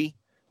Brody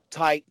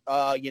type,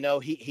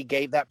 he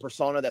gave that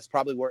persona. That's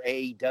probably where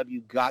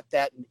AEW got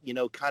that,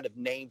 kind of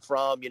name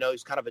from.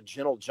 He's kind of a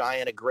gentle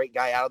giant, a great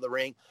guy out of the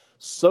ring,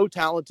 so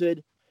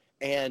talented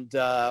and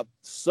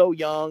so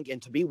young,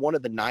 and to be one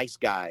of the nice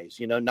guys.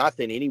 Not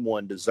that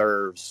anyone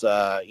deserves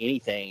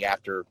anything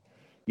after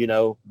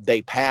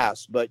they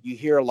pass, but you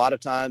hear a lot of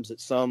times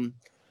that some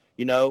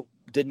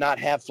did not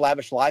have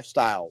lavish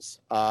lifestyles.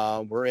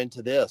 We're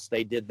into this,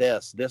 they did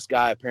this. This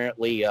guy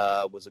apparently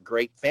was a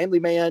great family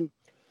man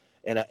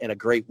and a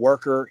great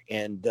worker,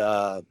 and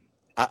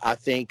I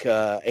think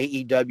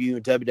AEW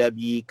and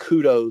WWE,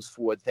 kudos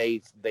for what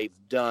they've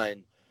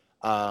done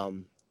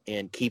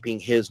in keeping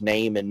his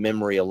name and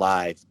memory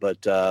alive.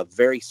 But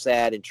very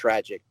sad and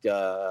tragic,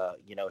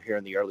 here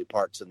in the early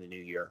parts of the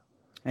new year.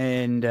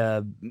 And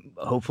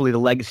hopefully the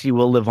legacy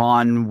will live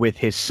on with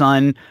his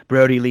son,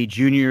 Brody Lee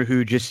Jr.,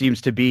 who just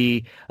seems to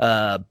be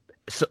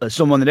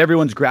someone that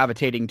everyone's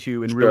gravitating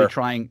to and really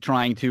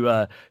trying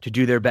to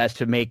do their best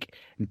to make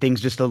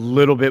things just a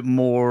little bit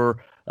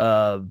more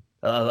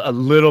a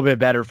little bit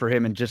better for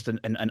him in just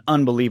an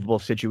unbelievable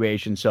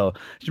situation. So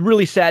it's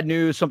really sad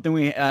news, something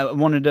we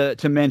wanted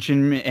to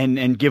mention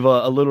and give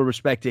a little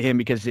respect to him,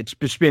 because it's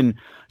just been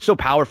so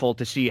powerful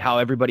to see how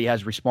everybody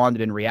has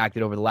responded and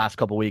reacted over the last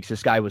couple of weeks.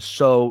 This guy was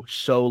so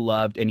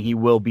loved, and he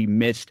will be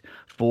missed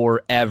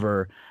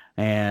forever.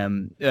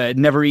 And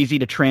never easy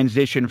to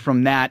transition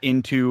from that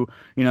into,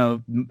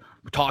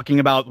 talking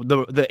about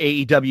the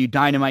AEW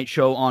Dynamite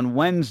show on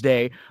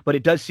Wednesday. But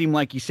it does seem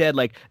like you said,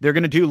 like, they're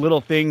going to do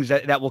little things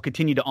that will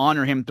continue to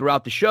honor him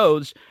throughout the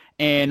shows.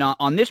 And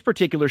on this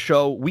particular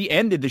show, we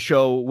ended the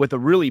show with a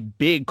really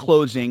big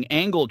closing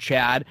angle,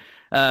 Chad.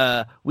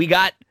 We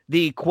got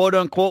the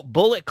quote-unquote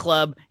Bullet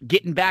Club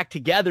getting back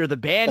together, the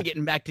band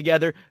getting back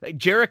together.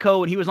 Jericho,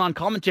 when he was on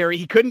commentary,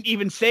 he couldn't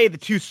even say the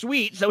Too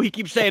Sweet, so he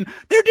keeps saying,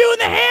 they're doing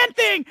the hand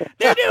thing!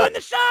 They're doing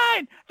the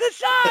sign!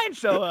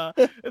 So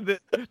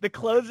the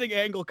closing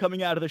angle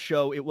coming out of the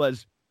show, it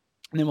was...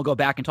 And then we'll go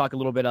back and talk a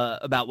little bit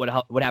about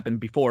what happened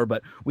before.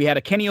 But we had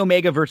a Kenny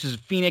Omega versus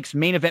Phoenix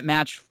main event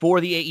match for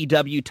the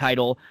AEW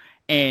title,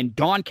 and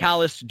Don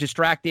Callis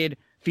distracted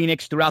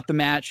Phoenix throughout the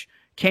match.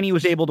 Kenny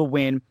was able to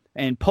win,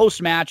 and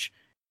post-match,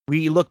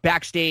 we look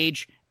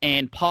backstage,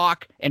 and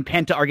Pac and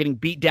Penta are getting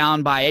beat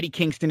down by Eddie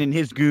Kingston and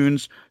his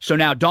goons. So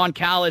now Don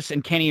Callis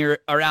and Kenny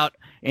are out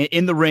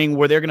in the ring,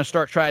 where they're going to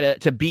start trying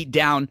to beat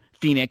down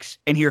Phoenix.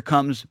 And here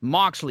comes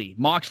Moxley.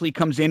 Moxley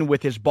comes in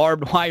with his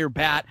barbed wire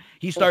bat.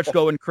 He starts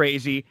going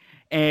crazy.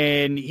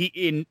 And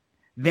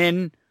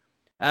then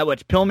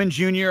Pillman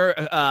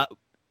Jr.,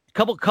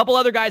 couple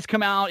other guys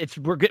come out.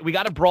 We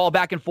got a brawl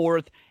back and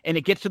forth, and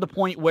it gets to the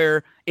point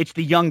where it's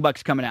the Young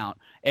Bucks coming out.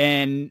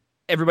 And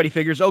everybody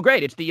figures, oh,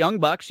 great, it's the Young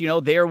Bucks.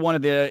 They're one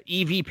of the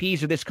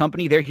EVPs of this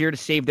company. They're here to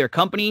save their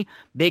company.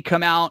 They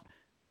come out,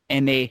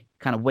 and they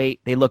kind of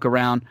wait. They look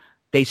around.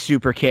 They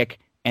super kick,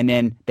 and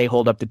then they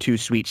hold up the Too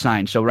Sweet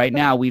sign. So right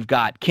now we've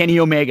got Kenny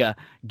Omega,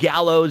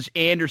 Gallows,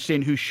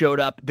 Anderson, who showed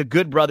up. The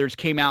Good Brothers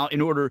came out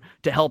in order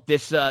to help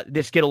this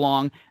get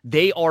along.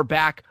 They are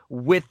back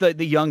with the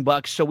Young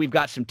Bucks. So we've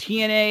got some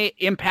TNA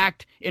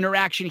Impact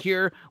interaction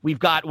here. We've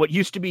got what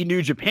used to be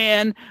New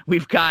Japan.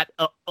 We've got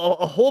a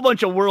whole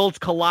bunch of worlds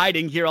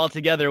colliding here all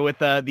together with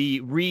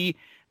the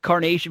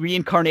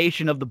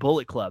reincarnation of the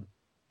Bullet Club.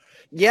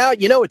 Yeah,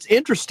 it's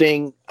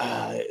interesting.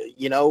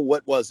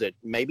 What was it?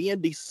 Maybe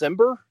in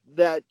December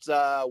that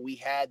we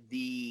had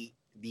the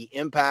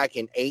Impact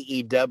and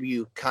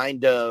AEW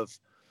kind of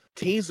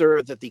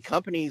teaser that the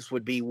companies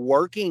would be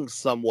working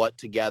somewhat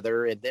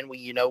together. And then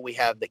we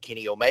have the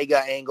Kenny Omega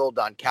angle,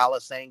 Don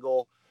Callis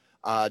angle.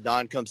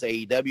 Don comes to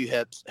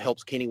AEW,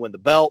 helps Kenny win the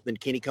belt. Then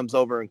Kenny comes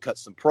over and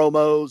cuts some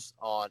promos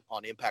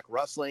on Impact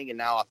Wrestling. And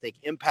now I think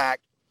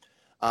Impact,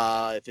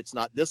 if it's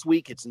not this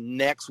week, it's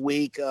next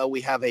week.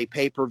 We have a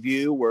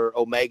pay-per-view where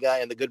Omega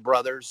and the Good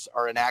Brothers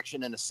are in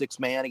action in a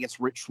 6-man against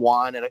Rich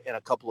Swann and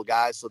a couple of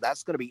guys. So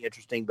that's going to be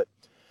interesting. But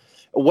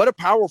what a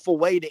powerful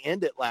way to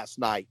end it last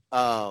night.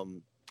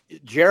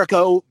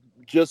 Jericho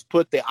just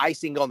put the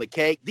icing on the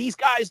cake. These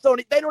guys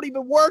don't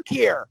even work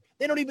here.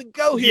 They don't even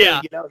go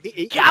here.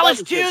 Yeah.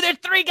 Callis too. There's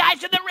 3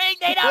 guys in the ring.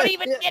 They don't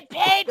even get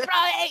paid from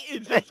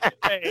it.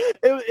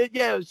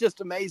 It was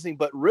just amazing,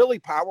 but really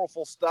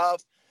powerful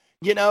stuff.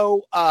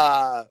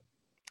 I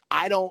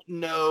don't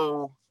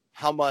know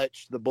how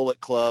much the Bullet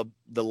Club,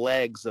 the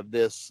legs of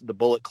the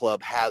Bullet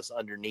Club has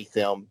underneath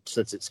them,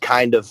 since it's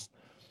kind of,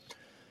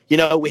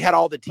 we had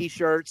all the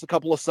T-shirts a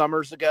couple of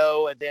summers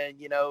ago, and then,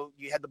 you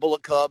had the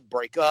Bullet Club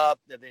break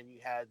up, and then you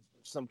had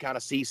some kind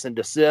of cease and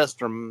desist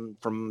from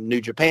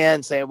New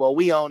Japan saying, well,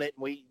 we own it.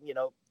 And we,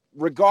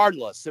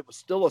 regardless, it was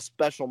still a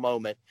special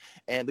moment.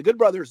 And the Good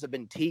Brothers have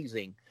been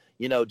teasing,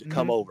 to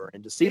come over,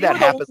 and to see that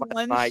happen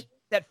last night.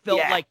 That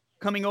felt like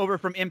coming over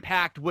from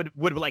Impact would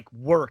like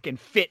work and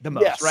fit the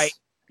most, right?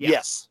 Yeah.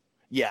 Yes.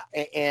 Yeah.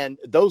 And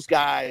those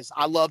guys,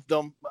 I loved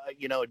them, at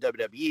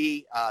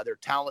WWE. They're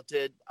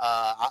talented.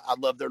 I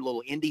love their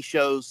little indie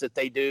shows that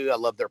they do. I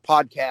love their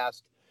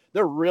podcast.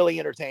 they're really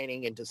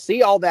entertaining. And to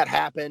see all that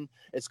happen,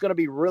 it's going to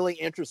be really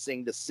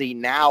interesting to see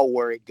now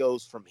where it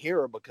goes from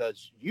here,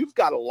 because you've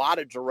got a lot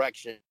of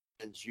directions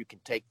you can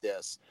take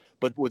this.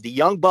 But with the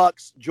Young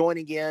Bucks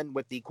joining in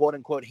with the quote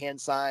unquote hand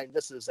sign,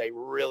 this is a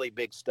really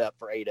big step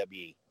for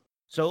AEW.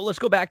 So let's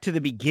go back to the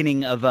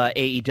beginning of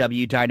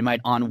AEW Dynamite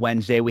on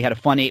Wednesday. We had a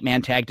fun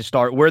 8-man tag to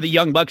start where the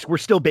Young Bucks were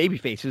still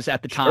babyfaces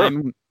at the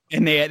time,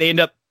 and they end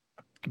up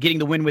getting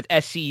the win with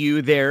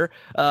SCU there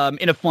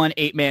in a fun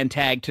 8-man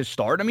tag to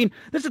start. I mean,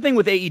 that's the thing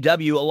with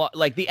AEW, a lot,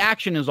 like the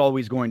action is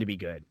always going to be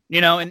good,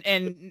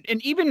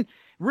 and even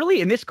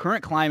really in this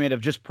current climate of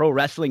just pro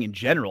wrestling in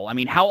general. I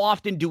mean, how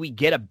often do we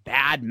get a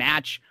bad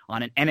match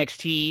on an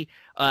NXT?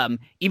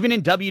 Even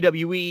in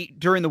WWE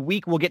during the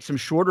week, we'll get some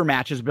shorter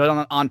matches,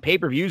 but on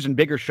pay-per-views and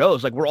bigger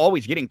shows, like we're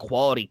always getting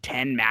quality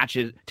 10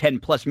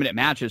 plus minute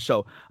matches.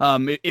 So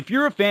if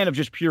you're a fan of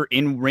just pure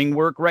in-ring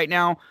work right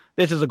now,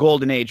 this is a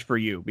golden age for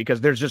you,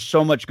 because there's just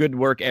so much good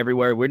work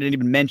everywhere. We didn't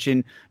even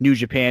mention New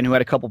Japan, who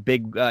had a couple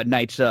big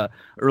nights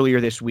earlier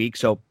this week.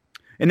 So,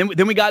 and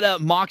then we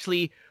got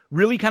Moxley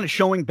really kind of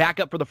showing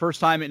back up for the first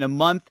time in a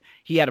month.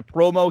 He had a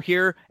promo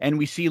here, and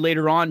we see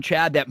later on,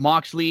 Chad, that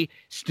Moxley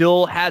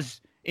still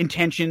has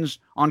intentions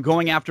on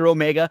going after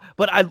Omega.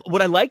 But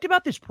what I liked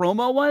about this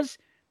promo was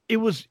it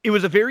was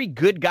a very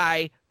good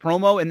guy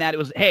promo, in that it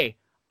was, hey,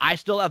 I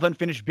still have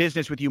unfinished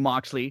business with you,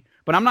 Moxley,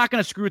 but I'm not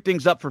going to screw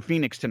things up for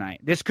Phoenix tonight.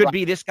 This could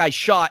be this guy's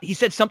shot. He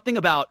said something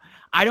about,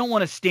 I don't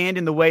want to stand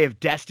in the way of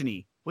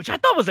destiny, which I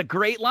thought was a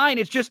great line.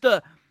 It's just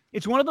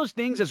it's one of those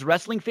things as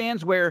wrestling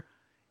fans where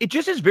it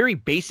just is very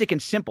basic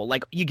and simple.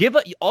 Like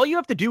all you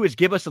have to do is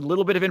give us a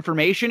little bit of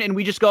information, and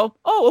we just go,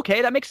 oh,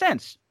 okay, that makes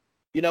sense.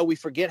 We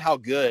forget how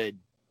good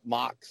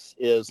Mox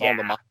is on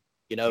the mic,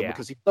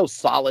 because he's so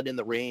solid in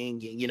the ring,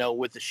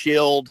 with the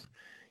Shield.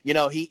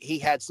 He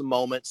had some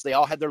moments. They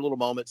all had their little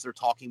moments, their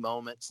talking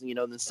moments.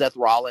 Then Seth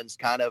Rollins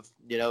kind of,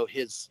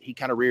 he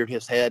kind of reared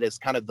his head as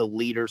kind of the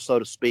leader, so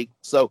to speak.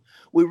 So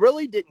we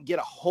really didn't get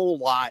a whole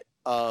lot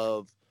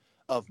of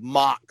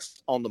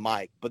Mox on the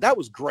mic, but that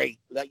was great.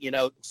 That,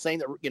 saying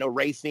that,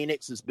 Ray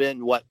Phoenix has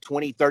been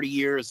 20, 30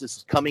 years. This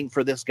is coming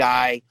for this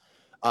guy.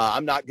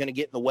 I'm not going to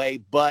get in the way,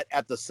 but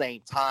at the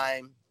same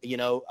time,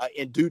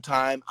 in due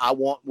time, I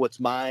want what's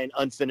mine,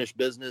 unfinished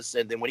business.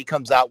 And then when he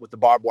comes out with the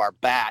barbed wire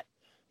bat,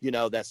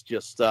 that's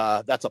just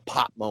that's a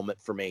pop moment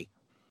for me.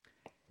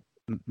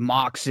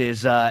 Mox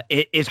is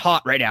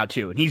hot right now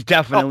too, and he's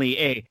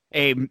definitely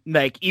a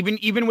like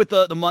even with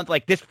the month,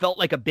 like this felt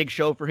like a big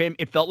show for him.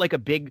 It felt like a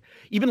big,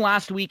 even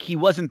last week he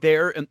wasn't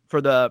there for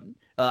the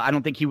I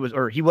don't think he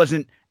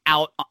wasn't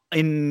out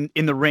in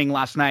the ring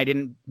last night.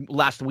 And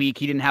last week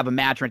he didn't have a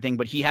match or anything,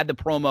 but he had the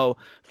promo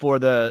for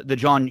the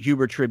John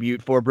Huber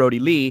tribute for Brody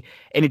Lee,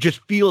 and it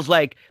just feels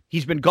like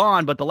he's been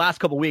gone, but the last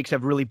couple of weeks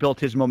have really built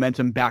his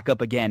momentum back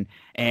up again,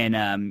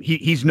 and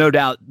he's no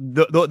doubt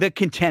the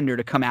contender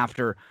to come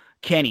after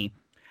Kenny.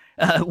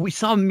 We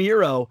saw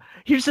Miro.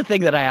 Here's the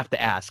thing that I have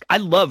to ask. I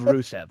love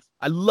Rusev.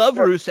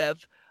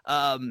 Rusev.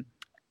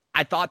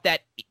 I thought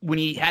that when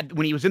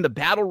he was in the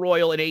Battle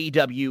Royal at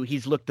AEW,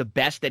 he's looked the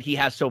best that he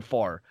has so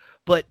far.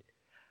 But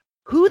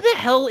who the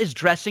hell is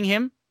dressing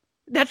him?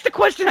 That's the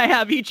question I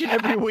have each and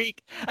every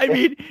week. I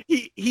mean,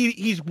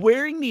 he's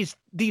wearing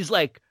these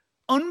like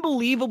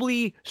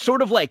unbelievably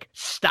sort of like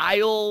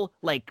style,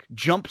 like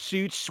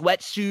jumpsuits,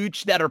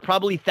 sweatsuits that are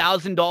probably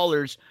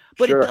 $1,000,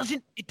 but sure,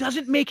 it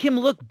doesn't make him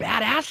look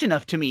badass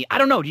enough to me. I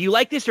don't know. Do you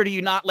like this, or do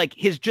you not like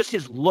his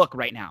look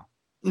right now?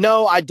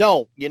 No, I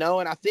don't, and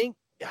I think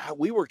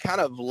we were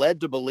kind of led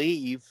to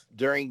believe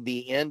during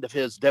the end of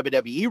his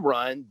WWE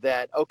run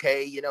that,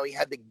 okay, he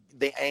had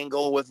the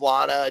angle with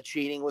Lana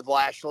cheating with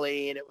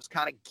Lashley, and it was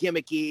kind of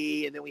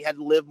gimmicky. And then we had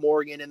Liv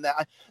Morgan and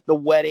the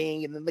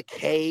wedding, and then the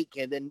cake.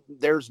 And then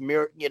there's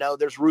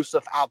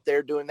Rusev out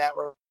there doing that.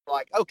 We're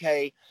like,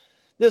 okay,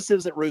 this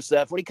isn't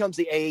Rusev. When he comes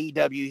to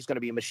AEW, he's going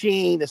to be a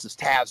machine. This is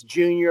Taz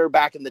Jr.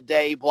 back in the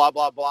day, blah,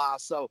 blah, blah.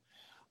 So,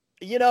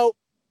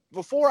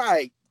 before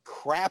I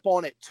crap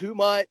on it too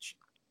much,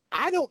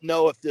 I don't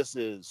know if this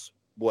is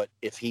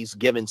if he's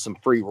given some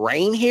free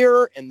reign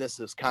here, and this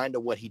is kind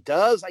of what he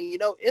does.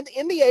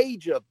 In the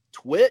age of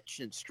Twitch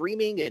and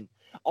streaming and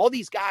all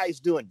these guys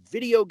doing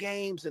video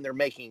games, and they're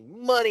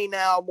making money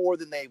now more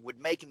than they would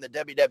make in the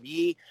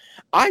WWE.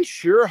 I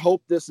sure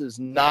hope this is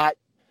not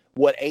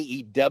what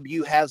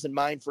AEW has in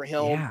mind for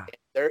him.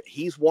 Yeah.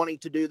 He's wanting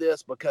to do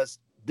this because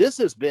this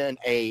has been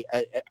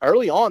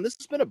early on, this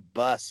has been a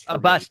bust.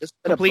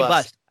 Complete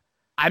bust.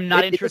 I'm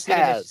not interested in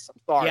this.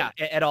 Yeah,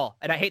 at all.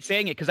 And I hate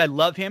saying it because I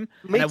love him.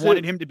 I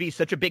wanted him to be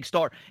such a big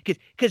star.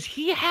 Because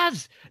he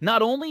has,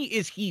 not only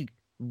is he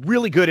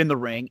really good in the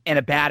ring and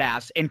a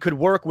badass and could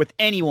work with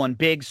anyone,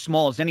 big,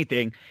 small, as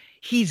anything,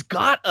 he's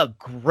got a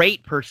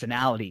great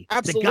personality.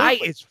 Absolutely. The guy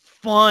is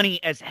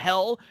funny as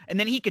hell. And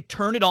then he could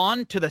turn it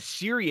on to the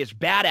serious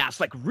badass,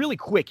 like really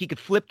quick. He could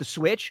flip the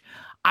switch.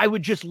 I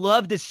would just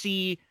love to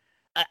see,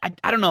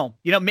 I don't know,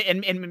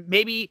 and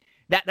maybe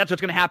that's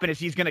what's going to happen is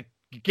he's going to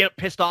get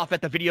pissed off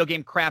at the video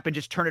game crap and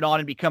just turn it on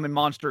and become a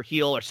monster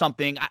heel or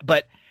something.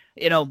 But,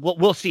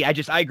 we'll see.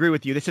 I agree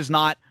with you. This is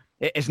not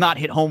has not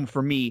hit home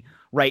for me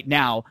right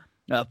now.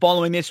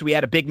 Following this, we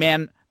had a big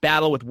man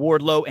battle with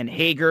Wardlow and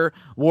Hager.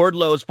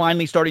 Wardlow is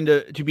finally starting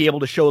to be able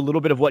to show a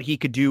little bit of what he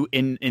could do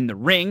in the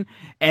ring.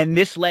 And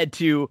this led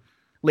to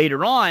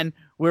later on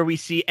where we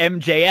see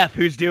MJF,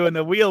 who's doing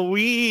the wheel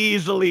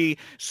weaselly,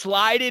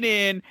 sliding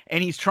in,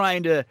 and he's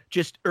trying to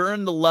just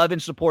earn the love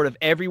and support of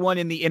everyone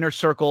in the inner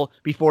circle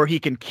before he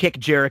can kick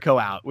Jericho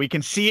out. We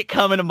can see it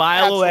coming a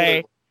mile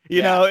away,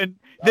 you know, and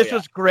this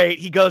was great.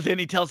 He goes in,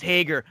 he tells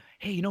Hager,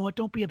 hey, you know what?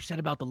 Don't be upset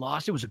about the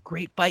loss. It was a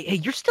great fight. Hey,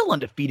 you're still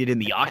undefeated in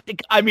the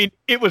Octagon. I mean,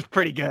 it was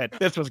pretty good.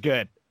 This was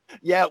good.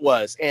 Yeah, it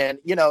was. And,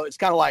 you know, it's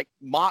kind of like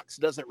Mox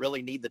doesn't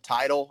really need the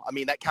title. I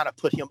mean, that kind of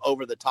put him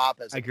over the top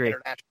as an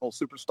international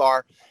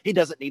superstar. He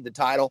doesn't need the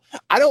title.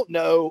 I don't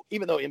know,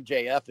 even though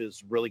MJF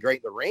is really great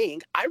in the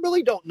ring, I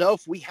really don't know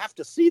if we have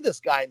to see this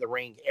guy in the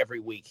ring every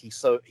week. He's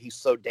so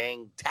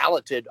dang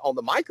talented on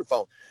the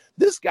microphone.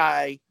 This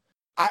guy,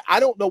 I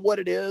don't know what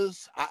it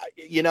is.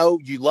 You know,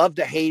 you love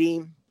to hate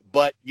him,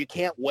 but you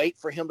can't wait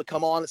for him to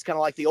come on. It's kind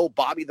of like the old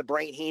Bobby the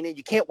Brain Heenan.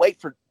 You can't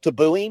wait to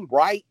boo him,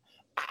 right?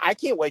 I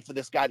can't wait for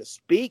this guy to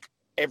speak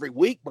every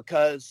week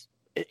because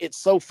it's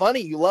so funny.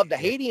 You love to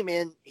hate him,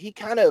 and he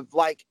kind of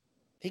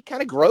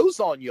grows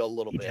on you a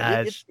little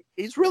bit.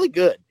 He's really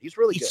good. He's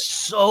good.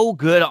 So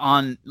good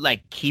on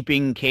like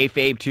keeping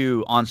kayfabe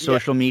too on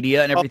social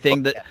media and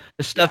everything. The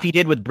stuff he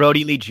did with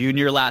Brody Lee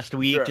Jr. last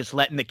week, just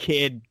letting the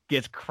kid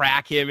just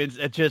crack him.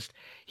 It's just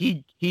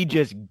he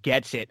just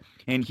gets it,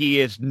 and he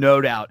is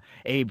no doubt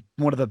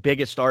one of the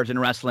biggest stars in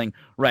wrestling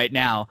right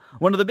now.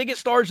 One of the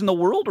biggest stars in the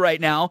world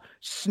right now.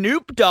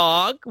 Snoop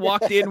Dogg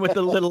walked in with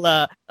a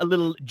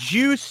little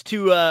juice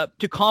to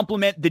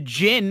complement the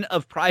gin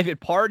of Private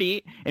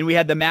Party, and we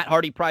had the Matt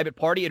Hardy Private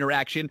Party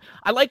interaction.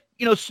 I like,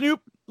 you know,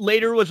 Snoop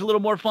later was a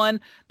little more fun.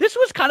 This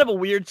was kind of a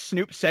weird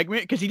Snoop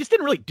segment because he just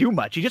didn't really do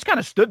much. He just kind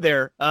of stood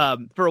there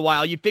for a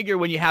while. You'd figure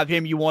when you have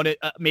him, you want it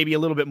maybe a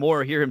little bit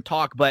more, hear him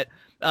talk, but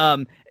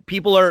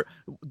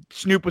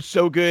Snoop was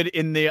so good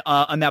in the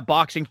on that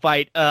boxing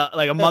fight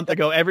like a month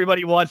ago.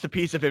 Everybody wants a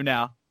piece of him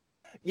now.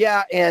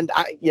 Yeah, and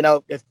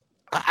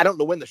I don't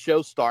know when the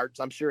show starts.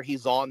 I'm sure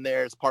he's on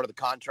there as part of the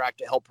contract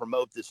to help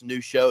promote this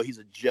new show. He's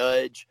a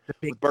judge. The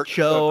big Bert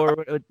show.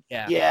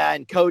 Yeah,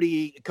 and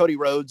Cody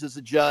Rhodes is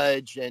a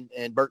judge,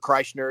 and Bert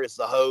Kreischer is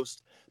the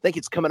host. I think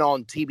it's coming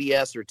on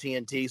TBS or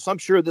TNT, so I'm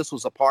sure this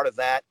was a part of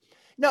that.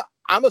 No,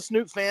 I'm a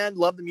Snoop fan.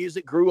 Love the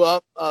music. Grew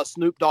up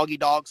Snoop Doggy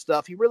Dogg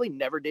stuff. He really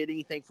never did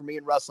anything for me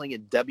in wrestling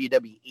in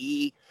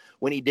WWE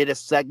when he did his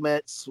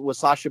segments with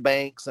Sasha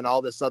Banks and all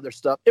this other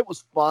stuff. It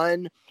was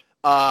fun.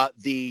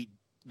 The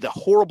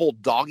horrible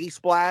doggy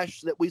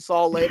splash that we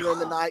saw later in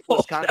the night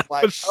was kind of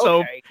like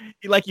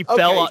he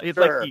fell off. It's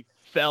like he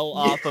fell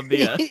off of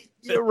the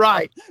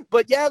right.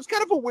 But yeah, it was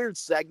kind of a weird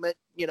segment,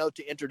 you know,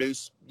 to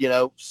introduce, you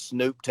know,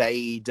 Snoop to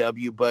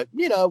AEW. But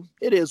you know,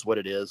 it is what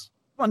it is.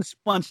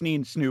 Fun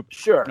seeing Snoop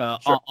sure.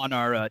 on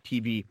our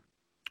TV.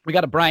 We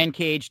got a Brian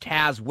Cage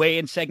Taz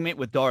weigh-in segment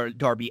with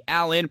Darby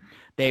Allin.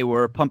 They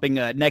were pumping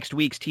next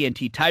week's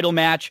TNT title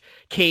match.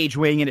 Cage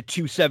weighing in at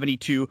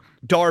 272,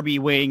 Darby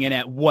weighing in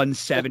at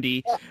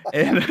 170.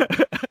 and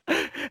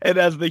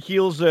as the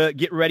heels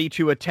get ready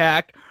to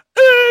attack,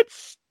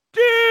 it's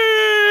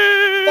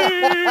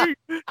Sting!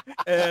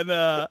 And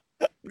I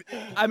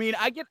mean,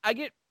 I get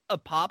a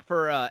pop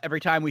for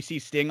every time we see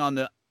Sting on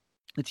the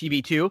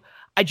TV too.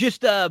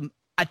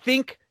 I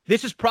think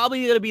this is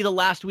probably going to be the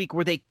last week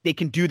where they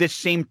can do this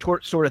same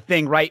sort of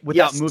thing, right?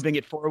 Without moving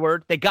it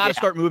forward. They got to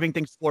start moving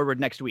things forward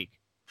next week.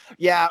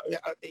 Yeah.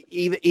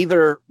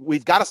 Either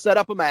we've got to set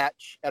up a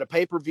match at a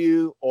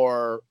pay-per-view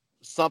or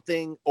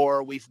something,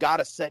 or we've got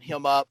to set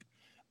him up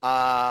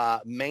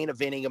main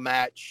eventing a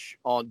match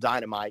on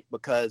Dynamite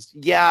because,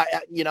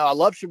 you know, I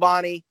love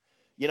Shivani.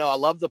 You know, I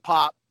love the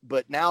pop.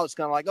 But now it's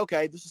kind of like,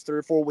 okay, this is 3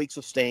 or 4 weeks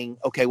of Sting.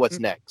 Okay, what's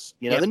next?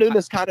 You know, the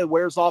newness kind of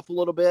wears off a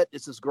little bit.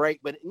 This is great,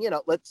 but you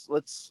know, let's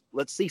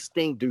see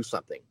Sting do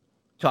something.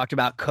 Talked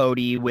about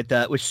Cody with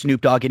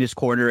Snoop Dogg in his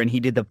corner, and he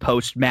did the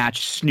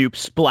post-match Snoop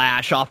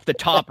splash off the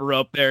top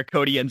rope. There,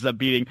 Cody ends up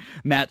beating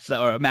Matt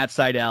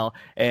Sydal,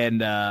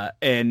 and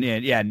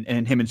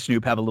him and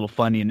Snoop have a little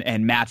fun,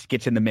 and Matt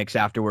gets in the mix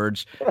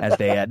afterwards as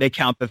they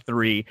count the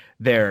 3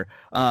 there.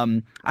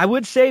 I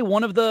would say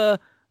one of the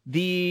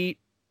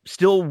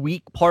still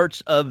weak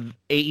parts of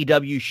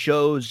AEW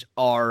shows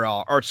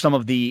are some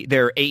of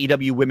their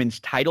AEW women's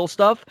title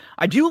stuff.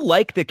 I do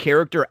like the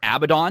character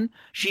Abaddon.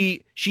 I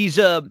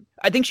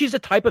think she's a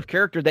type of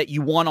character that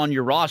you want on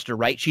your roster,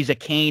 right? She's a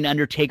Kane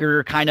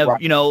Undertaker kind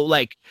of, you know,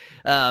 like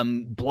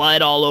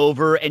blood all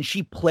over, and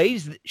she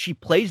plays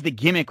the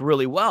gimmick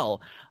really well.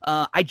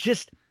 I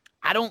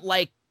don't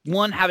like,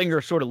 one, having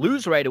her sort of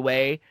lose right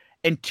away,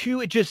 and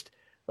two, it just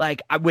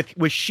like with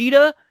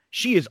Shida.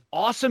 She is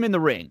awesome in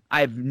the ring.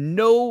 I have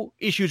no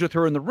issues with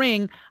her in the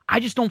ring. I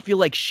just don't feel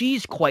like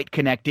she's quite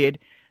connected.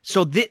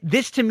 So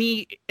this to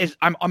me is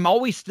I'm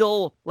always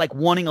still like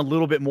wanting a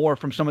little bit more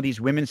from some of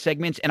these women's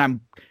segments, and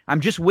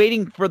I'm just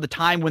waiting for the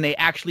time when they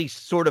actually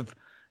sort of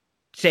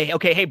say,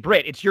 okay, hey,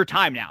 Britt, it's your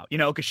time now,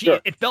 because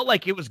it felt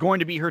like it was going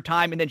to be her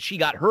time, and then she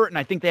got hurt, and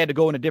I think they had to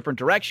go in a different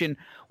direction.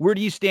 Where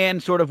do you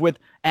stand sort of with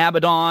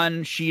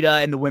Abaddon,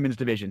 Shida, and the women's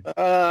division?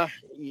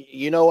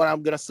 You know what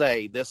I'm going to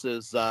say? This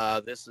is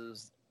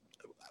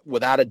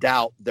without a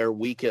doubt their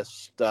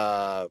weakest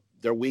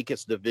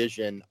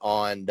division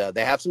on,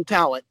 they have some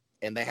talent,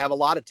 and they have a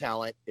lot of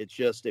talent. It's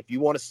just, if you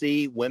want to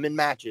see women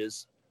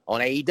matches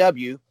on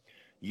AEW,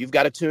 you've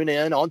got to tune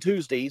in on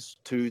Tuesdays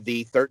to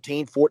the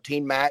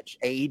 13-14 match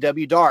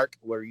AEW Dark,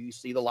 where you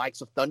see the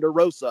likes of Thunder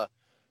Rosa,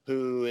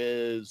 who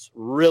is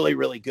really,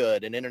 really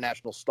good, an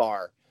international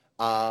star.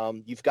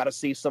 You've got to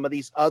see some of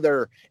these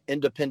other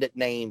independent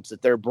names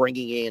that they're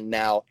bringing in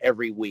now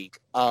every week.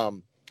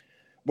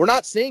 We're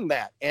not seeing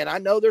that. And I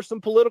know there's some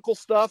political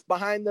stuff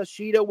behind the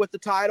Shida with the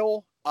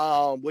title,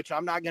 which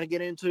I'm not going to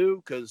get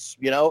into because,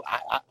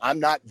 I'm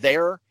not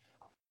there.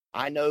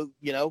 I know,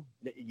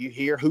 you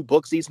hear who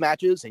books these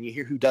matches and you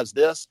hear who does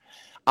this.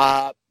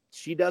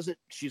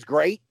 She's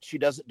great. She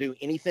doesn't do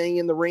anything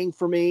in the ring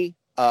for me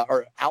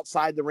or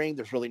outside the ring.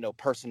 There's really no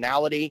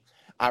personality.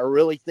 I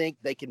really think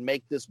they can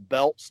make this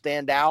belt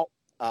stand out.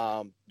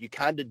 You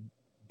kind of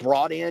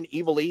brought in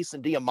Ivelisse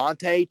and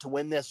Diamante to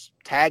win this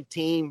tag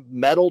team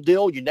medal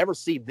deal. You never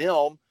see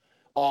them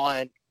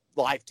on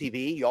live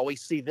TV. You always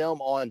see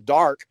them on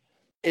Dark.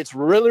 It's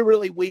really,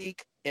 really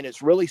weak. And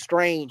it's really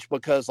strange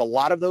because a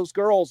lot of those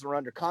girls are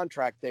under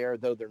contract there,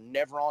 though they're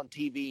never on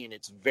TV. And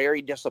it's very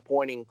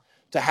disappointing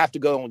to have to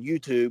go on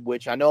YouTube,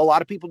 which I know a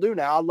lot of people do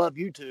now. I love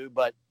YouTube,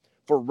 but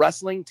for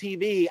wrestling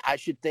TV, I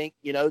should think,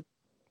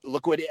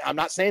 look what I'm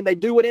not saying they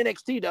do what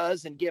NXT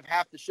does and give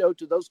half the show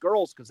to those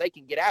girls because they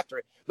can get after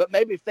it. But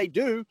maybe if they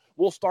do,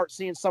 we'll start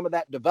seeing some of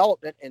that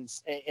development. And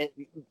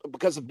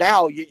because of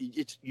now,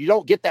 you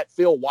don't get that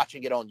feel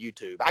watching it on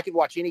YouTube. I can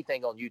watch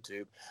anything on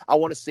YouTube. I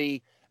want to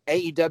see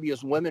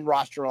AEW's women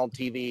roster on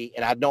TV,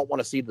 and I don't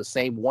want to see the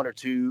same one or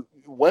two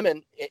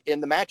women in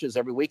the matches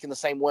every week in the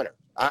same winner.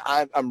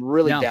 I'm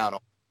really down on.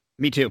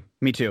 Me too.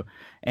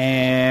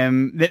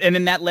 And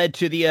then that led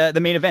to the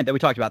main event that we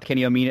talked about, the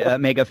Kenny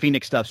Omega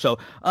Phoenix stuff. So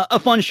a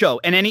fun show.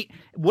 And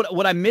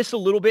what I miss a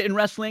little bit in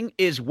wrestling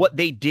is what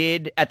they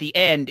did at the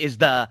end is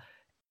the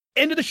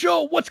end of the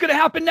show. What's going to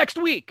happen next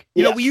week?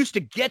 Yes. We used to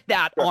get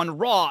that on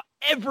Raw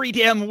every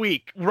damn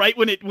week, right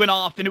when it went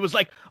off, and it was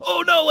like,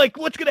 oh no, like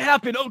what's going to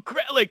happen? Oh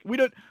crap! Like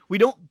I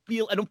don't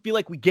feel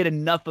like we get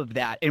enough of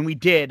that, and we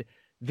did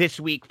this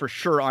week for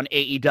sure on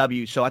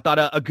AEW. So I thought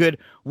a good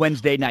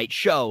Wednesday night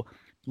show.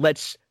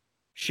 Let's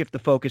shift the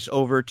focus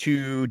over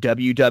to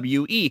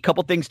WWE. A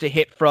couple things to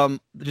hit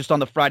from just on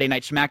the Friday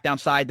night SmackDown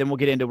side, then we'll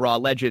get into Raw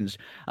Legends.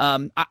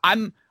 I'm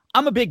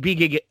a big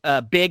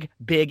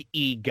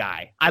E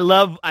guy. I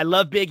love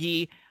Big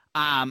E.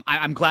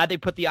 I'm glad they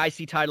put the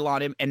IC title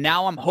on him, and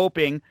now I'm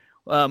hoping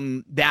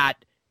that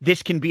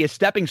this can be a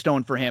stepping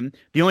stone for him.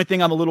 The only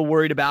thing I'm a little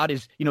worried about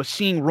is,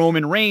 seeing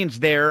Roman Reigns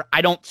there.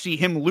 I don't see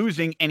him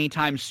losing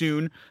anytime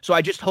soon, so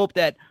I just hope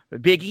that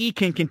Big E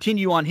can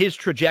continue on his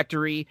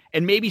trajectory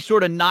and maybe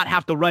sort of not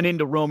have to run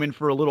into Roman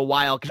for a little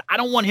while, because I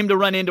don't want him to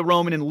run into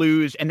Roman and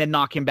lose and then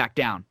knock him back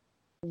down.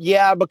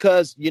 Yeah,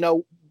 because,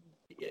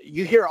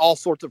 you hear all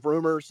sorts of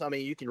rumors. I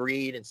mean, you can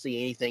read and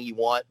see anything you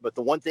want, but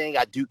the one thing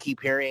I do keep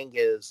hearing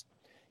is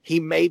he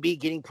may be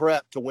getting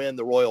prepped to win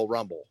the Royal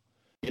Rumble.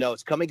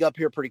 It's coming up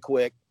here pretty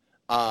quick.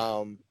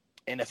 And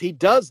if he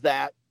does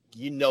that,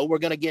 we're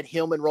going to get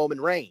him and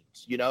Roman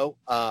Reigns,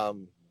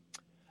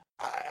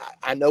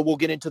 I know we'll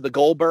get into the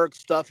Goldberg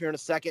stuff here in a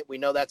second. We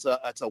know that's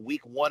a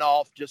week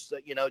one-off, just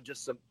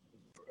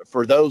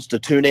for those to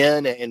tune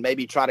in and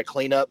maybe try to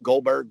clean up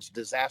Goldberg's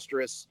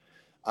disastrous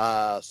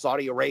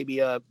Saudi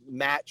Arabia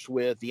match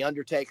with The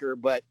Undertaker.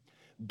 But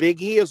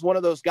Big E is one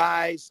of those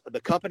guys.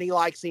 The company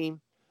likes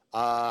him.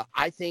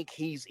 I think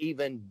he's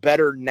even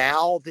better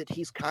now that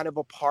he's kind of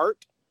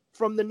apart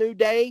from the New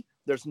Day.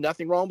 There's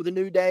nothing wrong with the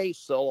New Day.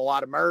 Sell a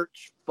lot of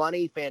merch,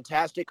 funny,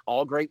 fantastic,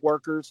 all great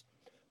workers.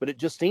 But it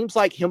just seems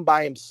like him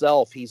by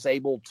himself, he's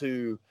able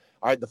to,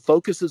 all right, the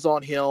focus is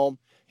on him.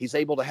 He's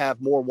able to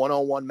have more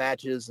one-on-one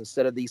matches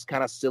instead of these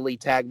kind of silly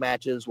tag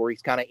matches where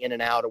he's kind of in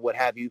and out or what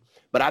have you.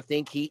 But I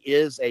think he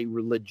is a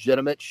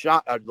legitimate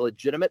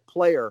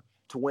player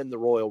to win the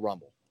Royal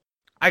Rumble.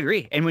 I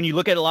agree. And when you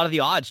look at a lot of the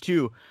odds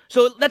too,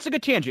 so that's a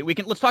good tangent.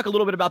 Let's talk a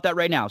little bit about that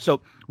right now.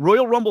 So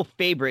Royal Rumble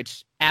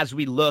favorites, as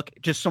we look,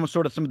 just some of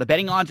the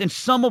betting odds and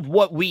some of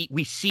what we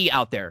see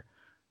out there.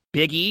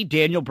 Big E,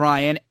 Daniel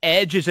Bryan,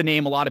 Edge is a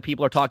name a lot of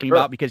people are talking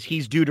about because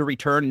he's due to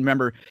return.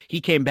 Remember,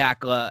 he came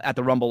back at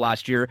the Rumble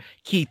last year.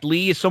 Keith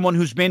Lee is someone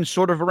who's been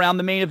sort of around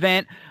the main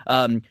event.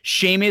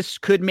 Sheamus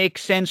could make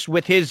sense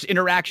with his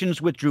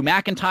interactions with Drew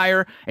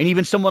McIntyre. And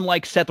even someone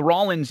like Seth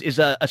Rollins is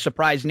a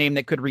surprise name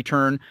that could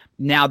return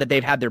now that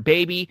they've had their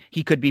baby.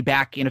 He could be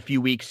back in a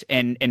few weeks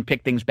and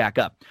pick things back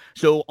up.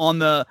 So on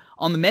the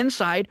men's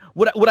side,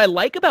 what I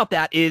like about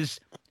that is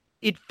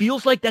it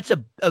feels like that's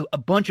a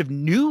bunch of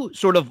new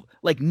sort of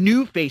like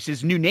new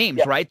faces, new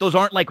names, right? Those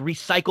aren't like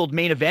recycled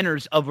main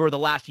eventers over the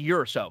last year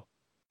or so.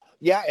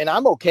 Yeah, and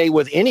I'm okay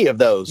with any of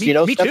those.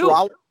 Me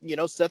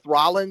too. Seth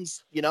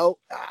Rollins, he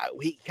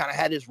kind of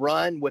had his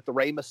run with the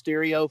Rey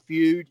Mysterio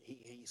feud.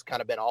 He's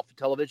kind of been off of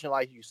television,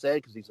 like you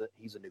said, because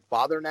he's a new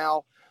father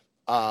now.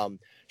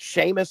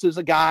 Sheamus is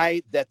a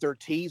guy that they're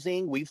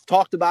teasing. We've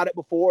talked about it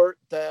before,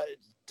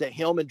 to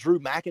him and Drew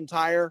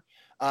McIntyre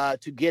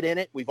to get in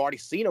it. We've already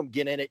seen them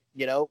get in it,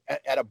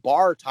 at a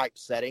bar type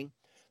setting.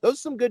 Those are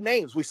some good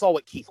names. We saw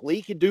what Keith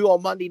Lee could do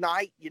on Monday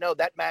night.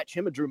 That match,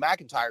 him and Drew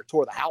McIntyre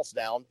tore the house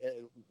down.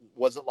 It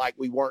wasn't like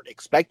we weren't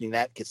expecting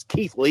that, because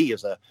Keith Lee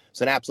is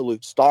an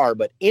absolute star.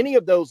 But any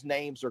of those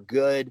names are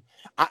good.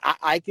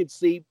 I could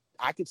see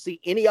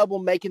any of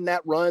them making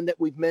that run that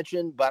we've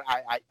mentioned, but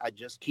I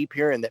just keep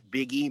hearing that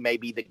Big E may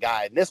be the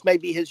guy, and this may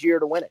be his year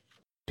to win it.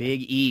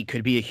 Big E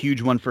could be a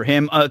huge one for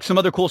him. Some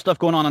other cool stuff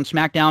going on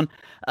SmackDown.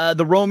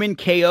 The Roman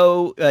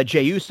KO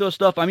Jey Uso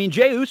stuff. I mean,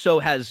 Jey Uso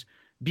has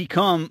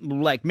become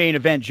like main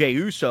event Jey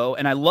Uso,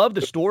 and I love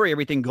the story,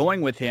 everything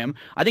going with him.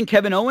 I think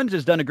Kevin Owens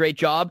has done a great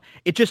job.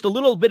 It's just a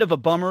little bit of a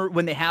bummer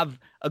when they have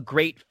a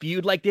great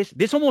feud like this.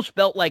 This almost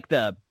felt like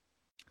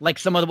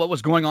some of what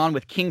was going on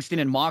with Kingston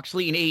and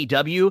Moxley in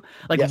AEW,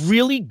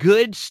 really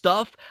good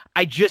stuff.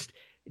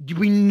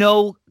 We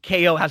know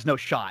KO has no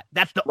shot.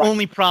 That's the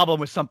only problem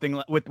with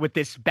something with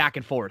this back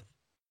and forth.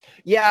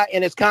 Yeah,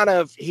 and it's kind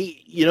of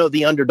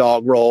the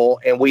underdog role,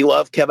 and we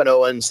love Kevin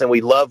Owens, and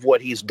we love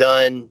what he's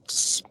done,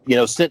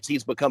 since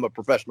he's become a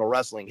professional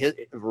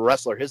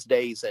wrestler. His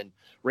days in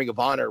Ring of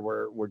Honor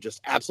were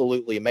just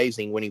absolutely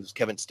amazing when he was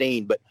Kevin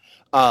Steen. But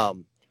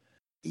the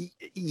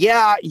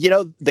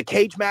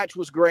cage match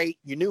was great.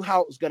 You knew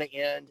how it was going to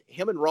end.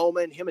 Him and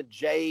Roman, him and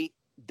Jay,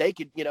 they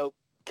could,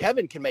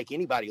 Kevin can make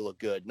anybody look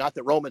good. Not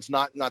that Roman's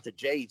not that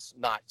Jay's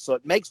not. So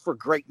it makes for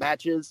great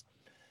matches.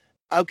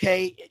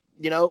 Okay,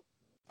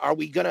 are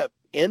we going to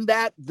end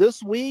that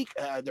this week?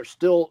 There's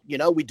still,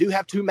 we do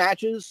have 2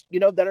 matches,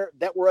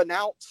 that were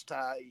announced.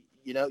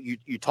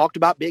 You talked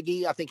about Big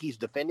E. I think he's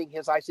defending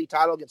his IC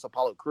title against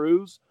Apollo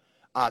Crews.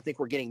 I think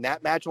we're getting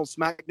that match on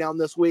SmackDown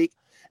this week.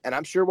 And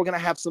I'm sure we're going to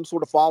have some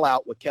sort of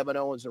fallout with Kevin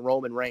Owens and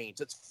Roman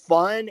Reigns. It's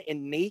fun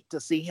and neat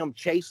to see him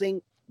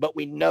chasing, but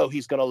we know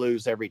he's going to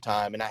lose every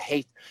time. And I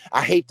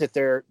hate that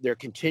they're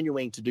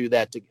continuing to do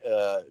that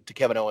to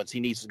Kevin Owens. He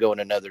needs to go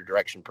in another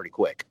direction pretty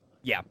quick.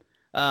 Yeah.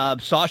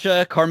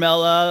 Sasha,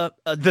 Carmella,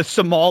 the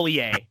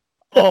sommelier.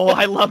 Oh,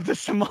 I love the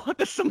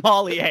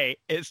sommelier.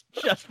 It's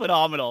just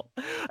phenomenal.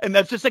 And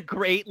that's just a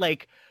great,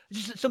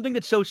 just something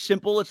that's so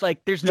simple. It's like,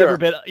 there's never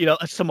been,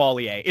 a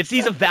sommelier.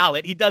 He's a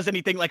valet. He does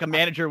anything like a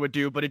manager would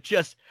do, but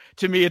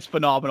to me, it's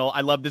phenomenal. I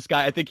love this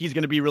guy. I think he's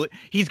going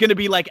to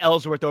be like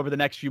Ellsworth over the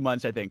next few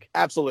months, I think.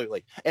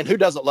 Absolutely. And who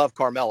doesn't love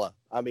Carmella?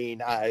 I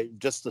mean,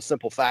 just the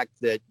simple fact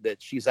that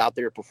she's out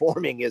there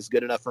performing is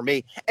good enough for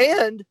me.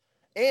 And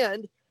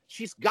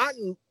she's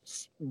gotten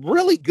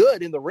really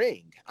good in the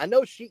ring. I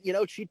know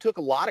she took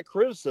a lot of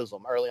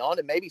criticism early on,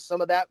 and maybe some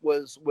of that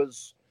was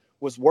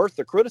worth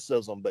the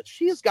criticism, but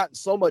she has gotten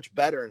so much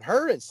better, and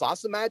her and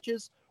Sasha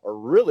matches are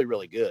really,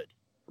 really good.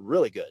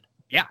 Really good.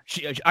 Yeah,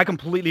 I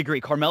completely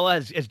agree.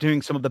 Carmella is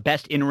doing some of the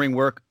best in-ring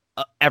work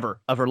ever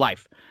of her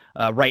life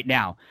right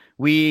now.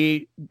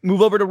 We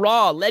move over to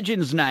Raw,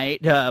 Legends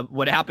Night.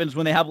 What happens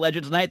when they have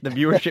Legends Night? The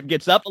viewership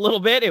gets up a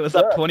little bit. It was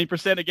up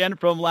 20% again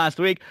from last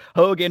week.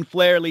 Hogan,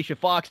 Flair, Alicia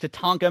Fox,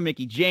 Tatanka,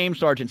 Mickie James,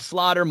 Sergeant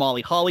Slaughter,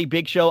 Molly Holly,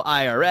 Big Show,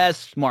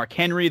 IRS, Mark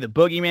Henry, The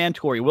Boogeyman,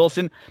 Torrie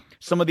Wilson.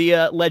 Some of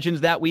the legends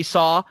that we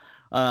saw.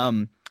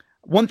 One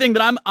thing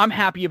that I'm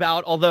happy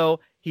about, although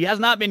he has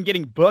not been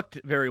getting booked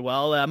very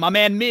well, my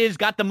man Miz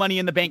got the Money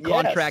in the Bank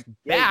contract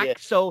back.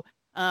 So,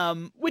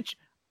 which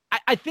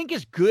I think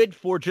is good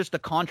for just the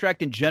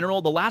contract in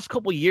general. The last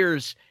couple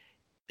years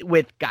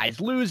with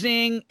guys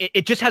losing,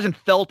 it just hasn't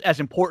felt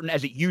as important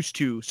as it used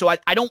to. So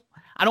I don't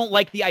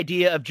like the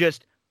idea of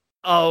just,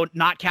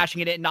 not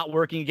cashing it in, not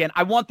working again.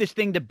 I want this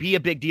thing to be a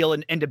big deal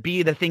and to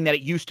be the thing that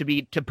it used to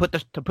be, to put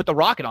the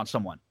rocket on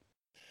someone.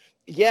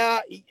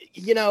 Yeah.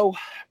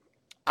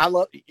 I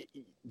love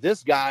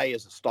this guy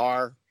is a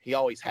star. He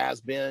always has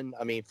been.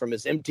 I mean, from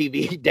his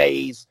MTV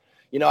days,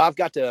 I've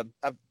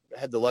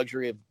had the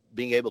luxury of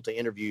being able to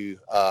interview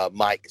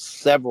Mike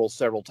several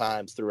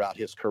times throughout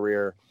his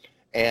career,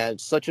 and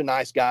such a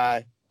nice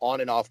guy on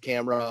and off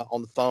camera,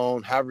 on the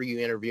phone, however you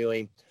interview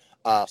him.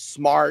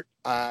 Smart.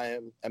 I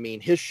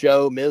mean, his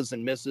show Ms.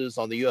 and Mrs.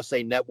 on the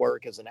USA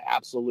Network is an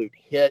absolute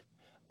hit.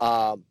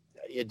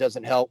 It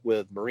doesn't help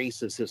with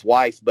Maurice as his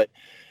wife, but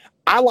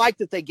I like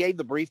that they gave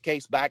the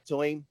briefcase back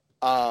to him.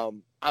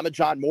 I'm a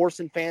John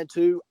Morrison fan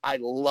too. I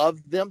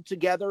love them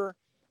together.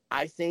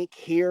 I think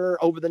here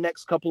over the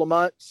next couple of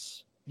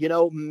months,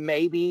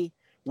 maybe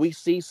we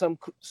see some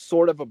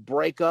sort of a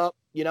breakup.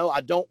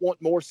 I don't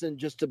want Morrison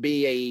just to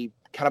be a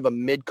kind of a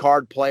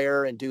mid-card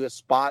player and do his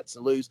spots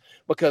and lose,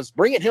 because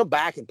bringing him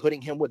back and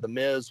putting him with The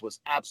Miz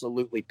was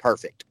absolutely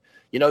perfect.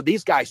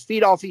 These guys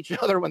feed off each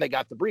other when they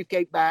got the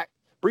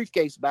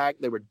briefcase back.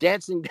 They were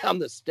dancing down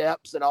the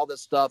steps and all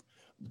this stuff.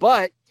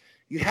 But,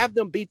 You have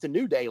them beat the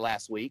New Day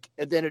last week,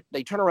 and then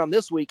they turn around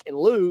this week and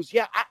lose.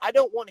 Yeah, I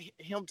don't want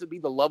him to be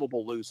the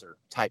lovable loser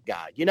type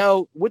guy,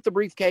 with the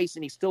briefcase,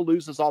 and he still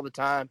loses all the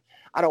time.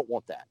 I don't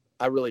want that.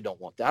 I really don't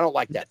want that. I don't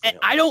like that.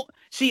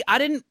 I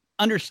didn't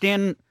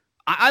understand.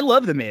 I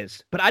love The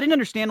Miz, but I didn't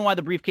understand why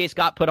the briefcase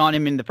got put on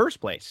him in the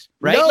first place,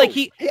 right? No, like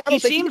he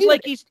seems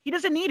like he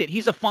doesn't need it.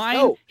 He's a fine.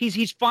 No.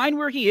 He's fine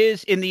where he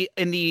is in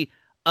the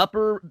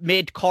upper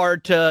mid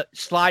card to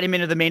slide him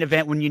into the main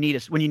event when you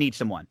need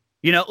someone.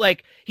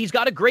 Like he's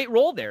got a great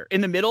role there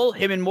in the middle.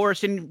 Him and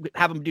Morrison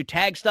have him do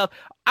tag stuff.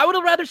 I would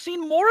have rather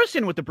seen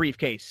Morrison with the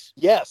briefcase.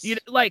 Yes,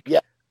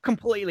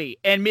 completely.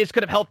 And Miz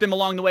could have helped him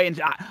along the way and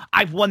said,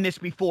 I've won this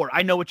before.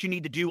 I know what you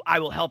need to do. I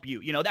will help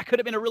you. That could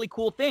have been a really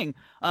cool thing.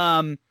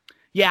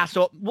 Yeah,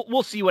 so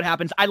we'll see what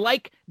happens. I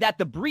like that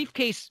the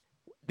briefcase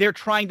they're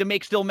trying to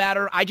make still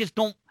matter. I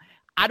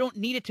don't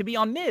need it to be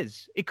on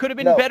Miz. It could have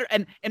been better.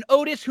 And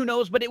Otis, who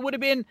knows, but it would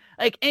have been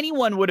like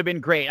anyone would have been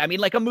great. I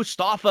mean, like a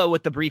Mustafa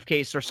with the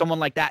briefcase or someone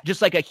like that.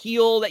 Just like a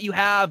heel that you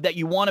have that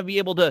you want to be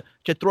able to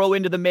throw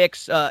into the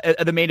mix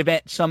at the main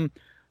event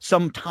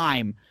some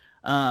time.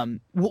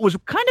 What was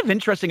kind of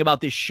interesting about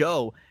this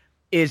show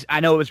is I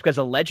know it was because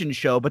of Legend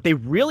show, but they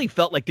really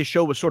felt like this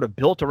show was sort of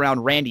built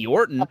around Randy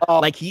Orton.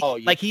 Like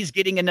he's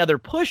getting another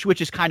push, which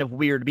is kind of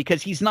weird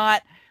because he's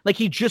not like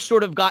he just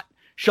sort of got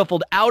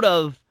shuffled out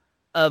of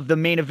the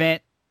main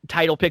event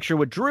title picture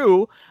with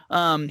Drew.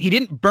 He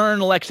didn't burn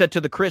Alexa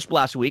to the crisp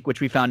last week, which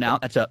we found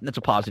out that's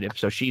a positive.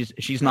 So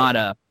she's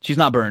not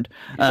burned.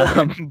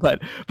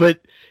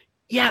 But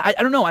yeah,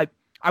 I don't know.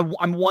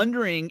 I'm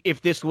wondering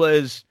if this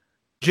was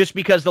just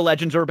because the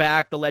Legends are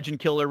back, the Legend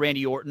Killer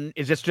Randy Orton.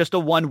 Is this just a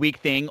 1 week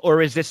thing,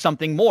 or is this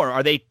something more?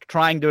 Are they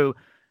trying to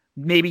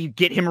maybe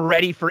get him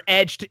ready for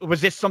Edge?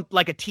 Was this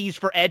like a tease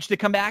for Edge to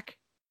come back?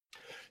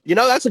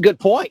 That's a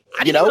good point.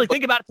 I didn't really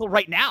think about it until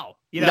right now.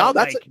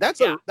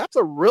 That's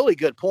a really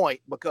good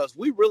point because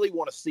we really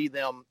want to see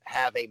them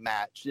have a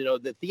match.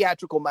 The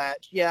theatrical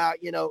match. Yeah,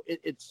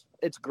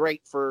 it's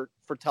great for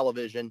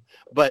television,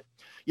 but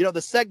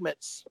the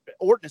segments.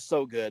 Orton is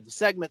so good. The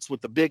segments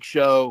with the Big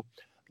Show.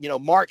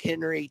 Mark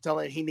Henry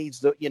telling he needs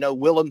to,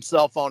 will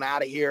himself on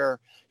out of here.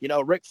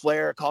 Ric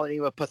Flair calling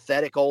him a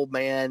pathetic old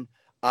man.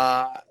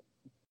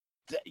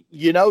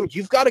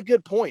 You've got a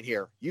good point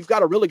here. You've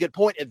got a really good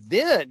point. And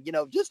then,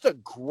 just a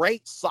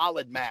great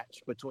solid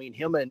match between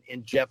him and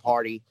Jeff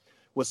Hardy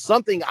was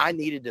something I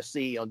needed to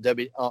see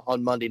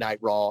on Monday Night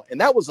Raw. And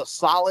that was a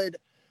solid,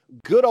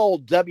 good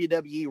old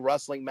WWE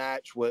wrestling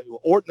match with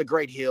Orton the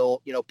Great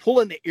Heel,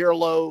 pulling the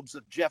earlobes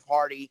of Jeff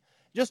Hardy.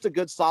 Just a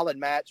good solid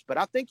match. But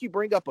I think you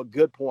bring up a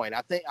good point.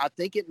 I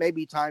think it may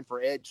be time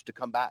for Edge to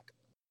come back.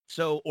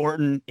 So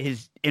Orton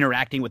is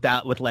interacting with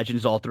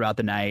Legends all throughout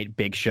the night.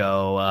 Big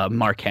Show,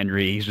 Mark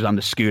Henry, he's on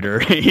the scooter.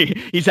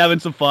 He's having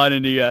some fun,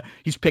 and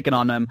he's picking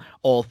on them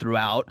all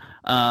throughout.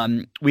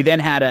 We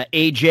then had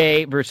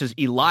AJ versus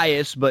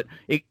Elias, but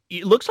it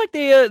looks like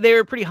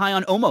they're pretty high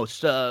on Omos.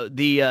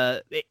 The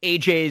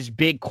AJ's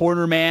big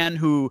corner man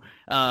who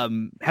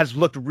has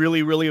looked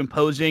really, really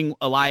imposing.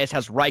 Elias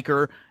has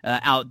Riker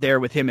out there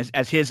with him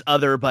as his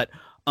other, but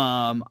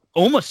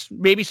almost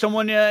maybe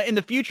someone in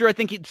the future. I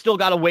think he's still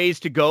got a ways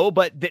to go,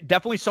 but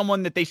definitely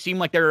someone that they seem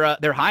like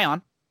they're high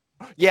on.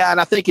 Yeah, and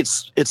I think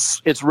it's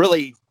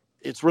really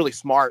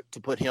smart to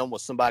put him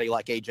with somebody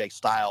like AJ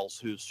Styles,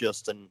 who's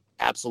just an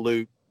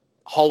absolute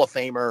Hall of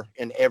Famer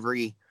in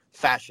every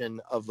fashion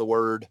of the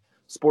word,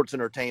 sports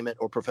entertainment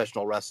or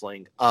professional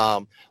wrestling.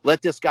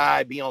 Let this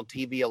guy be on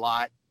TV a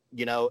lot.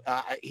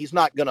 He's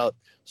not going to,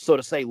 so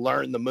to say,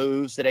 learn the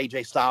moves at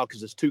AJ Styles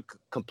because it's two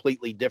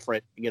completely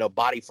different,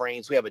 body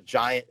frames. We have a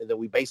giant that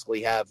we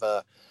basically have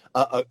a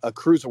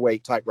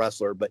cruiserweight type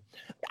wrestler, but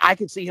I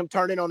can see him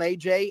turning on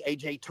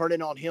AJ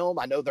turning on him.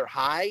 I know they're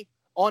high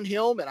on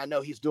him, and I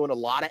know he's doing a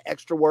lot of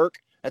extra work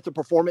at the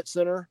Performance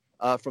Center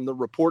from the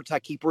reports I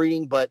keep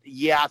reading. But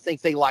yeah, I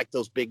think they like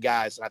those big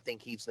guys, and I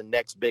think he's the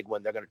next big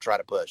one they're going to try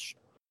to push.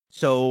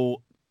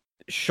 So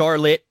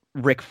Charlotte,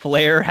 Ric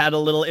Flair had a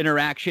little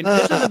interaction.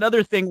 This is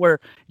another thing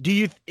where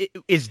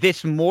is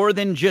this more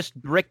than just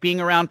Rick being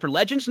around for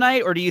Legends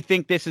Night, or do you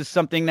think this is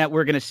something that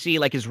we're going to see?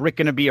 Like, is Rick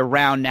going to be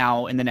around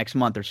now in the next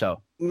month or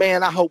so?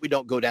 Man, I hope we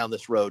don't go down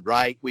this road,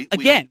 right? We've been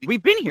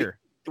here.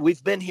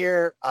 We've been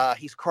here.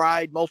 He's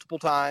cried multiple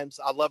times.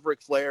 I love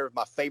Ric Flair,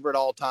 my favorite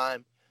all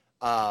time.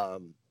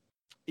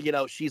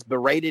 She's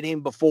berated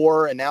him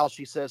before, and now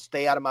she says,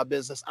 stay out of my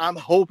business. I'm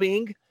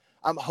hoping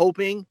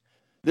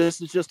this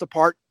is just a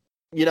part,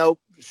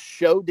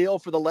 show deal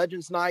for the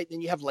Legends Night. Then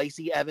you have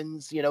Lacey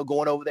Evans,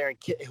 going over there and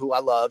who I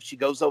love. She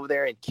goes over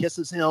there and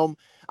kisses him.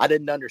 I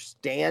didn't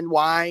understand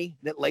why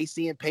that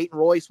Lacey and Peyton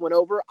Royce went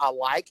over. I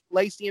like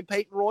Lacey and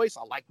Peyton Royce.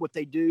 I like what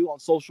they do on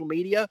social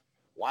media.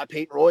 Why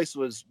Peyton Royce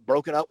was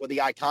broken up with the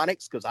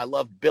Iconics, because I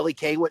love Billie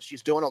Kay, what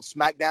she's doing on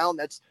SmackDown.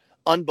 That's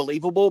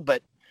unbelievable.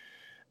 But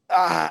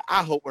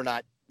I hope we're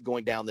not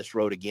going down this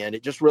road again.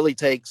 It just really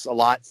takes a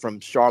lot from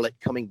Charlotte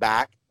coming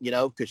back,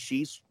 because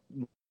she's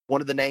one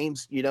of the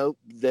names,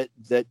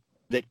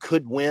 that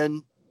could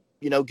win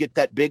get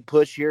that big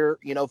push here,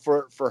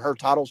 for her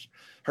title,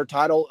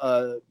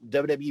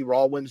 WWE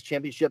Raw Women's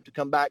Championship to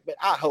come back. But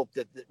I hope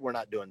that we're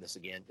not doing this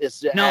again.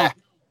 It's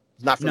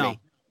not for me.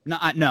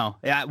 No.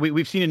 Yeah,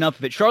 we've seen enough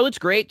of it. Charlotte's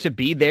great to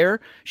be there.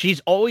 She's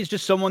always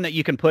just someone that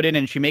you can put in,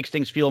 and she makes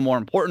things feel more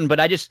important. But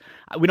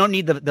we don't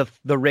need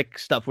the Rick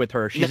stuff with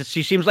her.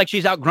 She seems like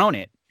she's outgrown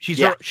it. She's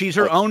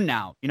her own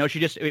now. We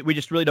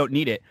just really don't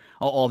need it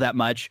all that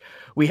much.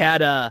 We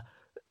had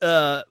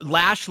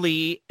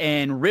Lashley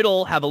and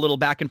Riddle have a little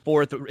back and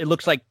forth. It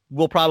looks like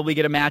we'll probably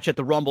get a match at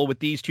the Rumble with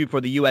these two for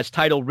the U.S.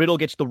 title. Riddle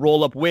gets the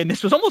roll-up win.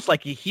 This was almost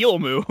like a heel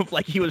move,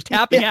 like he was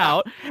tapping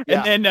out,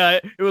 and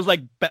then it was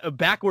like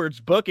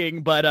backwards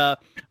booking. But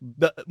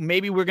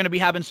maybe we're going to be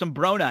having some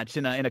bro nuts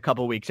in a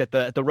couple weeks at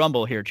the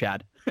Rumble here,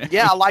 Chad.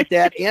 Yeah, I like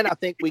that, and I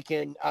think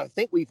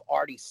we've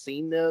already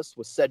seen this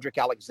with Cedric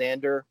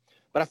Alexander.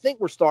 But I think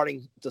we're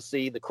starting to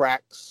see the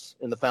cracks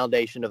in the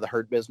foundation of the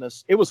Hurt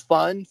Business. It was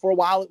fun for a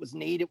while. It was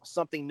neat. It was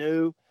something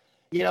new.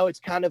 It's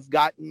kind of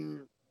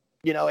gotten,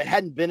 it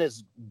hadn't been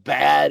as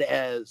bad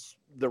as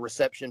the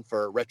reception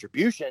for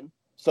Retribution,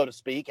 so to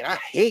speak. And I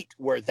hate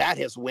where that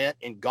has went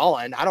and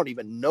gone. I don't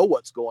even know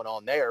what's going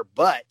on there.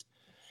 But,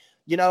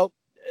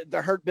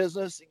 the Hurt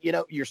Business,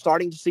 you're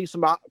starting to see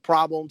some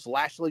problems.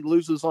 Lashley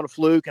loses on a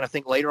fluke. And I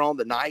think later on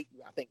the night,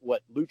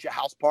 Lucha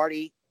House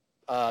Party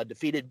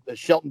defeated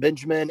Shelton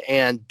Benjamin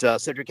and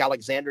Cedric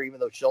Alexander, even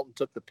though Shelton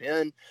took the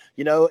pin,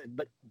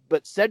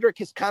 but Cedric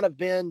has kind of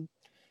been,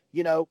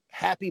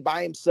 happy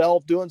by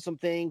himself doing some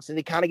things, and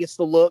he kind of gets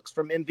the looks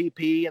from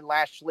MVP and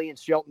Lashley and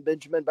Shelton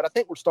Benjamin, but I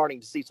think we're starting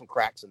to see some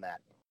cracks in that.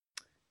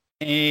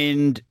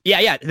 And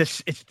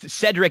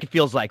Cedric, it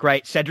feels like,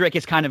 right? Cedric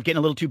is kind of getting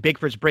a little too big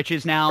for his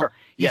britches now. Sure.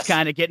 He's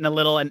kind of getting a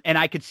little, and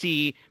I could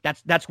see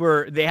that's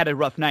where they had a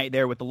rough night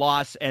there with the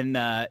loss, and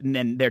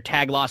then their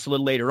tag loss a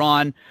little later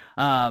on.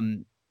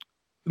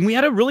 We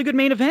had a really good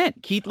main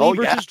event, Keith Lee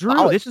versus Drew.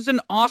 Oh.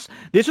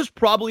 This is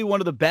probably one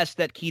of the best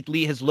that Keith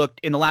Lee has looked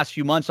in the last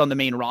few months on the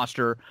main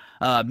roster.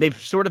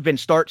 They've sort of been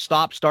start,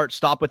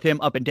 stop with him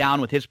up and down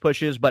with his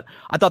pushes, but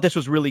I thought this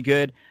was really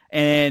good.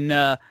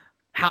 And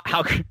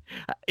how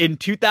in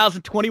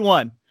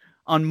 2021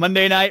 on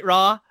Monday Night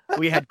Raw,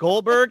 we had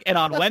Goldberg, and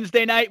on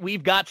Wednesday night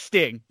we've got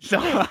Sting.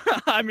 So,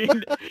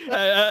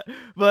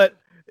 but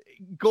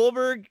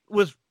Goldberg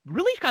was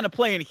really kind of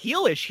playing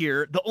heelish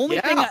here. The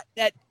only thing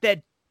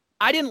that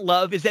I didn't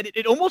love is that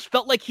it almost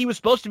felt like he was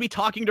supposed to be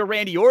talking to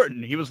Randy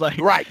Orton. He was like,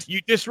 right,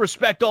 you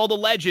disrespect all the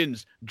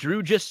legends.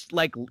 Drew just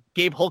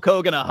gave Hulk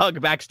Hogan a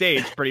hug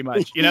backstage pretty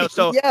much,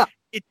 so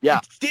it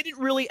didn't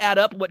really add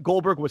up what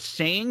Goldberg was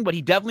saying, but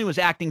he definitely was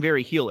acting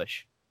very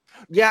heelish.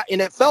 Yeah.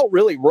 And it felt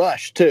really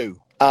rushed too.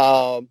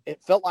 It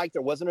felt like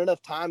there wasn't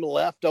enough time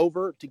left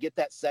over to get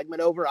that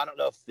segment over. I don't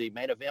know if the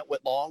main event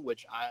went long,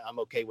 which I'm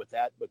okay with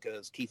that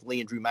because Keith Lee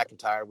and Drew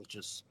McIntyre,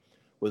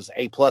 was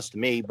A+ to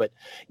me. But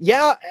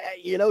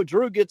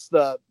Drew gets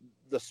the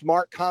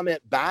smart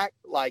comment back,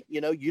 like,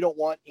 you don't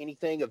want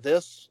anything of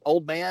this,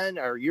 old man,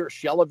 or you're a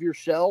shell of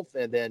yourself.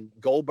 And then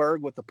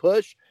Goldberg with the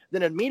push,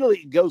 then immediately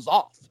it goes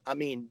off. I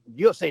mean,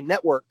 USA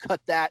Network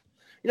cut that.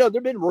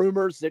 There've been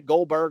rumors that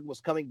Goldberg was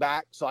coming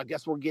back, so I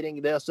guess we're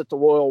getting this at the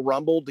Royal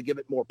Rumble to give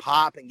it more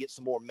pop and get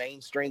some more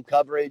mainstream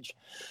coverage.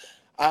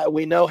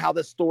 We know how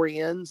this story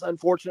ends,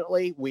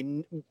 unfortunately.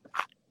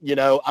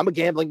 I'm a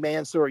gambling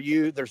man, so are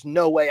you. There's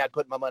no way I'd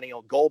put my money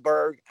on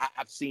Goldberg.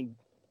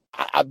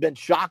 I've been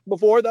shocked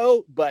before,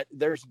 though, but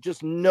there's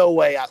just no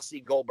way I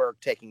see Goldberg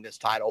taking this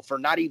title for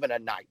not even a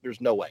night.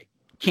 There's no way.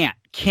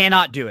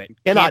 Cannot do it.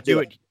 Cannot do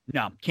it.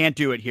 No, can't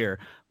do it here.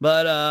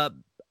 But,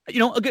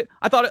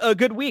 I thought a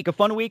good week, a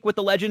fun week with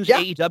the Legends. Yeah.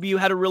 AEW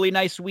had a really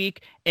nice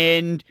week,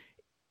 and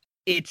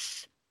it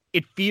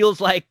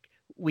feels like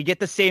we get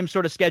the same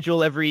sort of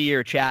schedule every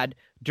year, Chad.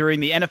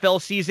 During the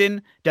NFL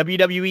season,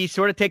 WWE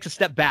sort of takes a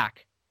step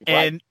back,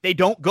 and they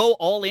don't go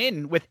all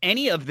in with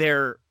any of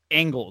their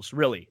angles,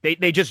 really.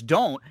 They just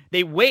don't.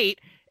 They wait,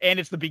 and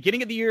it's the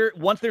beginning of the year.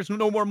 Once there's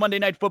no more Monday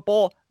Night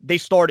Football, they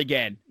start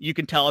again. You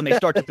can tell, and they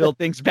start to build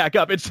things back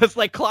up. It's just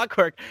like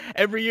clockwork.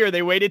 Every year,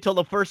 they waited till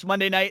the first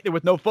Monday night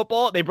with no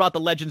football. They brought the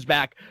Legends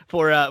back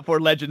for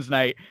Legends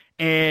Night,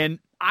 and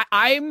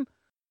I'm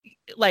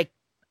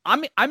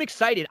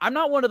excited. I'm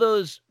not one of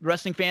those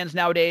wrestling fans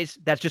nowadays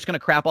that's just going to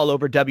crap all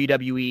over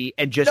WWE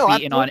and just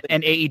be in on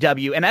an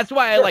AEW. And that's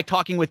why I like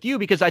talking with you,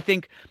 because I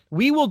think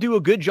we will do a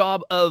good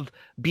job of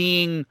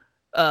being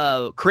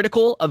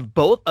critical of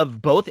both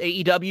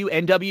AEW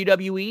and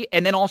WWE,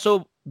 and then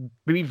also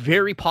be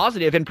very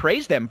positive and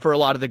praise them for a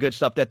lot of the good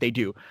stuff that they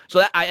do.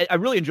 So I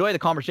really enjoy the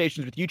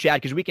conversations with you,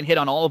 Chad, because we can hit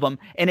on all of them,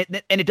 and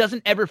it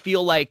doesn't ever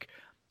feel like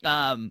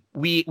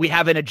we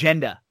have an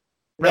agenda.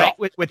 Right.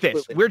 No, with this,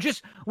 absolutely.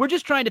 We're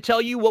just trying to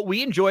tell you what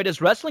we enjoyed as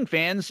wrestling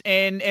fans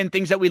and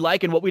things that we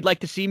like and what we'd like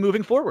to see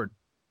moving forward.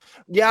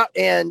 Yeah,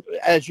 and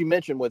as you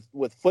mentioned,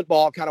 with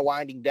football kind of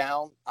winding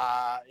down,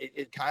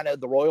 it kind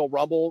of the Royal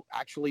Rumble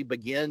actually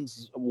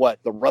begins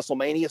the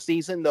WrestleMania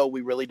season. Though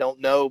we really don't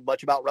know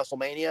much about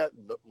WrestleMania.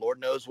 Lord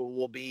knows what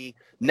will be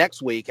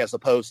next week, as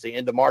opposed to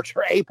end of March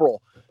or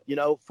April,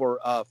 for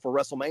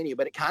WrestleMania.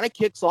 But it kind of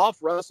kicks off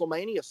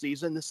WrestleMania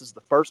season. This is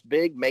the first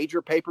big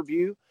major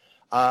pay-per-view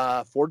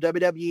for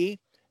WWE,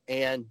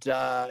 and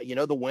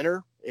the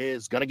winner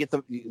is gonna get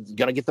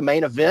the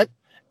main event.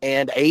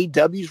 And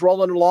AEW's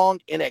rolling along.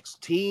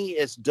 NXT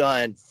is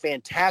done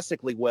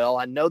fantastically well.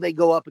 I know they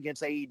go up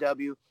against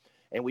AEW,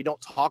 and we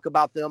don't talk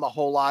about them a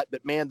whole lot,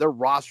 but man, their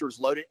roster is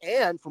loaded.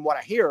 And from what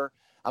I hear,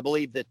 I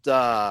believe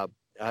that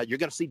you're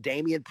going to see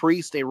Damian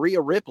Priest and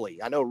Rhea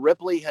Ripley. I know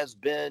Ripley has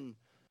been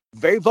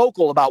very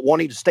vocal about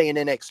wanting to stay in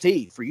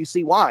NXT. For you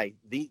see why.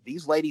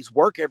 These ladies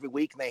work every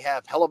week, and they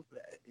have hell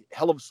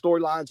of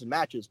storylines and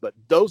matches. But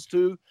those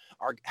two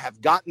have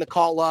gotten the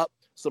call up.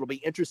 So it'll be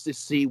interesting to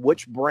see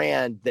which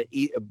brand that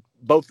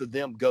both of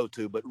them go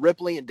to. But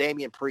Ripley and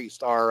Damian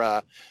Priest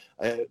are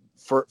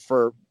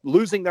for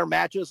losing their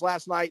matches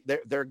last night.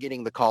 They're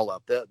getting the call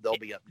up. They'll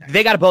be up next.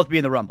 They got to both be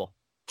in the Rumble.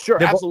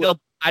 Sure, absolutely.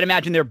 I'd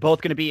imagine they're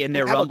both going to be in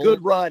their Rumble. Have a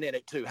good run in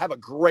it too. Have a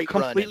great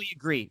run. Completely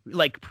agree.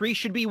 Like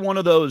Priest should be one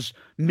of those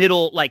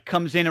middle,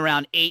 comes in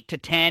around 8 to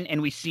 10, and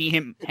we see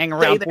him hang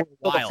around for a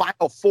while. The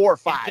final 4 or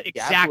 5.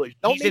 Exactly. Yeah,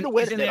 don't need to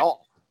win it at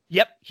all.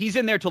 Yep, he's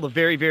in there till the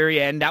very,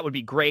 very end. That would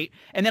be great.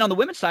 And then on the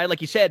women's side,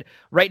 like you said,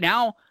 right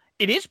now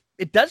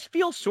it does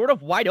feel sort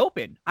of wide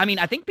open. I mean,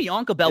 I think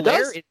Bianca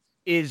Belair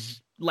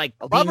is like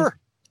I love her.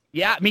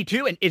 Yeah, me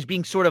too, and is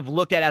being sort of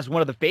looked at as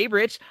one of the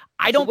favorites.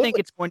 I don't think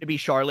it's going to be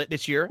Charlotte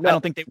this year. No, I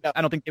don't think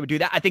they would do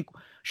that. I think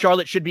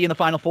Charlotte should be in the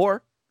final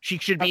 4. She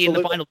should be in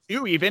the final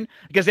 2 even,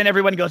 because then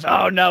everyone goes,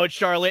 "Oh no, it's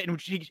Charlotte,"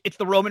 and it's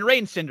the Roman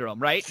Reigns syndrome,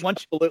 right?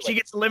 Once she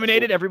gets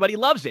eliminated, everybody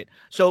loves it.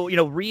 So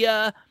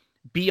Rhea,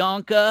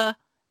 Bianca,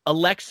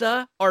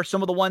 Alexa are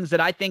some of the ones that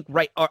I think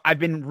I've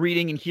been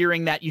reading and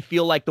hearing that you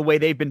feel like the way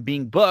they've been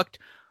being booked.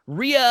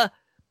 Rhea,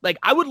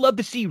 I would love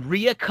to see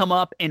Rhea come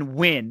up and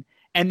win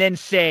and then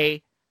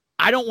say,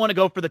 I don't want to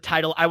go for the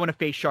title. I want to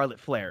face Charlotte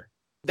Flair.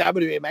 That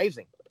would be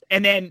amazing.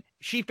 And then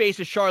she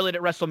faces Charlotte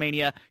at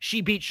WrestleMania. She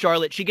beats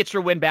Charlotte. She gets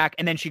her win back,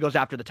 and then she goes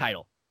after the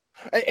title.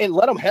 And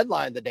let them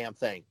headline the damn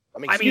thing. I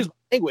mean, excuse my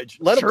language.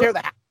 Let them tear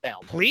the house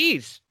down.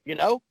 Please.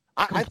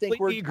 I think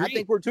we're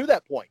to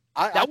that point.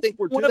 I think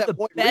we're to that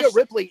point. Best... Rhea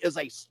Ripley is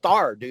a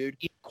star, dude.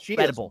 She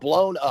is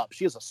blown up.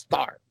 She is a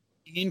star.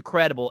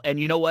 Incredible. And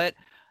you know what?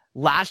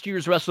 Last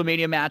year's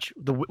WrestleMania match,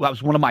 that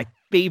was one of my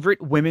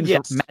favorite women's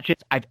matches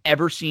I've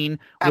ever seen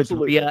with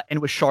Rhea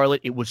and with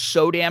Charlotte. It was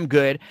so damn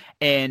good.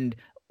 And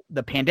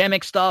the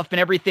pandemic stuff and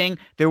everything,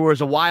 there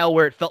was a while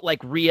where it felt like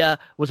Rhea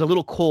was a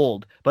little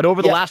cold. But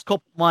over the last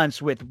couple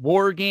months with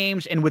War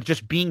Games and with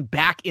just being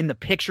back in the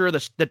picture,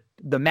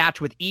 the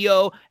match with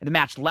Io and the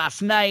match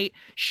last night,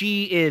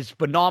 she is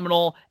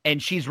phenomenal,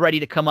 and she's ready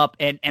to come up,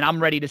 and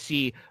I'm ready to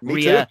see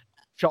Rhea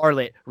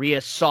Charlotte,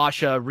 Rhea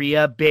Sasha,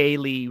 Rhea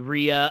Bailey,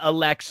 Rhea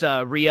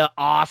Alexa, Rhea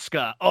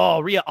Asuka. Oh,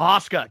 Rhea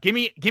Asuka.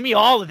 Give me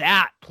all of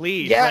that,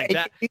 please.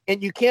 Yeah,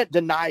 and you can't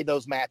deny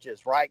those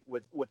matches, right?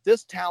 With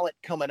this talent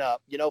coming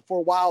up, for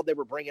a while they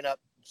were bringing up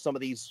some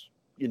of these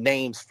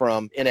names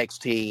from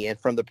NXT and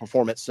from the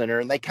Performance Center,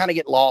 and they kind of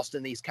get lost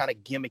in these kind of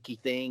gimmicky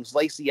things.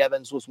 Lacey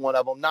Evans was one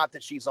of them. Not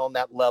that she's on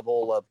that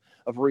level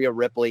of Rhea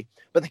Ripley,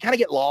 but they kind of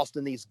get lost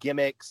in these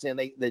gimmicks, and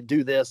they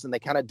do this and they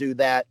kind of do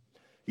that.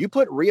 You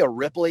put Rhea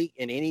Ripley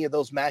in any of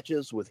those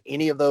matches with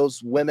any of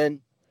those women,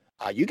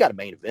 you got a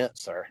main event,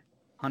 sir.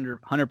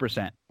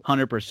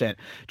 100%.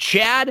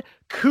 Chad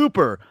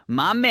Cooper,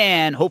 my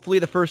man, hopefully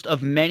the first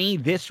of many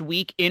this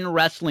week in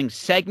wrestling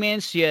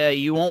segments. Yeah,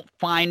 you won't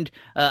find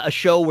a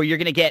show where you're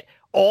going to get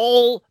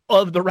all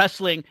of the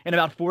wrestling in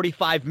about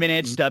 45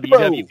 minutes.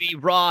 WWE,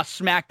 Raw,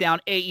 SmackDown,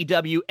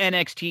 AEW,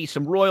 NXT,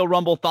 some Royal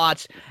Rumble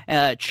thoughts.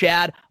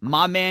 Chad,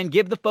 my man,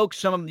 give the folks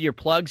some of your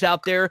plugs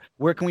out there.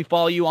 Where can we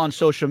follow you on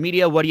social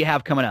media? What do you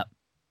have coming up?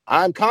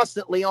 I'm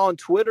constantly on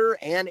Twitter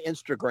and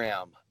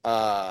Instagram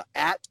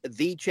at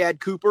the Chad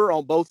Cooper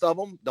on both of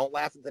them. Don't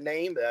laugh at the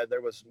name.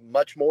 There was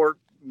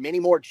many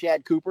more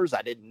Chad Coopers.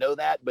 I didn't know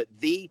that, but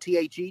the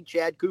THE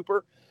Chad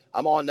Cooper.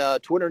 I'm on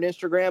Twitter and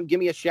Instagram. Give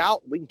me a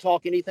shout. We can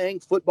talk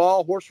anything: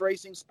 football, horse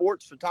racing,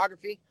 sports,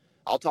 photography.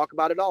 I'll talk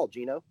about it all,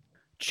 Gino.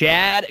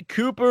 Chad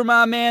Cooper,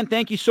 my man,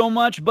 thank you so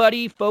much,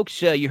 buddy. Folks,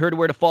 you heard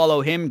where to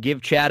follow him.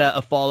 Give Chad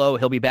a follow.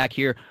 He'll be back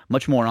here.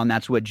 Much more on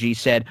That's What G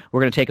Said.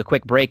 We're going to take a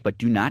quick break, but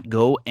do not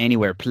go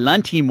anywhere.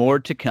 Plenty more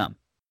to come.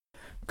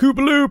 Coop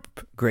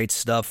Loop. Great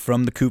stuff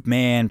from the Coop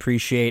Man.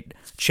 Appreciate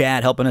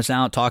Chad helping us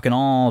out, talking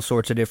all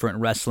sorts of different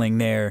wrestling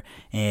there.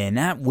 And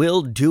that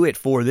will do it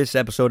for this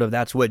episode of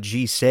That's What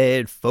G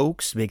Said,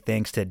 folks. Big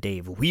thanks to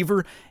Dave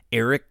Weaver,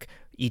 Eric,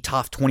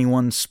 ETOF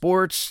 21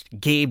 Sports,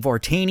 Gabe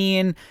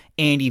Vartanian,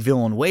 Andy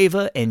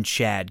Villanueva and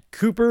Chad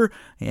Cooper.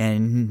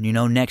 And,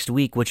 next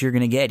week, what you're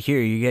going to get here,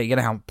 you're going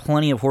to have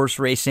plenty of horse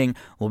racing.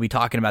 We'll be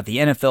talking about the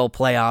NFL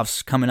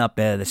playoffs coming up,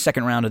 the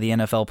second round of the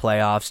NFL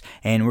playoffs,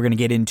 and we're going to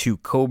get into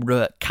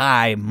Cobra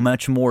Kai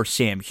much more.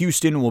 Sam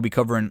Houston will be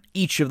covering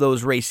each of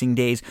those racing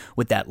days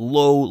with that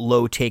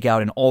low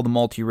takeout and all the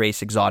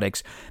multi-race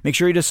exotics. Make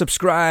sure you to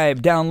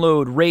subscribe,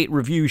 download, rate,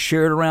 review,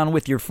 share it around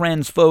with your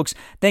friends, folks.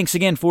 Thanks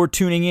again for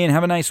tuning in.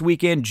 Have a nice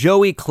weekend.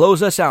 Joey,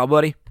 close us out,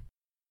 buddy.